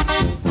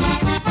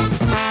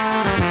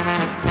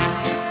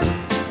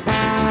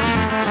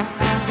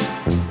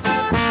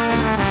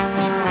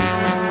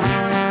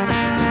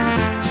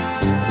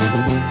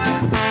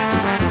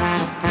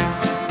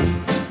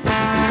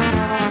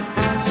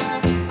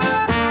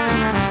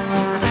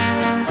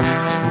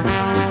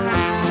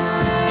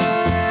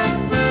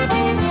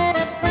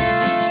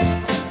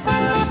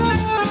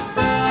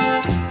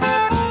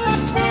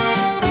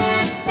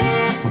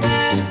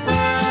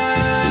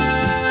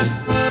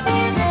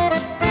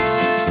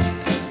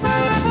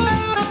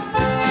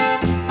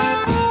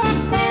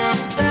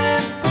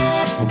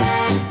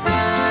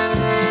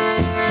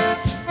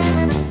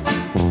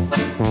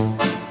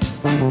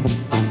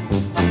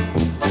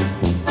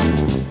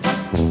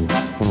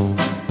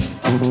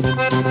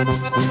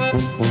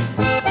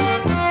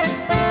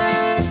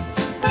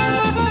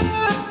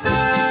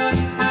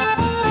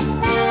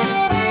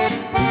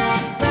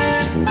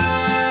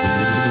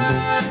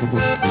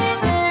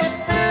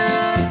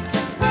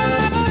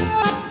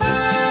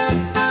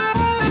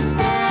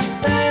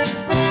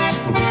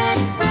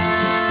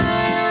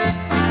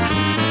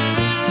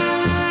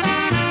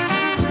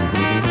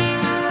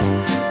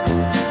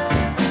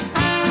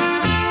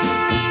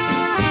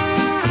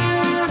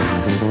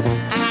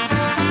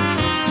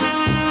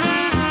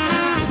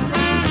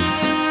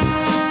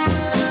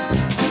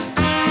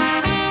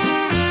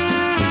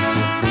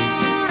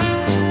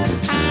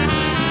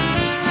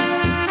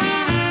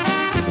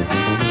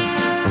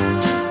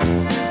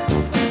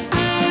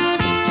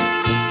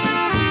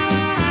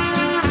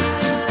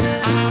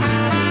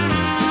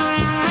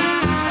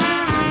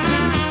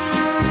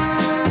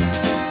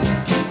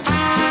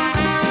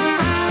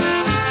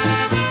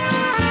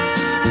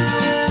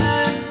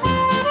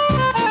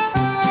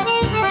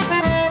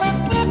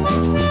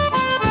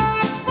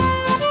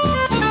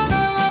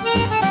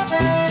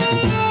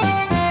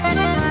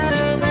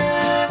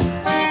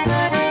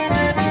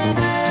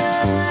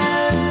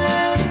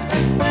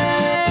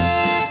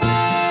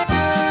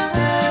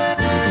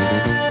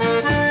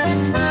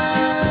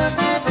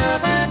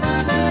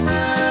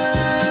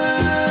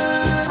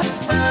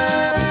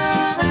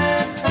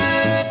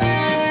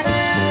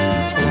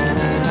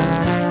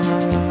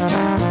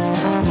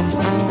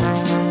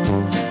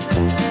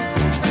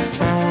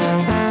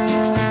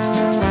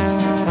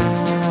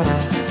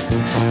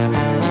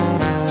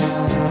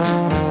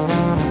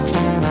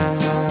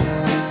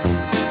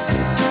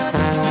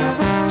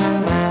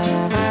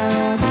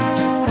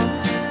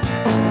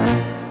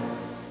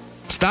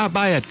 Stop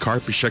by at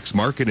Karpischek's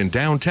Market in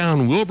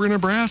downtown Wilbur,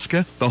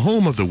 Nebraska, the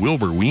home of the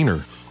Wilbur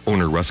Wiener.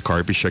 Owner Russ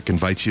Karpischek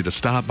invites you to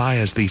stop by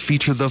as they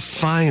feature the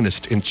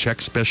finest in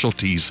Czech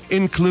specialties,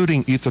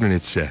 including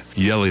Itrnice,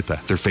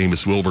 Jelita, their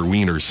famous Wilbur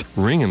Wieners,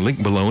 ring and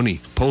link bologna,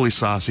 Polish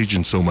sausage,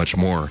 and so much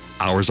more.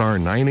 Hours are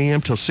 9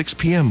 a.m. till 6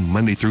 p.m.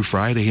 Monday through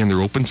Friday, and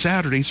they're open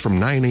Saturdays from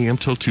 9 a.m.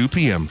 till 2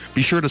 p.m.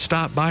 Be sure to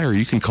stop by, or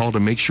you can call to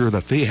make sure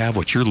that they have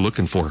what you're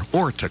looking for.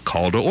 Or to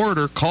call to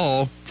order,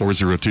 call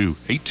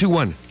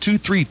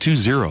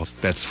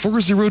 402-821-2320. That's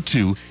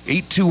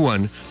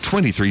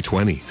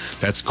 402-821-2320.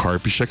 That's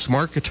Karpischek's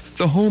Market,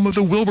 the home of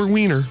the Wilbur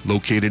Wiener,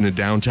 located in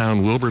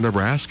downtown Wilbur,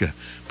 Nebraska.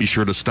 Be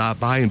sure to stop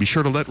by and be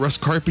sure to let Russ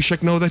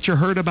Karpischek know that you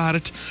heard about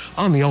it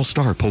on the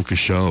All-Star Polka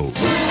Show.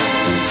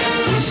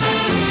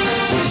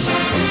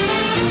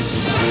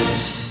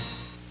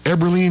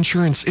 Eberly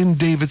Insurance in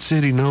David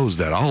City knows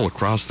that all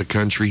across the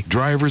country,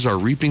 drivers are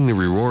reaping the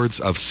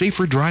rewards of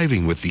safer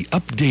driving with the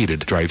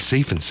updated Drive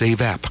Safe and Save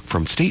app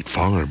from State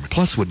Farm,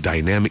 plus with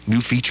dynamic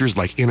new features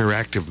like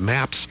interactive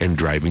maps and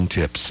driving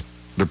tips.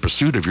 The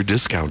pursuit of your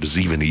discount is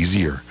even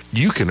easier.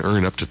 You can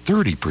earn up to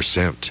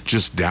 30%.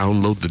 Just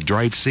download the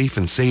Drive Safe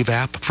and Save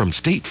app from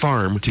State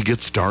Farm to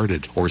get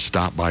started, or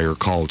stop by or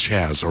call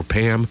Chaz or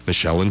Pam,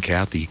 Michelle, and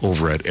Kathy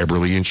over at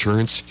Eberly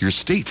Insurance, your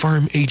State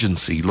Farm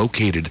agency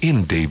located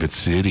in David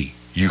City.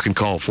 You can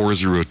call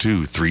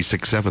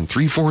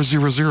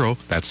 402-367-3400.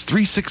 That's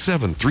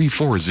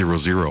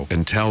 367-3400.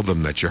 And tell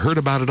them that you heard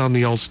about it on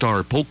the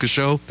All-Star Polka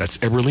Show. That's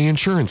Eberly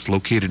Insurance,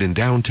 located in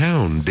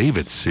downtown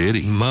David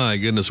City. My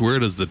goodness, where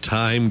does the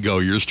time go?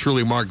 Yours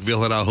truly, Mark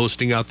Villada,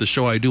 hosting out the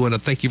show. I do want to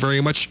thank you very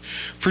much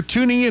for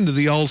tuning in to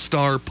the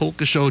All-Star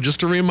Polka Show.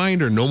 Just a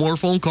reminder, no more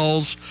phone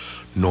calls,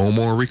 no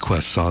more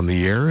requests on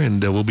the air,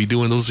 and we'll be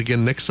doing those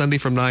again next Sunday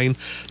from 9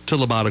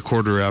 till about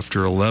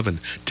 11:15.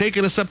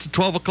 Taking us up to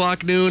 12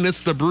 o'clock noon,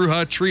 it's the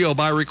Bruja Trio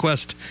by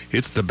request.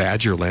 It's the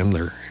Badger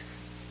Landler.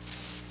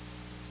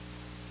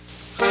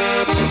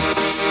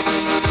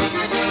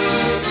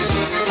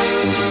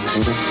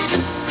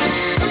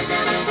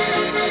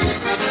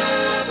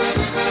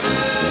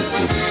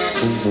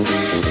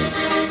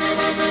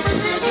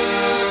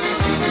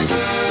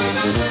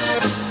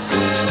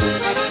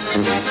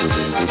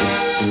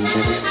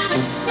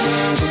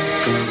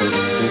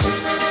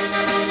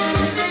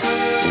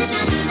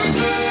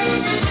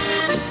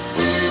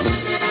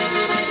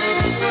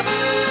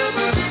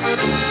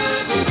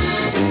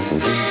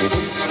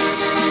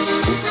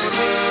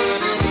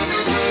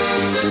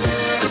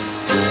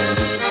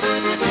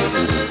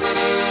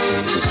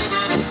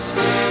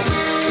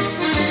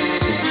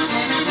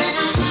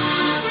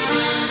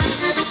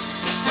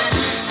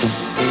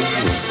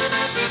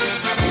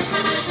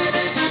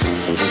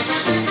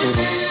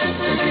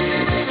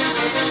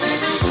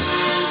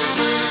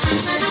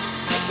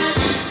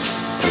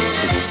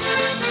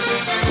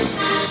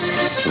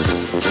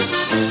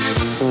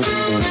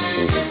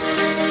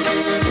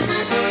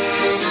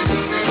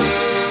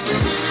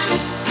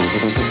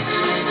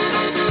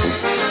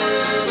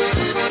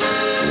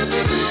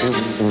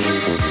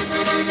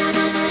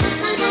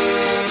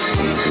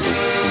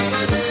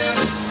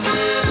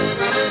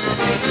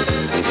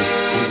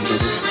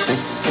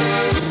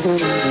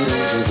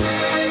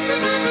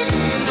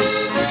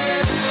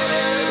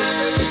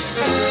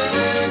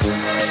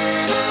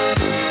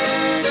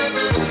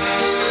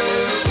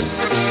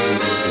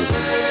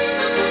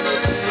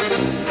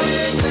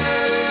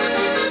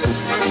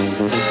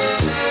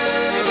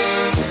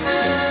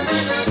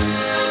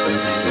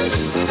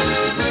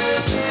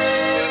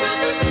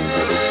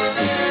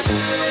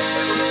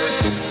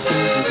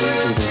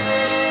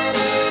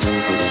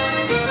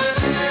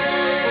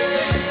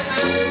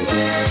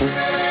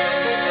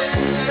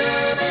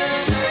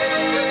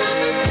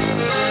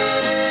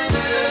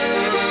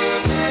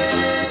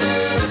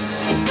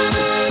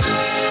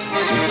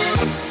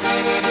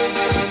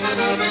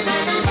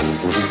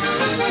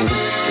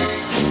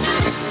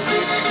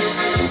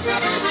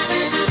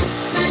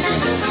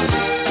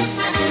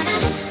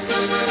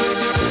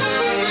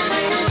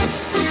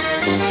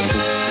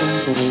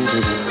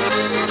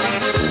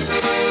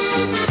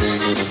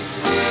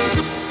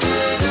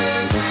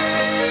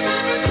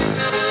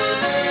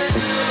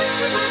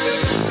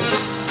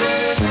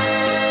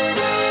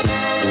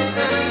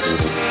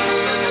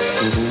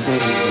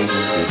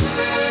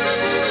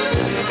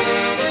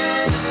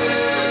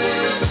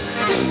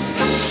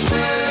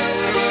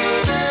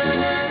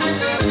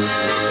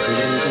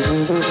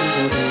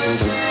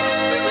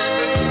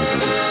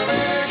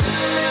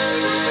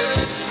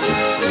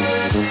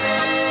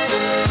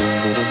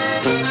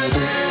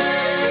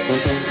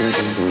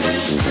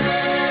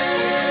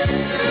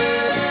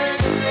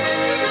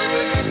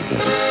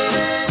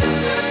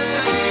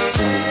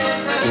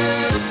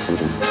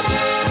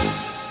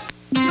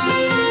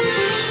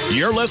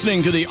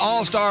 listening to the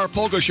All-Star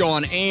Polka Show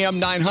on AM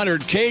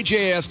 900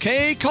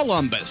 KJSK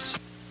Columbus.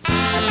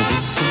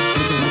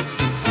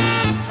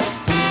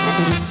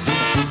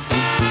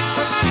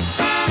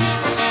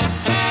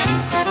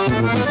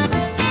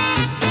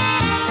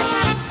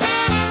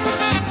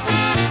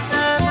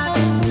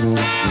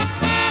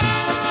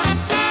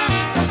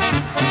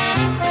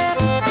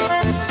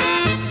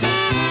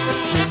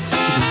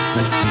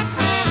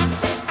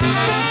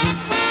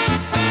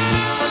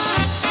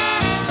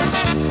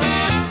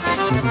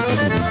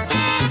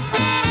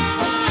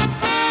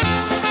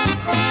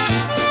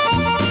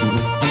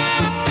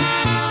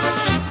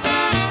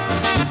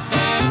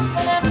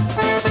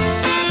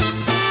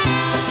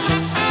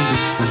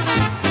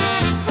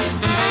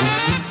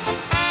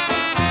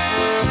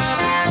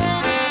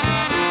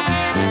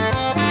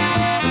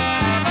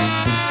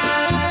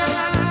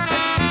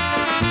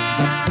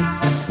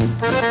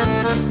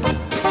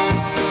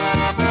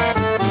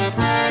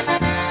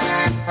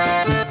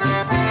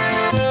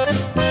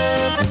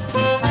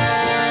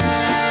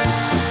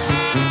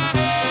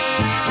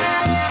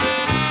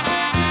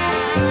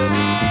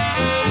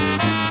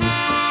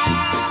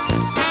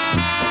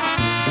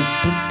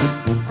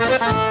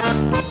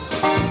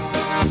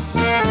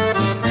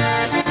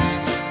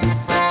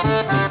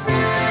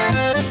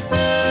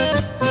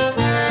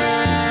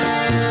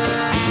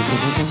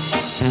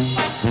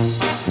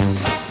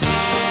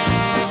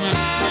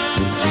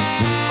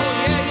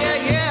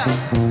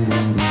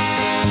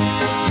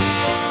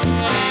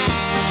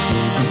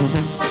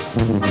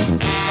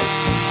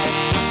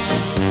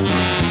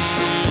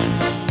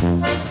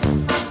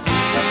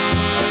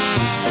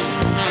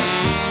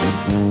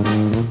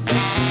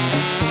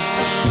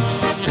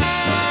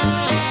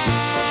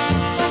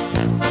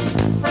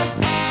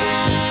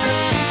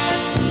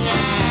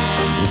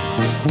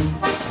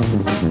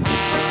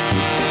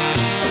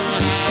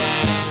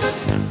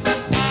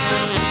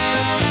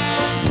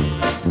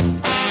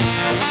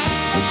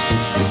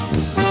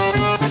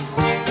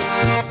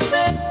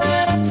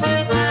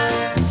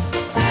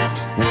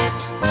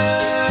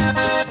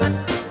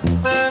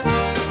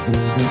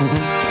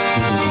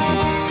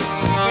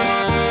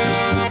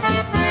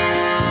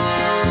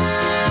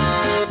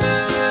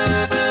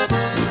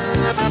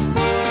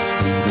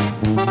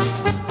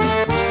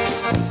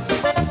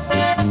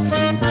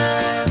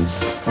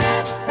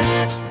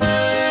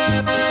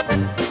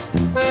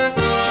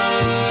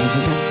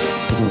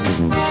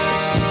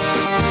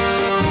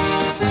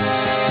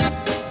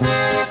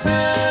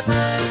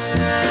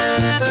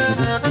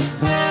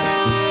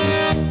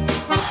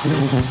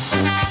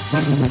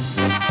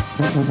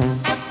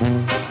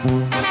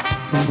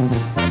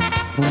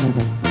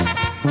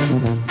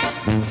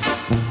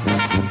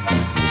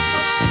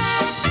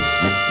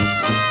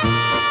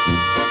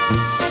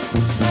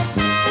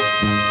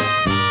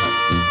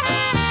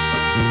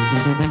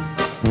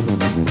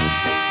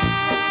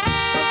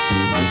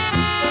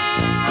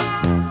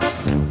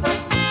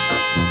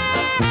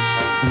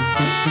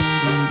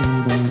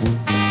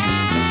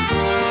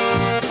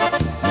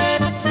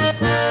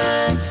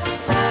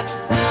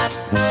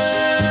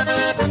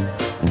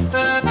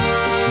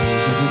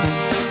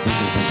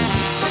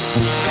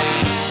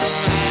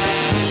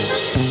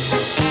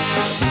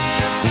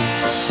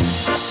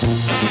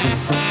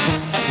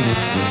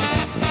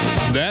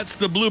 That's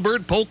the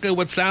Bluebird Polka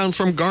with sounds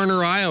from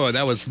Garner, Iowa.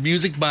 That was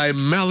music by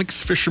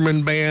Malik's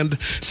Fisherman Band.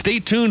 Stay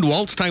tuned.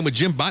 Waltz Time with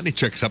Jim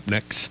Botnichek's up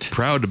next.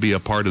 Proud to be a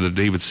part of the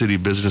David City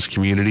business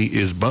community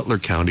is Butler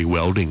County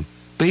Welding.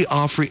 They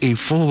offer a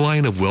full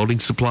line of welding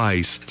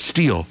supplies,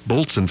 steel,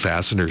 bolts, and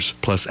fasteners,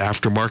 plus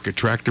aftermarket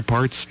tractor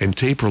parts and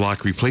taper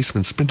lock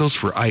replacement spindles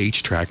for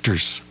IH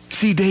tractors.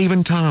 See Dave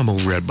and Tom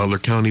over at Butler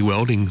County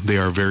Welding. They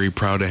are very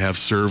proud to have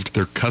served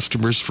their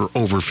customers for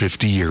over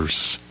 50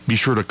 years. Be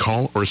sure to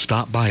call or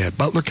stop by at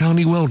Butler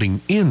County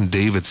Welding in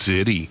David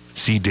City.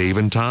 See Dave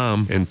and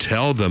Tom and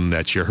tell them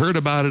that you heard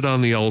about it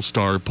on the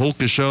All-Star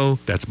Polka Show.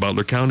 That's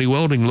Butler County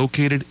Welding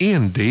located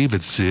in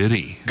David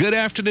City. Good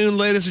afternoon,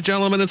 ladies and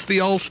gentlemen. It's the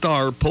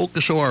All-Star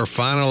Polka Show, our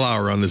final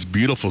hour on this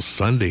beautiful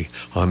Sunday,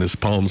 on this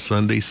Palm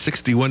Sunday.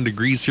 61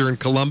 degrees here in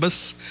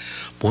Columbus.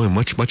 Boy,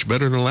 much, much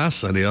better than last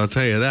Sunday, I'll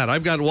tell you that.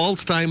 I've got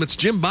Waltz Time. It's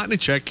Jim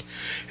Botnichek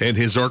and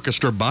his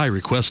orchestra by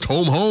request,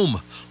 Home,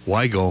 Home.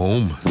 Why Go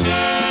Home?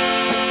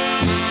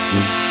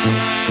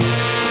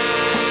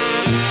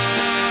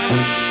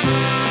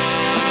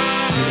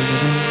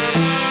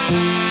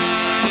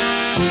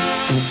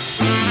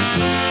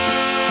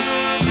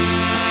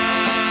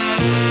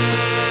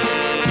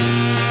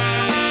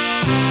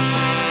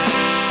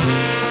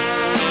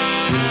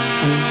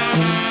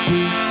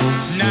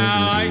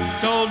 Now I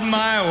told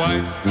my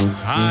wife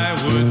I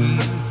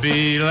wouldn't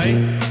be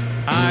late.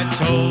 I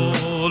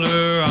told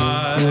her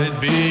I'd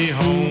be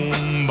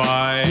home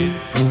by 8.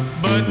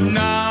 But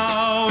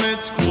now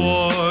it's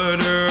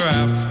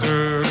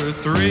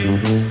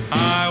 3:15.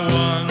 I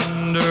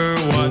wonder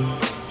what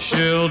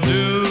she'll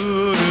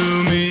do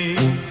to me.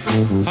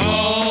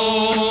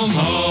 Home,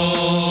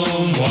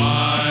 home,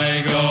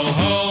 why go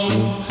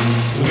home?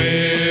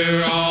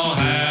 We're all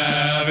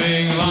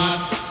having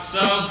lots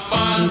of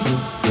fun.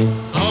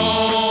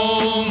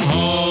 Home,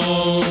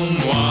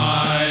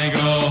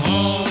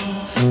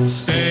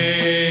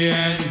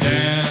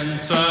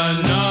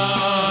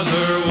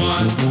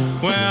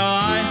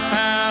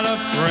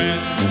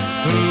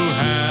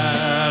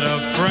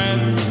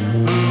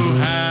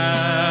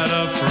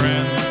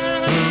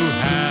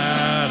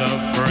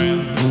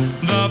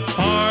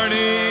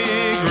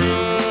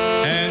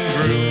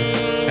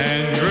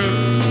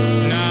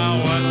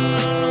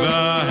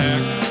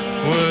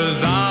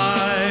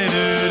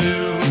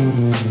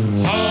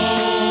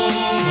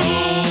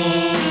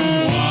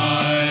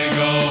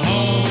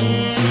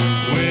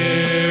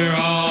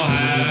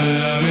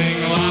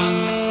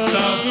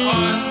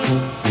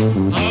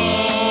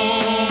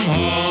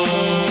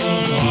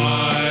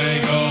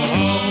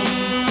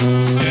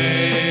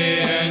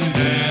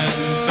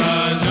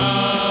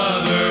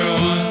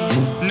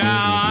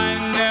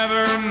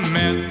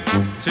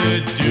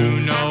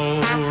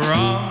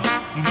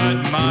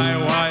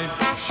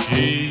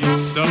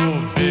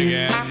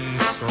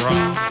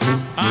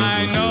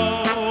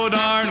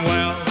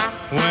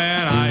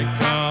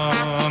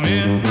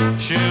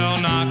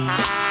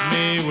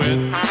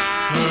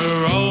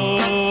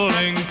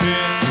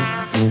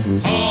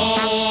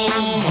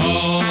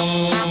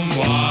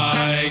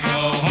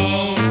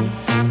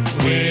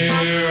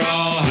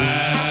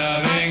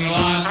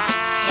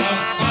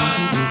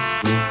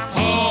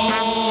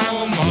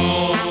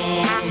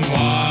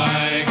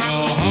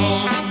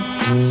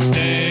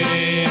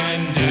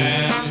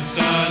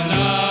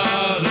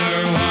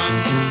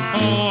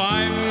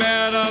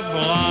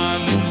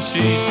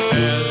 she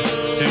said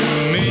to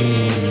me,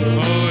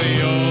 oh,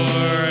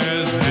 you're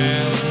as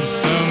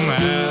handsome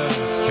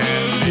as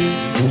can be.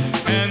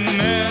 And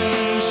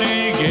then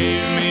she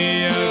gave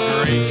me a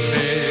great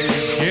big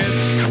kiss.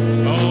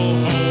 Oh,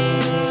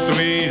 home,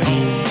 sweet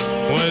home,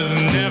 was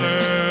never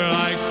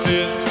like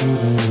this.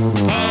 Home,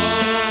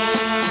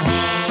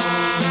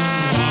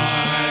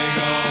 why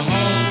go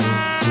home?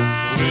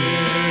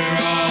 We're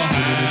all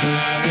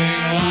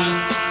having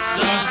lots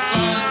of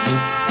fun.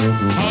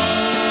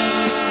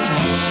 Home,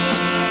 why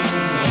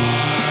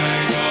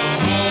go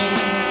home?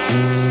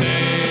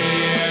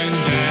 Stay and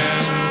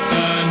dance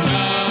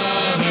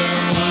another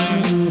one.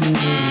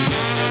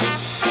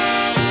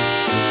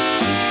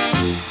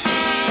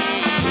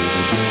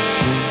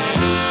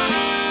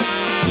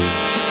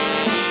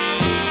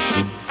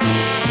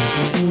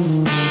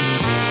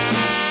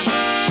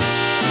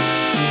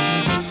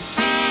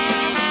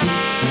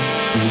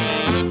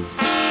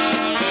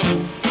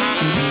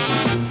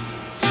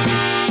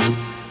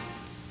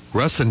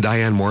 Russ and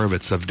Diane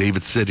Moravitz of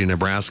David City,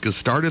 Nebraska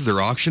started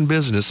their auction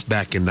business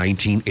back in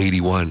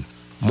 1981.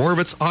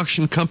 Moravitz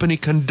Auction Company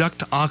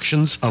conduct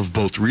auctions of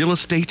both real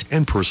estate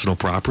and personal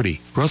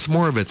property. Russ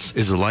Moravitz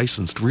is a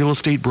licensed real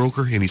estate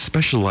broker, and he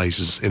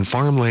specializes in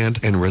farmland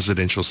and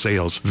residential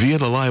sales via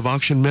the live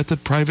auction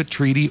method, private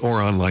treaty,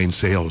 or online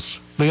sales.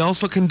 They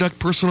also conduct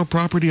personal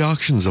property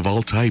auctions of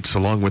all types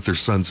along with their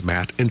sons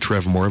Matt and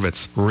Trev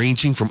Moravitz,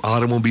 ranging from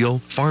automobile,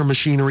 farm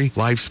machinery,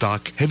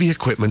 livestock, heavy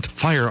equipment,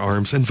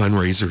 firearms, and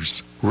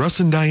fundraisers. Russ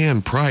and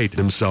Diane pride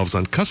themselves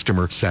on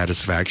customer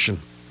satisfaction.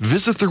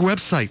 Visit their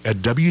website at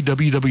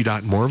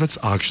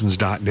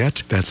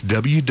www.moravitzauctions.net. That's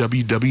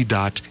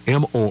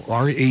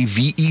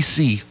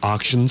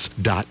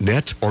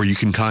www.moravecauctions.net. Or you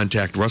can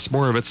contact Russ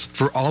Moravitz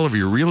for all of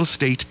your real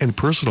estate and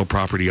personal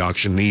property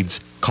auction needs.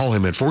 Call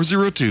him at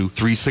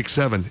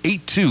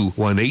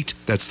 402-367-8218.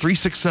 That's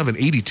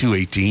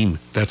 367-8218.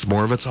 That's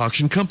Moravitz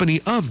Auction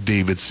Company of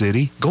David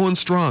City, going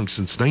strong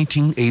since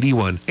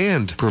 1981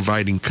 and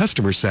providing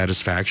customer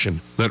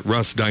satisfaction. Let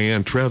Russ,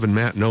 Diane, Trev, and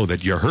Matt know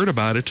that you heard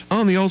about it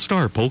on the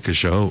All-Star Polka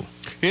Show.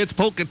 It's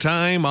polka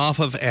time off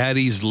of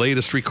Addie's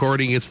latest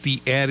recording. It's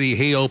the Addie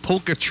Hale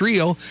Polka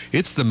Trio.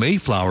 It's the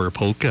Mayflower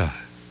Polka.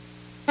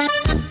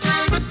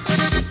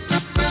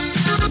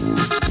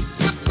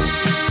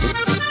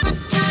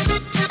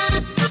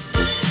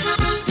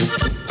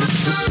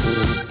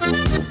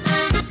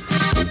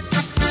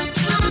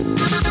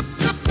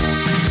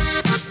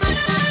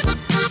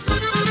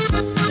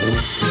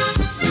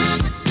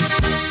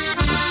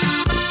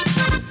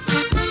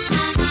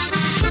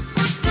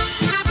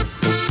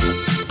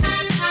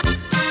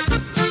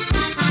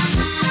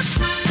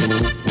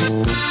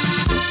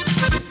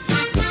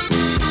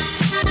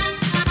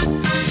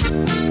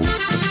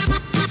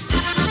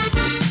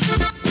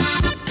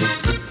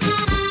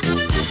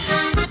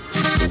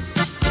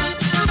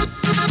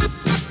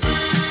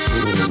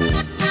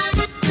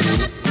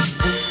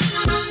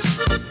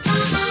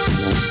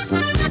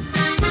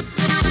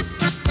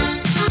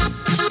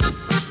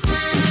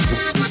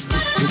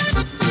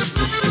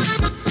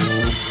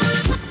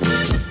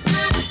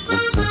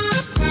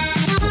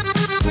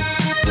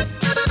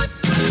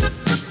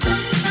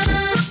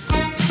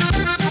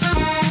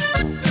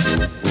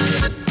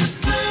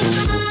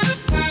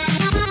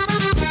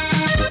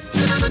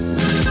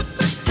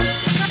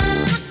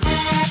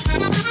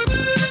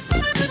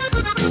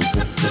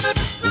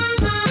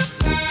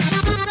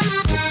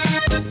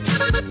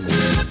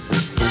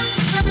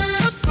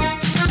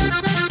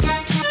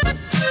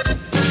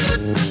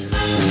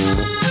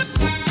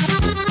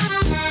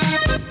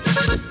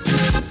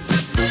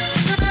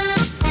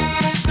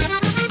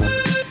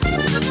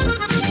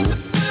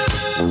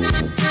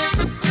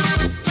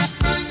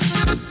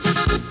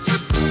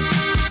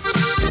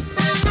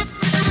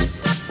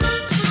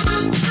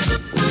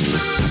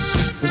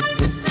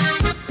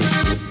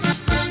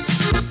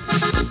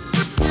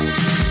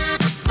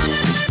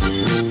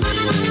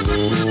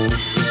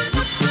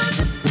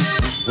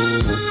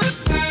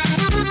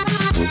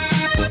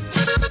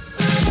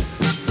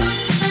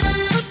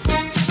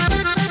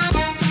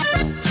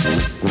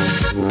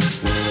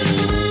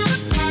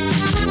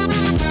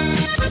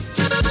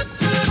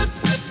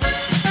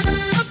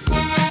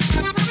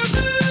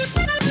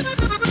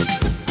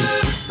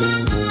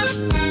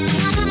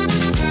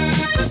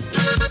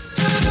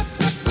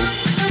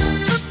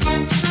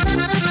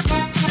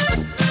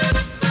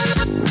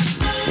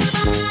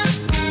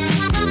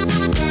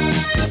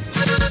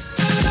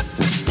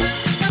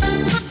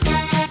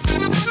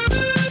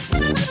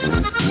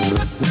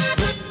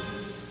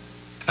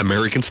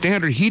 American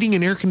Standard Heating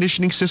and Air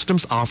Conditioning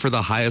Systems offer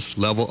the highest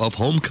level of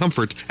home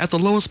comfort at the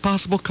lowest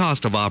possible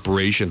cost of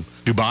operation.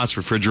 DuBois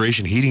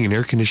Refrigeration, Heating, and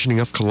Air Conditioning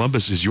of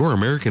Columbus is your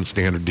American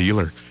Standard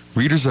dealer.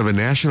 Readers of a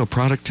national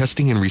product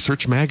testing and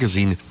research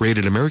magazine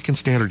rated American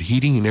Standard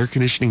Heating and Air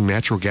Conditioning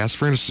natural gas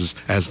furnaces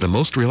as the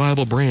most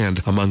reliable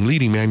brand among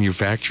leading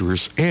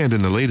manufacturers, and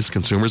in the latest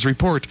Consumers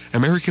Report,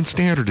 American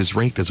Standard is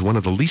ranked as one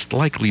of the least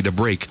likely to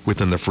break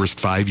within the first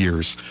 5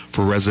 years.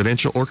 For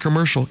residential or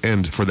commercial,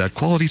 and for that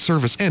quality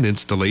service and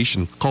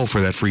installation, call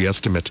for that free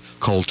estimate.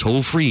 Call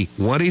toll-free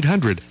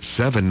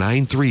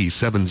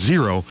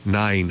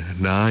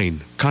 1-800-793-7099.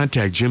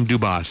 Contact Jim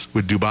Dubas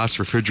with Dubas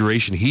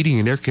Refrigeration, Heating,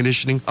 and Air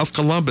Conditioning of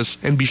Columbus,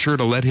 and be sure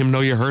to let him know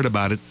you heard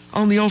about it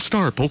on the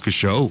All-Star Polka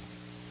Show.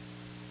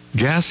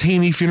 Gas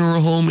Haney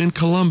Funeral Home in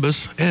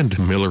Columbus and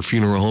Miller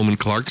Funeral Home in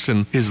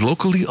Clarkson is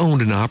locally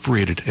owned and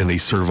operated, and they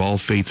serve all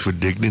faiths with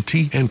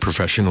dignity and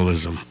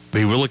professionalism.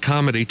 They will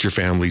accommodate your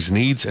family's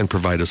needs and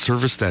provide a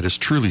service that is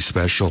truly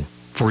special.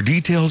 For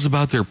details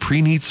about their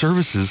pre-need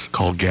services,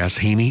 call Gas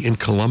Haney in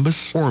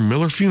Columbus or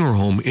Miller Funeral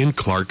Home in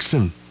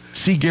Clarkson.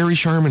 See Gary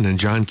Sharman and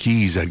John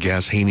Keys at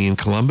Gas Haney in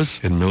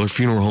Columbus and Miller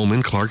Funeral Home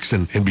in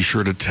Clarkson, and be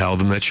sure to tell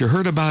them that you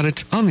heard about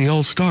it on the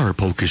All-Star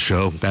Polka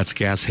Show. That's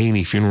Gas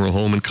Haney Funeral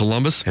Home in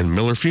Columbus and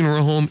Miller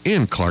Funeral Home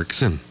in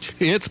Clarkson.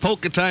 It's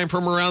polka time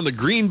from around the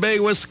Green Bay,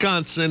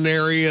 Wisconsin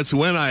area. It's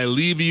When I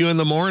Leave You in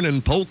the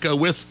Morning polka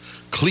with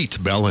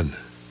Cleet Bellin.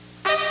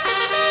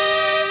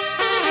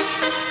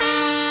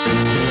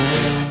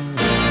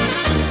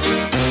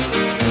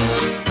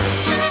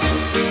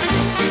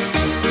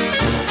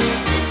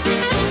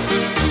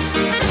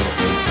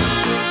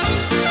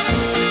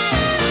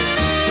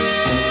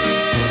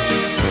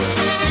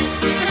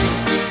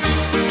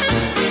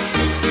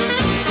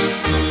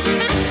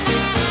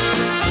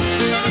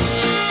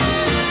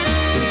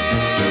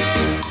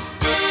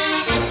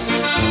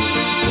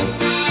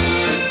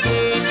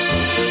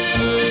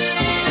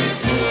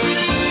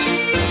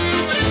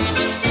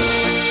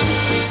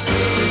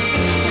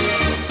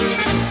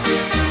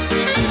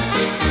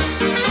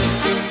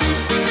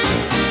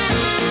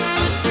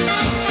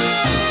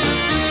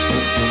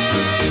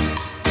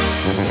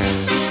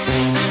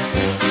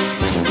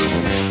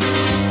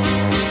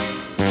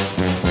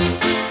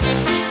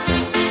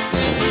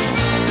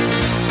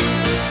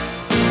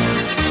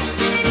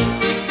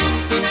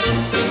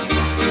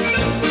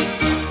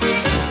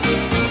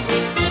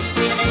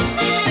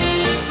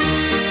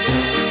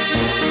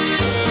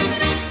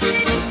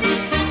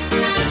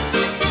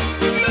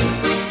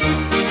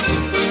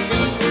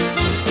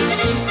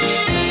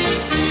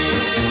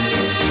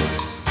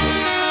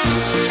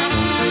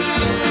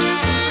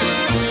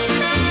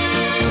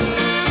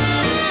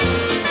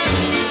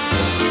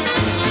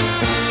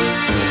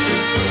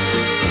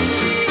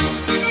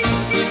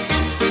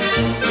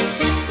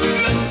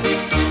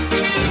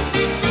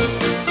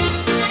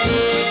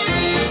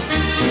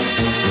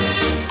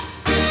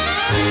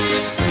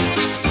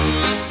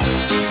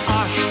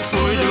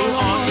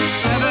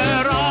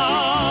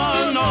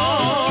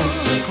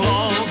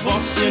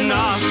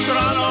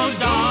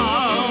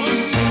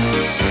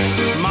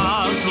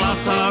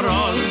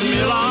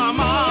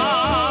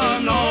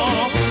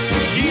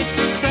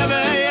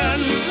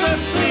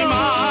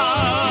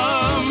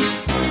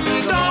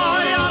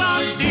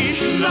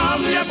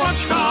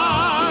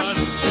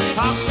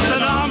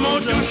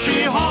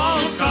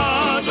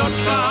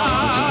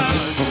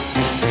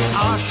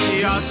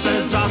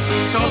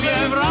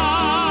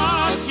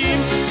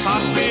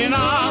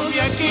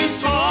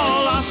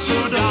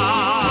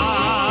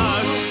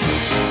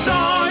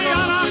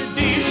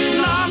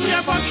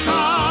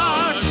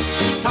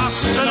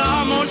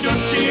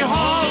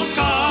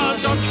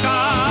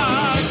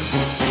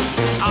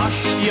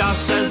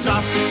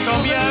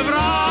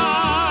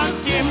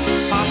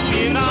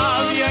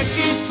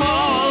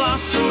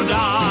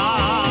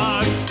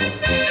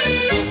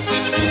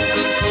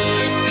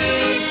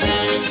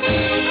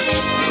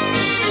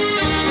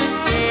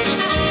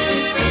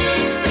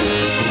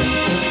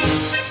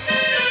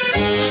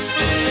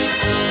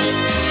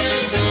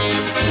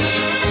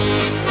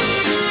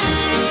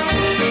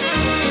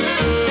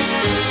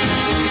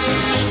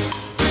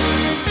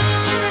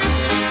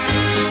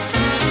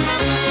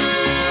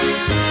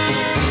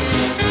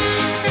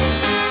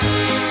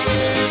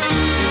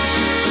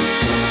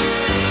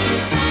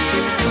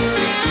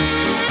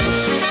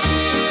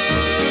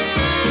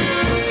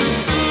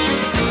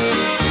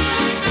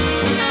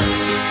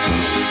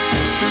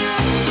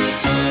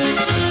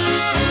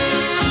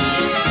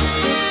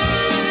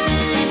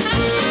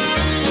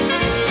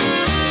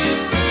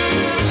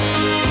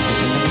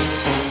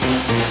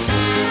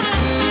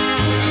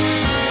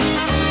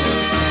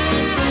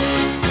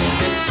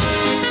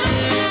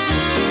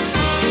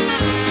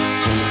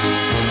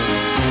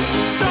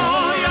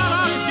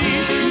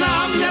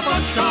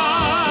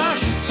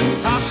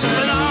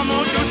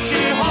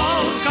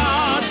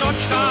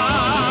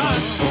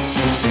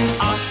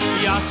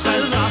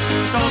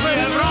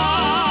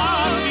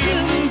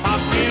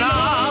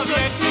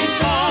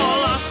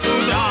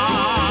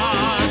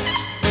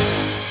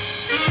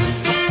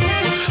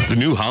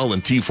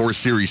 Holland T4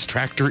 Series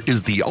tractor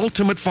is the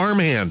ultimate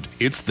farmhand.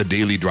 It's the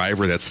daily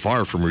driver that's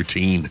far from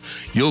routine.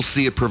 You'll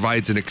see it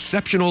provides an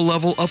exceptional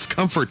level of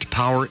comfort,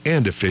 power,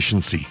 and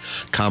efficiency.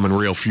 Common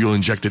rail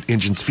fuel-injected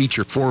engines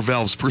feature 4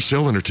 valves per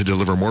cylinder to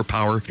deliver more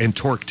power and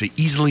torque to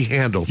easily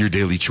handle your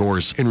daily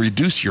chores and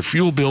reduce your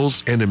fuel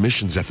bills and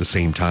emissions at the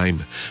same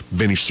time.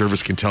 Benish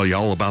Service can tell you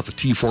all about the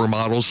T4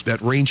 models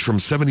that range from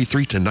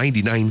 73 to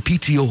 99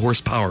 PTO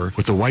horsepower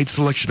with a wide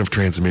selection of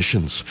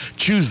transmissions.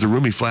 Choose the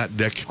roomy flat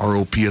deck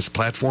ROPS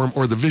platform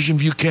or the Vision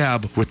View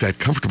cab with that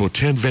comfortable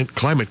 10-vent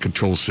climate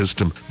control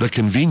system. The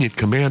convenient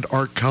Command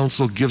Arc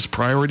console gives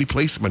priority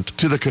placement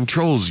to the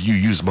controls you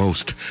use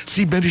most.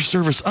 See Benish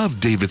Service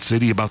of David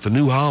City about the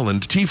New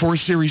Holland T4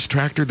 Series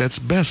tractor that's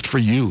best for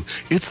you.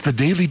 It's the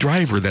daily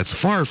driver that's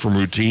far from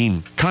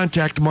routine.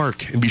 Contact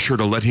Mark and be sure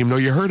to let him know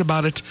you heard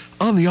about it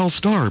on the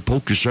All-Star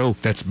Polka Show.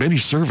 That's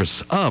Benish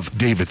Service of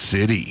David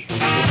City.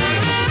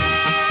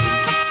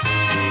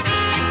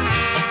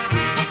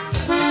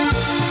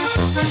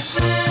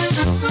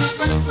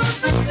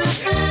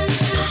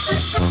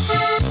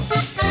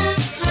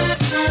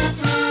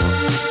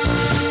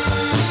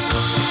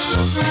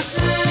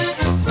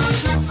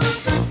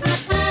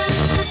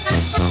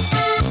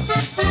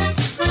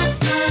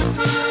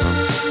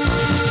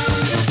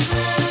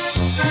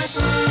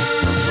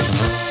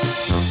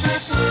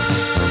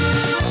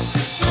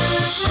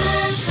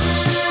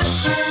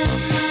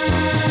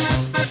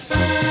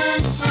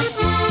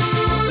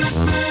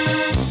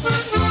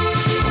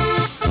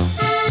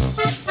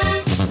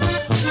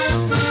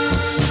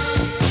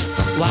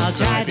 While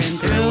driving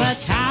through a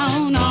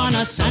town on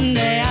a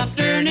Sunday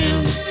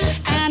afternoon,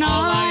 and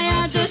all I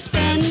had to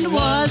spend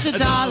was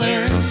 $1.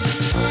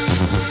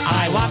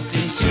 I walked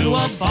into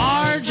a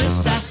bar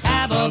just to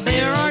have a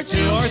beer or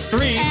 2 or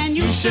 3, and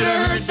you should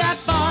have heard that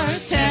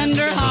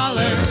bartender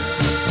holler.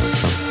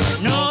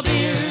 No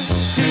beer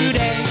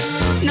today,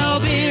 no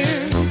beer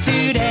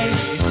today.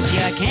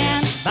 You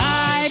can't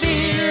buy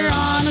beer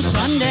on a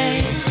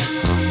Sunday.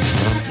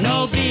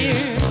 No beer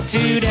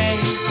today,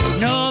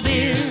 no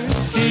beer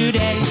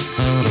today.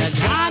 You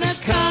gotta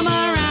come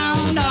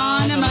around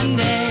on a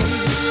Monday.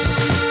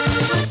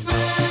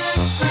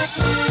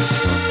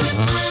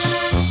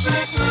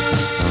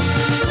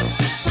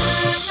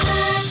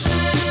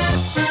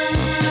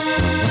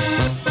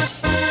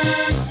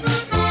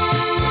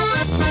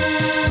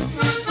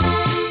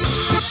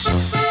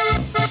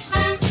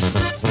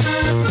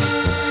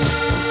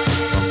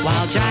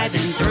 While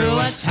driving through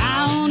a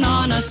town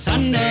on a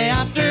Sunday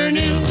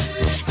afternoon,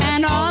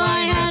 and all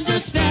I had to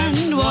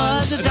spend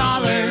was $1.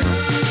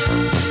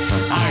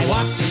 I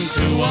walked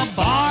into a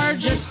bar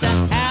just to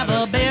have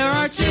a beer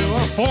or 2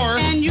 or 4,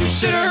 and you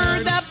should have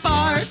heard that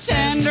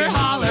bartender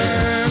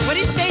holler. What do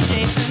you say,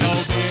 Jason? No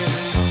beer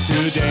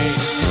today.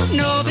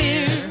 No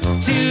beer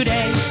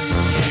today.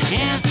 You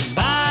can't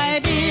buy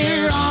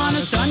beer on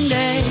a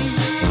Sunday.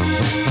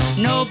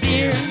 No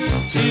beer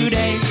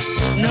today.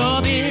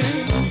 No beer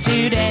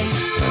today.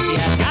 You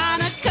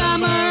gotta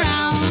come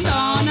around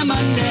on a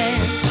Monday.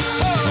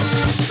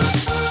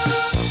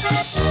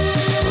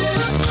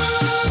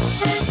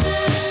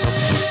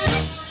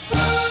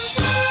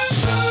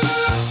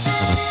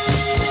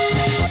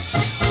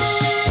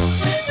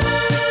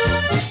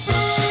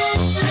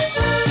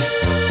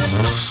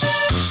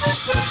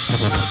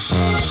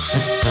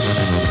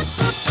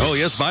 Oh,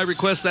 yes, by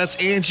request, that's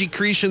Angie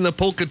Creesh and the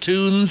Polka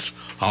Tunes.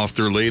 Off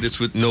their latest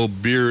with No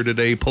Beer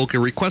Today. Polka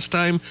request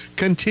time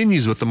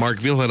continues with the Mark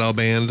Villadal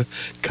Band.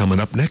 Coming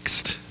up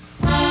next.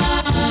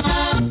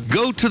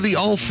 Go to the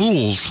All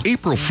Fools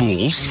April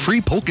Fools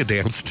free polka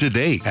dance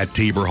today at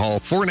Tabor Hall,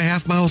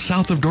 4.5 miles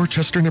south of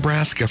Dorchester,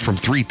 Nebraska, from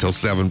 3 till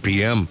 7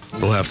 p.m.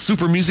 They'll have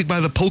super music by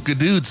the Polka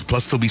Dudes,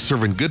 plus they'll be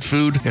serving good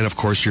food and, of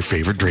course, your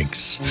favorite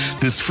drinks.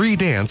 This free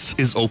dance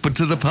is open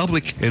to the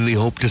public, and they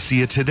hope to see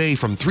you today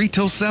from 3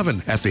 till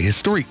 7 at the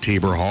historic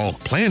Tabor Hall.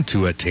 Plan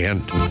to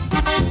attend.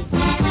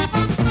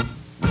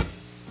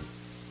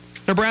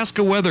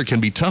 Nebraska weather can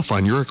be tough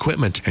on your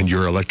equipment, and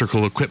your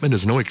electrical equipment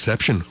is no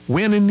exception.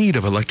 When in need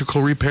of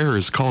electrical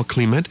repairs, call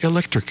Clement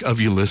Electric of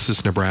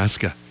Ulysses,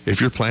 Nebraska. If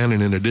you're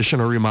planning an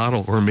addition or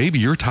remodel, or maybe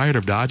you're tired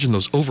of dodging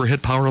those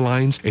overhead power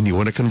lines and you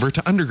want to convert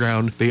to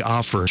underground, they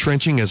offer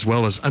trenching as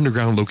well as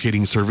underground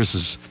locating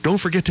services. Don't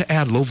forget to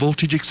add low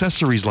voltage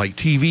accessories like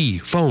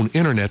TV, phone,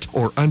 internet,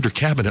 or under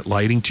cabinet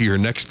lighting to your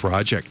next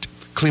project.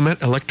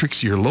 Clement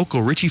Electric's your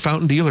local Ritchie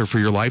Fountain dealer for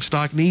your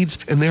livestock needs,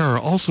 and they are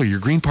also your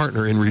green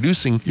partner in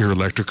reducing your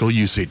electrical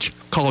usage.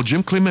 Call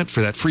Jim Clement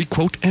for that free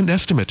quote and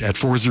estimate at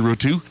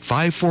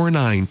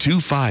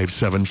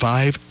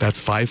 402-549-2575. That's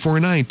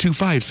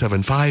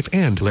 549-2575,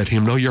 and let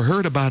him know you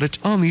heard about it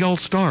on the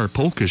All-Star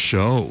Polka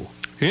Show.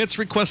 It's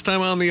request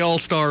time on the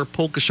All-Star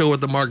Polka Show with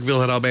the Mark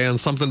Villadal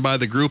Band. Something by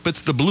the group.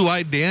 It's the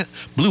Blue-Eyed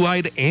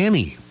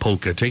Annie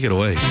Polka. Take it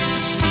away.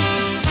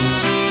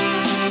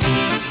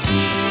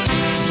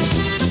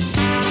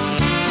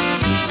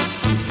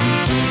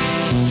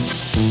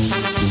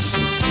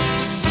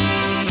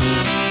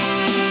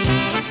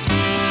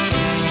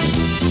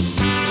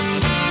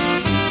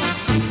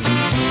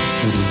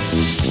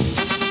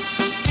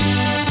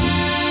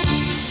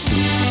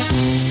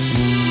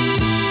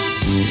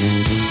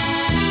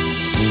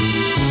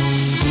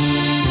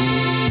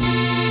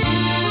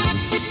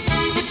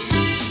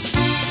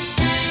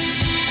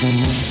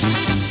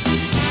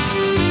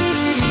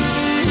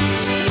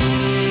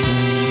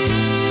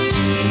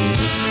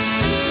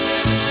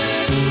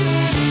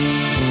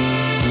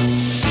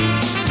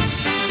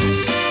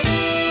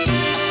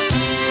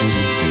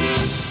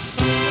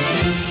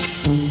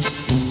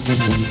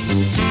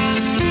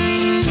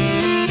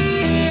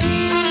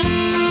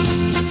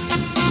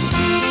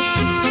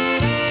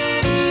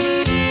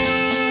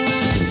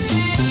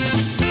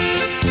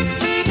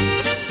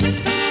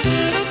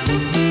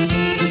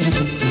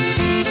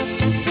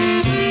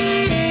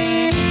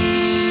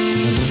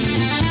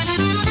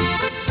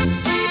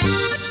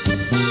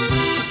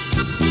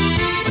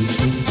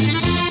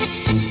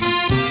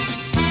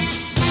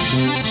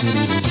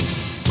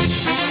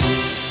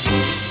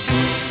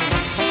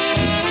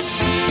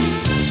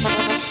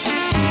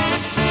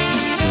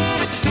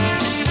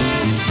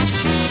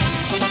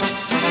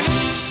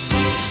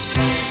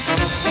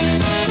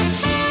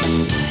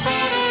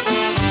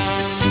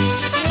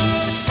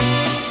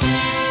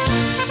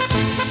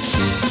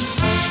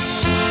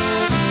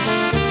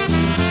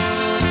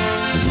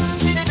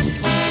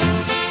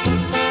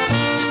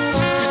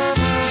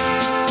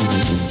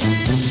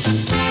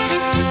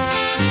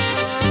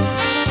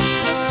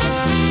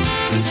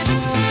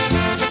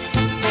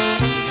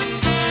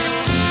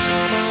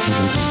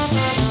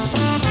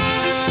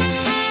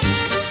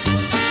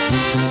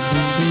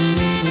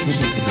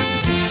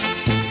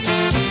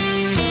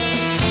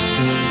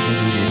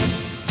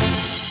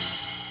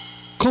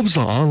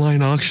 Kobza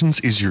Online Auctions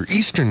is your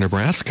Eastern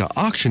Nebraska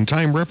Auction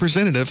Time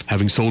representative.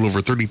 Having sold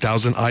over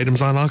 30,000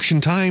 items on Auction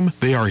Time,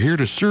 they are here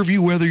to serve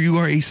you whether you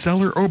are a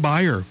seller or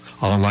buyer.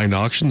 Online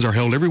auctions are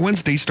held every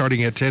Wednesday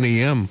starting at 10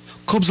 a.m.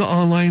 Kobza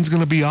Online is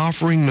going to be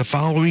offering the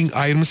following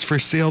items for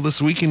sale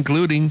this week,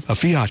 including a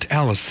Fiat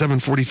Alice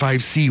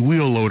 745C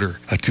wheel loader,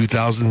 a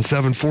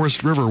 2007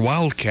 Forest River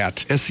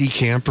Wildcat SE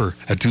camper,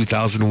 a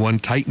 2001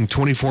 Titan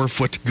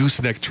 24-foot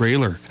gooseneck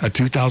trailer, a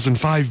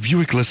 2005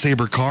 Buick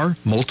LeSabre car,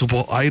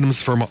 multiple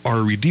items from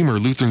our Redeemer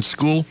Lutheran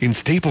School in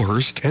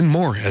Staplehurst, and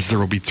more, as there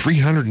will be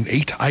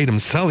 308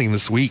 items selling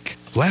this week.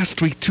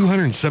 Last week,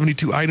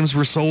 272 items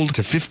were sold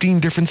to 15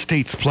 different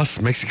states,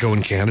 plus Mexico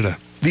and Canada.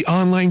 The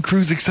online crew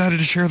is excited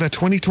to share that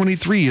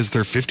 2023 is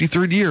their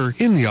 53rd year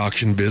in the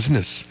auction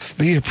business.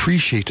 They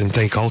appreciate and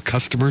thank all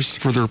customers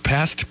for their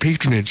past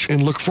patronage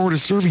and look forward to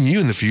serving you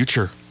in the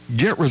future.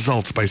 Get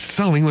results by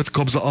selling with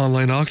Kobza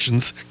Online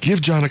Auctions. Give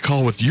John a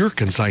call with your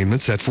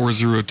consignments at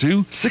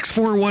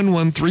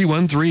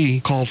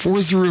 402-641-1313. Call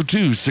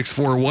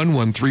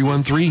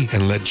 402-641-1313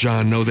 and let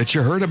John know that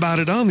you heard about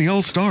it on the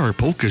All-Star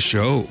Polka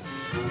Show.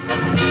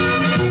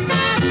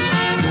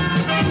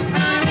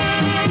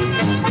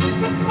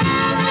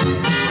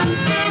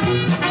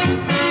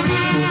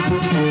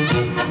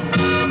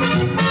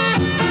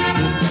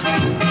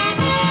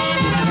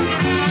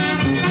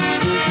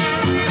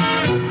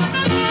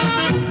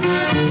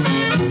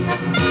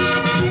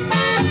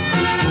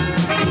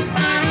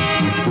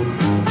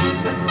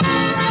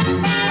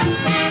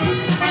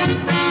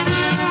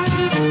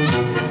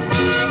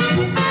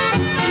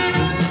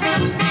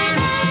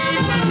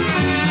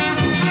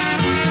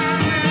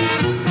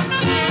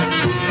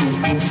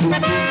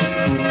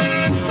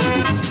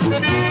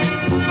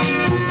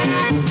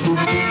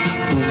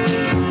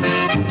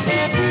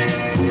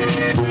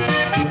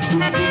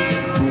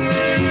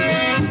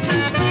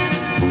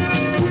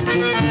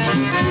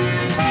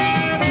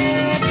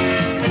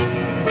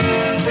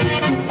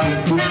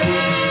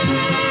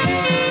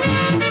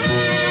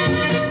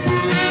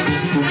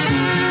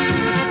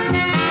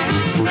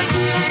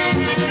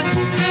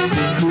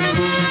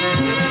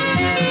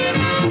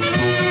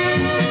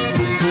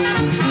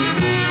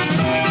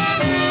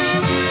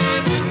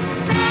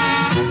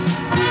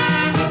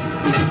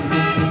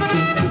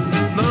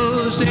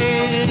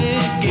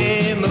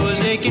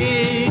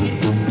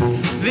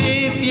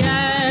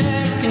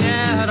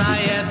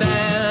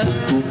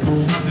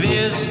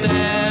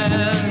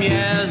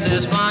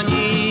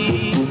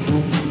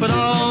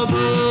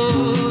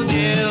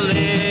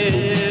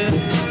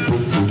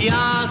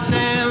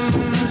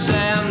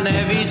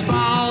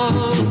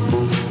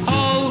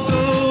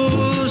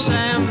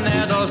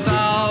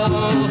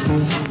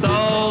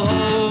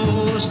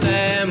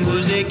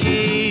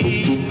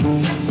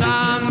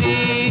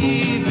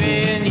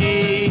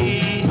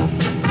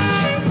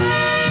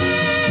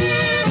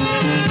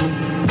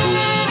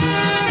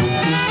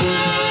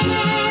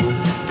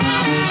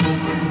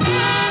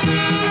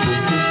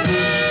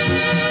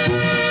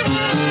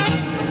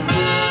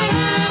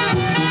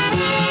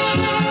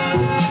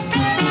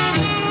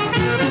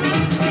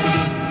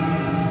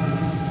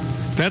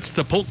 That's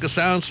the polka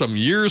sound from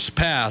years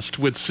past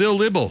with Sil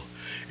Libel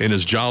and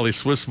his Jolly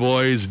Swiss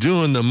Boys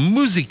doing the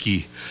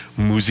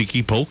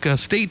Muziki polka.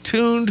 Stay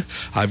tuned.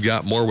 I've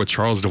got more with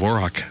Charles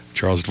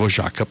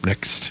Dvorak up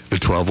next. The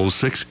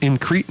 1206 in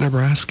Crete,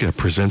 Nebraska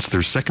presents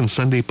their second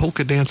Sunday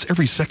polka dance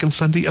every second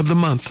Sunday of the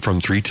month from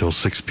 3 till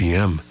 6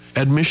 p.m.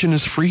 Admission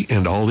is free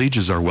and all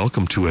ages are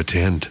welcome to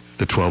attend.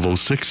 The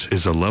 1206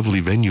 is a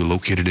lovely venue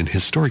located in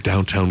historic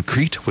downtown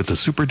Crete with a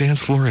super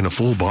dance floor and a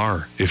full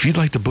bar. If you'd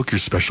like to book your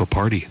special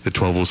party, the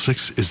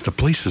 1206 is the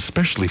place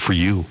especially for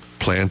you.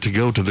 Plan to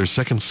go to their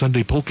second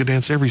Sunday polka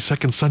dance every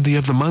second Sunday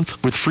of the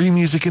month with free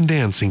music and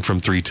dancing from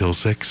 3 till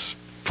 6.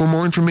 For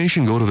more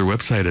information, go to their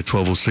website at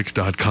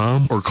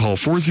 1206.com or call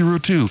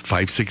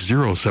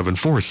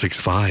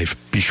 402-560-7465.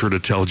 Be sure to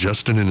tell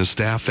Justin and his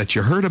staff that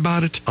you heard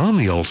about it on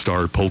the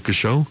All-Star Polka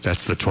Show.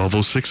 That's the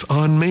 1206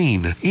 on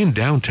Main in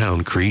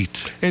downtown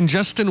Crete. And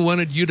Justin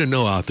wanted you to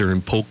know out there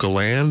in Polka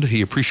Land,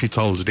 he appreciates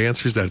all his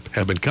dancers that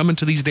have been coming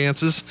to these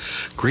dances.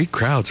 Great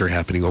crowds are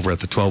happening over at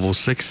the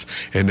 1206.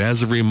 And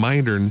as a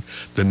reminder,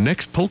 the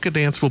next polka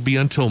dance will be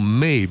until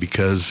May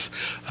because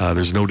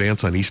there's no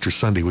dance on Easter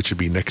Sunday, which would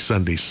be next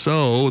Sunday.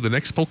 So the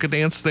next polka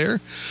dance there,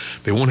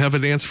 they won't have a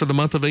dance for the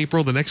month of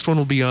April. The next one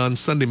will be on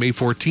Sunday, May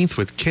 14th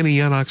with Kenny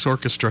Yannock's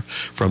Orchestra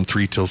from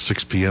 3 till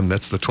 6 p.m.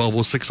 That's the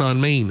 1206 on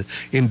Main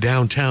in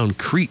downtown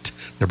Crete,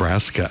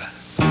 Nebraska.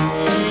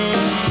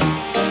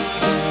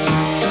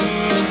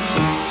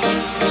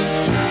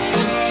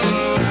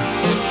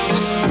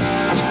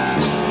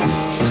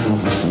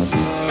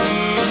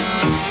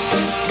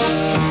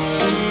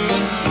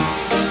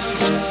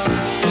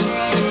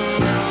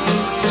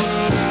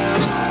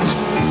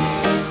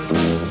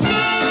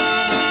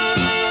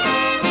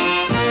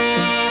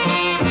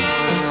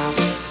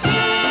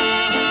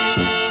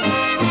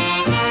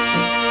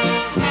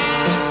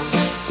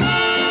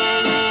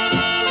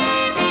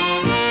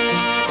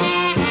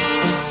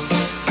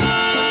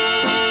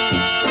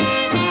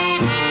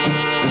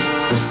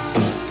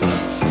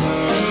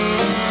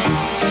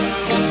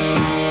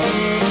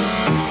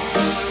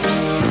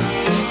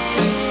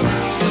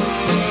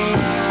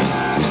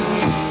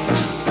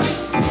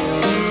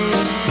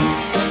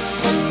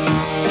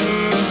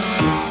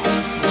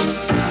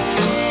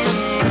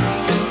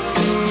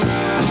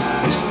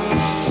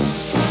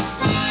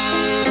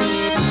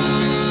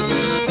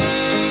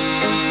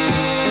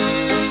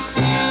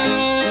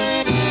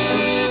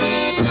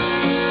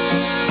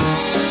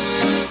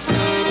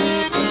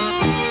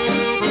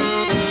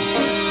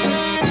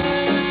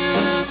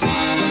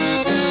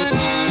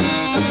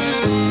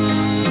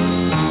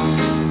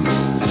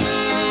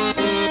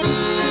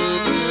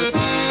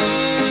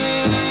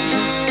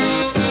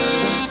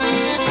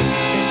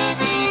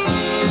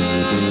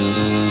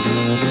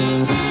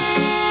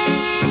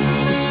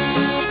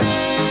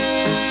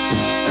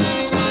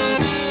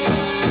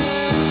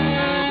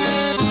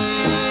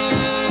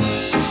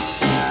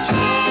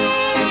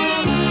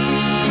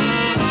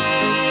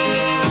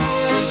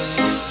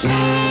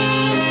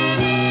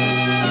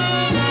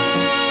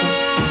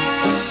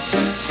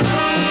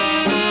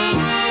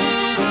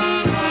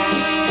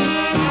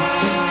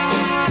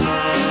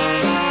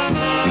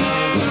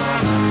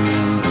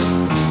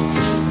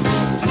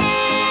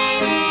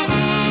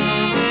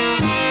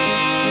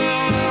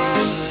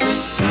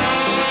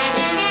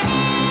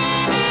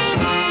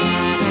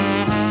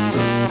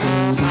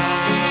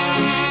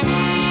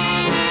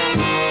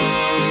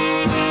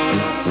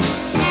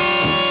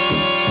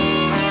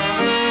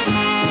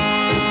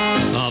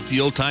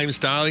 Old-time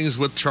stylings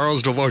with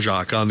Charles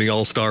Dvorak on the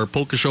All-Star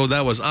Polka Show.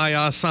 That was I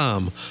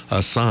Assam,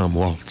 Assam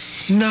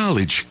Waltz.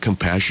 Knowledge,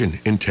 compassion,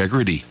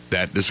 integrity.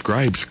 That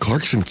describes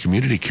Clarkson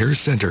Community Care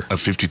Center, a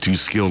 52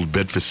 skilled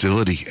bed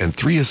facility and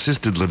 3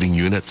 assisted living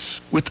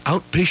units. With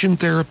outpatient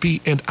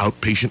therapy and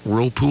outpatient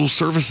whirlpool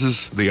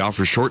services, they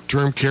offer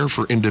short-term care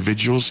for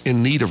individuals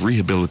in need of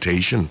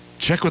rehabilitation.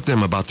 Check with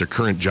them about their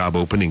current job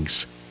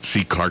openings.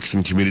 See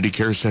Clarkson Community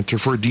Care Center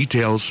for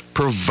details.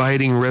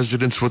 Providing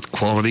residents with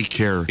quality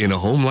care in a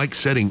home-like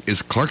setting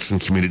is Clarkson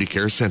Community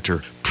Care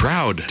Center.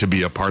 Proud to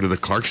be a part of the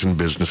Clarkson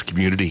business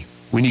community.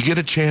 When you get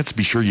a chance,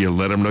 be sure you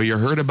let them know you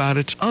heard about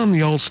it on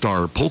the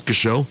All-Star Polka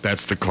Show.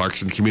 That's the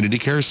Clarkson Community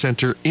Care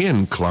Center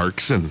in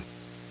Clarkson.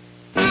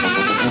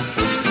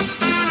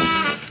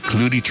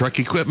 Clutie Truck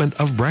Equipment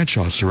of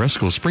Bradshaw,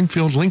 Ceresco,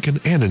 Springfield,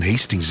 Lincoln, and in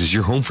Hastings is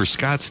your home for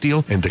Scott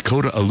Steel and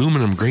Dakota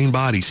aluminum grain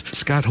bodies,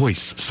 Scott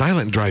hoists,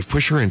 silent drive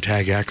pusher and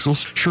tag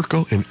axles,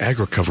 Sherco and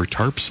AgriCover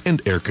tarps,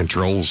 and air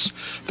controls.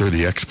 They're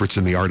the experts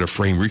in the art of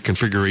frame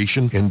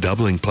reconfiguration and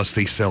doubling, plus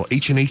they sell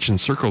H&H and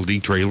Circle D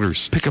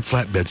trailers, pickup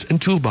flatbeds,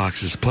 and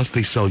toolboxes, plus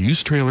they sell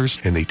used trailers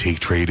and they take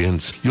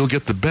trade-ins. You'll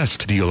get the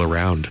best deal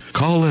around.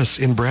 Call us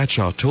in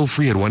Bradshaw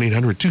toll-free at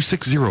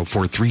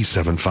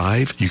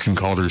 1-800-260-4375. You can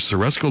call their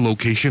Ceresco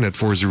location at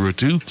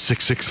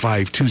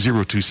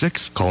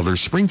 402-665-2026. Call their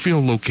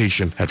Springfield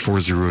location at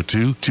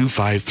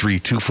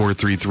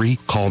 402-253-2433.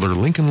 Call their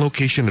Lincoln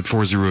location at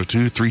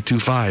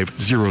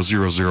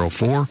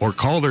 402-325-0004. Or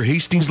call their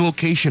Hastings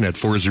location at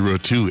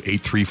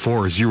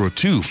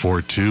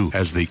 402-834-0242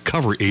 as they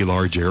cover a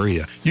large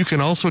area. You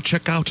can also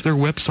check out their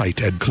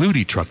website at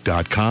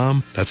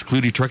clutietruck.com. That's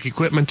Clutie Truck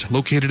Equipment,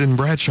 located in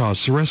Bradshaw,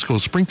 Ceresco,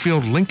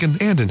 Springfield, Lincoln,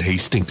 and in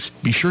Hastings.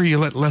 Be sure you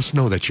let Les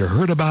know that you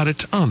heard about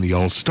it on the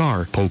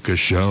All-Star Polka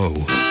Show.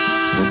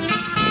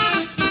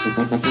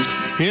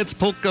 It's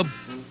polka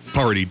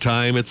party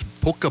time. It's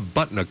polka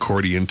button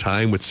accordion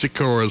time with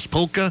Sikora's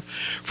Polka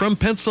from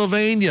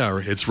Pennsylvania.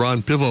 It's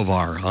Ron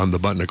Pivovar on the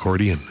button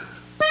accordion.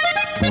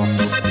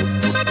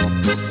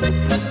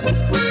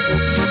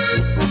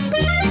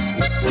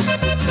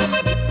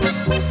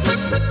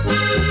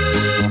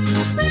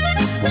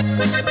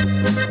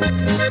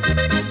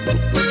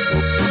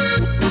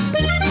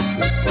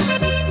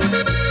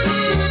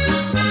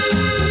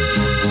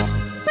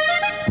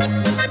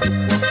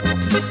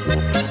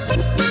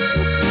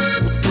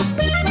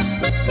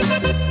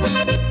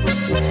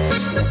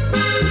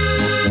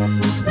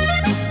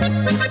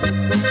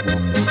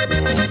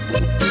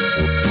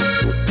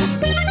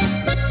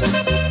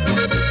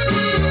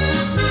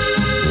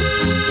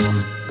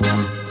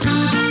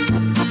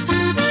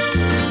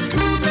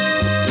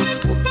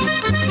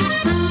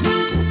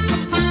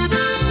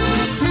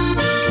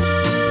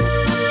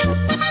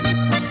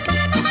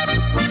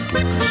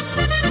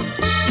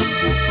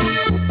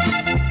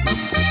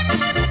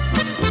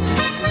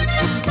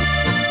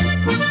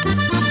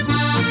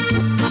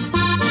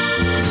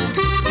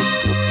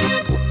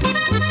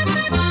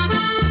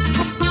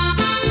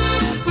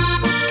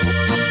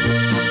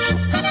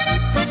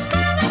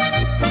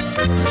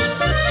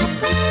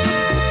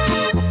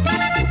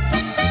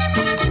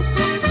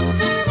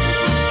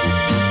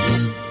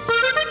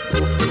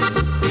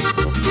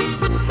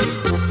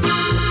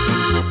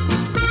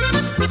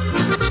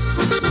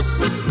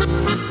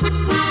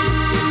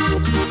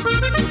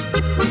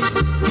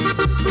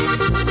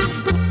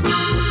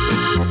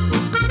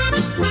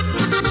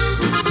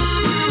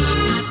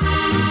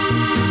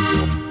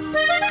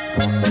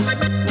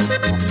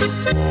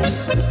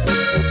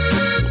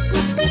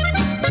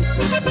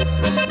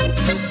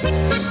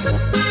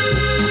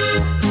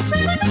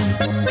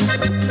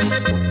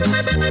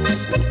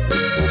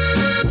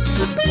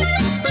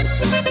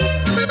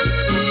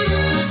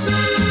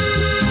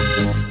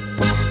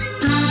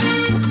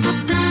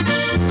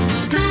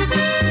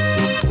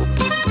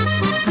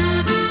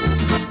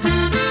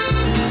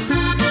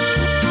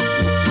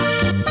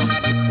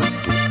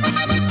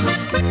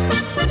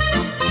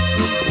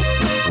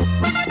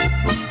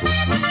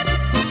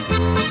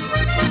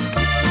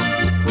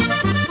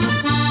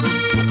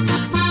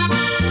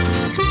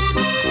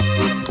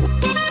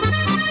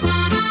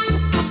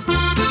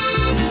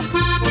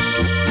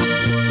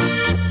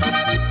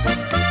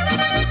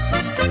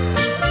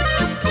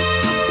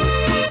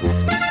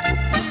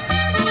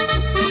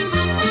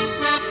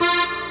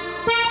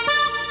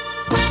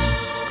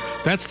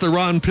 That's the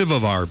Ron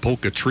Pivovar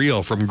Polka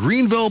Trio from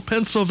Greenville,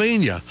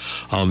 Pennsylvania,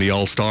 on the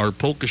All-Star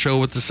Polka Show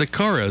with the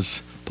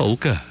Sikaras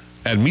Polka.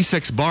 At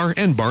Misek's Bar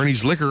and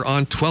Barney's Liquor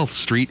on 12th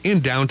Street in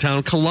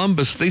downtown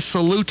Columbus, they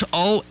salute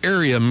all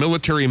area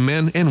military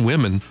men and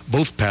women,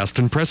 both past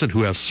and present,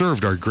 who have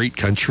served our great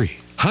country.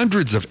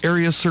 Hundreds of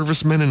area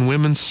servicemen and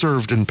women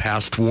served in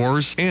past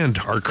wars and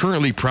are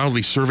currently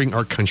proudly serving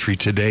our country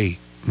today.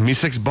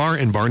 Misek's Bar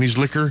and Barney's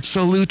Liquor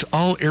salute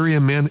all area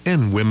men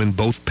and women,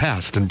 both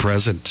past and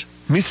present.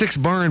 Misek's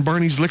Bar and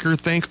Barney's Liquor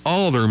thank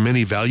all their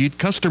many valued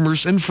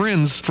customers and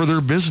friends for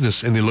their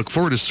business, and they look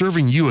forward to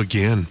serving you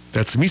again.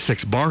 That's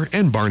Misek's Bar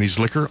and Barney's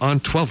Liquor on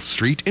 12th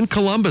Street in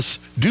Columbus.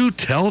 Do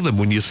tell them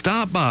when you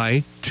stop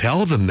by,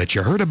 tell them that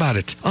you heard about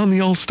it on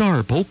the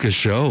All-Star Polka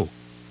Show.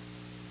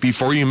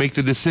 Before you make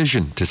the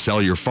decision to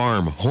sell your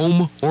farm,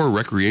 home, or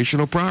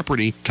recreational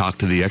property, talk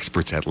to the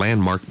experts at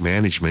Landmark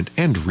Management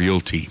and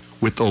Realty.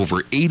 With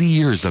over 80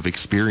 years of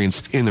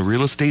experience in the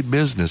real estate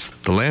business,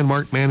 the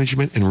Landmark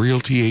Management and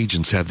Realty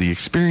agents have the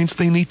experience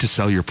they need to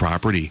sell your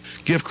property.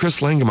 Give Chris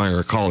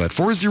Langemeyer a call at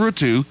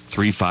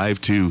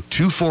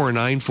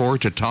 402-352-2494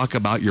 to talk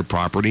about your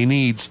property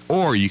needs,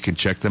 or you can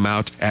check them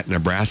out at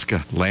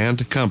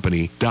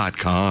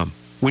nebraskalandcompany.com.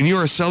 When you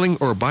are selling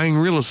or buying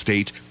real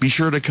estate, be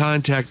sure to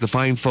contact the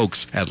fine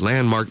folks at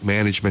Landmark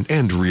Management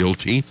and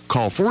Realty.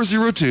 Call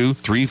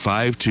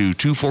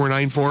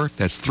 402-352-2494.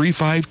 That's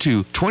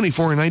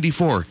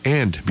 352-2494.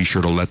 And be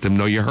sure to let them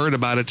know you heard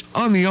about it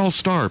on the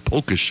All-Star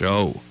Polka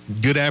Show.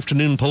 Good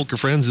afternoon, Polka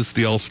friends. It's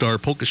the All-Star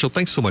Polka Show.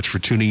 Thanks so much for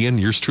tuning in.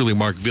 Yours truly,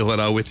 Mark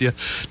Villada, with you.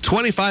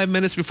 25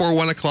 minutes before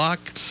 1 o'clock,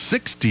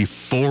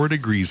 64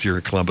 degrees here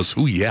in Columbus.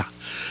 Ooh, yeah.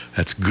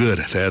 That's good.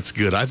 That's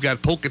good. I've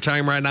got polka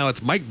time right now.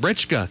 It's Mike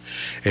Brechka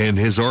and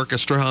his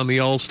orchestra on the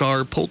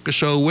All-Star Polka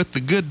Show with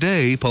the Good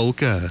Day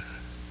Polka.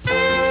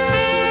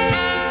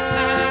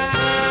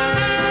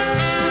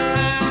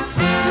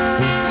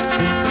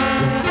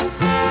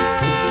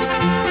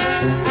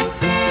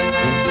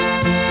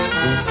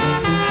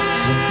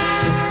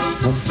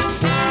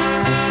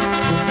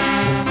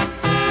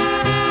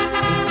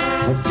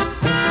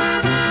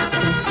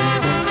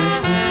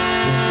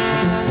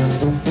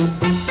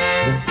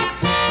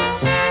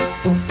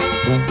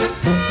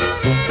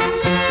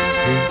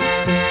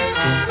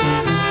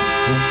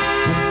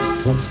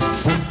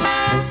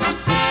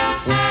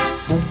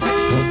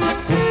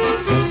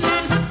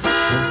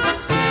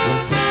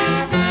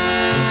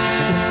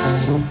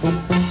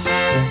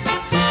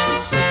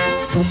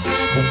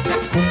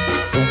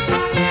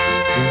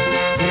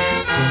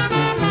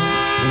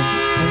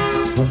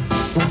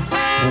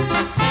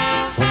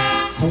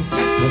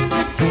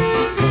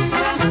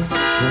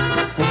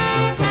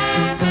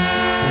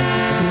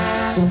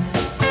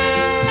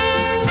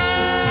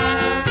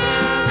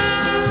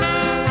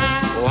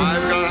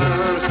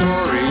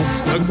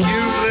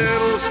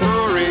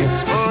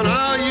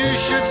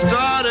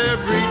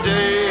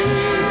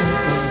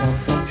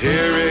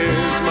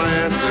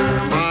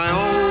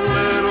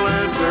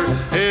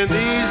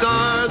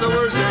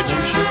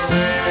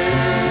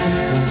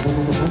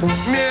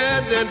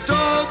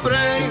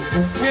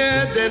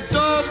 jeden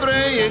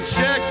dobry, and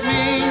Czech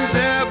means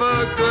have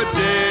a good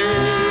day.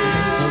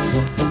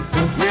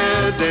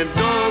 Jeden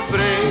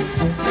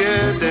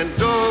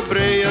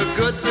dobry, a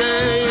good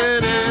day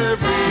in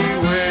every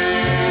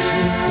way.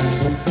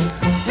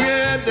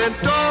 Jeden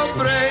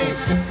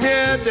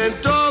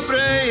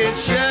dobry, and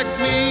Czech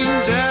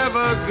means have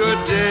a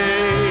good day.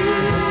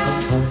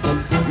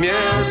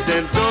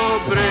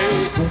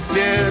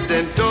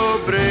 Jeden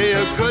dobry,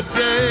 a good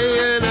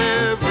day in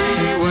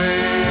every way.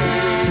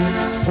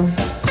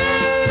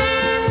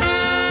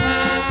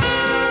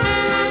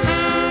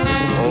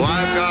 Oh,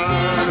 I've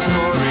got a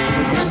story,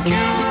 a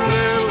cute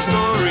little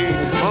story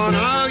on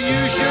how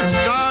you should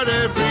start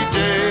every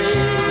day.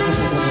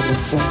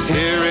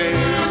 Here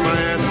is my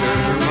answer,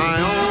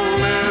 my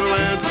own little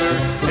answer,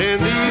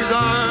 and these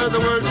are the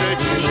words that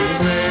you should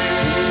say.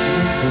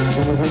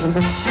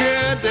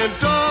 Jeden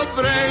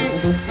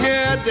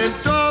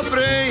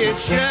dobry, and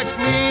Czech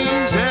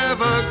means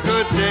have a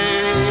good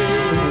day.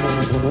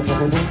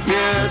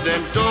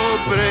 Jeden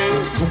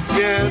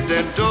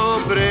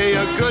dobry,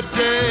 a good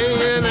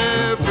day in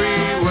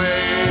every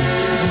way.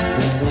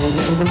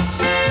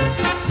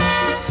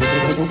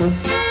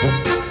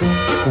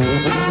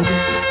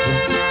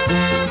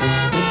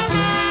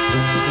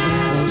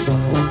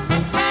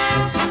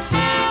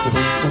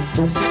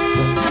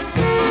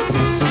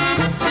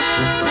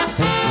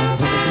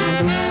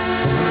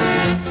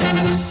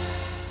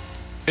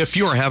 If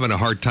you are having a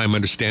hard time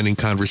understanding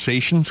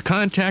conversations,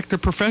 contact the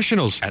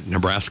professionals at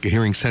Nebraska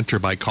Hearing Center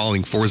by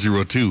calling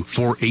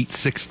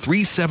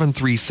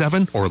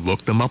 402-486-3737 or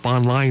look them up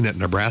online at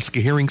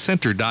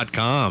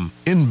nebraskahearingcenter.com.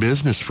 In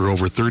business for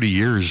over 30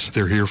 years,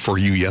 they're here for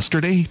you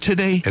yesterday,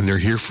 today, and they're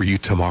here for you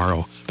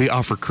tomorrow. They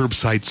offer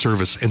curbside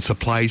service and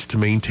supplies to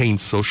maintain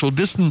social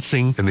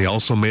distancing, and they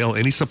also mail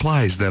any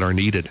supplies that are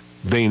needed.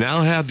 They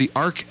now have the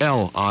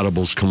ARC-L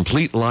Audible's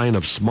complete line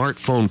of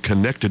smartphone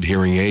connected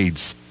hearing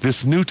aids.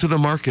 This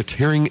new-to-the-market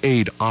hearing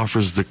aid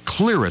offers the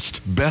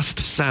clearest,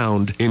 best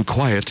sound in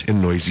quiet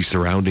and noisy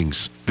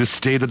surroundings. This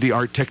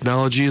state-of-the-art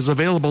technology is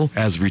available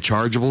as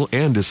rechargeable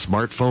and is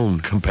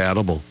smartphone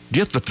compatible.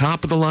 Get the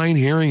top-of-the-line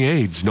hearing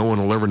aids. No one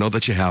will ever know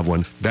that you have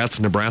one. That's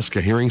Nebraska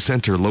Hearing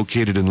Center,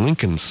 located in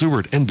Lincoln,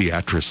 Seward, and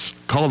Beatrice.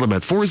 Call them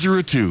at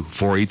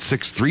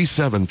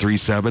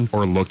 402-486-3737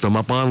 or look them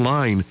up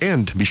online,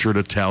 and be sure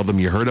to tell them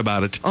you heard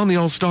about it on the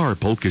All-Star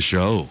Polka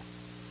Show.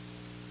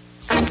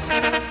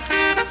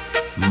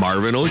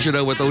 Marvin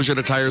Ojeda with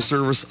Ojeda Tire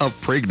Service of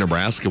Prague,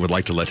 Nebraska would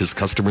like to let his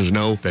customers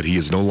know that he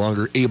is no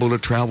longer able to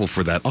travel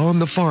for that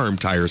on-the-farm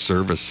tire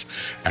service.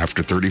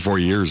 After 34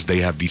 years, they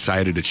have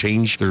decided to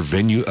change their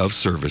venue of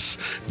service.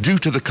 Due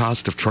to the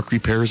cost of truck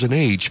repairs and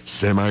age,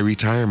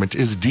 semi-retirement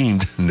is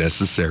deemed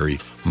necessary.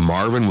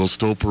 Marvin will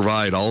still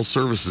provide all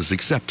services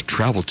except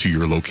travel to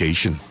your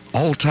location.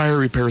 All tire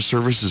repair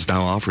service is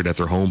now offered at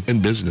their home and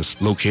business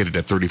located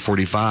at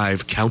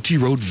 3045 County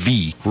Road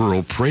V,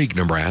 rural Prague,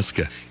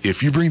 Nebraska.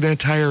 If you bring that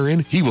tire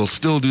in, he will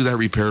still do that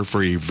repair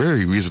for a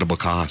very reasonable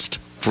cost.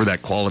 For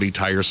that quality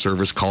tire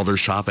service, call their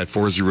shop at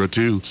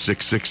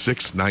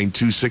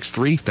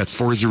 402-666-9263. That's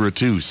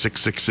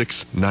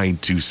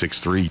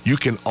 402-666-9263. You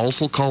can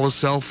also call a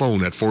cell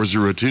phone at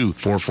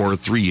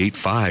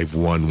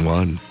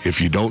 402-443-8511. If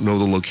you don't know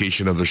the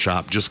location of the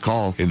shop, just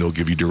call and they'll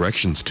give you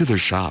directions to their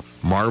shop.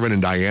 Marvin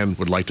and Diane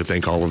would like to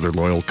thank all of their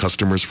loyal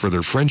customers for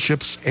their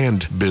friendships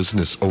and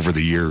business over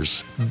the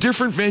years.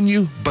 Different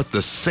venue, but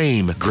the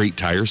same great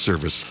tire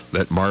service.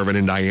 Let Marvin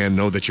and Diane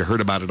know that you heard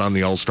about it on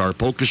the All-Star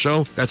Polka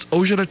Show. That's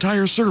Ojeda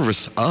Tire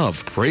Service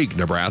of Prague,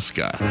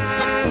 Nebraska.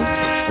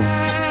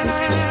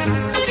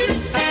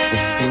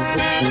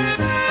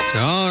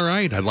 All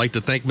right. I'd like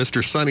to thank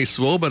Mr. Sonny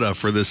Swoboda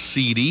for this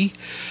CD.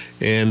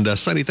 And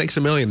Sonny, thanks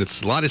a million.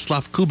 It's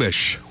Ladislav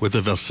Kubish with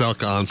the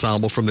Veselka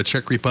Ensemble from the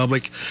Czech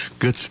Republic.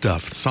 Good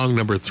stuff. Song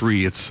number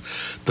 3, it's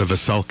the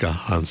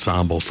Veselka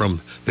Ensemble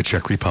from the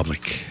Czech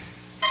Republic.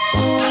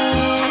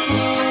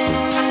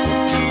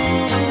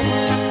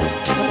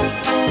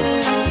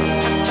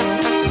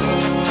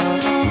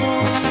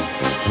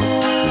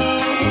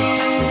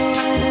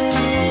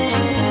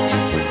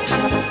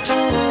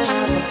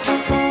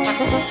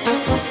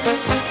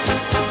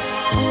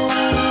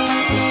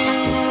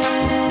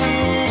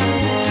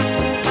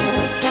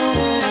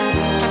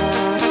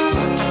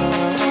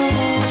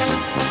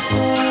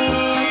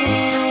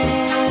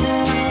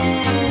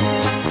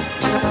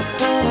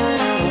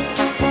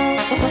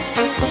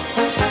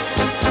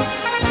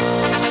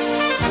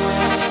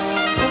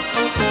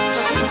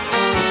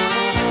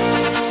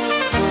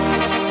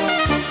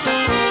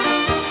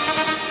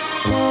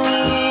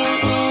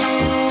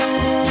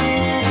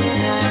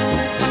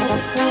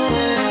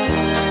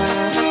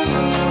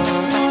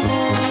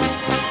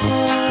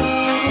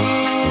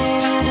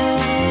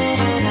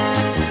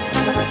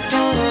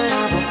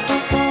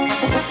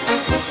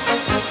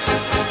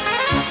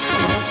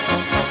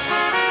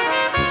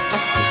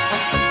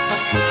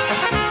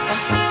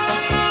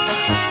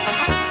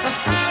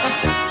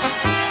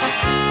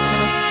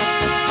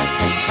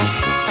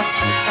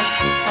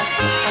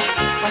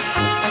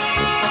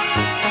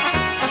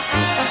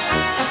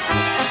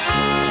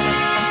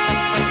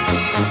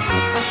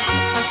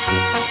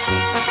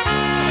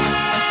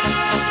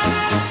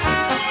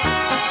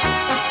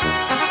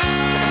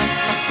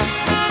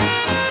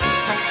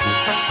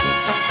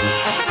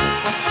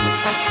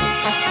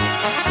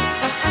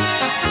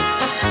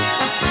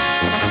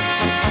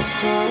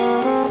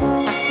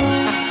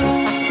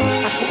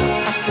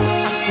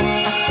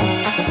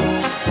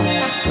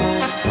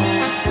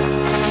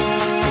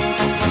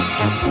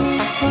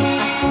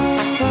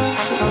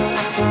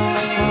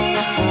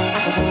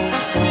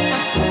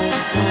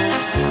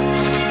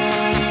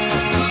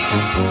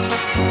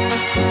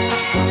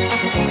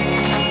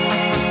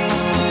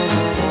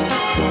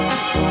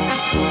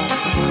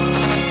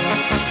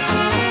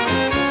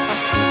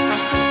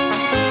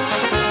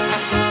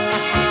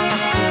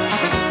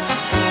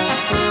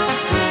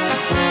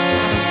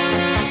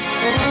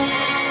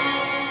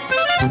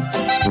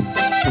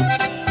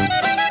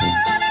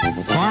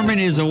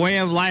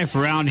 life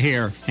around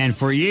here. And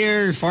for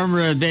years,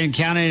 farmers have been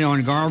counting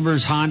on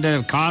Garber's,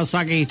 Honda,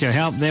 Kawasaki to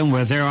help them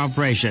with their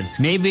operation.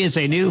 Maybe it's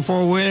a new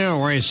four-wheeler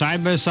or a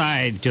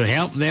side-by-side to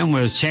help them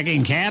with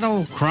checking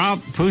cattle, crop,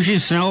 pushing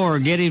snow, or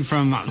getting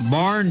from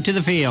barn to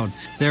the field.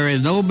 There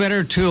is no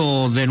better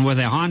tool than with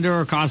a Honda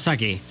or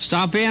Kawasaki.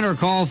 Stop in or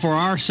call for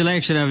our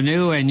selection of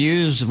new and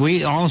used.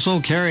 We also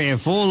carry a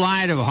full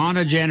line of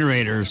Honda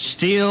generators,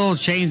 steel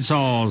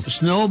chainsaws,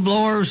 snow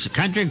blowers,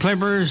 country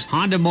clippers,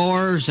 Honda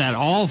mowers that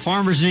all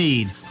farmers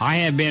need. I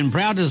have been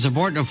proud to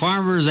support the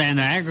farmers and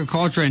the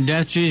agriculture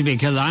industries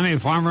because I'm a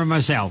farmer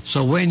myself.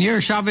 So when you're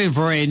shopping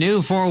for a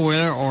new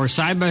four-wheeler or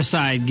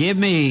side-by-side, give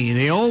me,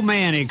 the old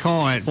man, a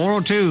call at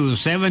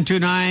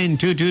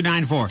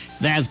 402-729-2294.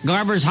 That's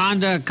Garber's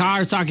Honda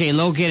Kawasaki,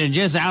 located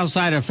just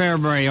outside of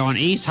Fairbury on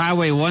East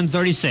Highway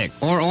 136,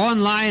 or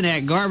online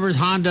at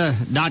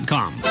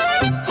garbershonda.com.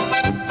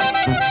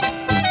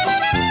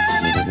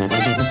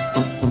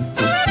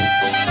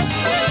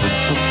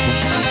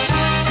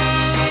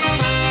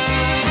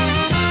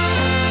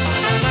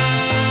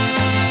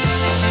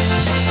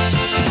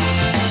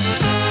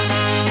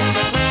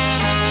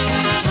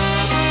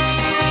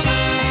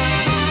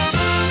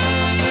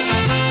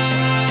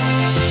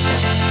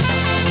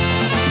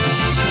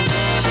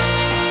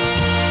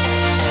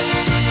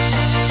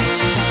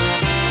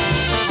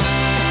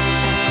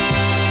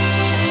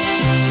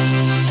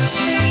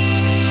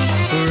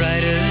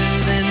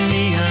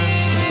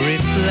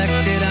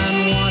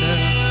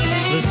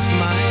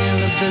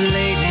 The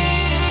lady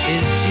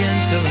is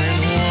gentle and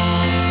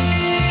warm.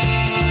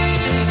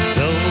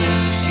 Though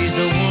she's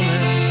a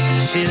woman,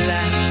 she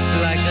laughs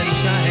like a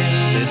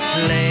child at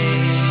play.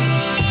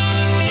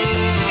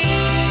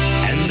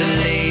 And the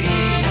lady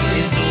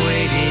is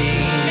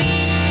waiting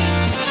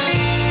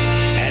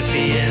at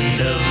the end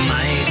of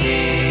my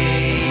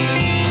day.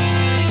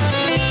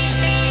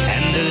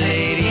 And the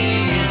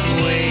lady is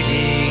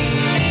waiting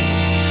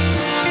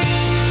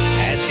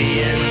at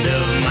the end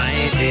of my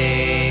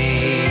day.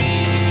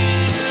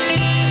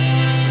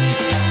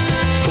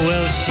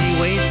 Well, she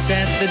waits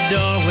at the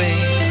doorway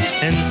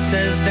and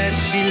says that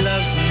she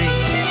loves me,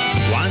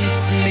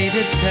 wants me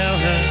to tell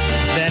her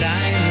that I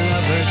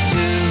love her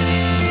too.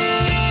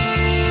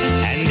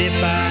 And if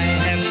I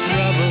have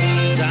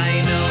troubles,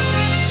 I know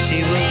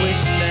she will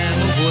wish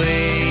them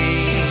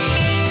away.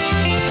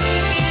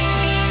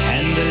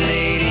 And the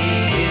lady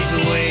is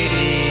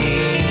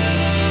waiting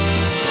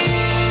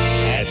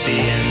at the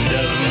end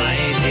of my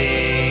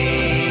day.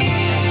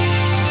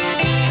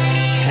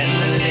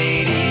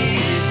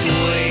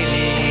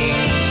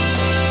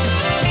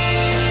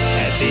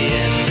 The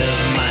end of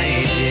my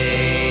day.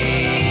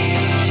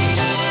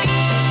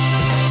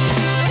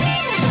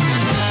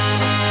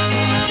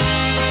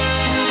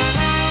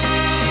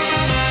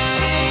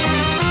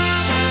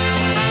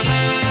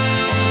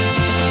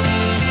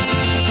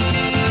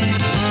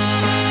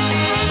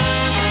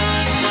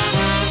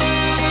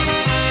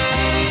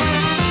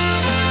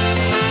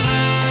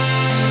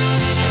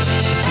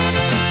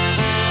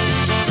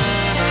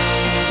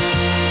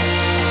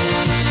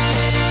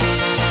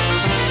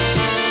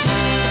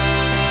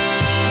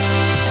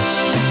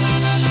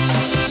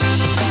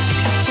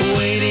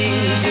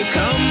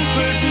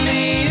 Comfort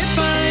me if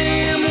I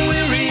am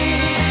weary,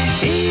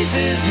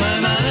 eases my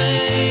mind.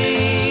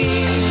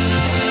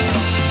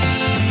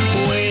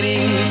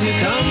 Waiting to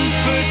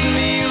comfort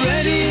me,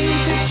 ready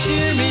to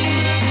cheer me,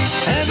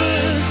 ever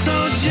so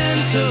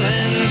gentle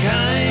and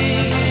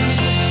kind,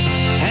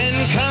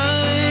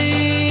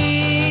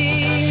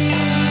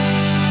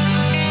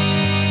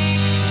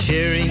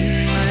 sharing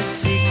my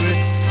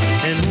secrets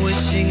and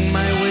wishing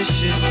my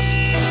wishes.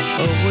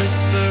 A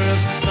whisper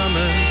of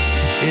summer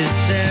is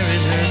there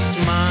in her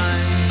smile,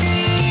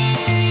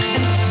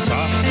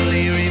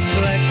 softly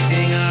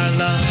reflecting our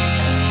love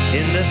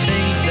in the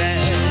things that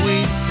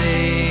we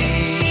say.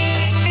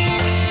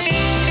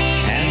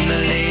 And the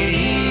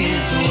lady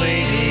is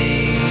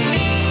waiting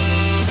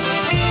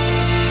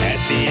at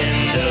the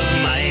end of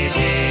my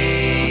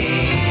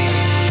day.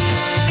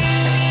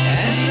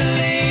 And the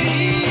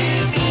lady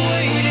is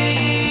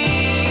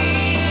waiting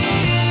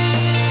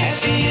at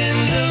the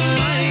end of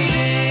my day.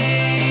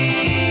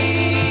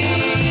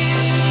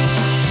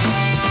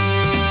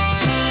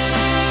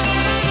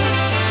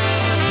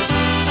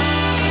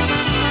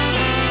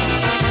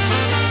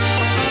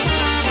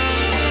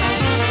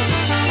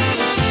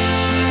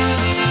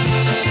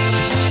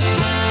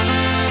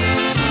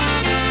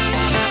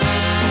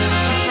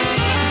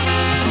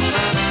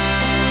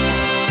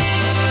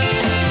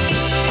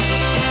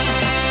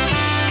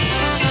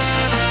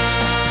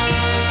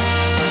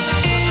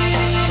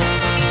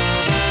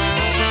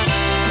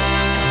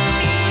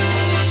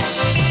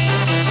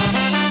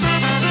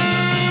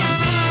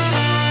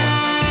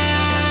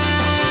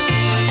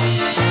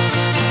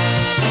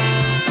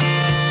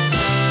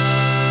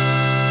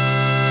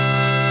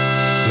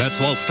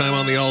 Waltz time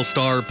on the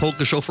All-Star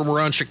Polka Show from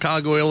around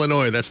Chicago,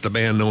 Illinois. That's the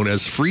band known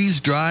as Freeze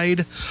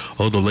Dried.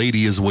 Oh, the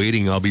lady is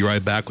waiting. I'll be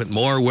right back with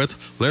more with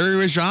Larry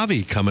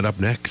Rajavi coming up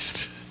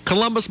next.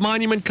 Columbus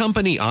Monument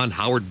Company on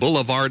Howard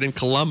Boulevard in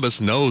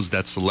Columbus knows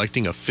that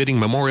selecting a fitting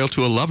memorial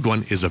to a loved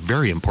one is a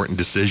very important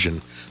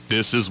decision.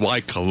 This is why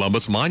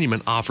Columbus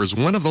Monument offers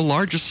one of the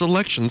largest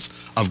selections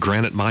of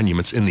granite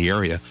monuments in the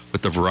area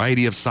with a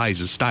variety of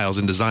sizes, styles,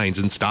 and designs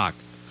in stock.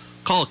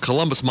 Call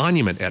Columbus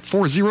Monument at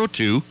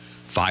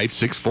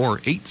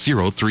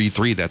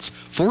 402-564-8033. That's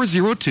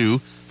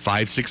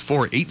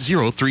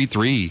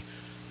 402-564-8033.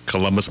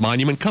 Columbus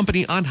Monument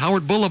Company on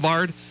Howard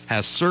Boulevard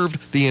has served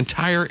the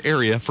entire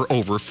area for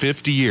over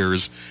 50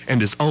 years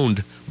and is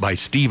owned by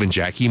Steve and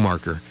Jackie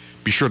Marker.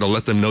 Be sure to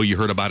let them know you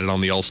heard about it on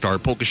the All-Star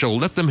Polka Show.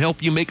 Let them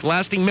help you make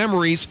lasting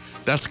memories.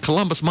 That's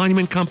Columbus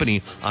Monument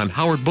Company on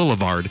Howard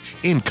Boulevard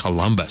in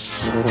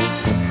Columbus.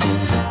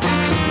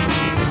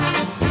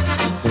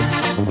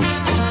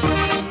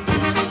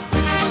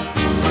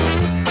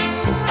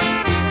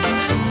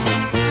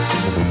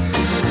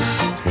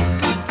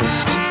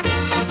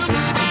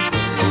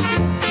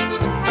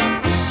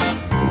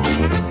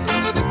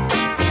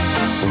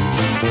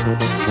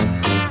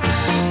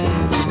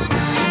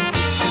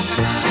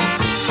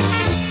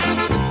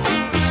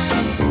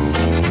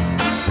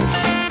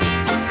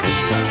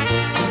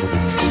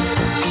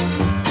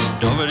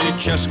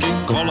 Český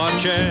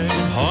kolače,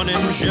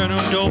 honím ženu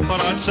do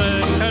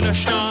práce,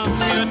 jdeš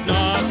nám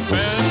jedna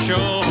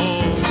pečo.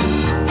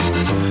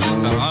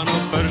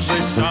 Ráno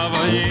brzy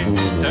stávají,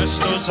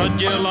 testo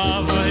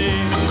zadělávají,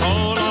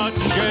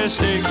 kolače z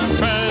nich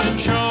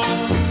pečo.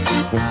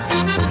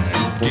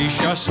 Když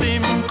já s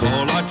tím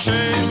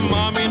kolačem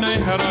mám i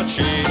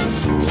nejradši,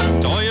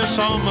 to je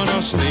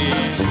samostý,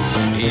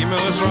 jíme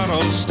z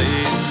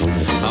radosti.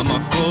 A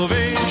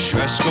makový,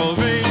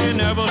 švestkový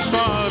nebo s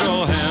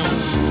tvarohem,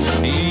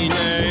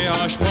 jiný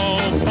až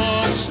po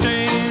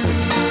posty.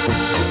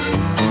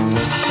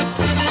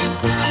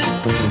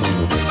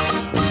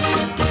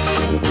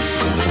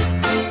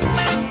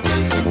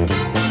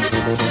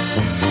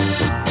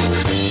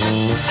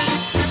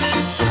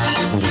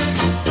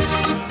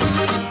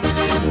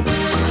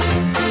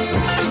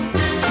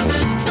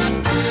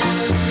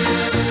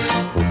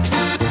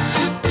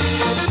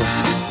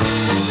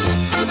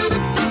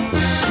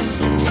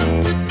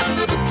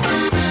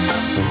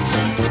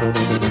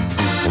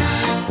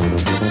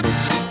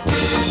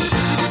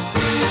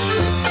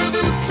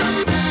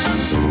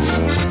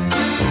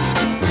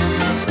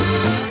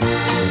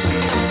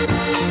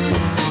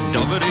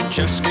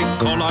 Český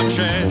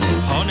kolače,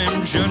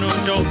 honím ženu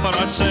do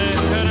práce,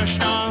 jdeš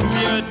nám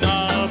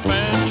jedna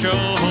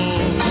pečo.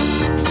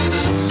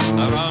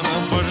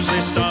 Ráno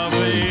brzy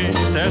stávají,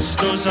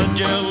 testo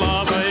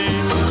zadělávají,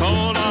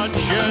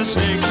 kolače z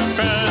nich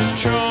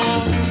pečo.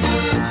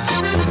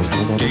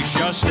 Když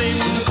já s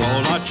tím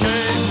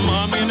kolačem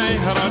mám i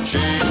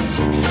nejradši,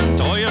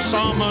 to je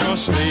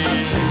samostý,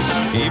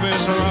 i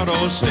bez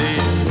radosti.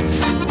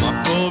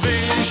 Makový,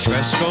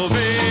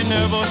 švestkový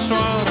nebo s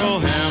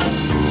tvarohem,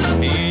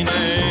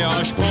 jiný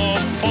až po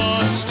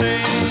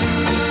posty.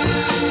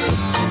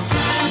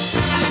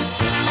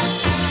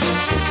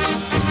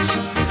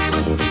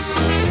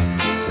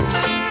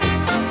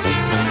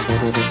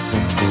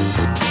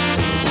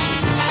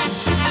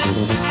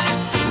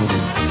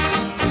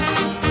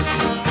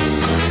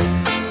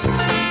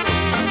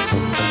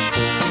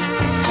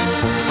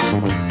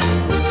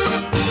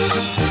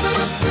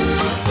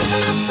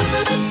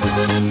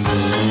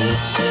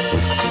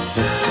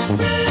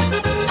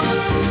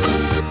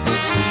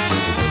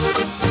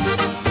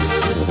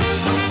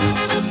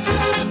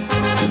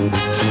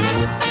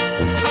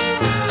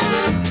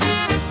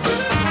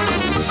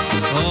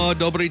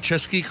 Dobry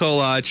Český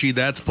Koláči.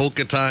 That's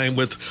Polka Time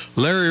with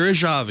Larry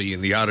Rijavi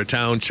in the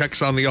out-of-town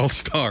Checks on the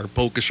All-Star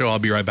Polka Show. I'll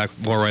be right back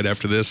more right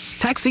after this.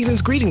 Tax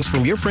season's greetings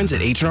from your friends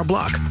at H&R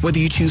Block. Whether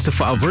you choose to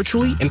file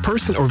virtually, in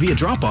person, or via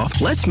drop-off,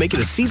 let's make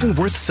it a season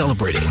worth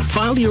celebrating.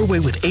 File your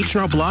way with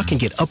H&R Block and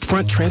get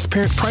upfront,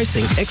 transparent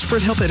pricing,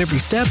 expert help at every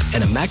step,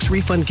 and a max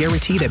refund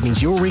guarantee that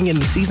means you'll ring in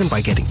the season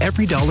by getting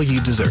every dollar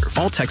you deserve.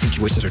 All tax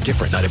situations are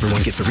different. Not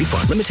everyone gets a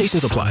refund.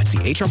 Limitations apply. See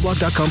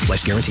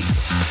hrblock.com/guarantees.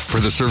 For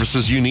the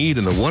services you need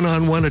and the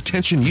one-on-one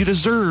attention you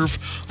deserve,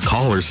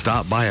 call or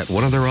stop by at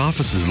one of their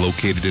offices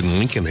located in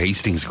Lincoln,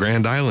 Hastings,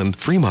 Grand Island,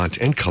 Fremont,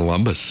 and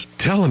Columbus.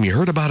 Tell them you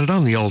heard about it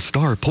on the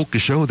All-Star Polka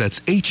Show. That's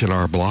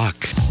H&R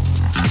Block.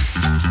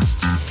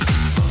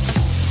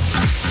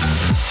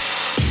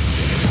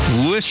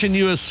 Wishing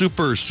you a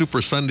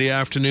super Sunday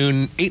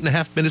afternoon.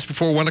 8.5 minutes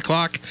before 1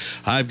 o'clock.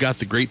 I've got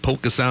the great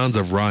polka sounds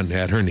of Ron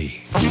at her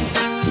knee.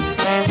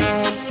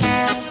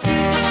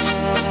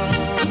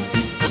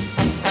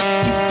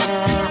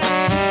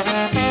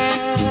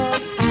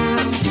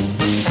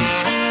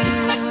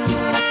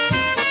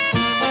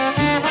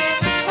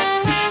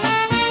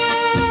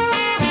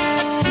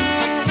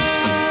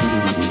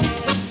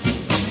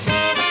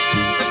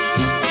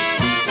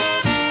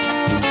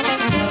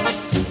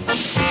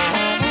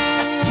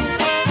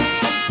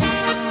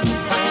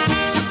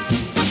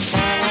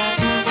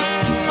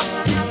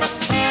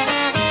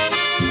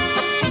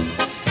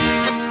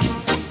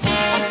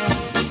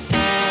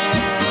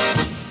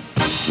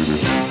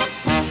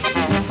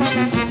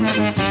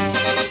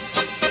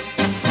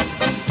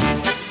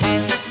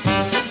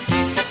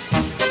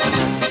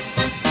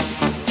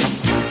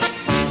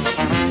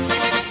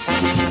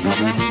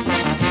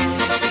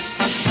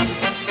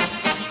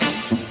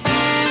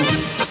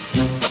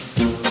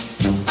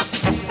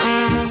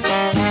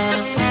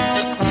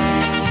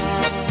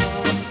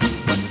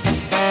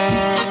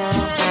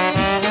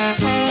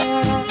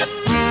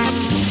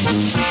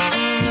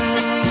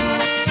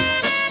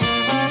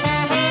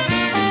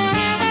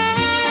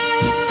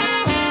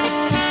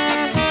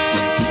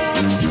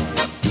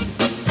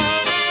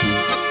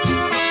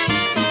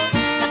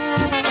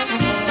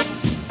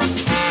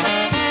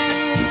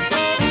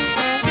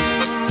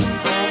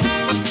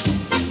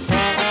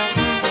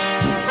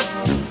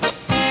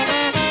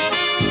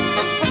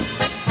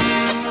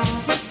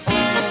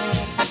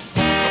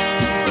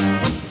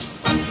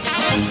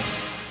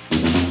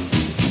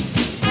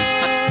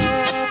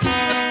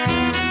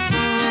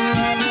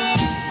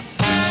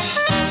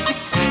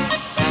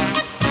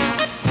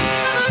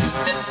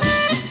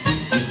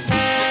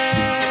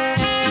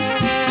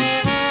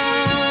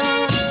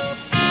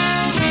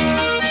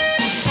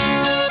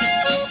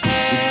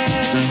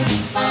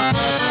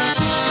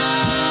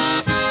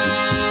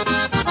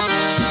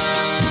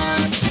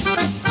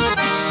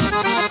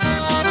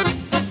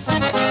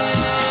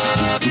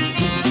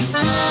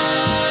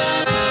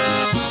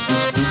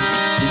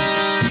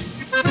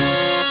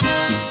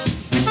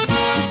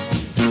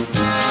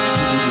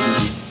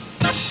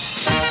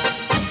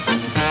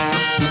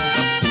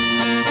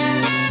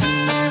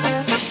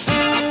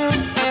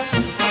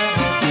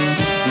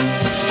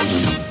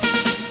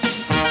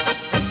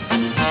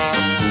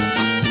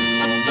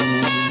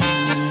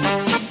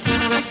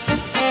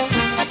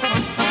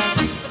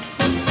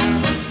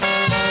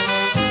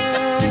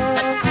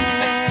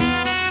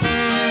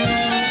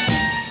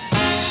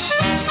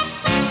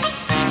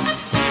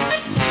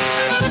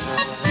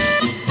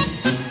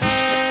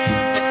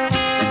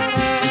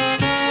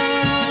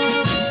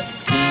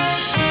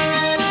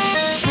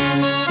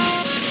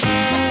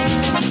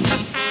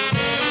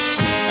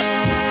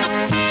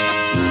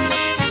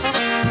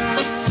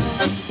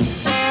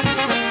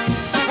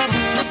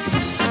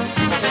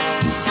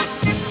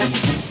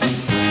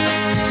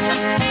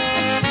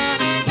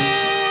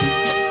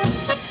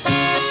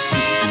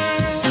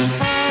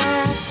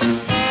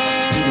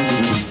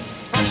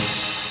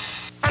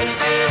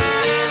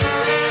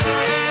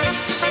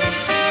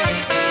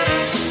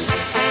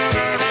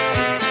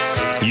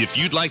 If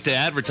you'd like to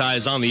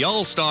advertise on the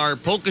All-Star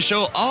Polka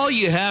Show, all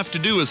you have to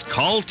do is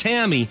call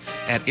Tammy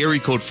at area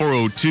code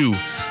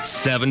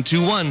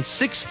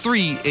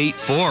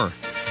 402-721-6384.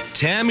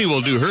 Tammy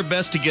will do her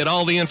best to get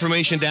all the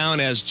information down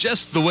as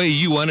just the way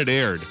you want it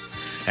aired.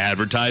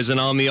 Advertising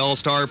on the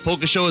All-Star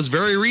Polka Show is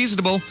very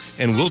reasonable,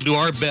 and we'll do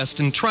our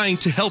best in trying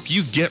to help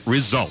you get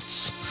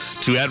results.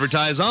 To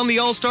advertise on the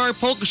All-Star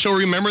Polka Show,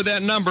 remember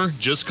that number.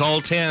 Just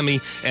call Tammy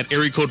at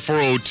area code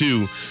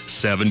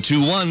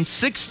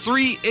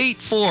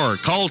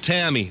 402-721-6384. Call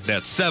Tammy.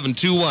 That's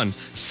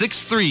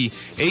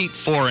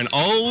 721-6384. And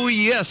oh,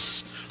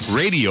 yes,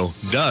 radio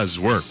does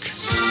work.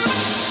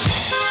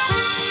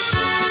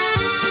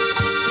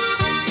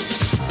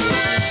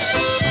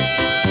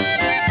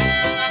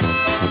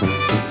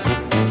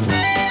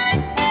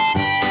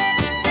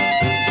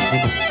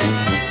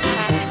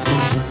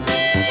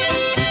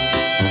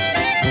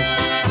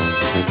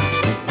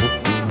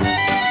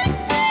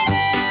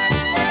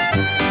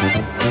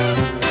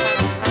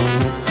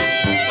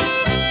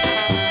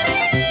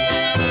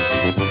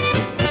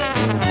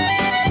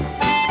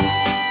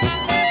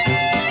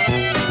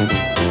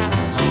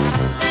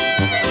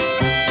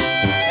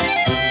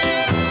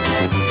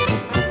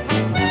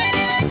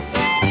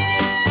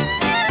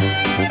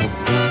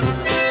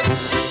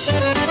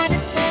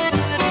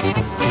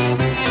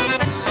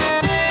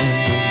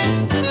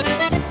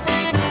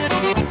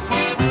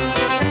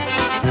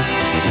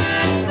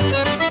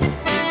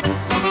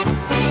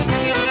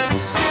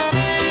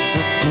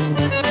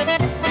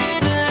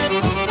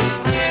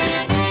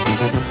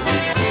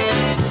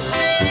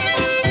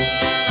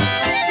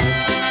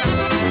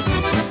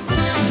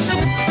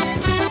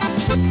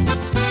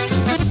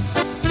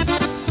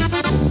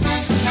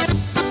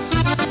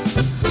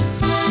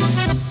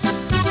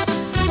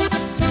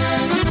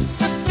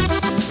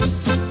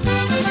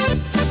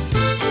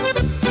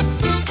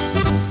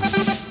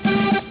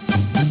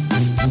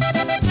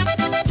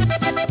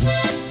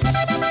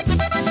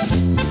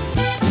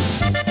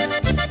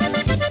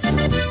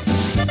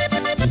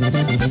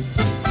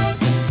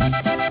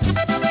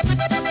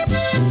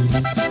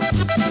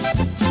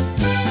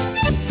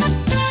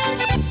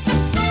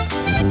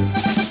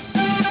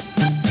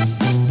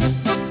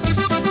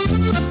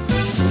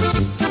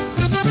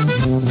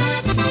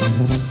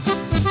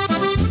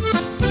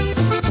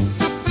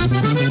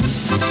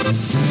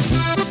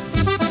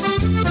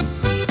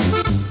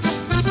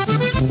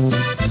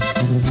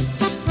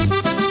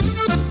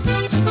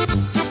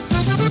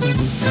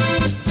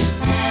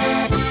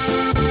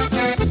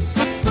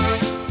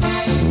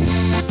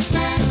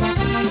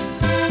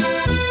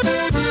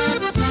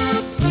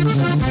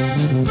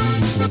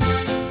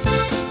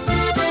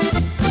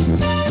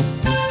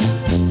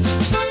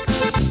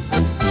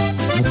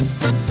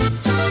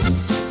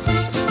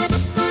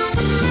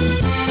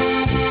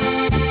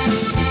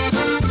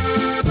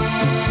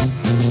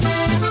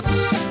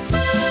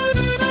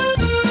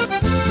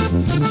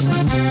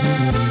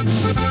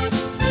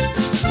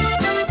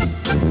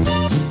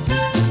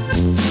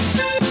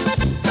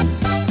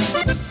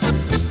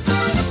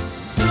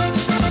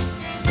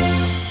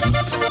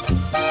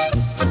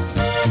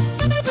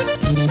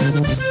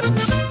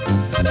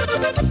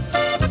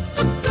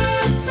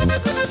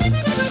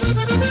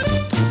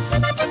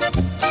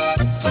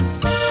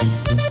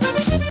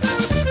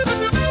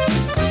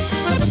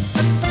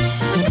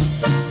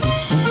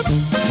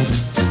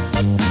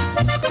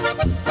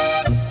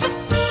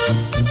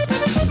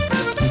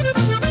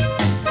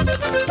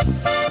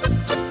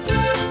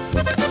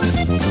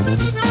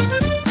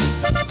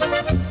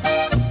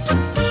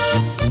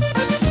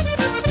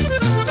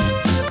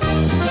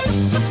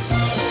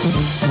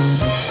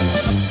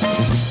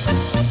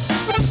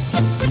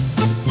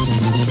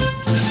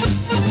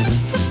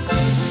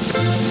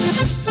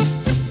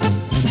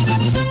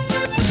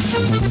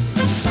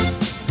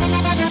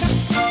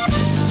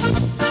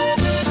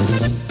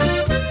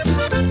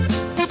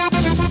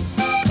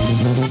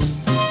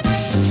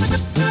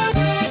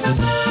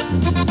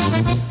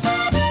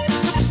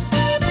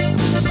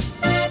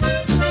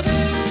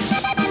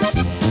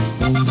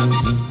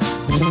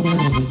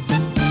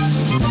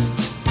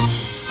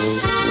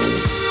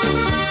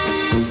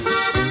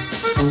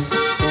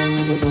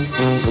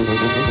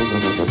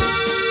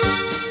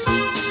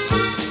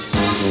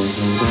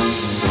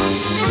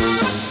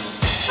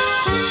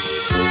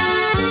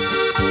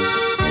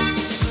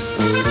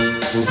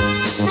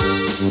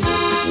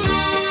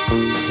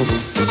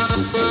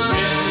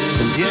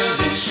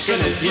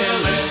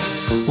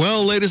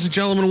 Well, ladies and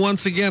gentlemen,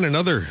 once again,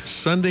 another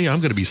Sunday.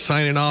 I'm going to be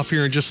signing off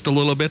here in just a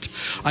little bit.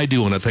 I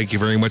do want to thank you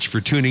very much for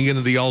tuning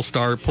into the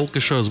All-Star Polka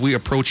Show as we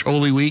approach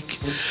Holy Week.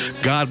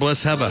 God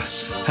bless. Have a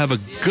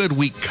good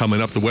week coming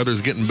up. The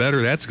weather's getting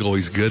better. That's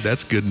always good.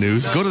 That's good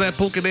news. Go to that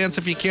polka dance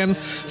if you can.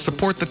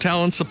 Support the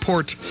talent.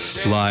 Support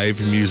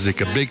live music.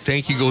 A big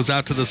thank you goes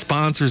out to the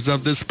sponsors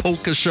of this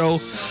Polka Show.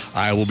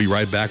 I will be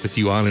right back with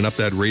you on and up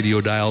that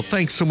radio dial.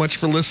 Thanks so much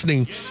for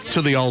listening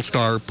to the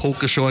All-Star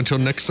Polka Show. Until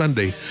next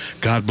Sunday,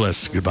 God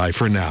bless. Goodbye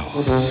for now.